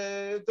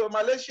to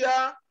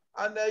Malaysia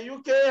and the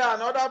UK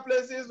and other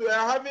places were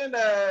having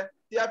their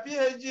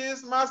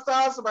PhDs,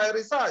 masters by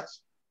research,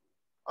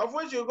 of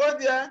which you go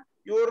there,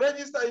 you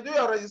register, you do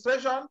your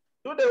registration,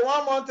 do the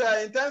 1 month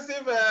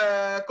intensive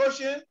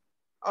coaching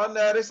on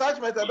research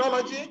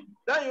methodology,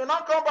 then you now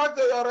come back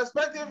to your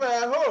respective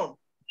home.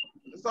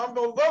 Some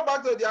will go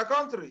back to their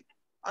country.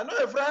 I know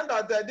a friend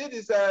that did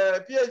his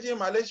PhD in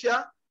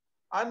Malaysia,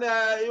 and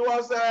he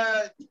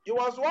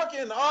was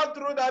working all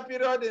through that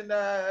period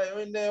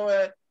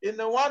in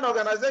one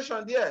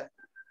organization there,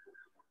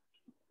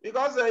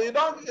 because you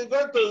don't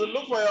go to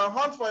look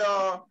for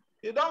your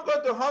you don't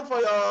go to hunt for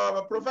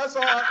your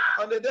professor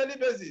on a daily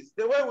basis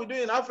the way we do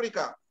in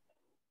Africa.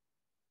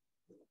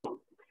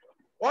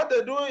 What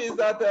they do is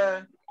that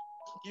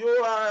you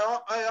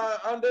are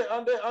on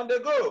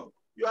the go.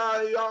 You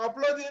are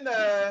uploading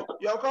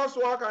your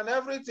coursework and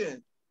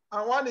everything,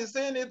 and one is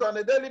seeing it on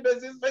a daily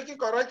basis, making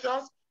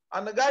corrections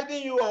and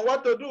guiding you on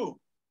what to do.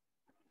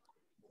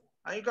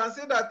 And you can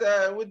see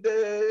that with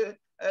the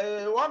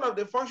one of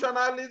the functional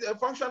area of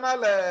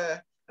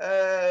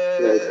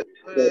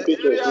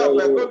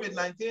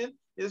COVID-19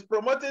 is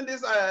promoting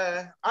this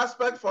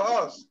aspect for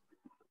us.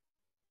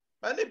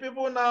 Many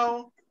people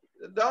now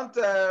don't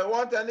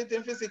want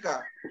anything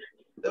physical.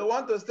 They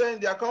want to stay in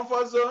their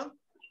comfort zone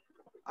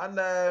and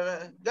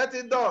get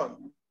it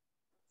done.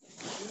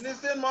 You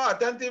listen more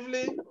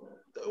attentively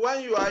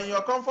when you are in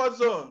your comfort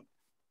zone.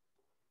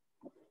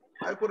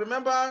 I could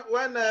remember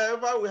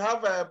whenever we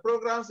have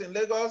programs in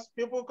Lagos,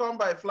 people come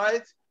by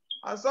flight,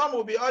 and some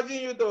will be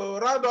urging you to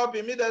round up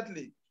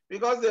immediately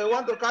because they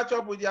want to catch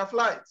up with their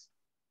flight.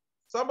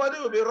 Somebody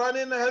will be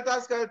running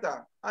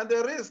helter-skelter, and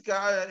the risk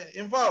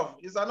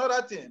involved is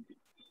another thing.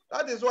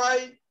 That is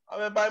why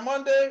by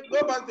Monday,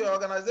 go back to your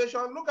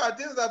organization, look at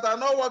things that are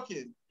not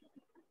working,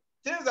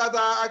 things that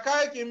are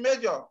archaic in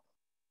nature,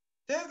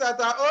 things that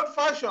are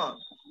old-fashioned,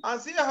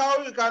 and see how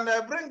you can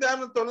bring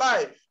them to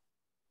life.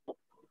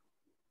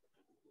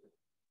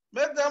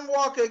 Make them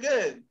work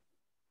again.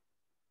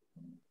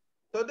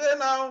 Today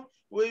now,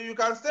 you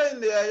can stay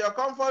in your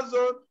comfort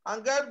zone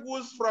and get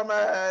goods from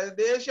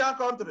the Asian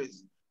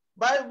countries,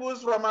 buy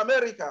goods from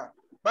America,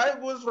 buy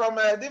goods from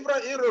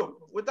different Europe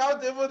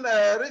without even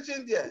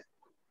reaching there.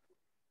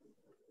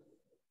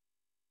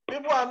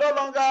 People are no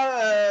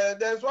longer,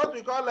 there's what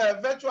we call a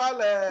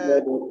virtual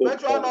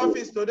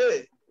office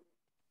today.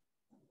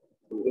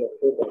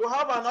 you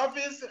have an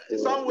office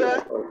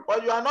somewhere,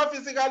 but you are not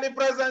physically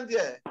present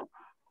here.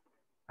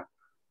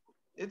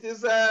 It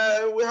is, they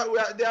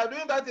are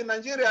doing that in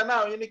Nigeria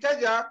now. In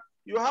Ikeja,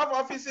 you have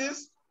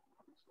offices,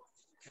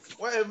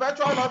 where a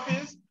virtual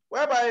office,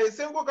 whereby a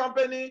single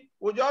company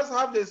will just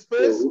have the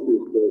space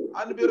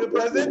and be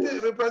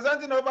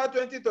representing over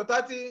 20 to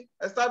 30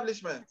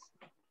 establishments.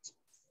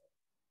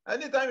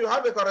 Anytime you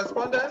have a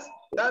correspondence,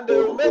 then they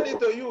will mail it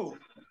to you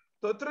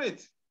to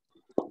treat.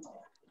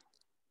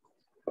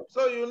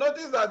 So you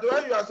notice that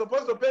where you are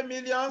supposed to pay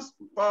millions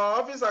for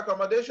office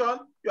accommodation,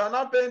 you are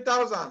now paying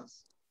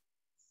thousands.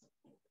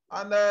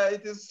 And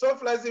it is so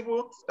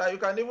flexible that you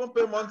can even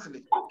pay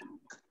monthly.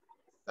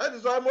 That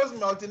is why most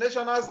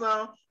multinationals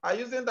now are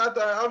using that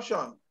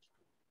option.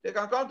 They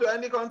can come to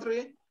any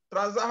country,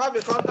 have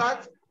a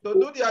contact to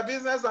do their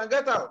business and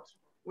get out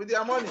with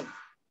their money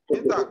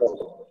intact.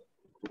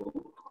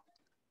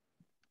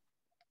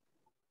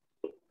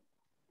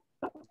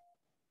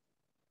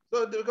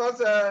 So because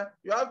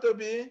you have to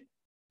be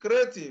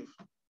creative.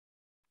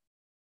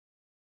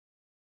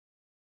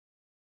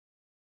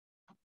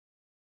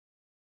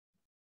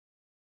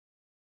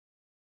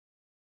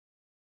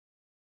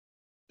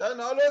 Then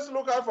always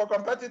look out for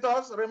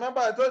competitors.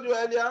 Remember, I told you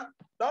earlier,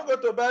 don't go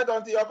to bed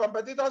until your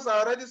competitors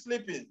are already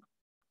sleeping.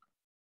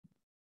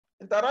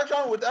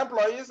 Interaction with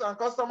employees and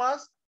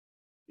customers.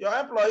 Your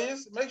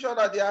employees, make sure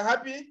that they are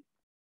happy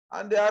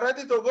and they are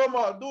ready to go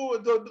more,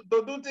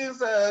 do things,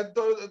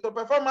 to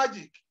perform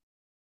magic.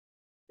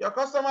 Your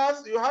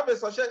customers, you have a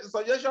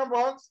suggestion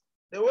box,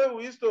 the way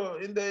we used to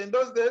in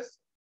those days.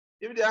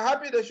 If they are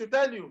happy, they should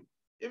tell you.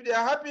 If they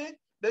are happy,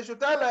 they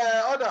should tell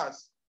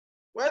others.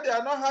 Where they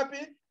are not happy,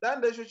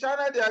 then they should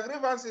channel their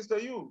grievances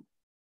to you.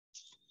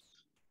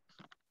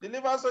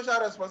 Deliver social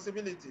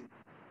responsibility.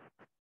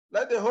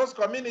 Let the host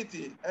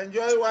community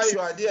enjoy while you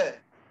are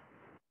there.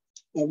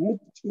 Do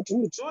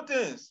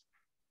things.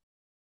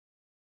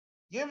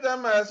 Give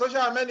them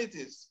social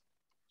amenities.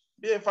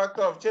 Be a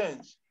factor of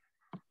change.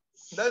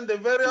 Then the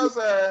various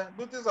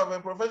duties of a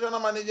professional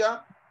manager,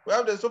 we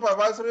have the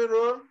supervisory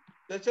role,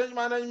 the change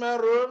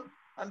management role,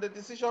 and the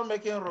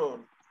decision-making role.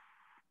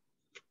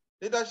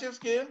 Leadership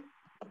skill,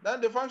 then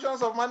the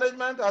functions of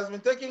management has been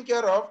taken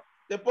care of.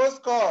 The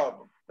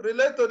post-corp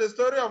relate to the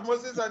story of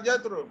Moses and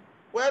Jethro,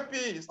 where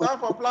P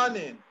stands for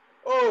planning,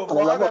 O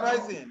for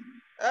organizing,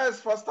 S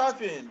for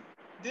staffing,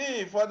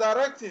 D for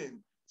directing,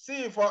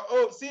 C for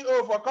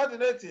CO for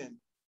coordinating,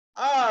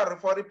 R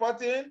for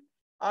reporting,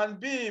 and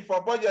B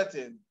for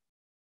budgeting.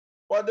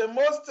 But the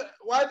most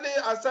widely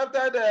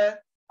accepted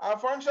are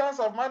functions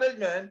of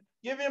management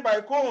given by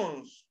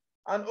Coons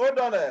and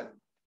O'Donnell.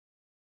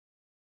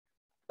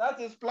 That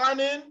is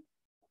planning,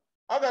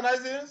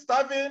 organizing,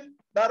 staffing,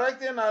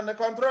 directing, and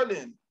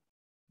controlling.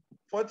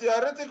 For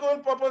theoretical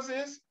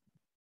purposes,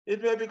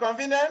 it may be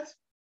convenient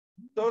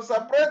to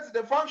separate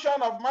the function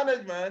of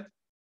management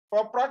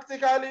for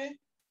practically,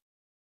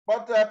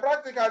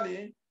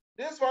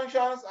 these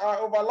functions are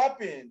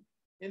overlapping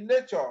in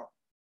nature.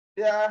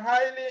 They are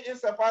highly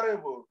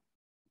inseparable.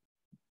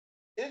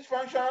 Each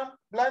function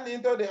blends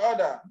into the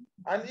other,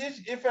 and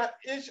each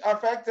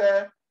affects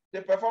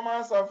the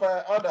performance of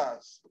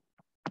others.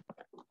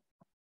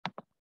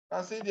 You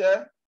can see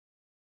there,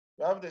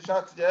 you have the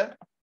chart there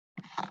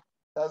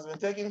that has been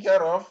taken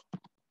care of.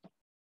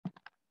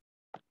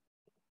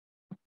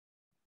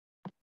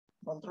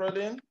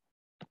 Controlling,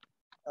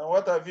 and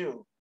what have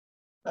you.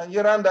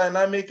 Nigerian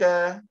dynamic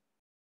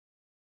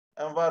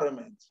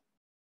environment.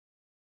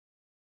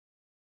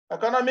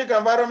 Economic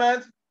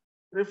environment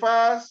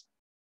refers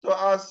to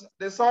as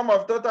the sum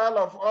of total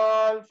of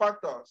all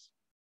factors,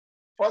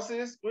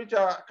 forces which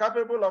are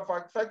capable of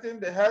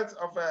affecting the health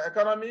of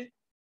economy.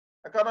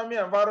 Economy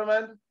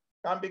environment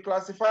can be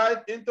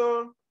classified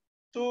into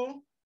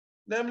two,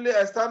 namely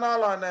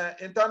external and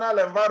internal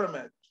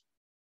environment.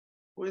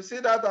 We see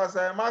that as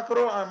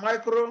macro and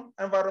micro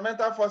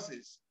environmental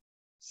forces,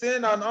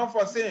 seen and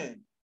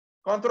unforeseen,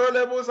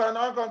 controllables and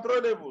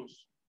uncontrollables.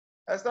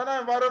 External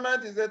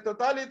environment is the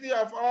totality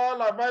of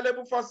all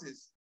available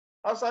forces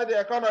outside the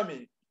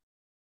economy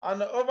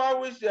and over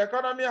which the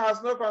economy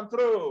has no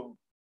control.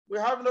 We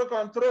have no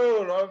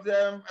control of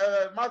the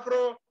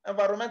macro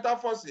environmental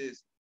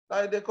forces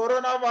like the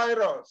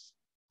coronavirus,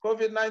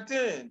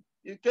 COVID-19.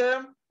 It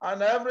came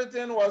and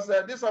everything was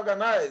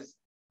disorganized.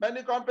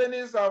 Many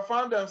companies have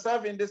found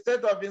themselves in the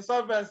state of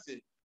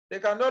insolvency. They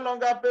can no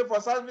longer pay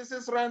for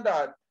services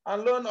rendered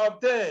and loan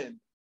obtained.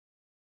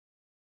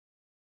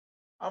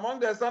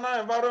 Among the external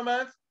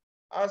environments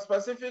are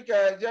specific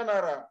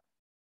general.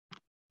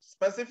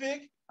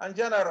 Specific and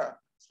general.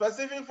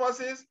 Specific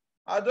forces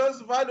are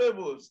those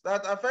variables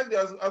that affect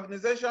the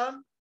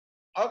organization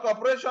or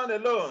corporation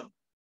alone.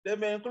 They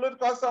may include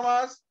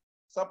customers,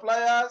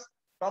 suppliers,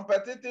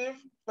 competitive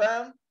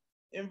firms,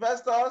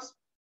 investors,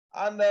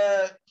 and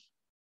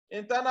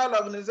internal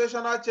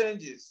organizational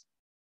changes.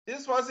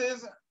 These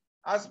forces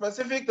are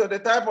specific to the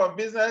type of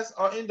business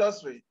or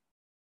industry.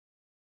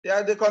 They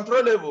are the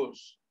controllables,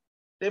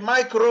 the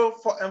micro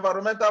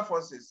environmental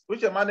forces,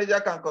 which a manager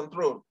can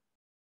control.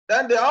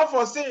 Then the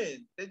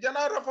unforeseen, the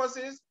general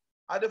forces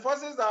are the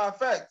forces that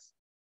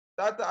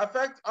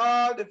affect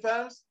all the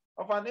firms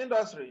of an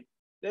industry.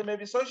 They may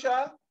be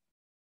social,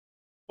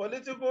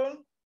 political,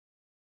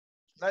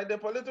 like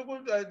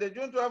the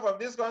June 12 of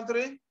this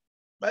country,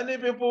 many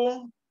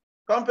people,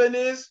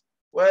 companies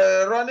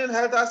were running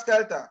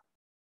helter-skelter.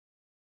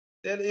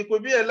 It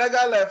could be a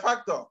legal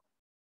factor.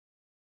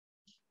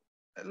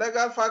 A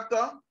legal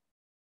factor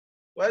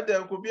where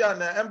there could be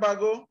an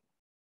embargo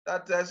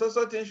that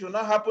so things should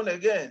not happen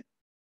again.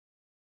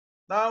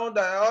 Now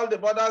that all the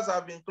borders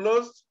have been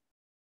closed,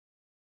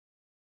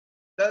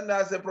 then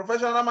as a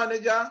professional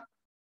manager,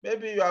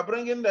 maybe you are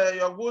bringing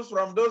your goods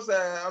from those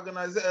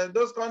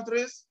those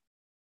countries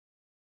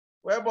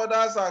where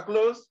borders are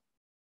closed.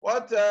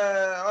 What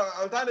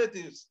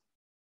alternatives?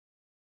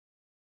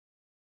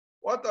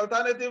 What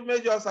alternative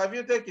measures have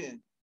you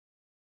taken?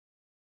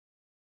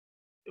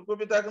 It could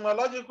be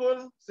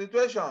technological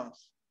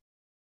situations.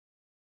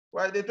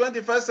 Where the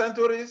 21st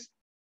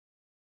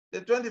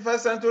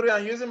century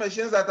and using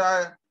machines that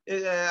are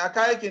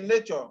archaic in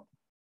nature.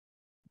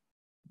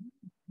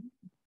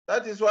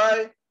 That is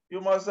why you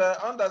must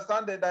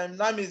understand the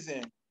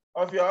dynamism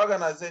of your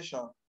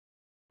organization.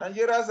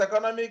 Nigeria's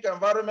economic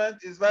environment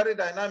is very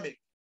dynamic.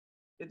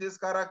 It is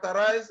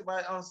characterized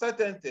by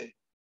uncertainty,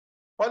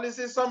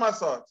 policy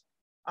somersault,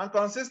 and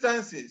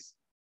consistencies.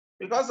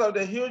 Because of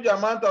the huge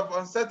amount of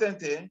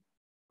uncertainty,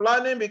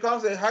 planning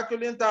becomes a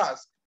Herculean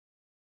task.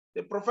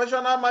 The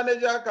professional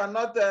manager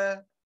cannot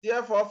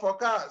therefore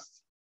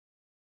forecast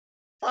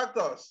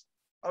factors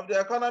of the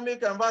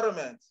economic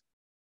environment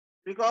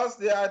because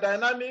they are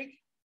dynamic,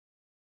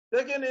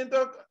 taking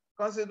into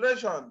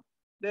consideration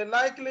the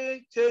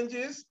likely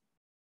changes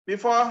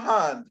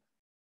beforehand.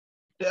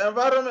 The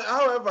environment,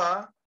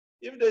 however,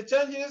 if the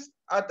changes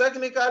are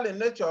technical in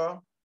nature,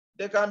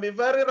 they can be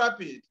very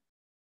rapid.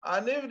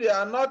 And if they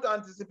are not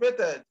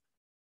anticipated,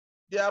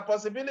 there are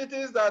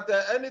possibilities that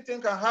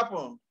anything can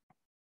happen.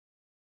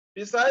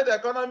 Besides, the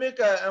economic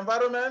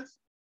environment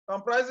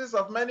comprises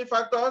of many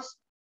factors.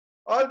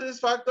 All these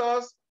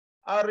factors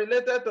are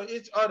related to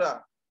each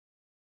other.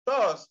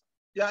 Thus,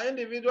 their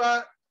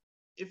individual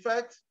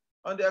effect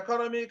on the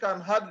economy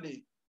can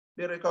hardly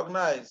be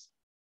recognized.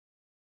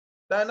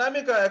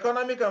 Dynamic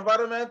economic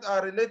environment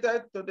are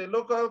related to the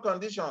local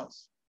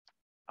conditions.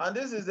 And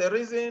this is the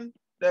reason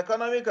the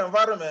economic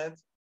environment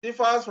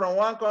differs from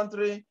one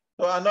country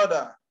to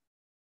another.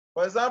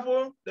 For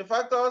example, the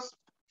factors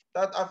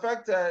that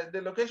affect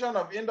the location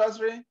of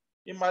industry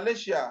in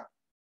Malaysia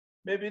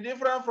may be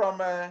different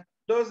from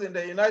those in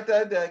the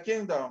United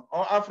Kingdom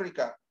or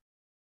Africa.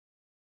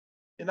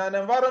 In an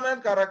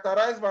environment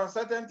characterized by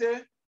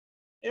uncertainty,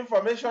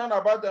 information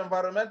about the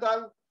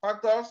environmental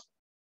factors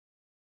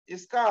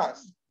is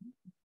scarce,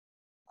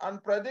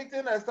 and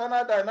predicting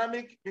external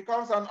dynamic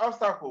becomes an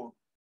obstacle.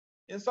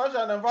 In such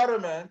an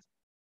environment,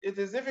 it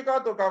is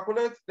difficult to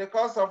calculate the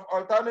cost of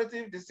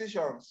alternative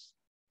decisions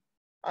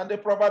and the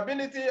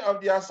probability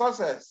of their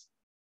success,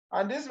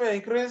 and this may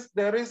increase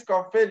the risk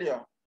of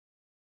failure.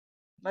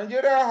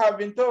 Nigeria have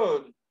been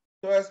told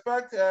to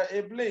expect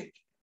a bleak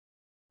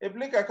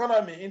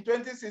economy in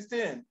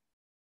 2016.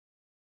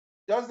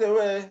 Just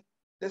the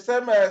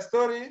same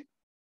story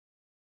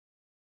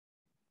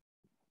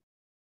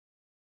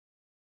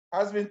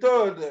has been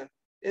told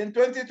in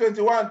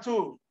 2021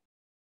 too.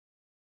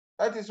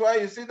 That is why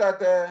you see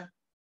that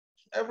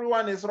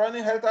everyone is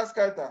running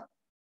helter-skelter.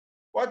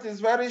 What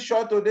is very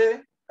short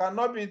today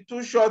cannot be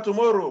too short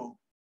tomorrow.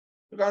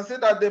 You can see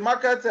that the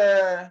market,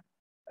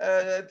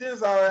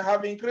 things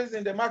have increased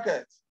in the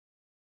market.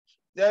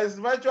 There is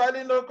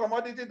virtually no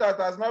commodity that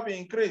has not been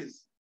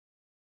increased.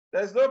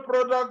 There's no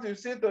product you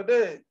see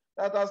today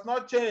that has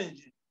not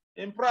changed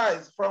in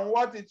price from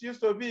what it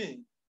used to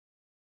be.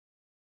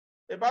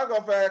 A bag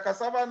of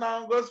cassava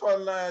now goes for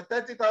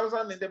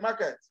 30,000 in the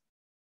market.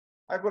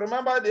 I could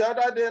remember the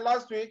other day,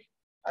 last week,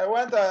 I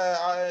went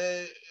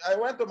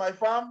to my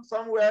farm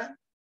somewhere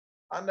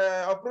and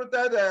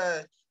uprooted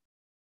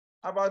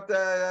about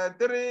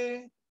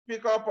 3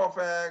 pickup of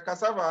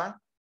cassava.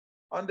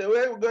 On the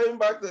way going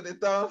back to the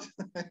town,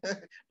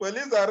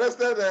 police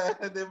arrested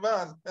the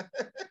van.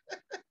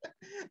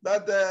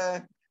 That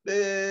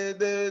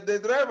the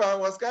driver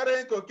was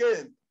carrying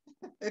cocaine.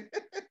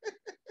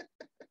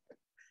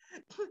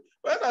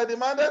 When I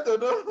demanded to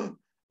know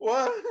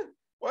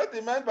what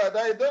he meant by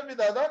that, he told me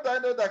that don't I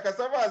know that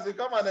cassava has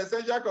become an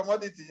essential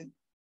commodity,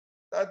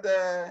 that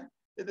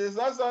it is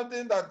not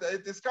something that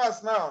it is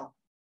scarce now.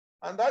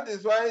 And that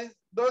is why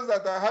those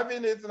that are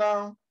having it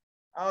now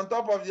are on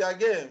top of their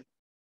game.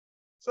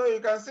 So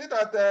you can see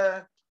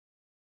that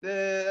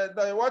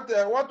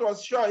what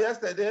was sure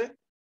yesterday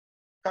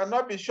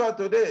cannot be sure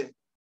today.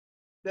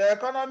 The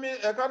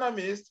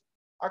economists,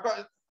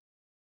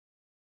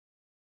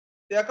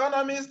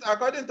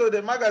 according to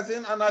the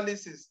magazine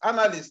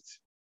analyst,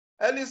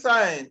 early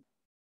sign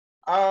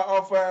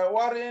of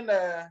worrying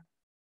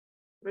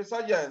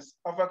resurgence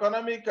of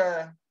economic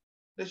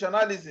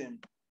nationalism,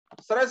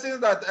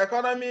 stressing that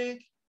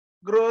economic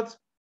growth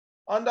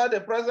under the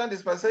present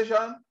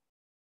dispensation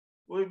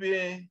will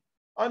be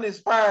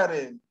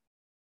uninspiring.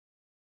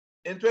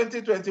 in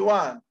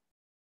 2021.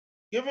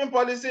 Given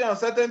policy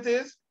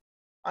uncertainties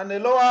and a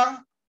lower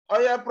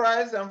oil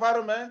price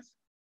environment,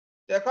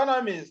 the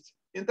Economist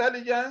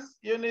Intelligence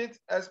Unit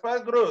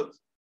expects growth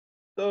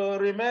to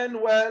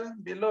remain well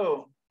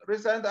below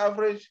recent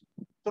average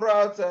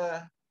throughout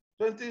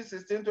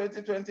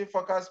 2016-2020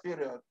 forecast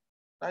period.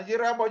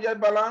 Nigeria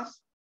budget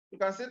balance, you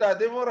can see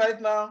that even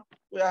right now,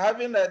 we are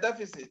having a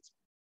deficit.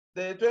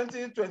 The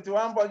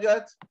 2021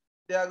 budget,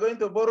 they are going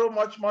to borrow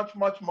much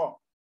more.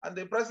 And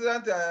the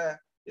president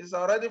is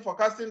already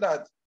forecasting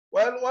that.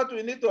 Well, what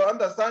we need to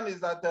understand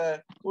is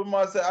that we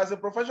must, as a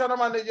professional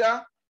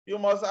manager, you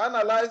must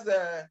analyze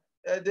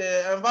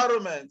the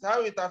environment,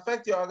 how it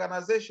affects your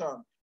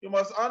organization. You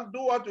must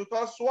do what we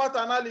call SWOT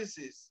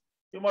analysis.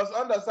 You must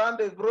understand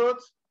the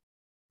growth,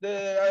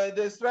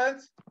 the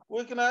strength,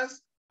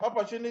 weakness,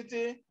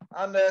 opportunity,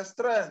 and the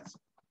strength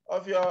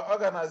of your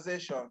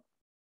organization.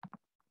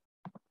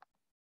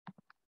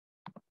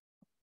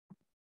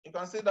 You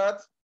can see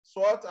that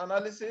SWOT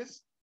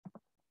analysis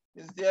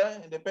is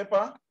there in the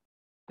paper.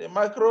 The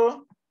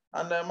micro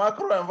and the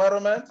macro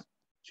environment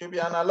should be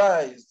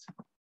analyzed.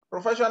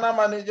 Professional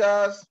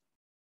managers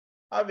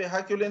have a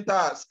Herculean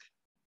task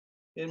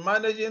in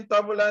managing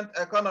turbulent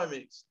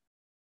economics.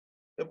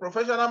 A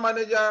professional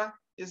manager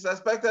is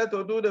expected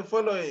to do the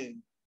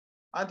following: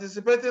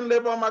 anticipating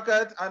labor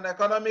market and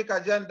economic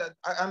agenda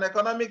and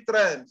economic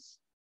trends,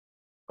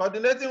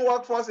 coordinating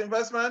workforce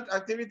investment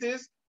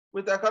activities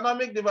with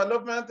economic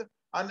development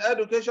and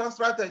education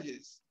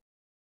strategies,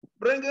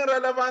 bringing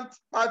relevant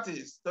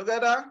parties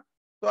together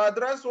to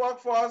address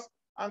workforce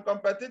and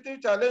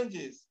competitive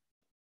challenges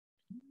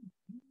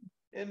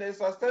in a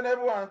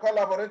sustainable and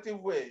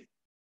collaborative way,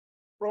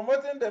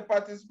 promoting the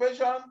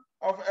participation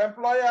of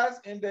employers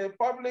in the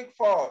public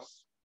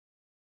force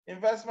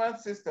investment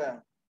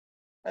system,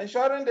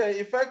 ensuring the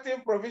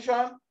effective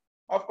provision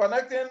of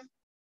connecting,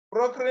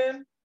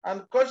 brokering,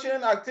 and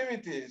coaching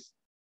activities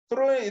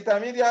through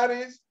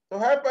intermediaries to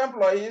help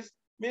employees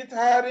meet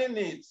hiring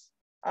needs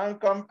and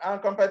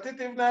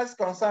competitiveness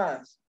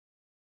concerns,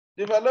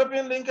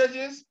 developing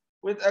linkages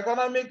with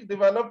economic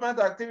development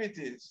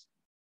activities,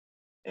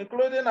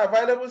 including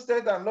available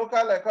state and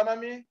local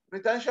economy,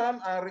 retention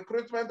and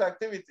recruitment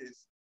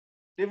activities,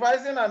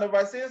 devising and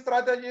overseeing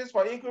strategies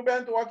for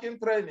incumbent working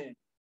training,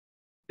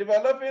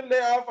 developing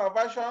layoff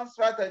aversion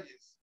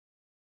strategies,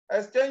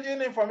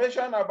 exchanging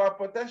information about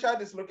potential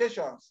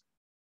dislocations,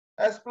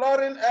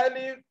 exploring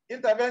early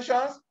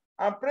interventions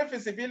and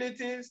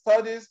pre-feasibility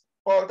studies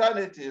for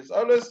alternatives.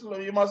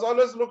 You must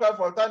always look out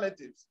for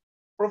alternatives.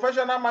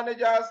 Professional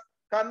managers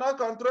cannot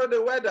control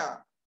the weather,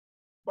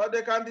 but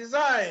they can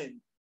design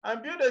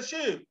and build a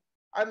ship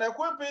and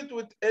equip it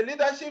with a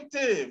leadership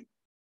team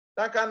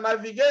that can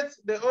navigate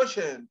the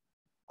ocean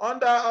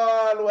under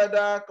all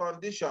weather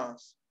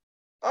conditions.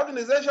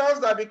 Organizations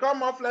that become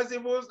more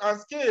flexible and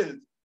skilled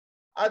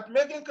at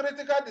making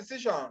critical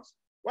decisions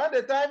when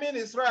the timing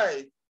is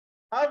right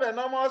have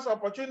enormous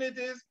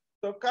opportunities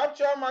to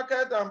capture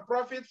market and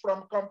profit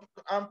from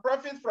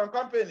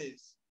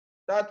companies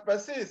that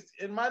persist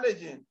in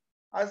managing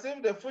as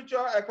if the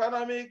future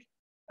economic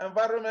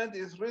environment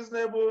is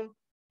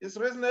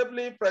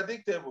reasonably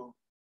predictable.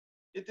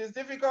 It is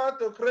difficult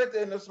to create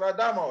a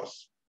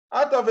Nostradamus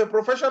out of a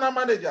professional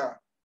manager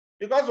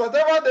because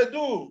whatever they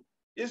do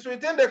is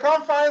within the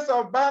confines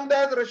of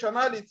bounded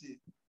rationality.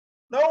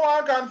 No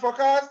one can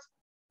forecast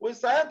with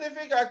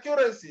scientific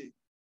accuracy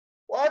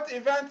what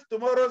event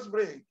tomorrow's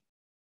bring.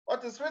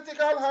 What is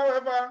critical,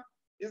 however,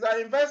 is that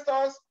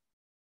investors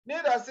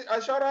need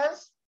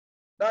assurance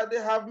that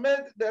they have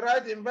made the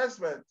right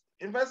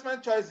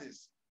investment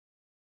choices.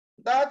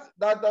 That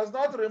does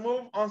not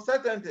remove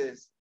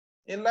uncertainties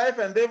in life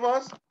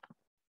endeavors,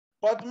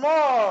 but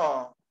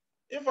more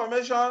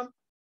information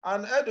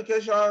and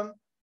education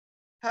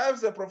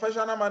helps the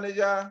professional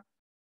manager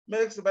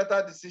make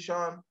better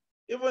decisions,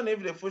 even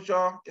if the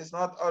future is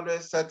not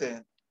always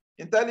certain.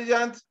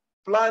 Intelligent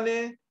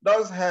planning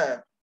does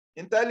help.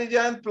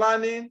 Intelligent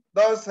planning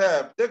does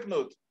help. Take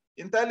note.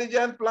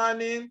 Intelligent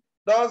planning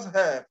does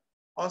help.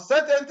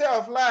 Uncertainty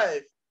of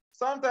life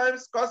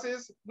sometimes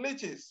causes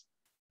glitches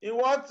in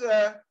what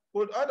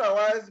would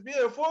otherwise be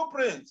a full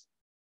print.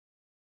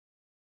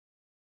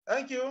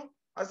 Thank you.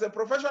 As a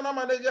professional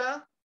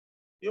manager,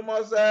 you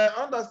must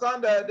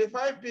understand the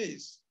 5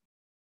 P's.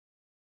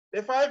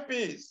 The 5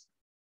 P's.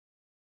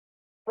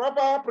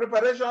 Proper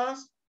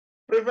preparations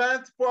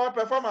prevent poor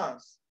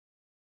performance.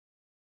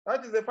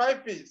 That is the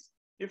 5 P's.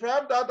 If you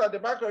have that at the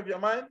back of your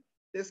mind,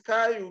 the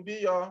sky will be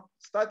your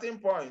starting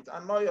point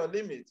and not your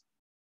limit.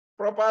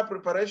 Proper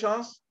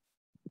preparations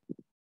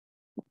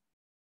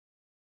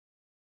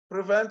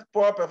prevent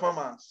poor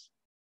performance.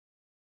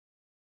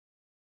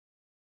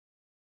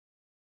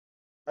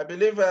 I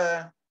believe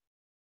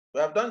we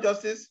have done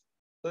justice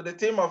to the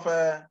theme of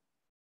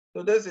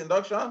today's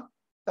induction,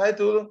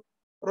 titled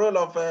Role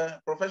of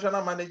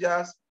Professional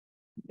Managers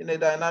in a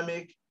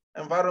Dynamic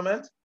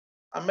Environment.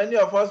 And many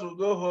of us will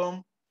go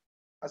home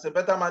as a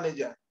better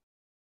manager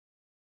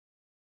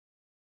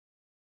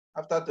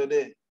after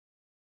today.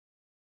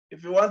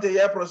 If you want to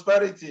hear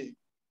prosperity,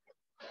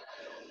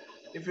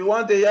 If you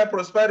want to hear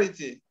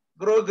prosperity,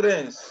 grow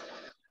grains.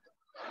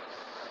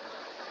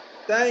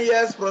 10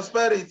 years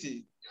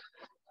prosperity.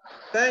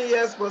 10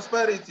 years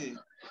prosperity.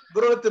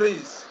 Grow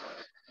trees.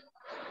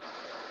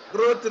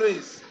 Grow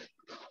trees.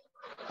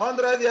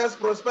 100 years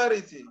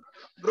prosperity.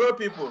 Grow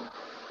people.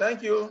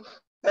 Thank you.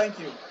 Thank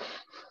you.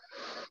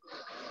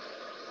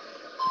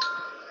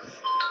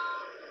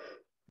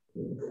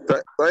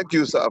 Thank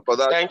you, sir, for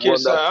that. Thank you,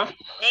 sir.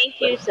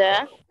 Thank you,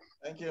 sir.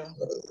 Thank you.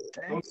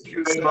 Thank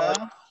you, sir.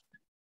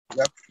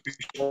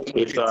 Thank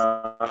you,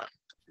 sir.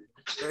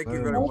 Thank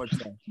you very much,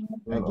 sir.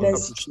 Thank I you.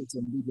 appreciate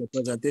your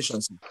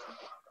presentation, sir.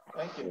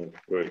 Thank you.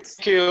 Great.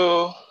 Thank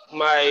you,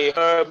 my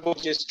honorable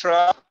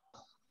registrar,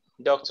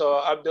 Dr.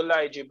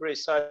 Abdullah Jibril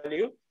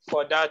Saliu,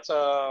 for that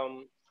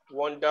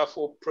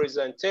wonderful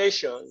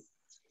presentation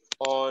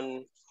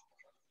on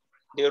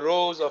the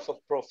roles of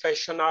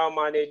professional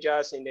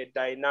managers in a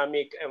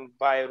dynamic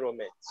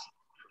environment.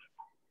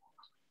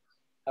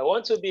 I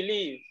want to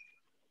believe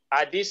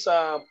at this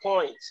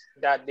point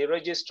that the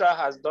registrar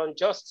has done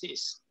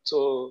justice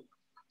to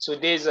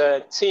today's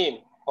theme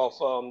of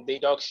the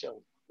induction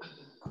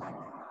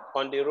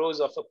on the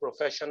roles of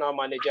professional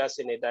managers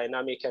in a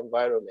dynamic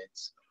environment.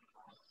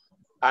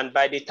 And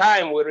by the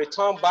time we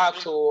return back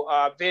to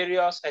our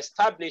various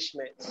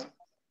establishments,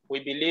 we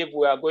believe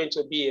we are going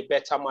to be a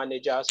better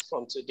managers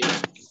from today.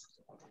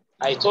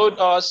 I told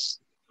us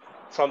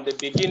from the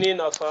beginning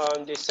of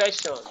the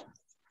session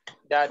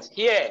that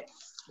here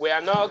we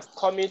are not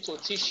coming to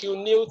teach you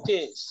new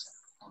things.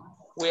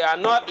 We are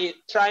not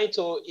trying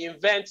to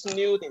invent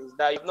new things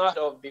that you've not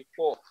heard of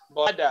before,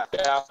 but rather we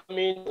are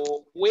coming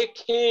to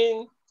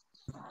awaken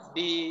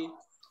the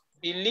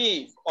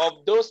belief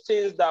of those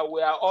things that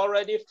we are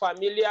already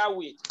familiar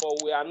with,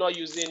 but we are not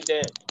using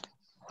them.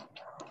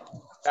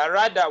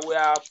 Rather, we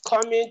are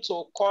coming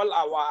to call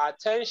our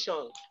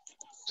attention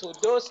to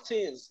those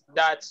things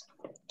that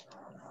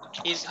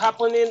is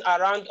happening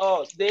around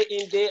us day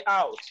in, day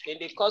out in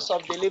the course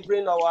of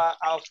delivering our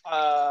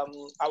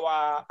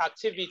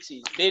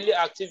activities, daily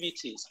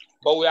activities,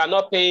 but we are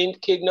not paying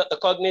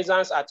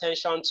cognizance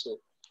attention to.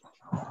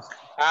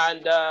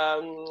 And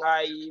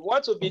I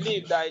want to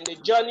believe that in the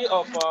journey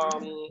of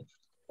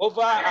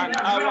over an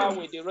hour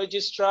with the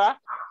registrar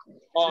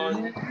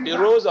on the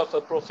roles of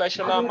a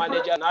professional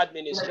manager and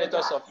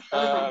administrators of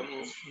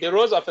the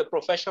roles of a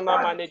professional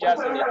managers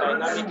in a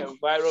dynamic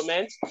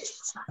environment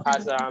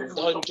has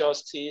done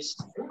justice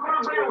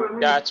to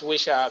that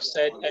which I have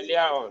said earlier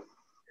on.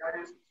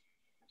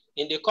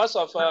 In the course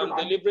of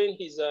delivering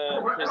his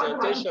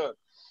presentation,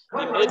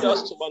 he made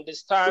us to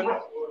understand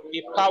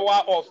the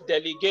power of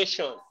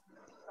delegation,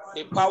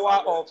 the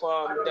power of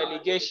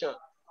delegation.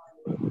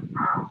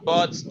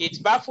 But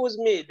it baffles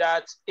me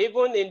that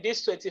even in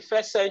this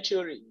 21st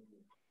century,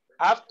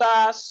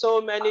 after so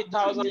many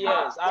thousand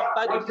years,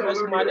 after the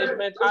first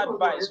management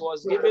advice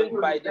was given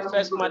by the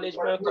first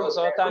management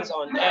consultants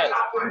on earth,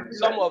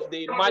 some of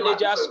the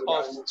managers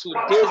of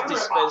today's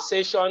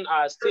dispensation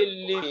are still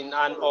living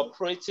and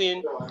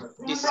operating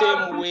the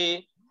same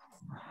way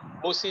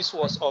Moses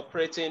was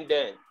operating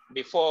then,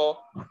 before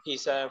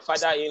his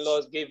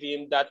father-in-laws gave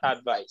him that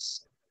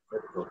advice.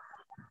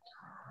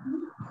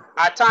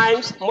 At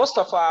times, most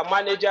of our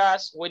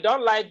managers, we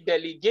don't like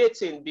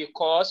delegating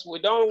because we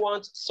don't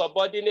want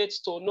subordinates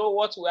to know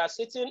what we are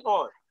sitting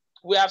on.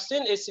 We have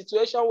seen a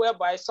situation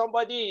whereby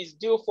somebody is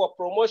due for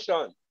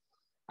promotion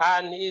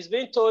and he's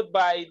been told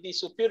by the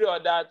superior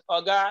that,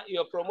 Oga,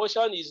 your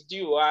promotion is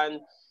due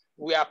and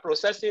we are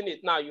processing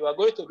it now. You are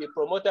going to be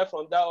promoted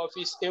from that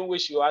office in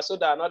which you are so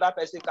that another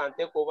person can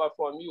take over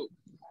from you.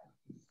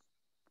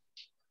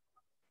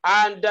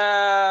 And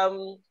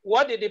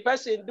what did the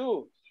person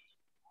do?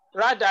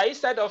 Rather,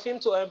 instead of him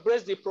to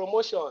embrace the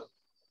promotion,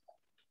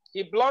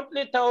 he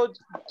bluntly told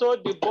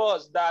the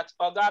boss that,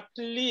 Oga,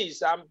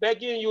 please, I'm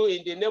begging you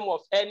in the name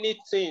of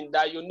anything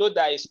that you know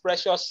that is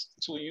precious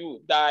to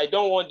you, that I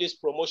don't want this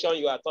promotion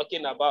you are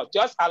talking about.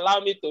 Just allow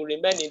me to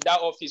remain in that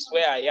office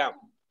where I am.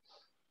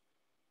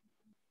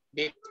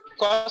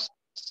 Because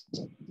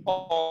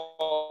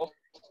of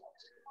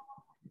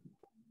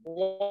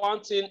one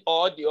thing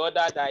or the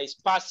other that is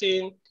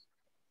passing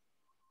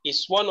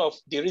is one of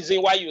the reasons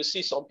why you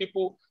see some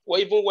people, or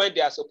even when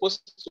they are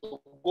supposed to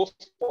go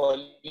for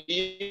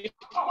leave,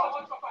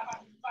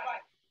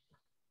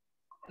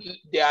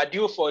 they are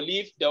due for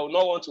leave, they will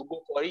not want to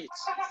go for it.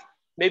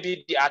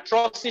 Maybe the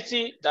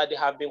atrocity that they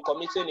have been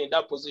committing in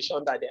that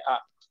position that they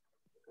are.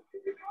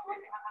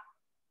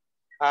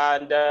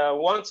 And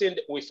one thing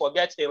we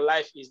forget in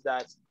life is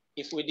that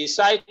if we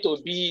decide to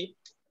be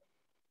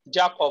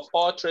jack of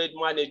all trade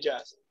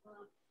managers,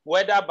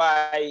 whether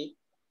by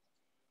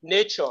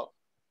nature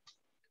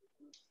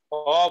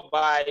or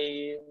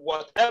by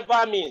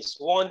whatever means,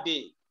 one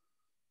day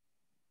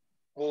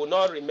we will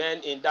not remain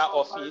in that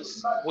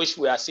office which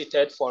we are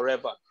seated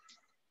forever.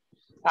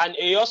 And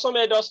he also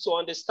made us to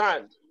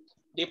understand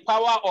the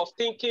power of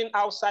thinking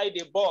outside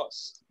the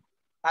box.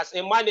 As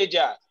a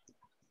manager,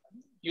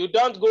 you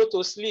don't go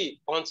to sleep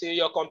until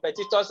your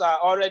competitors are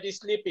already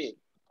sleeping.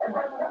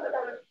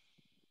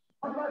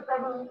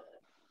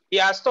 He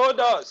has told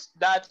us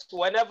that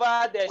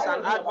whenever there's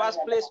an adverse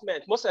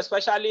placement, most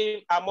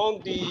especially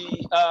among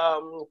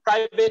the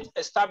private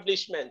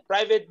establishment,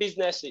 private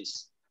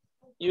businesses,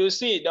 you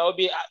see there will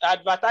be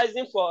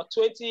advertising for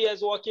 20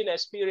 years working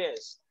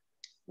experience.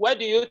 Where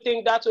do you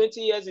think that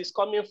 20 years is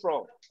coming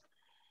from?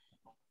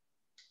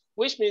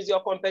 Which means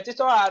your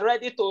competitors are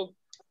ready to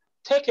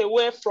take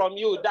away from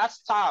you that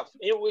staff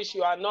in which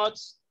you are not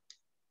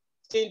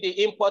seeing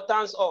the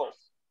importance of.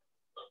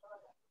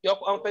 Your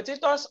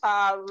competitors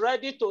are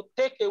ready to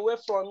take away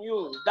from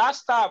you that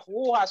staff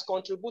who has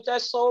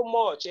contributed so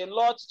much, a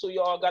lot to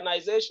your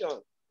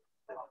organization.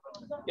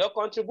 Your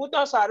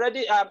competitors are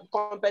ready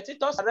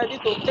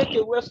to take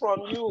away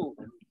from you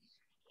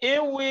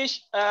in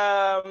which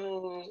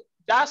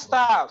that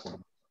staff,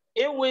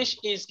 in which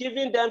is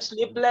giving them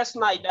sleepless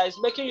night, that is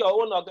making your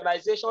own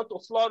organization to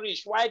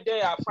flourish while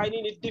they are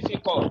finding it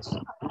difficult.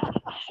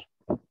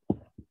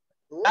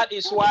 That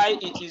is why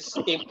it is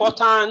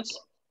important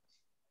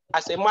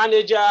as a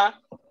manager,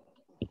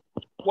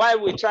 while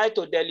we try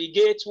to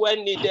delegate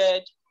when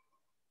needed,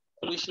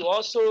 we should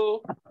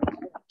also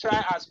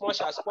try as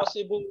much as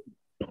possible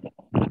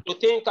to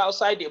think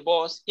outside the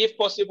box. If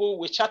possible,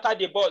 we shatter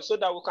the box so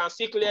that we can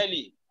see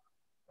clearly.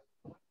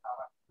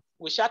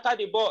 We shatter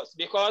the box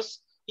because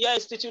here,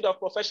 Institute of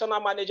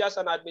Professional Managers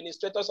and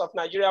Administrators of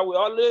Nigeria, we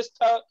always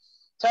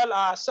tell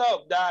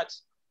ourselves that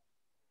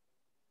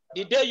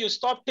the day you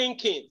stop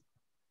thinking,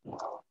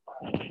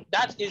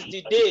 that is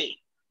the day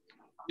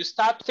you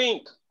start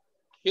think,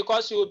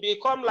 because you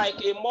become like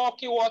a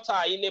murky water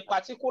in a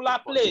particular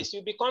place.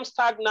 You become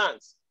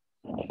stagnant.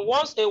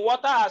 Once a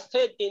water has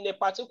stayed in a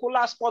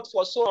particular spot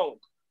for so long,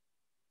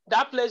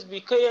 that place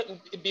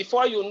became,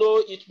 before you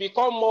know, it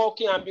become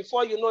murky, and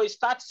before you know, it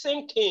starts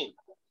sinking.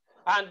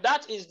 And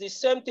that is the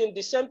same thing.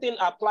 The same thing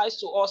applies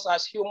to us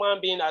as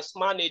human beings, as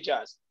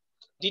managers.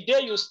 The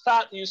day you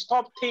stop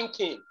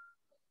thinking,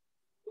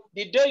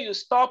 the day you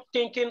stop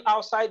thinking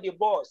outside the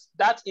box,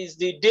 that is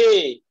the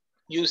day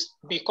you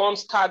become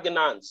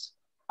stagnant.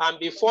 And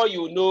before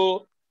you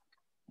know,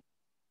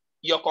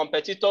 your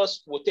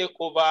competitors will take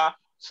over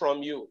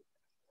from you.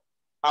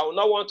 I will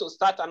not want to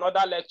start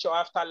another lecture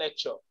after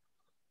lecture,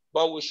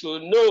 but we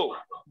should know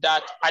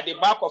that at the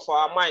back of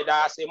our mind,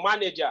 that as a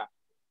manager,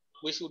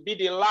 we should be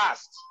the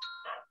last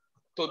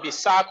to be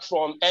sacked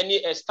from any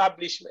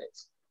establishment.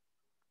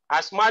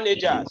 As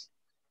managers,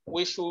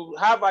 we should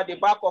have at the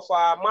back of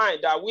our mind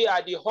that we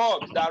are the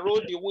hub that roll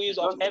the wheels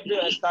of every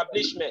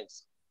establishment.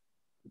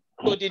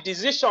 So the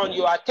decision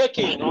you are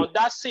taking on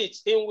that seat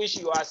in which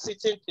you are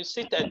seated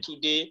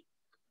today,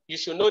 you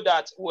should know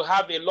that we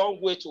have a long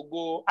way to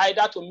go,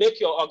 either to make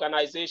your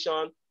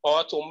organization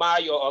or to mar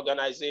your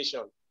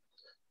organization.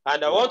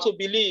 And I want to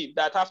believe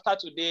that after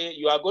today,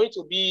 you are going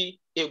to be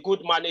a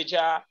good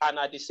manager and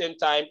at the same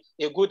time,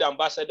 a good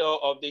ambassador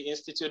of the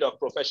Institute of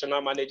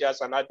Professional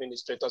Managers and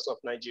Administrators of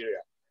Nigeria.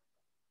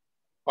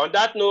 On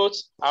that note,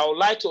 I would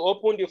like to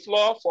open the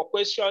floor for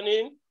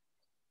questioning,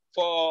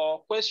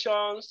 for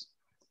questions,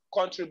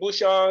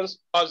 contributions,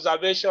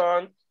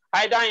 observation,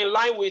 either in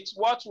line with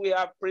what we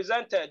have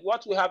presented,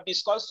 what we have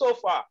discussed so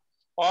far,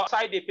 or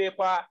outside the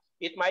paper.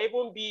 It might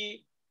even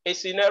be a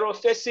scenario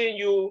facing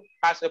you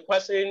as a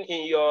person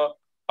in your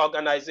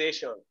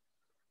organization.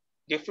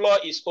 The floor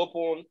is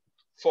open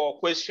for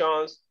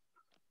questions,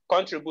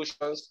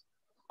 contributions,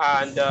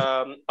 and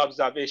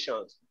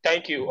observations.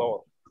 Thank you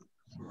all.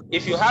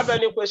 If you have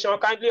any question,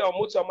 kindly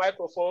unmute your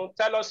microphone.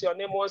 Tell us your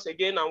name once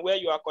again and where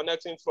you are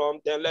connecting from.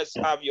 Then let's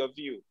have your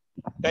view.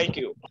 Thank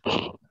you.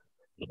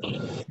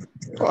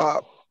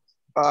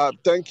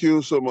 Thank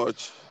you so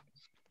much.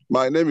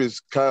 My name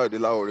is Kayode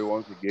Laore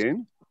once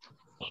again.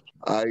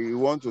 I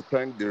want to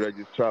thank the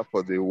registrar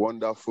for the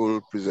wonderful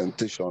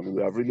presentation.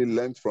 We have really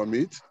learned from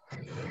it.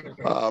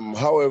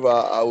 However,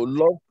 I would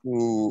love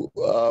to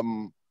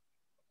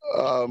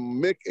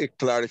make a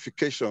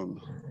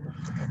clarification,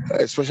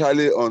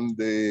 especially on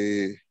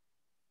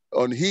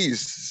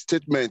his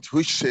statement,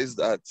 which says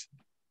that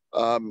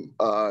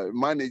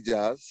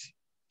managers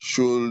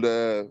should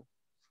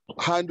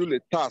handle a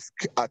task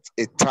at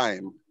a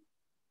time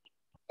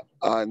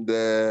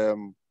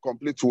and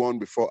complete one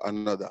before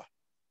another.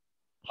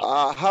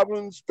 I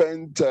haven't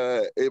spent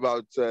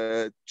about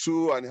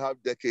 2.5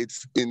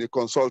 decades in the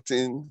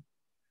consulting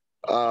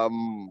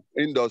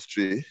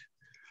industry.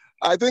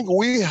 I think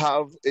we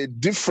have a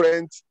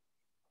different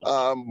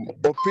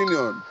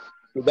opinion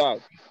to that,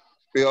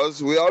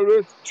 because we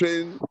always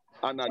train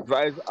and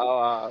advise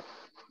our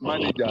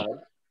managers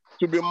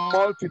to be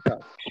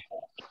multitask.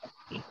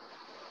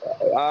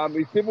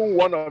 It's even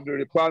one of the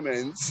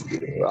requirements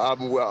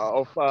of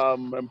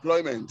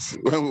employment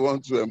when we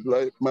want to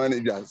employ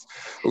managers.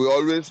 We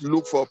always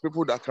look for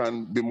people that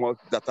can be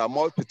that are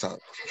multitask,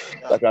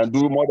 that can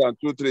do more than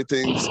 2-3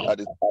 things at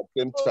the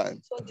same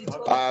time.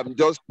 I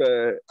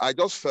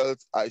just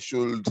felt I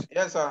should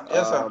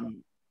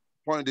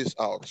point this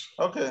out.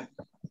 Okay,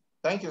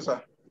 thank you,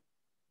 sir.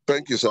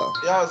 Thank you, sir.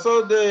 Yeah,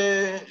 so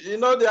there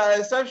are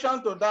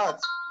exceptions to that.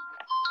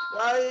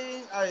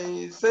 Why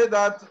I say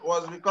that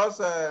was because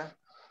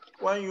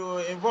when you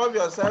involve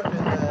yourself in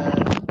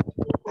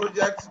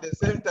projects at the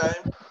same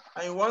time,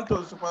 and you want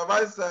to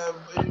supervise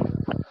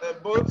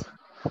both,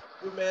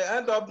 you may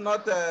end up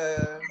not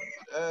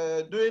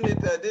doing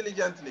it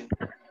diligently.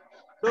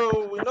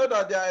 So we know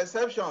that there are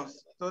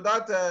exceptions to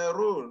that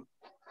rule.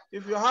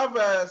 If you have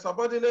a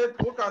subordinate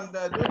who can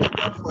do the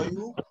job for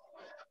you,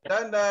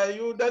 then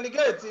you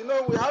delegate. You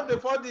know, we have the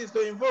 4 Ds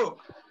to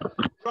invoke.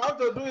 You have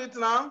to do it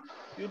now.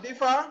 You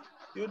differ,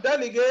 you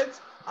delegate,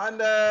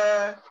 and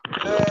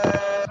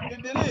you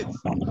delete.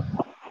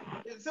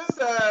 Since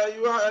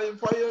you are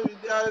for you,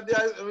 there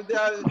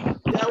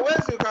are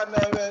ways you can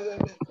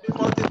be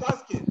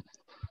multitasking,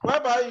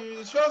 whereby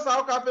it shows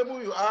how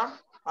capable you are,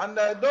 and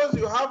those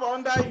you have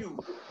under you.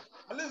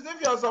 At least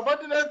if your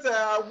subordinates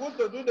are good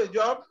to do the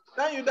job,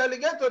 then you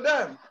delegate to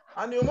them,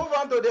 and you move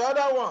on to the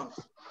other ones.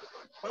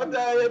 But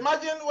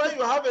imagine when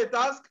you have a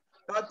task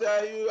that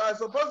you are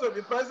supposed to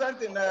be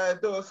present in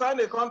to sign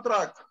a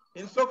contract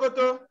in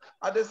Sokoto,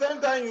 at the same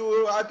time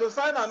you are to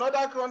sign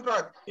another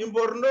contract in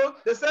Borno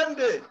the same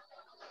day.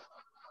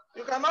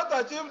 You cannot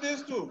achieve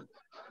these two,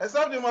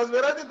 except you must be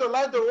ready to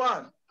lie to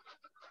one.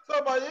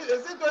 So, but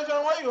a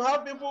situation where you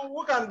have people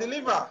who can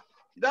deliver,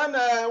 then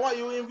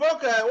you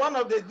invoke one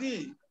of the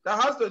D that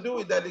has to do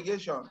with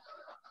delegation.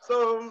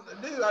 So,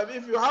 this,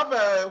 if you have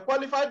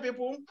qualified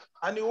people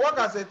and you work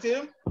as a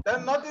team,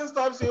 then nothing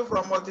stops you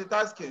from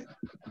multitasking.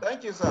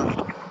 Thank you, sir.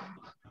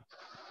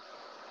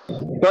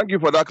 Thank you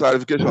for that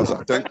clarification,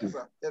 sir. Thank you.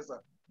 Sir. Yes, sir.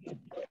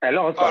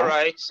 Hello, sir. All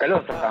right.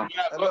 Hello, sir.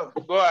 Yeah, hello.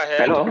 Go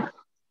ahead. Hello.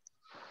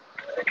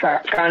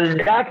 Sir, can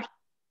that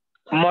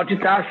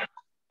multitask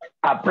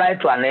apply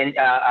to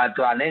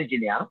an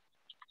engineer,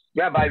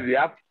 whereby we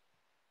have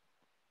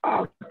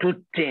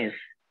 2 things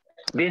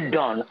being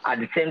done at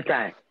the same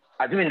time,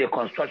 assuming the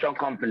construction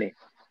company?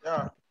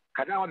 Yeah.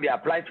 Can that one be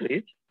applied to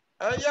it?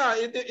 Yeah,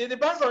 it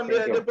depends on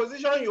the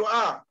position you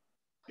are.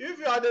 If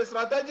you are the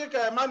strategic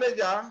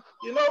manager,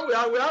 you know, we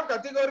have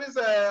categories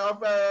of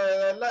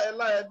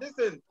this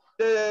thing,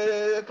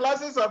 the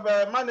classes of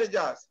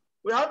managers.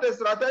 We have the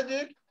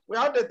strategic, we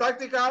have the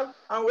tactical,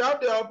 and we have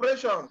the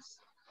operations.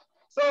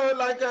 So,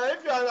 like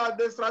if you are at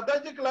the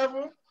strategic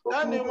level,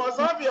 then you must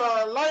have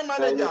your line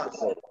managers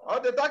or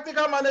the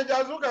tactical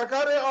managers who can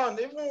carry on,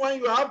 even when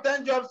you have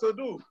 10 jobs to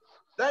do.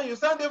 Then you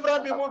send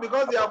different people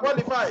because they are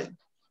qualified.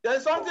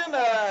 There's something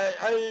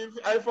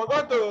I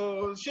forgot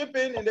to chip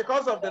in the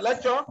course of the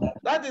lecture.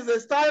 That is the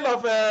style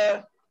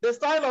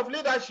of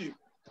leadership.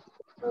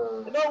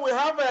 You know, we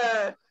have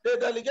the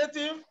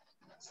delegative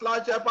 /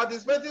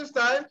 participative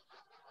style.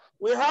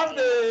 We have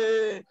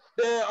the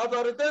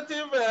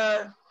authoritative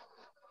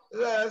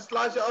 /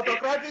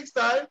 autocratic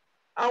style,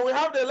 and we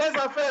have the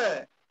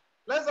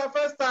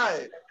laissez-faire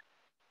style.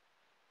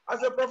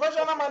 As a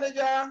professional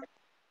manager,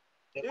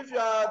 if you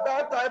are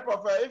that type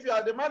of, if you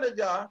are the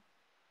manager,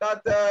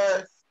 that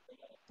then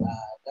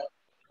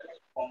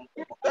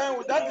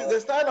that is the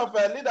style of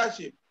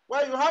leadership,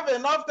 where you have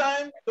enough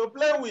time to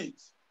play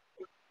with.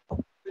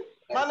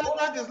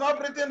 Management is not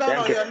written down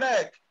on your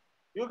neck.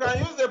 You can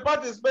use the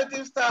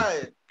participative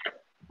style.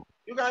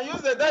 You can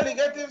use the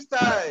delegative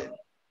style,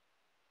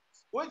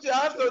 which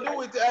has to do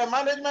with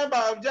management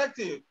by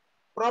objective,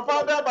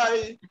 propounded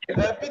by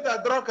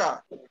Peter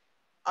Drucker.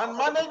 And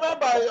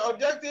management by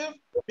objective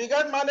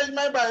began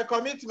management by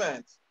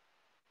commitment.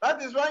 That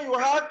is when you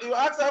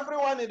ask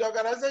everyone in the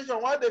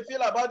organization what they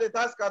feel about the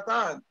task at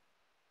hand.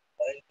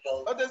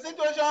 But the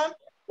situation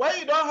where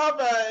you don't have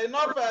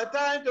enough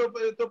time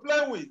to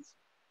play with,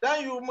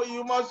 then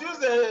you must use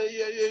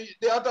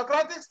the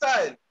autocratic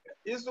style.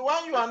 Is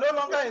when you are no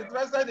longer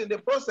interested in the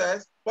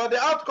process, but the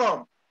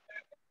outcome.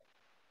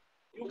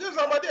 You give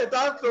somebody a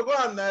task to go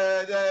and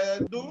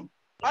do,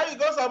 how he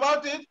goes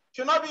about it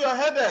should not be your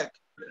headache.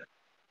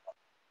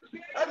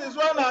 That is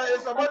when a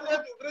subordinate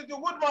will bring you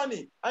good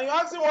money, and you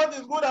ask him what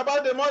is good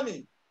about the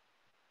money.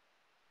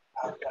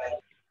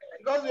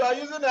 Because you are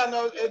using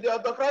the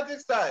autocratic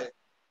style.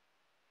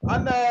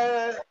 And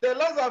the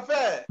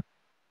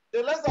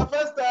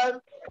laissez-faire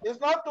style is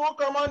not too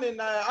common in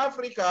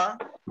Africa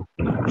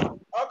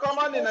or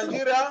common in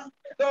Nigeria.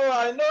 Though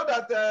I know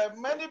that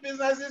many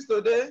businesses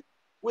today,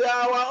 we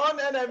are our own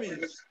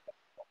enemies.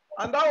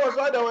 And that was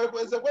why there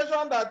was a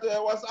question that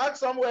was asked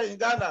somewhere in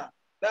Ghana.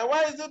 That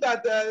why is it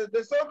that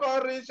the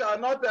so-called rich are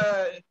not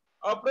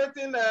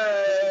operating,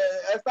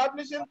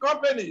 establishing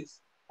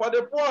companies for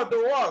the poor to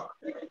work?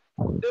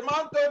 The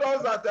man told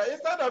us that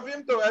instead of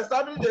him to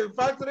establish a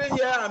factory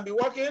here and be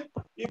working,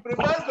 he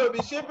prefers to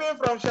be shipping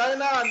from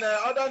China and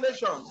other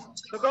nations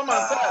to come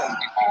and sell.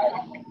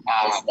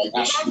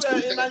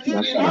 Because in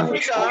Nigeria, in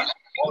Africa,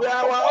 we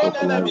are our own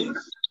enemies.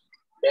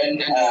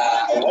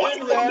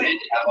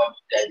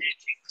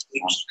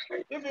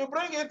 If you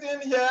bring it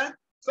in here,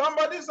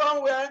 somebody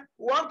somewhere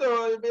want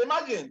to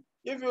imagine.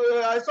 If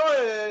I saw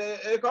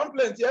a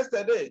complaint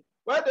yesterday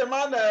where the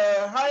man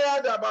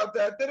hired about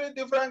 3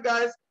 different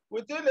guys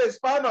within a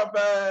span of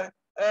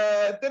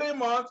 3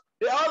 months.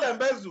 They all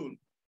embezzle.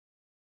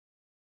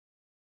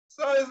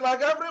 So it's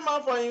like every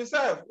man for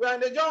himself. We are in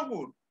the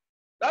jungle.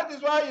 That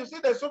is why you see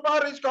the super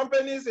rich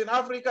companies in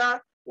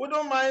Africa who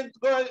don't mind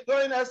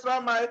going extra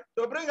mile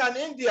to bring an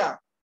India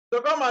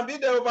to come and be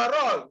the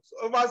overall,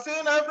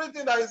 overseeing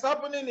everything that is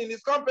happening in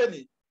his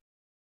company.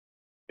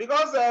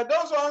 Because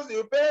those ones,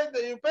 you pay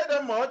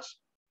them much,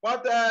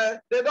 but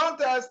they don't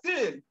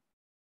steal.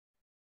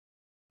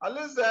 At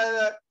least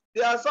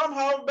they are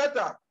somehow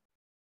better.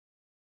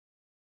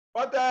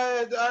 But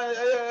an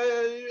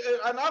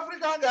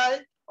African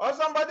guy or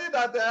somebody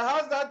that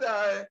has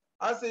that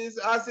as his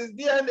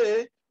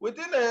DNA,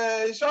 within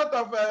a span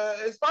of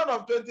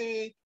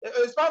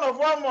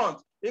 1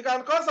 month, he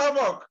can cause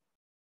havoc.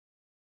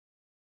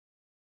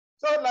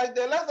 So, like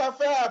the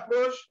laissez-faire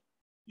approach,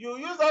 you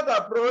use that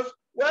approach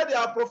where they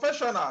are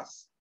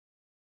professionals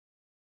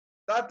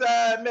that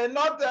may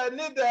not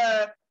need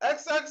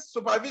excess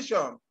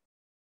supervision.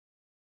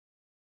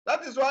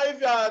 That is why if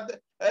you are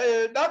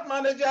that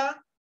manager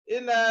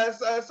in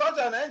such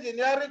an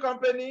engineering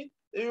company,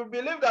 you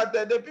believe that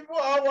the people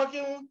are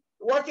working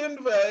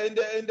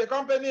in the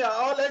company are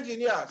all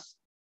engineers.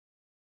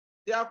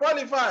 They are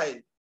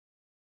qualified,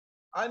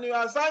 and you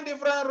assign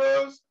different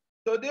roles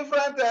to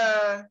different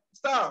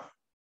staff.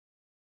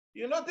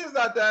 You notice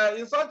that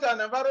in such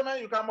an environment,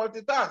 you can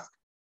multitask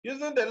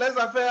using the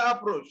laissez-faire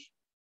approach.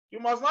 You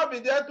must not be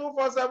there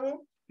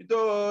 24/7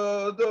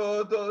 to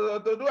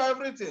do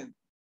everything.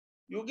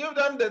 You give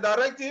them the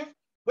directive,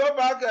 go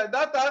back,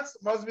 that task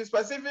must be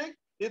specific,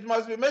 it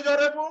must be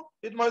measurable,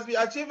 it must be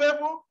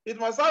achievable, it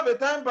must have a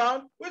time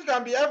bound, which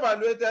can be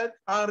evaluated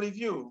and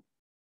reviewed.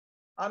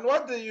 And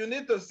what you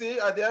need to see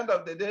at the end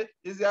of the day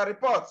is their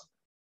report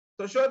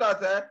to show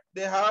that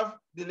they have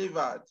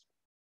delivered.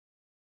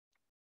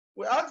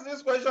 We asked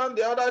this question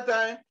the other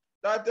time,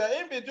 that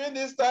in between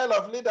this style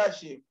of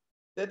leadership,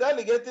 the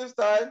delegative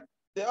style,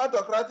 the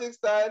autocratic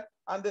style,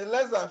 and the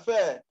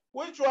laissez-faire,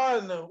 which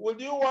one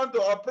would you want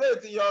to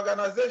operate in your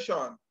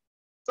organization?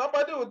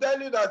 Somebody will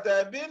tell you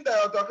that being the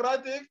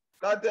autocratic,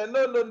 that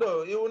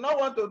no, he will not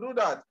want to do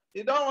that.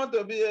 He don't want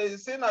to be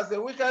seen as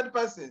a wicked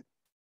person.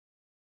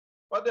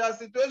 But there are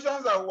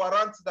situations that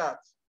warrant that.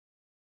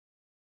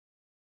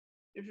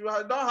 If you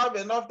don't have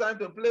enough time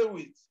to play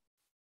with,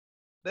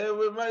 they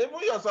will, even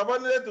your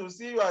subordinate will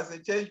see you as a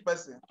changed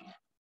person.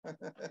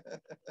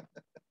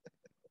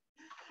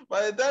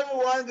 By the time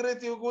one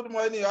greet you good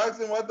morning, you ask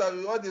him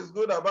what is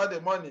good about the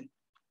money,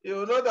 he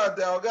will know that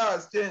the Oga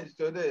has changed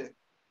today.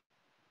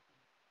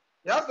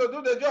 He has to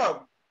do the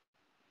job.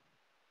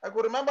 I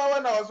could remember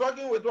when I was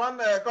working with one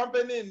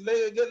company in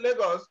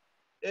Lagos,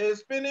 a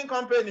spinning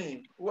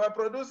company. We were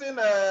producing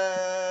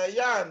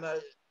yarn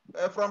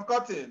from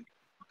cotton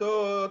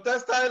to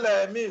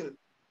textile mill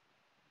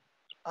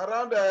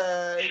around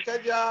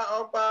Ikeja,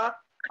 Opa,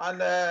 and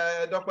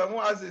Dr.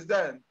 Muaziz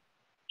then.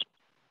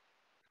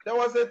 There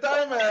was a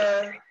time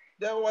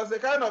there was a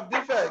kind of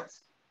defect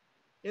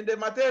in the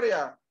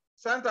material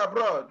sent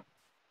abroad,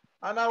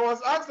 and I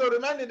was asked to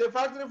remain in the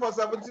factory for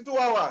 72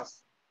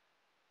 hours.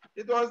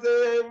 It was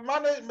the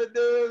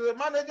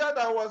manager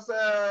that was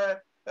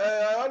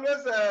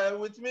always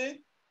with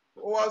me,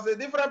 was a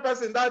different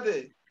person that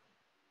day.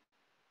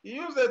 He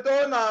used a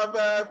tone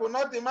of could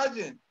not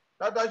imagine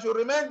that I should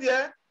remain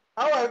there.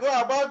 How I go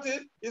about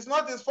it is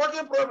not his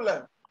fucking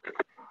problem.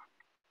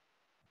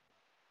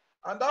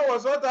 And that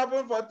was what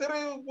happened for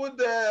 3 good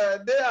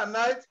day and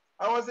night.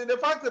 I was in the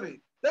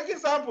factory taking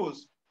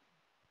samples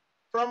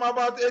from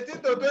about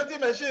 18 to 20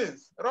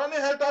 machines, running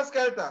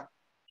helter-skelter,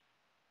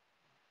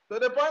 to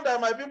the point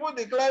that my people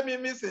declared me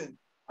missing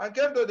and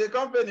came to the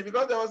company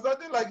because there was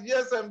nothing like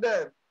GSM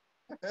there.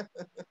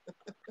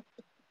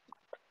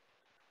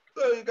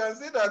 So you can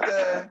see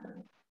that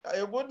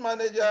a good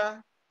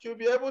manager should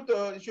be able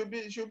to, should be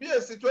a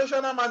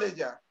situational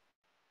manager.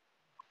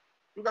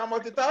 You can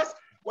multitask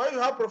where you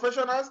have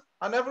professionals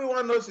and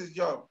everyone knows his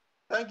job.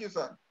 Thank you,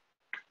 sir.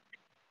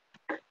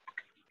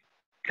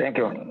 Thank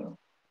you.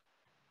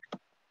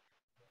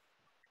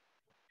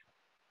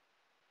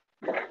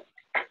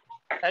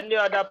 Any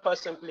other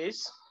person,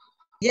 please?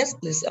 Yes,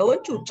 please. I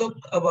want to talk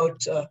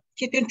about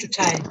keeping to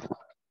time.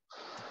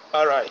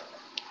 All right.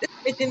 This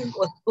meeting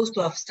was supposed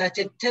to have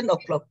started 10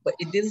 o'clock, but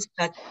it didn't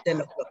start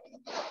 10 o'clock.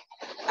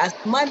 As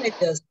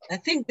managers, I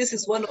think this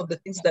is one of the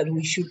things that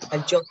we should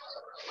adjust.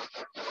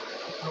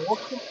 In our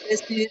working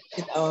places,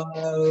 in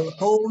our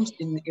homes,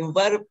 in the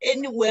environment,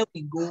 anywhere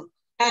we go,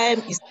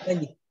 time is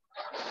money.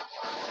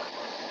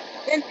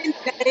 Spending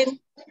time,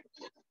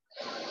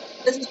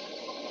 this is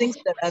things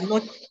that are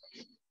not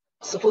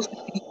supposed to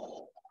be,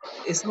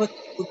 it's not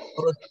good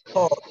for us at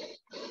all.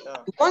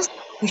 Once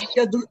we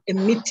schedule a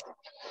meeting,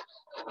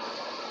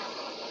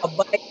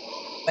 abide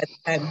by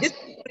time. This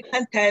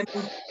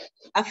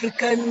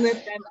African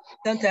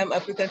time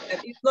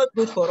is not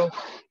good for us.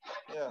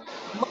 Yeah.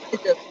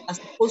 Managers are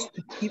supposed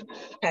to keep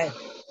time.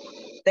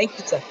 Thank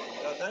you, sir.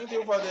 Thank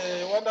you for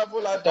the wonderful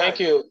advice. Thank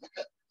you.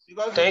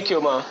 Because Thank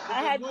you, ma.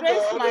 I had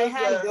raised my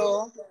hand,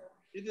 though.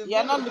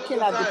 You're not looking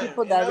at the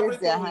people that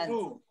raised their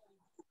hands.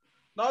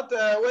 Not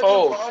waiting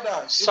for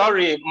others.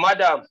 Sorry,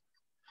 madam.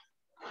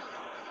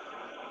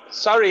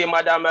 Sorry,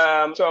 madam.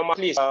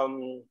 Please.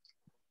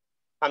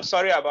 I'm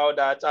sorry about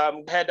that.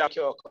 Go ahead and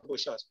your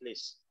conclusions,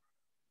 please.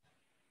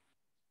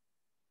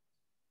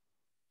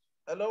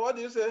 Hello, what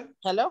do you say?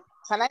 Hello,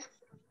 can I?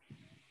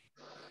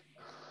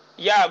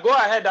 Yeah, go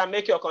ahead and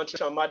make your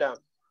contribution, madam.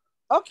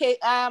 Okay,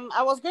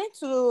 I was going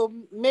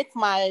to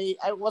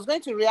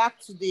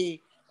react to the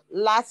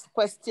last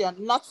question,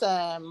 not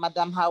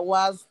Madam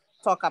Hawa's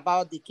talk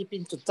about the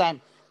keeping to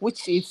time,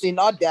 which is in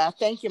order.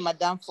 Thank you,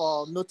 Madam,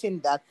 for noting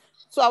that.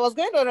 So I was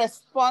going to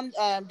respond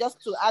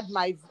just to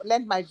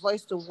lend my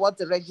voice to what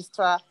the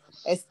registrar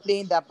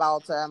explained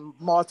about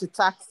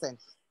multitasking.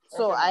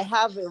 So I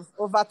have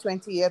over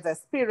 20 years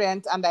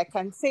experience, and I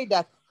can say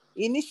that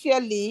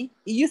initially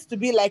it used to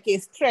be like a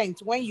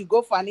strength when you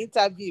go for an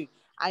interview,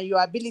 and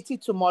your ability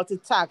to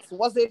multitask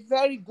was a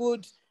very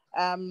good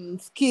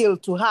skill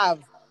to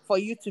have for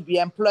you to be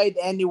employed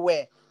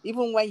anywhere.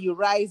 Even when you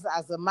rise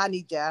as a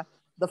manager,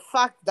 the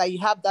fact that you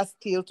have that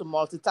skill to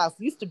multitask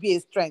used to be a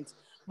strength.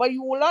 But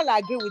you will all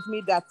agree with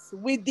me that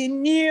with the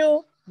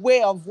new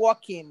way of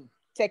working,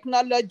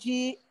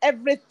 technology,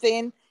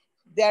 everything,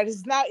 there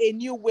is now a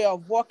new way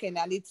of working,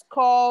 and it's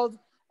called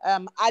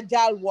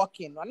agile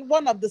working. And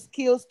one of the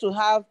skills to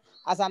have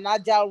as an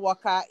agile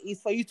worker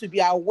is for you to be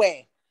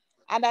aware.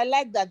 And I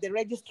like that the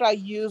registrar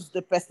used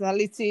the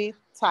personality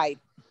type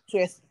to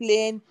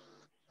explain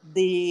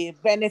the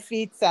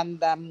benefits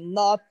and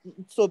not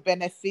so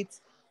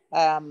benefits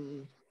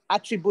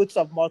attributes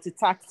of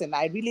multitasking.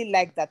 I really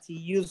like that he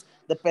used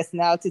the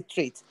personality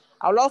trait.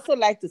 I would also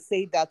like to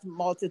say that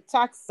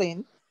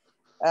multitasking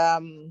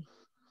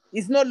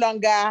is no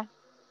longer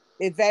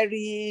a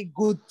very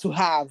good to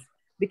have,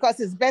 because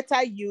it's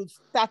better you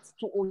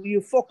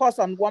focus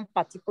on one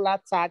particular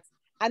task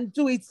and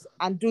do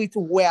it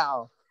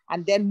well,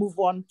 and then move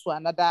on to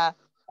another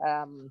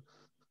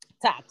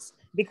task.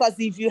 Because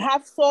if you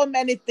have so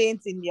many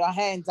things in your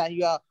hands and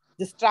you're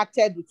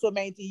distracted with so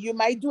many things, you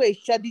might do a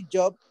shoddy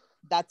job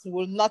that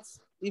will not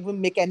even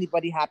make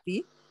anybody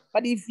happy.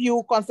 But if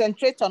you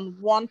concentrate on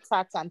one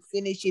task and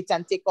finish it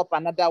and take up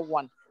another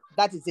one,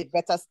 that is a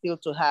better skill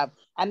to have.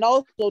 And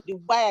also,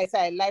 why I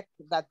say I like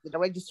that the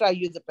registrar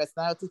used the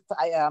personality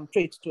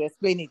trait to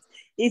explain it,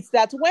 is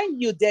that when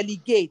you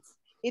delegate,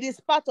 it is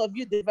part of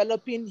you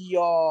developing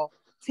your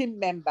team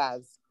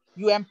members.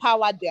 You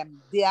empower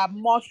them. They are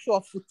more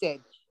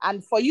sure-footed.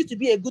 And for you to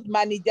be a good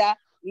manager,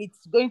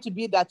 it's going to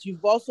be that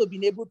you've also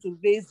been able to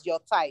raise your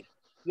type.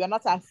 You're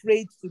not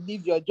afraid to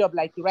leave your job.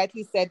 Like you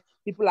rightly said,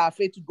 people are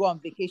afraid to go on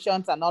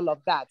vacations and all of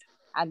that.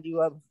 And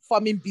you are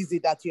forming busy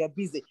that you're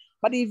busy.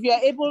 But if you're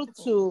able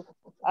to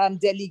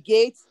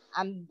delegate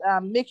and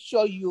make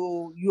sure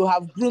you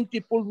have groomed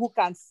people who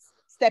can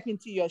step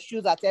into your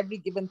shoes at every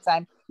given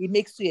time, it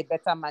makes you a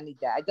better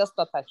manager. I just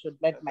thought I should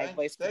lend my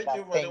voice to that. Thank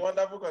you for the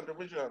wonderful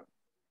contribution.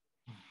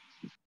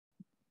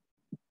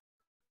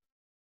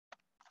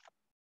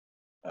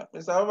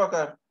 Mr.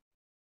 Abubakar.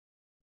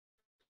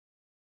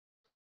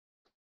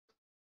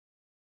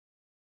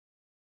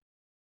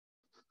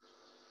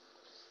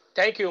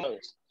 Thank you.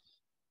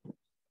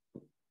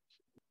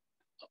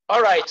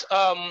 All right.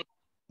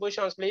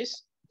 Questions,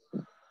 please.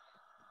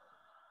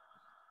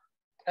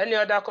 Any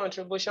other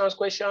contributions,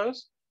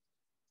 questions,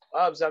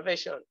 or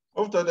observation?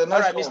 Move to the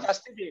next. All right, Mr.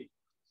 Steven.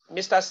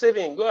 Mr.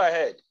 Steven, go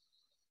ahead.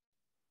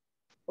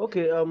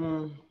 Okay.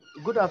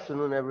 Good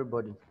afternoon,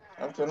 everybody.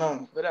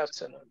 Afternoon. Good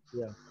afternoon.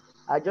 Yeah.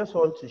 I just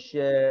want to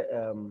share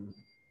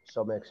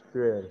some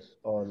experience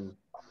on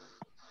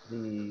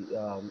the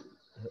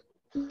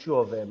issue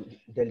of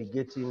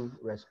delegating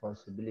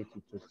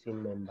responsibility to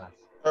team members.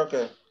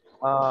 Okay.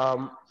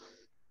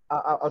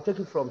 I'll take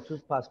it from two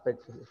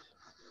perspectives.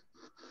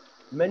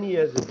 Many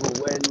years ago,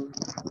 when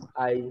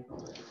I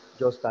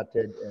just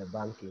started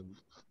banking,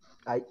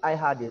 I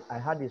had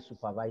a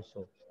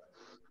supervisor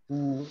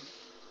who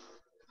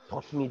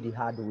taught me the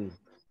hard way.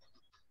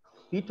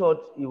 He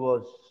thought he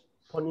was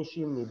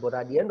punishing me, but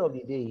at the end of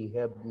the day, he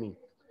helped me.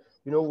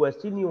 You know, we're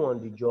still new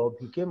on the job.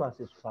 He came as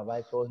a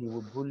supervisor. He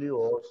would bully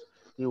us.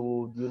 He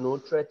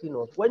would, threaten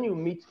us. When you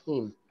meet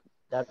him,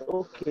 that,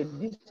 okay,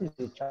 this is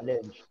a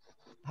challenge.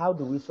 How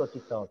do we sort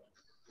it out?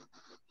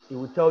 He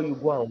will tell you,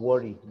 go and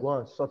worry. Go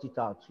and sort it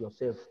out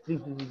yourself.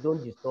 Please,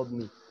 don't disturb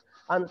me.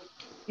 And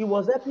he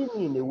was helping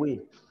me in a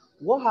way.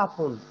 What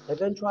happened?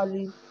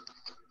 Eventually,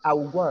 I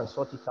will go and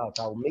sort it out.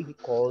 I will make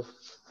calls,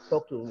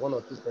 talk to one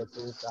or two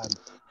persons, and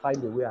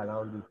find a way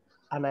around it.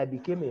 And I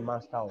became a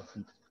master of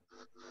it.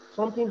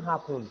 Something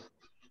happened.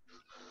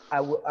 I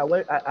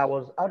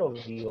was out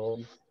of the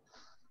home,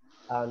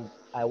 and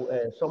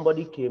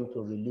somebody came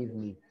to relieve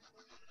me.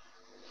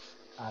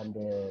 And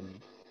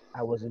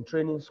I was in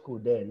training school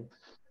then.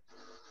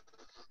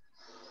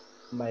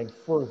 My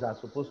phones are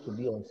supposed to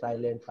be on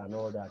silent and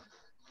all that.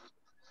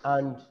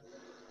 And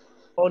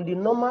on the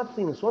normal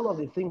things, one of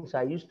the things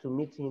I used to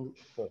meet him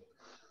for,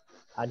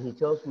 and he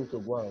tells me to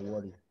go and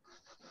worry.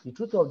 The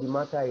truth of the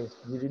matter is,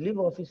 the relief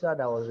officer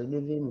that was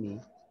relieving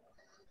me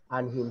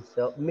and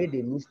himself made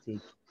a mistake.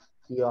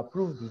 He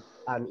approved it,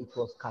 and it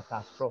was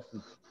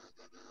catastrophic.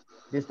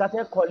 They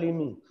started calling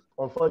me.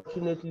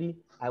 Unfortunately,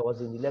 I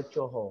was in the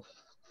lecture hall,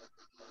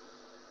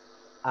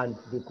 and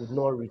they could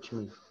not reach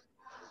me.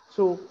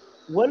 So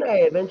when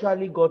I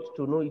eventually got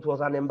to know, it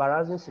was an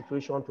embarrassing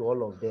situation to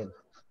all of them.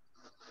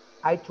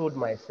 I told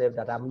myself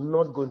that I'm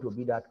not going to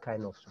be that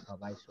kind of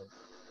supervisor.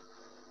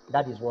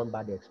 That is one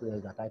bad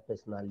experience that I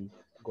personally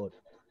got.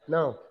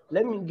 Now,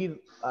 let me give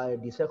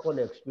the second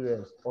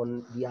experience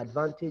on the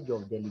advantage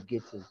of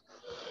delegating.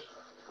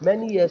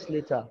 Many years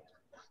later,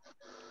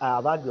 I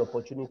have had the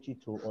opportunity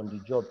to, on the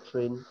job,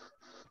 train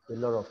a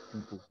lot of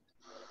people.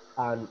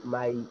 And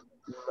my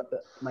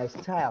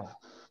style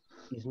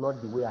is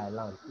not the way I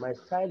learn. My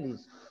style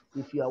is,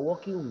 if you are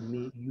working with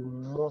me, you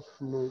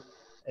must know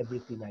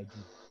everything I do.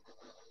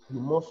 You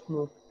must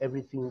know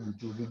everything we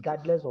do,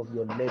 regardless of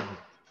your level.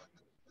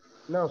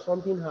 Now,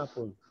 something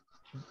happened.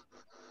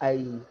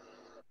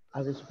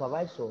 As a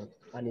supervisor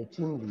and a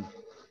team lead,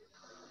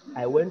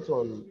 I went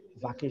on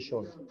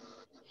vacation.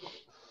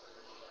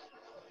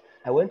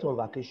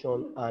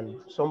 And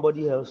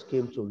somebody else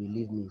came to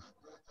relieve me.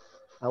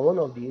 And one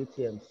of the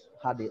ATMs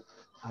had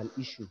an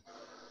issue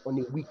on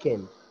a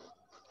weekend.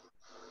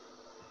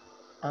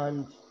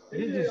 And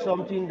this is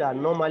something that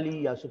normally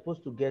you are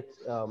supposed to get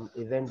a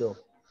vendor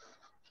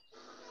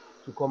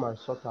to come and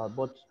sort out.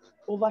 But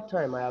over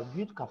time, I have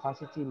built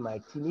capacity in my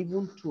team,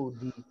 even to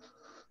the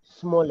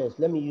smallest,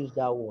 let me use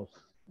that word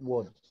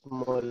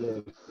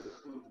smallest,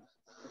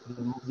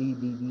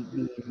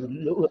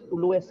 the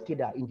lowest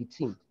cadre in the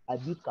team. I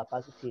built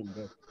capacity in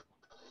them.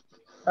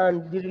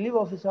 And the relief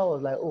officer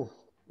was like, oh,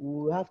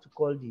 we have to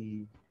call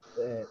the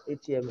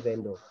ATM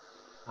vendor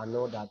and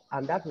all that.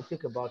 And that will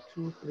take about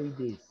 2-3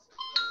 days.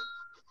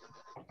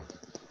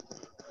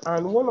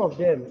 And one of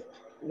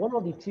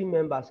the team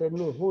members said,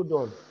 no, hold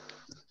on.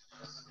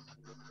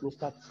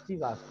 Mr.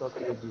 Steve has taught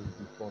me this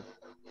before.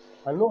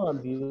 And lo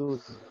and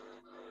behold,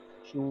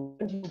 she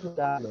went into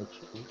that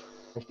machine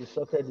and she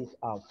sorted it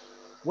out.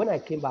 When I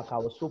came back, I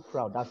was so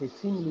proud. As a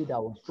team leader, I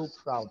was so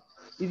proud.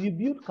 If you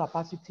build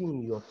capacity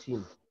in your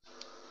team,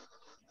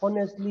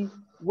 honestly,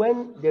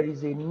 when there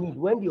is a need,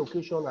 when the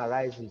occasion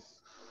arises,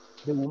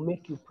 they will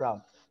make you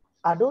proud.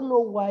 I don't know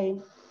why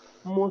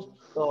most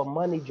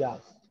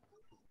managers,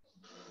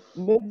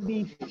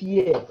 maybe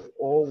fear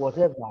or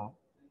whatever,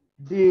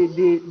 they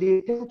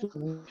tend to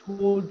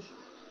withhold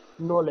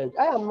knowledge.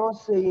 I am not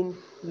saying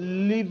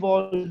leave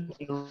all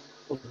the roles.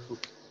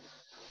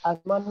 As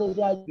a manager,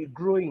 you'll be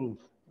growing.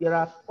 There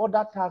are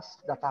other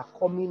tasks that are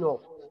coming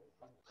up.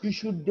 You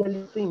should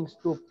delegate things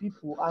to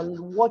people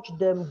and watch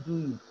them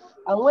do it.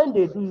 And when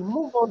they do it,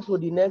 move on to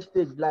the next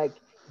stage, like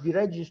the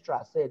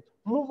registrar said,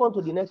 move on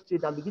to the next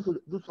stage and begin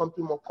to do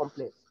something more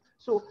complex.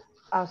 So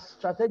as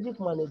strategic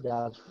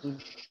managers, we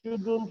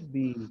shouldn't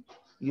be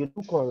too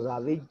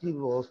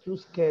conservative or too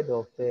scared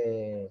of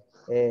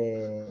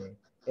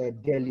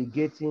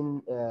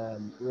delegating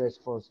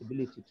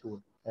responsibility to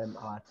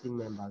our team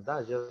members.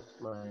 That's just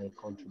my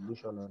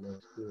contribution and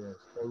experience.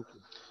 Thank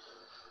you.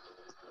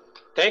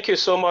 Thank you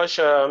so much,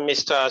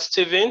 Mr.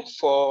 Stephen,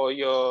 for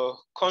your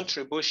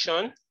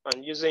contribution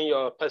and using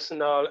your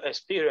personal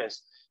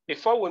experience.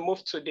 Before we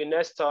move to the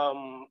next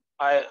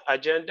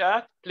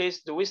agenda,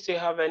 please, do we still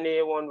have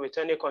anyone with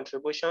any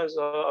contributions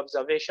or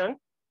observation?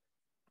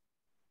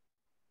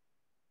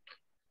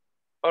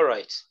 All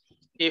right.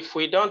 If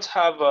we don't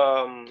have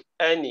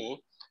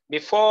any,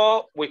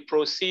 before we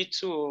proceed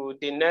to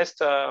the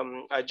next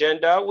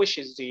agenda, which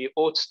is the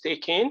oath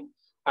taking,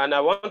 and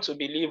I want to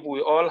believe we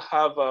all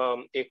have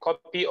a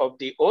copy of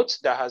the oath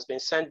that has been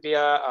sent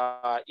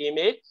via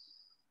email.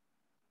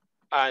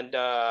 And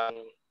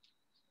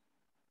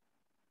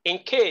in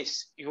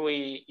case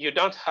you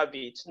don't have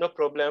it, no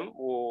problem,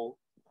 we'll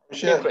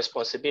take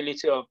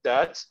responsibility of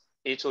that.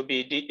 It will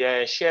be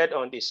shared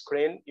on the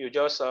screen. You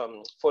just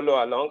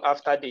follow along.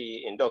 After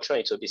the induction,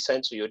 it will be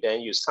sent to you.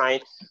 Then you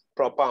sign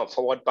proper and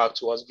forward back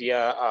to us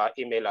via our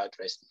email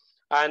address.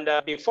 And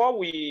before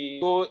we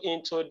go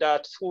into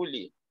that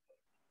fully,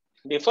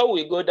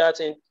 into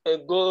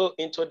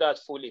that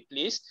fully,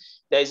 please,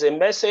 there is a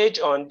message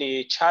on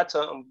the chat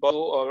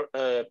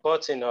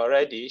button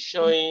already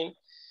showing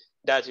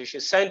that you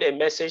should send a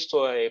message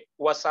to a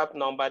WhatsApp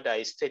number that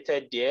is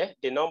stated there.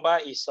 The number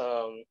is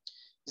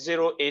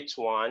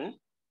 081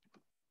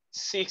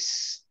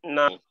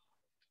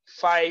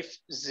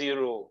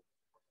 6950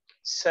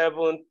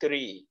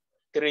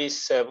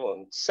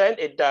 7337. Send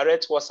a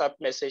direct WhatsApp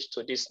message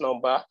to this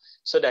number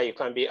so that you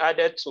can be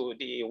added to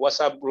the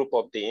WhatsApp group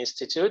of the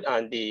Institute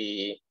and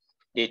the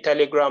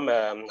Telegram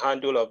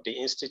handle of the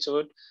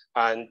Institute.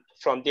 And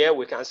from there,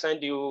 we can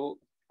send you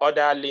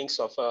other links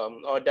of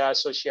other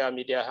social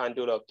media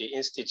handle of the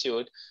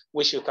Institute,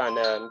 which you can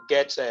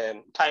get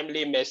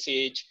timely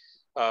message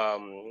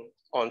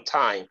on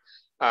time,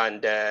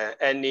 and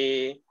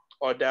any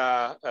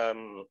other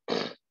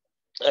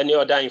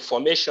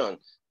information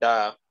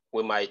that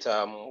we might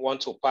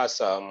want to pass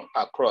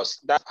across.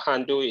 That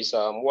handle is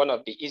one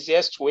of the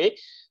easiest way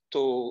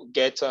to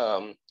get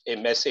a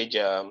message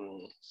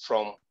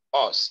from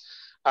us.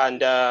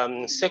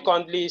 And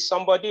secondly,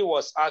 somebody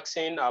was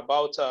asking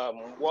about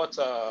what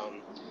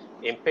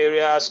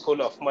Imperial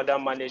School of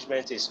Modern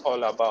Management is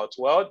all about.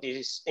 Well,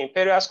 this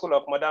Imperial School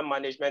of Modern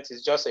Management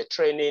is just a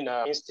training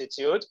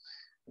institute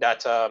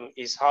that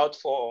is out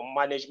for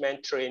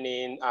management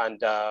training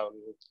and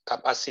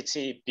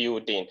capacity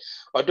building.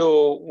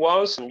 Although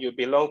once you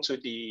belong to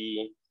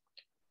the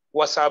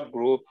WhatsApp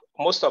group,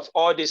 most of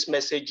all these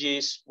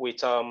messages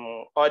with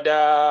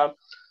other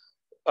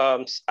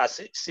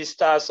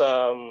sisters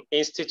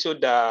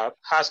institute that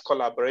has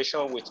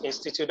collaboration with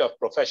Institute of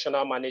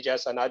Professional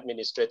Managers and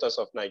Administrators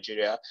of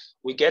Nigeria,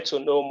 we get to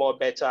know more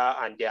better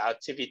and their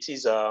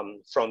activities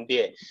from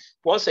there.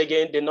 Once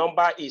again, the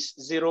number is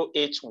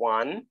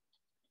 081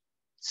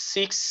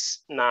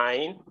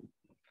 69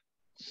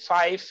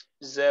 50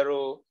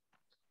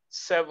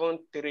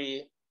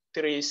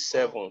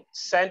 7337.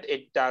 Send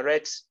a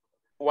direct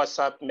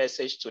WhatsApp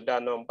message to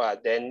that number.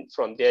 Then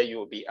from there,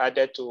 you'll be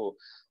added to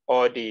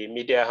all the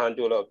media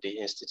handle of the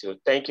Institute.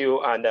 Thank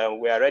you.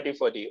 And we are ready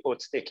for the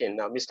oath taking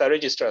now. Mr.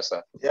 Registrar,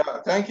 sir.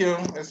 Yeah, thank you,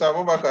 Mr.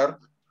 Abubakar.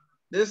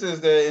 This is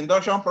the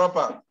induction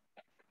proper.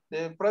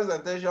 The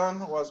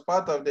presentation was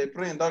part of the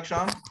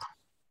pre-induction,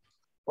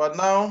 but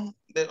now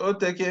the oath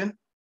taking.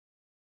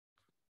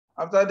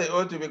 After the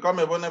oath, you become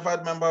a bona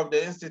fide member of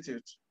the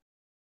Institute.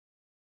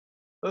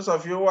 Those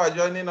of you who are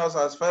joining us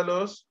as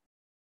fellows,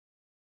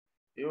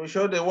 you will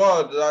show the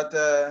world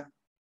that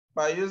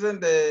by using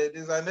the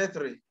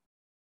designatory,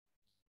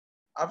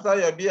 after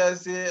your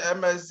BSc,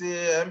 MSc,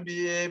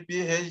 MBA,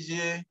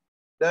 PhD,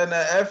 then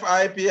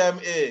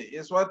FIPMA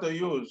is what to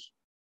use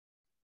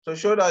to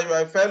show that you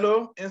are a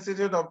fellow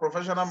Institute of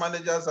Professional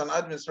Managers and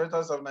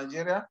Administrators of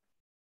Nigeria.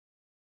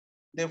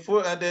 The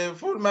full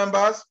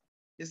members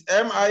is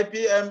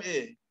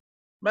MIPMA,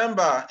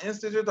 member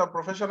Institute of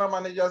Professional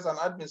Managers and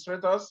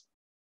Administrators.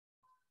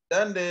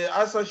 Then the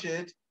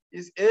associate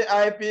is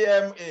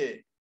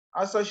AIPMA,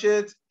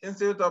 Associate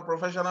Institute of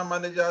Professional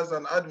Managers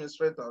and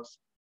Administrators.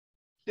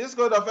 This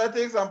code of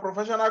ethics and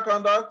professional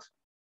conduct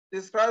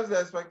describes the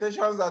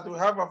expectations that we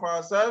have of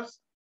ourselves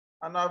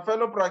and our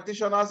fellow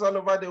practitioners all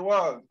over the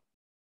world.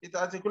 It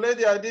articulates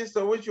the ideas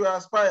to which we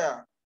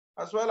aspire,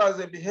 as well as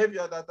the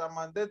behavior that are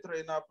mandatory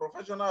in our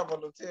professional and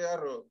volunteer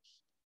roles.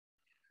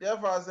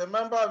 Therefore, as a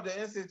member of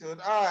the Institute,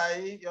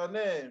 I, your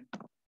name,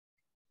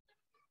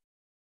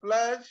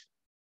 pledge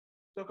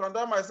to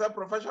conduct myself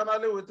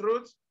professionally with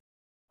truth,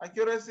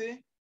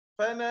 accuracy,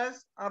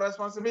 fairness, and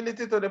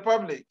responsibility to the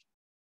public,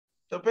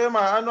 to pay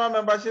my annual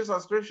membership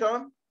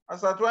subscription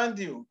as at when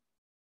due,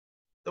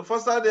 to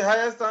foster the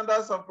highest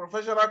standards of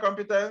professional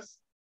competence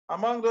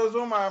among those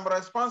whom I am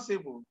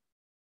responsible,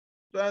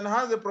 to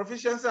enhance the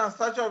proficiency and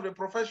stature of the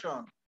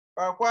profession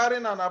by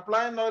acquiring and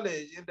applying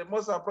knowledge in the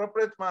most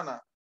appropriate manner,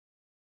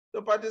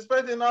 to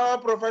participate in all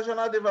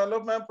professional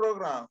development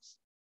programs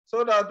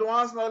so that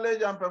one's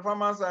knowledge and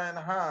performance are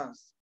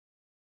enhanced,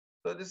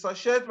 to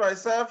dissociate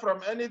myself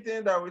from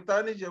anything that will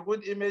tarnish a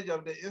good image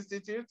of the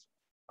Institute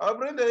or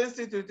bring the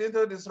Institute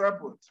into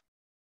disrepute,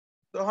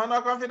 to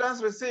honor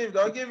confidence received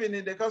or given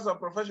in the course of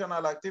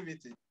professional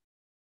activity,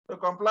 to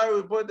comply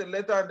with both the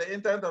letter and the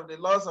intent of the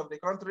laws of the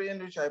country in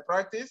which I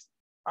practice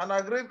and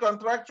agreed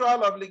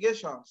contractual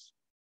obligations,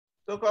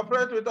 to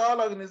cooperate with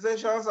all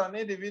organizations and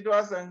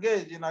individuals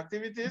engaged in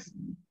activities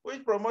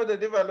which promote the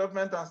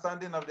development and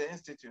standing of the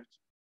Institute,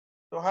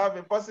 to have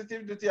a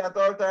positive duty at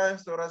all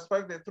times to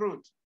respect the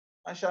truth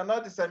and shall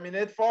not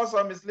disseminate false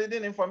or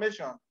misleading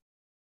information,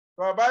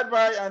 to abide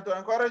by and to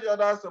encourage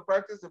others to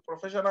practice the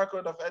professional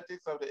code of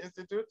ethics of the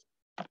Institute,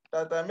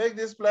 that I make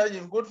this pledge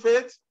in good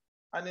faith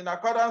and in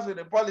accordance with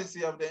the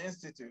policy of the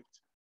Institute.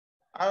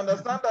 I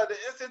understand that the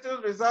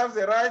Institute reserves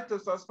the right to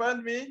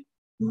suspend me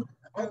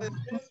or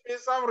dismiss me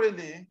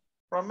summarily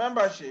from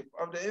membership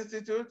of the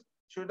Institute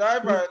should I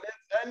violate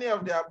any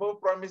of the above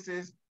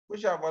promises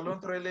which are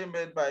voluntarily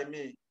made by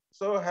me.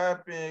 So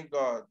help me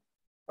God.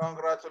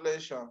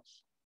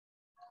 Congratulations.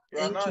 You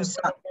are now a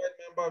qualified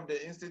member of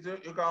the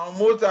Institute. You can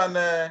unmute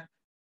and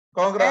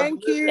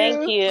congratulate.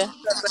 Thank you.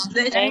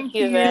 Thank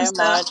you very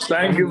much.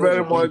 Thank you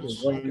very much.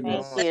 Thank you.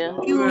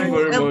 Thank you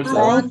very much.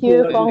 Thank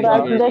you.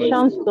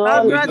 Congratulations to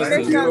all.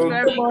 Congratulations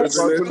very much.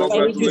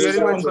 Thank you very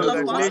much.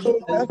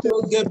 Congratulations.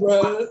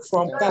 Gabriel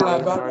from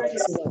Calabar.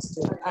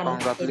 I'm a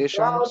proud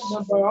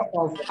member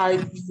of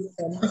IPMA.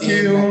 Thank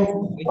you.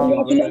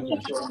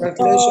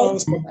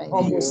 Congratulations.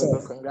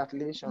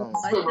 Congratulations.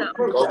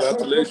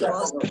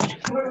 Congratulations.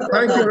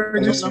 Thank you,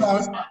 Registrar.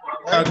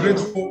 We are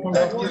grateful.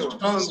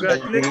 Congratulations.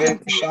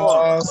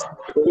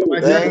 My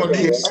dear Thank you.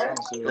 colleagues.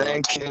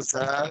 Thank you,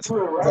 sir.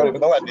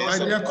 My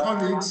dear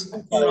colleagues,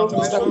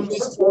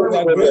 congratulations. We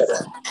are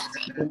grateful.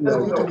 It's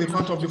good to be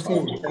part of the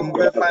fold.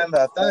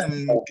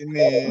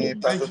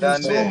 Thank you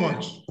so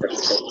much.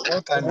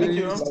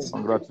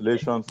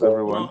 Congratulations,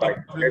 everyone.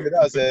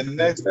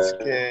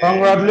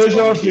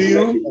 Congratulations to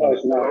you.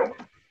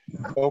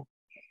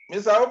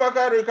 Mr.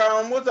 Abubakar, you can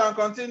unmute and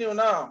continue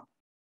now.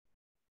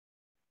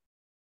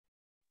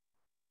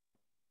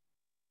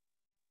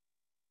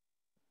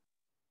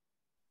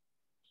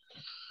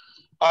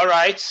 All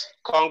right,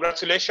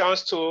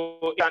 congratulations to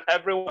each and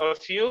every one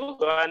of you.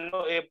 I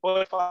know a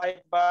bona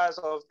fide members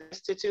of the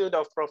Institute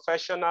of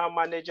Professional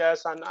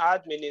Managers and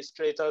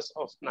Administrators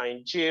of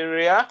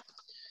Nigeria.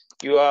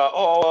 You are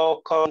all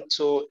welcome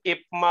to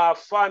IPMA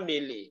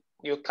family.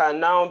 you can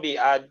now be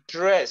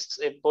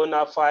addressed as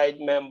bona fide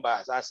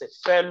members, as a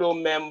fellow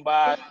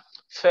member,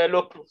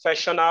 fellow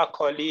professional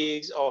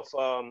colleagues of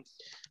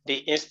the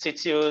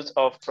Institute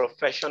of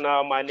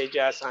Professional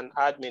Managers and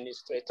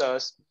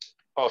Administrators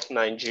of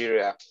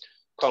Nigeria.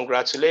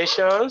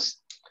 Congratulations,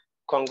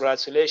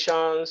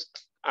 congratulations,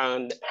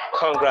 and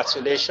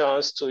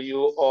congratulations to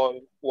you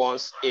all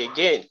once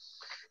again.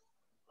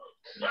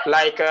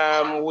 Like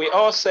we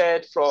all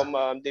said from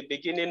the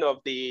beginning of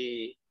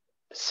the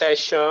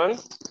session,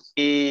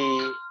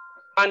 the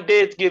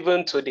mandate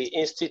given to the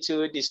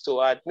Institute is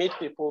to admit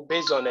people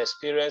based on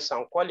experience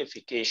and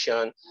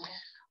qualification.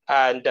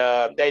 And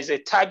there is a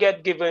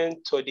target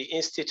given to the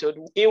Institute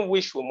in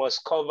which we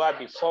must cover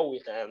before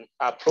we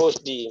approach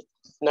the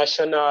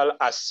National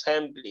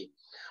Assembly.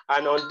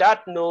 And on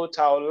that note,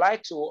 I would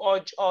like to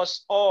urge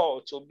us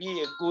all to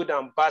be a good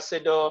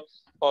ambassador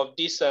of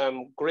this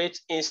great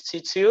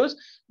institute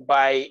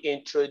by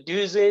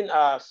introducing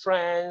our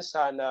friends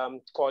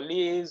and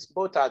colleagues,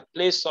 both at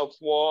place of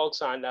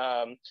works and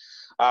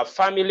our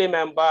family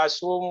members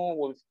whom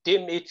we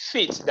deem it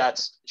fit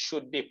that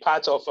should be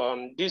part of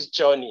this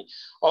journey.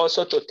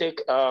 Also to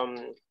take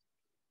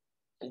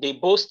the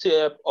bold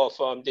step of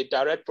the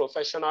direct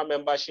professional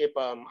membership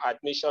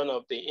admission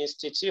of the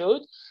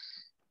Institute.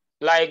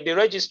 Like the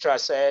registrar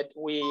said,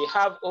 we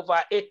have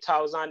over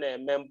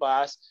 8,000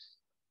 members.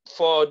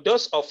 For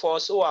those of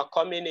us who are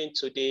coming in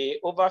today,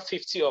 over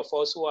 50 of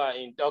us who are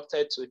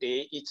inducted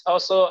today, it's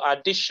also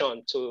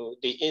addition to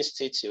the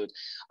Institute.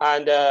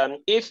 And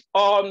if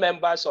all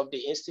members of the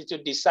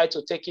Institute decide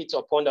to take it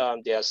upon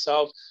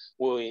themselves,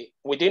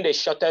 within the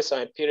shortest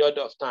period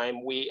of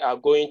time, we are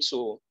going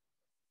to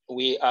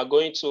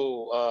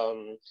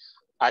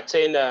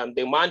attain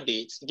the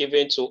mandates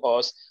given to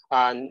us.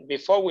 And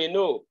before we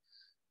know,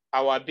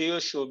 our bill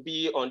should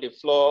be on the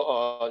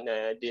floor on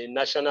the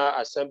National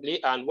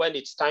Assembly. And when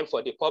it's time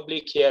for the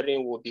public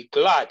hearing, we'll be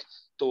glad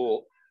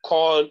to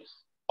call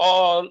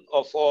all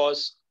of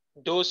us,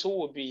 those who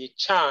will be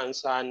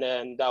chance and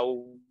that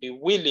will be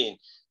willing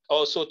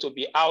also to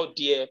be out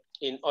there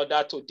in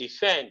order to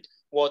defend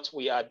what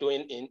we are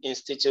doing in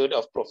Institute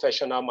of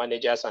Professional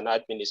Managers and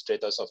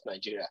Administrators of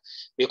Nigeria.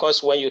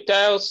 Because when you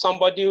tell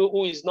somebody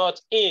who is not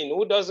in,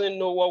 who doesn't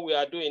know what we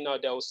are doing now,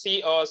 they'll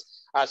see us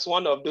as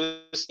one of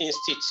those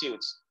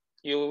institutes.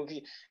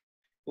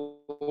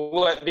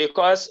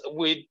 Because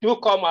we do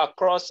come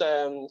across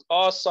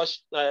all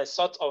such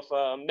sort of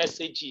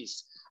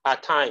messages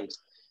at times.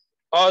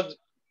 Or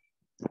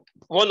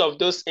one of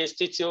those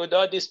institutes,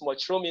 or this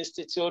Mushroom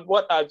Institute,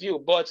 what have you,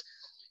 but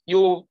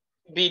you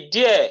be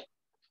there.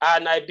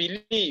 And I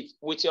believe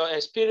with your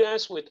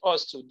experience with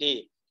us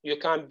today, you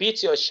can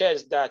beat your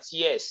chest that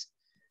yes,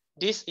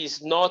 this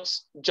is not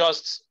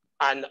just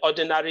an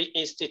ordinary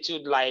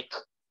institute like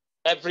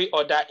every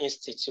other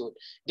institute.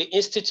 The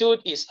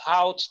institute is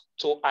out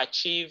to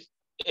achieve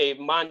a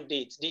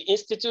mandate. The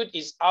institute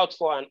is out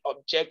for an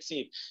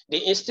objective. The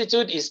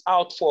institute is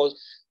out for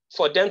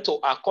them to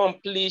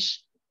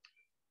accomplish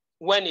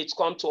when it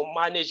comes to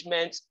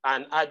management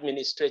and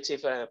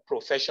administrative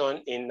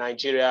profession in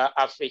Nigeria,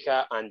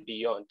 Africa, and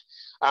beyond.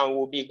 And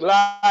we'll be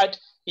glad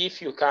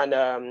if you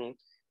can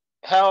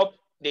help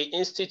the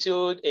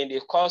Institute in the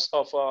course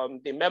of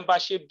the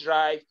membership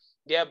drive,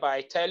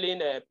 thereby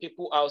telling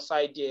people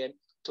outside there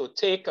to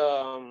take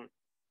the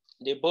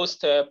bold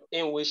step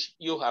in which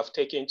you have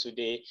taken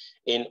today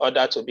in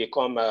order to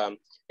become a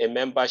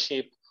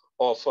membership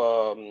of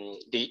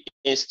the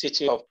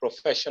Institute of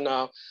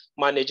Professional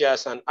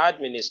Managers and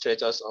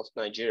Administrators of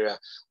Nigeria.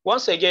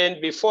 Once again,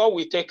 before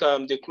we take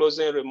the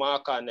closing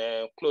remark and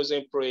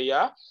closing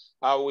prayer,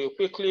 I will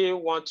quickly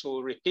want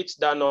to repeat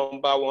that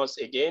number once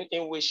again,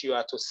 in which you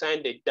are to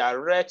send a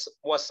direct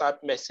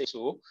WhatsApp message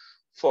to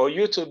for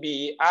you to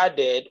be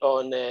added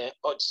on the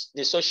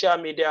social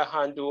media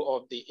handle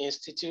of the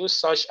Institute,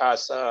 such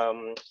as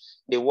the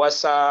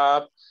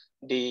WhatsApp,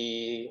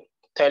 the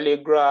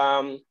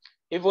Telegram,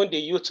 even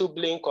the YouTube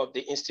link of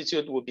the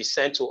Institute will be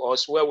sent to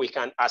us where we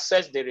can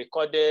access the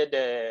recorded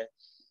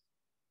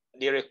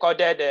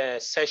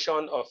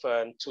session of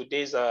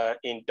today's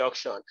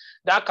induction.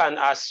 That can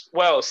as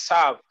well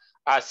serve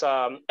as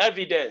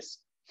evidence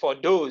for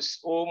those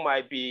who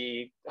might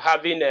be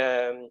having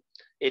a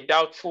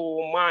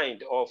doubtful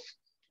mind of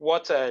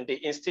what the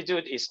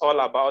Institute is all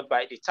about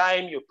by the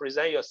time you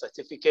present your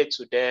certificate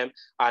to them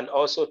and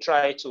also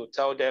try to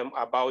tell them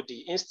about the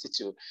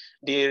Institute.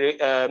 The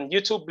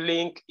YouTube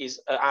link is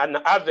an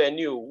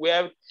avenue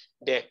where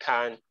they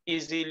can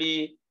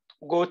easily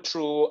go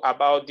through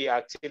about the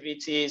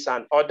activities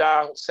and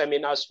other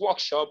seminars,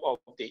 workshop of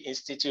the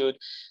Institute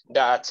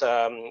that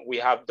we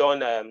have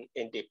done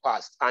in the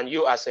past. And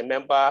you as a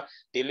member,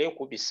 the link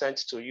will be sent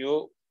to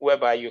you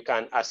whereby you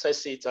can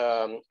access it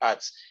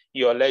at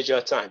your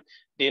leisure time.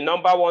 The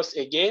number once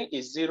again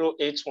is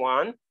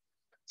 081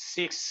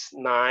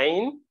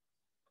 69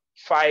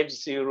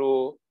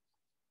 50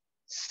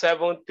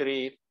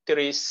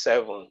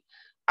 7337.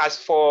 As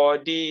for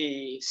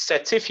the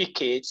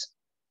certificates,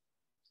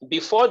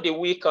 before the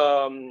week,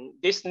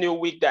 this new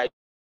week that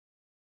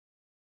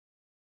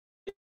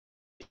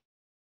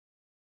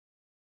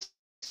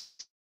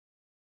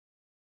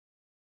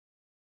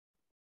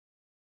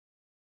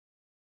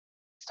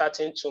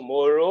starting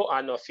tomorrow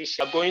and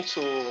officially going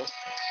to,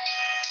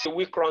 the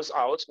week runs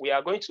out, we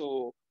are going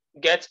to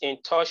get in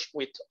touch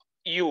with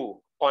you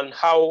on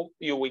how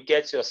you will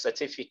get your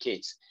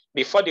certificate.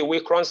 Before the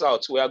week runs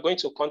out, we are going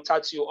to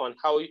contact you on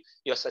how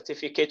your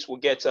certificate will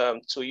get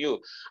to you.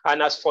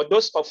 And as for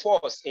those of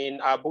us in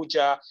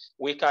Abuja,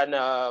 we can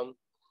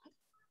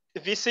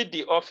visit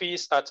the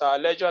office at our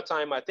leisure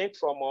time. I think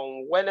from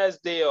on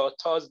Wednesday or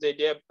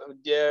Thursday,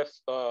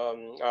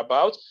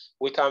 about,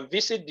 we can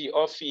visit the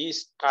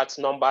office at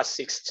number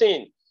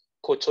 16,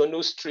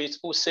 Cotonou Street,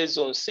 Use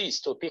Zone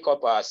 6 to pick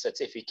up our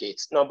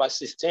certificates. Number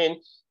 16,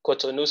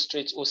 Cotonou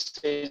Street, Use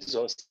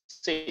Zone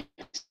 6.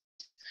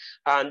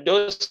 And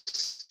those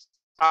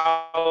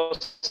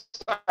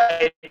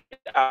outside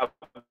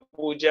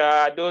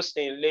Abuja, those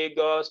in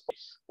Lagos,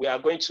 we are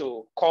going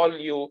to call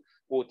you.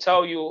 We'll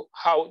tell you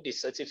how the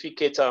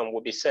certificate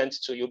will be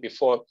sent to you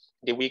before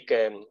the week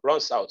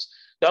runs out.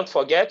 Don't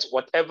forget,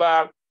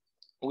 whatever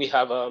we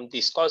have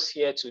discussed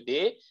here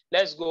today,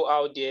 let's go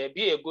out there,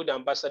 be a good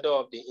ambassador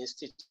of the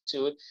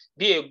institute,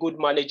 be a good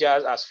manager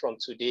as from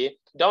today.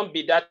 Don't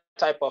be that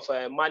type of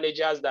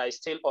managers that is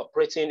still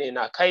operating in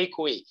a archaic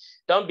way.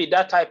 Don't be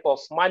that type of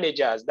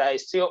managers that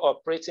is still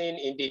operating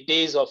in the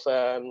days of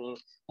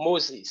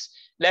Moses.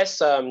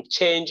 Let's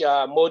change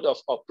our mode of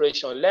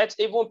operation. Let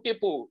even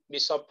people be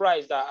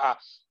surprised that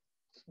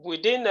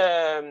within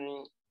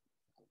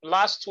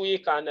last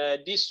week and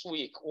this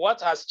week,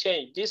 what has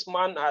changed? This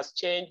man has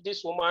changed,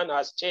 this woman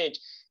has changed.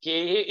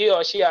 He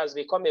or she has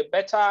become a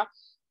better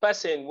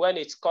person when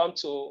it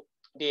comes to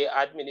the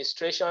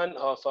administration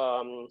of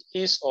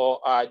his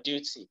or her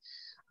duty.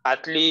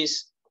 At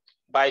least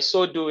by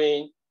so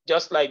doing,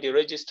 just like the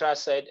registrar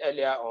said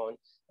earlier on,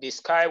 the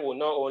sky will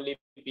not only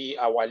be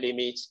our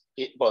limit,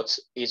 but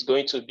it's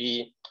going to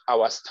be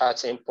our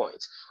starting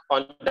point.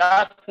 On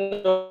that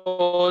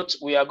note,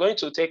 we are going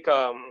to take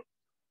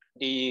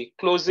the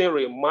closing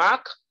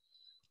remark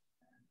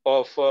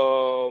of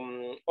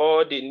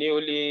all the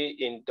newly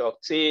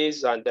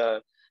inductees, and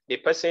the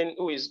person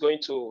who is going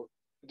to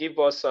give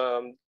us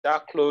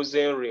that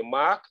closing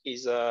remark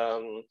is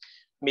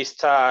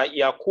Mr.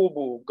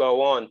 Yakubu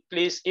Gawon.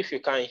 Please, if you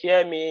can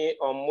hear me,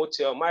 unmute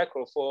your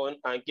microphone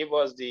and give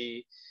us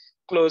the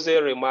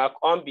closing remark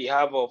on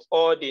behalf of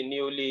all the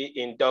newly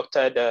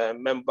inducted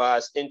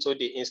members into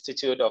the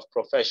Institute of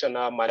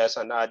Professional Managers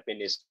and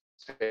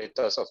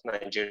Administrators of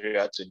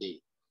Nigeria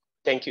today.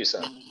 Thank you,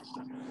 sir.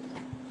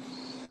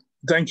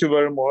 Thank you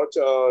very much,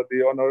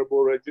 the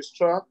Honorable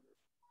Registrar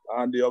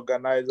and the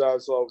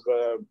organizers of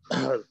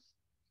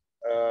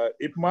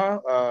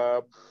IPMA.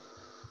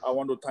 I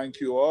want to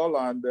thank you all,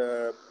 and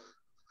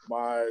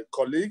my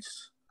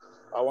colleagues.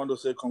 I want to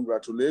say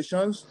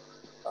congratulations,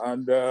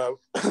 and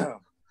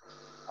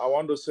I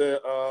want to say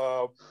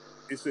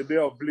it's a day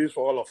of bliss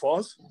for all of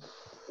us.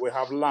 We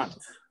have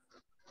learned,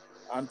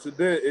 and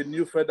today a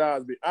new feather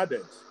has been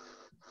added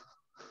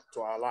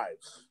to our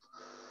lives.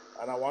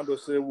 And I want to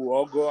say we'll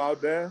all go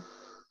out there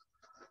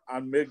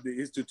and make the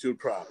Institute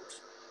proud.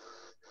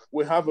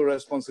 We have a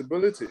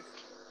responsibility,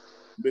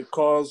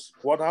 because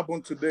what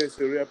happened today is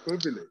a real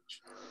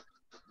privilege.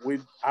 We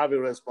have a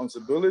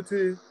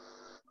responsibility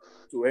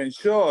to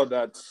ensure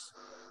that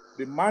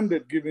the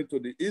mandate given to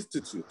the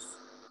Institute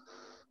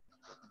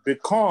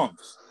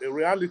becomes a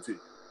reality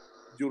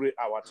during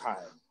our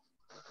time.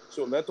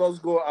 So let us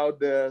go out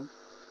there,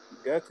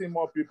 getting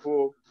more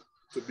people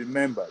to be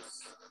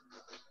members.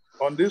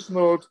 On this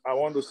note, I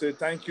want to say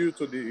thank you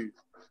to the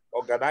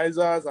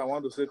organizers. I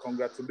want to say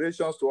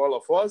congratulations to all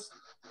of us.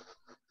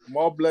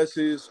 More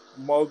blessings,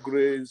 more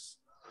grace,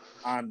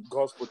 and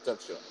God's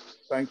protection.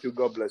 Thank you.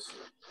 God bless you.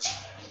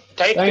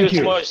 Thank you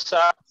so much,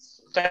 sir.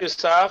 Thank you,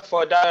 sir,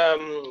 for that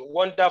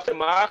wonderful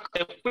remark.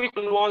 A quick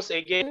one once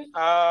again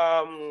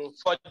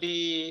for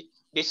the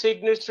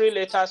signatory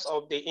letters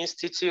of the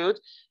Institute.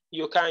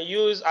 You can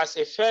use as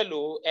a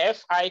fellow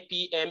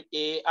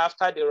FIPMA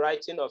after the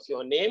writing of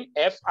your name,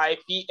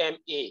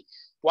 FIPMA.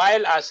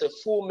 While as a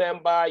full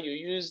member, you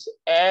use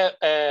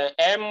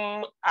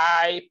MIPMA,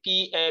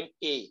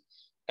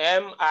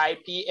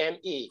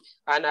 MIPMA.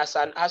 And as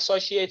an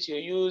associate, you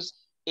use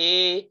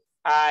AIPMA.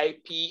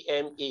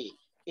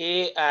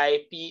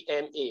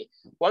 AIPMA.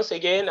 Once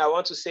again, I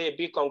want to say a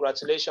big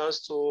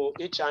congratulations to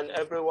each and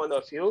every one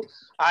of you.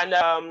 And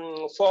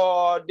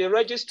for the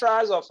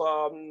registrars of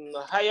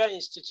higher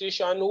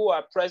institutions who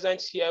are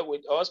present here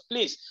with us,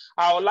 please,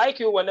 I would like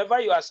you,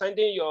 whenever you are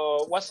sending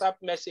your WhatsApp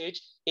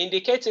message,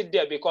 indicate it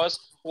there, because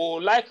we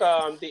would like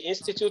the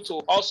Institute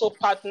to also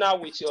partner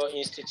with your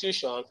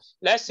institution.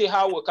 Let's see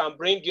how we can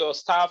bring your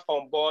staff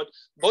on board,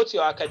 both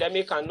your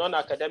academic and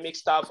non-academic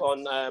staff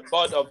on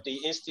board of the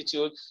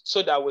Institute,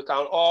 so that we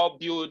can all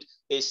build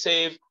a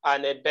safe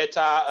and a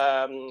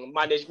better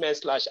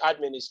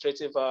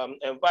management/administrative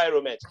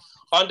environment.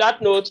 On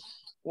that note,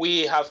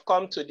 we have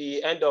come to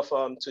the end of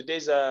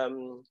today's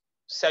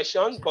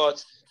session,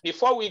 but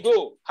before we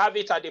go, have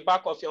it at the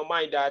back of your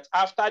mind that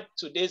after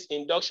today's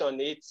induction,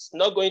 it's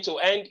not going to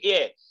end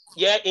here,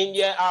 year in,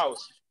 year out.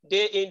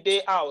 day in,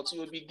 day out.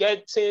 You'll be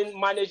getting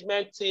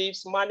management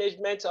tips,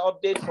 management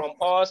update from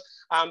us,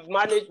 and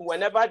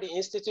whenever the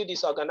institute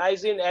is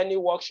organizing any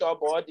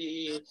workshop or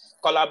the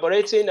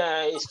collaborating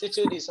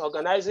institute is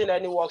organizing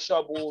any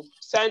workshop, we'll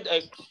send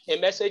a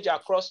message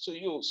across to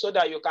you so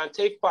that you can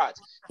take part.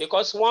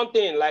 Because one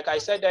thing, like I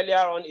said earlier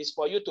on, is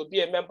for you to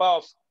be a member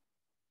of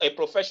a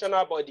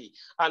professional body.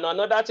 And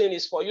another thing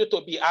is for you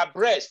to be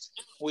abreast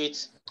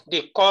with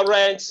the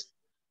current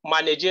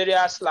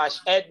managerial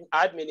 /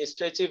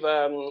 administrative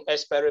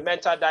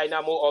experimental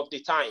dynamo of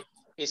the time.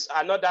 It's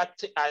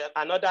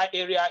another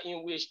area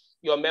in which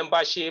your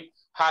membership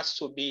has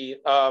to be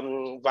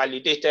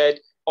validated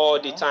all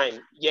the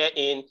time, year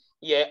in,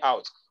 year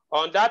out.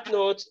 On that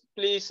note,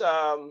 please,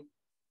 on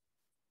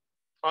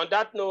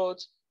that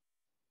note,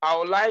 I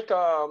would like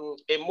a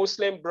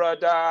Muslim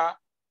brother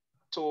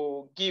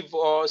to give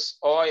us,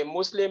 or a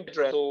Muslim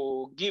brother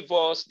to give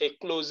us a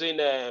closing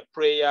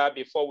prayer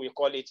before we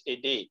call it a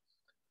day.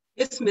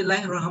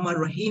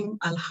 Bismillahirrahmanirrahim.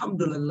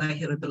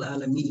 Alhamdulillahi Rabbil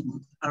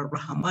Alameen.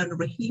 Ar-Rahman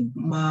Rahim.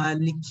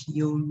 Malik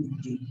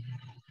Yawmiddin.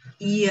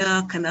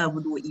 Iyyaka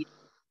na'budu wa iyyaka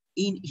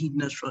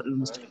ihdinas siratal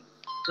mustaqim.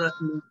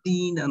 Siratal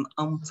ladzina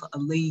an'amta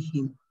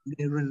alaihim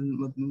ghayril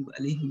maghdubi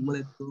alaihim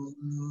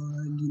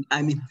waladdallin.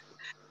 Amen.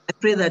 I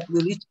pray that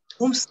we reach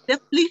home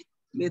safely.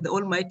 May the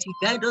Almighty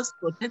guide us,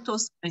 protect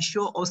us, and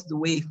show us the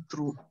way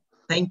through.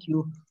 Thank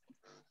you.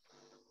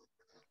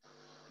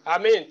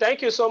 Amen.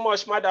 Thank you so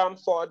much, Madam,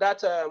 for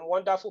that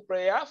wonderful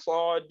prayer.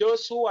 For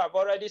those who have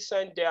already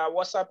sent their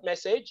WhatsApp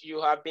message,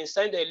 you have been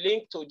sent a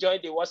link to join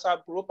the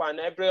WhatsApp group, and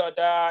every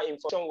other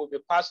information will be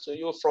passed to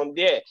you from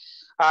there.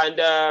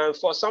 And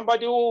for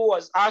somebody who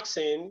was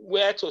asking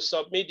where to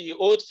submit the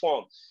old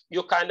form,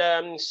 you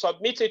can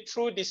submit it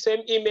through the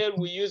same email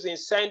we use in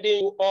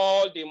sending you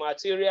all the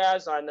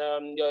materials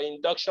and your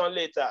induction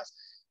letters.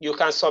 You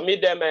can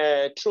submit them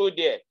through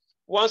there.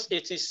 Once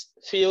it is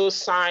filled,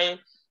 signed,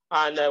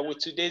 and with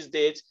today's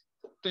date,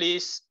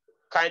 please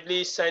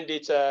kindly send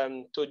it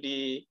to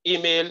the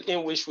email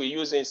in which we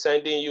use in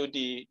sending you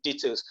the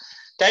details.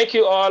 Thank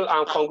you all,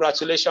 and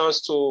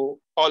congratulations to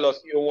all of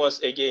you once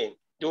again.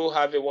 Do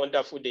have a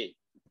wonderful day.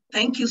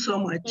 Thank you so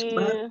much.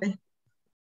 Bye.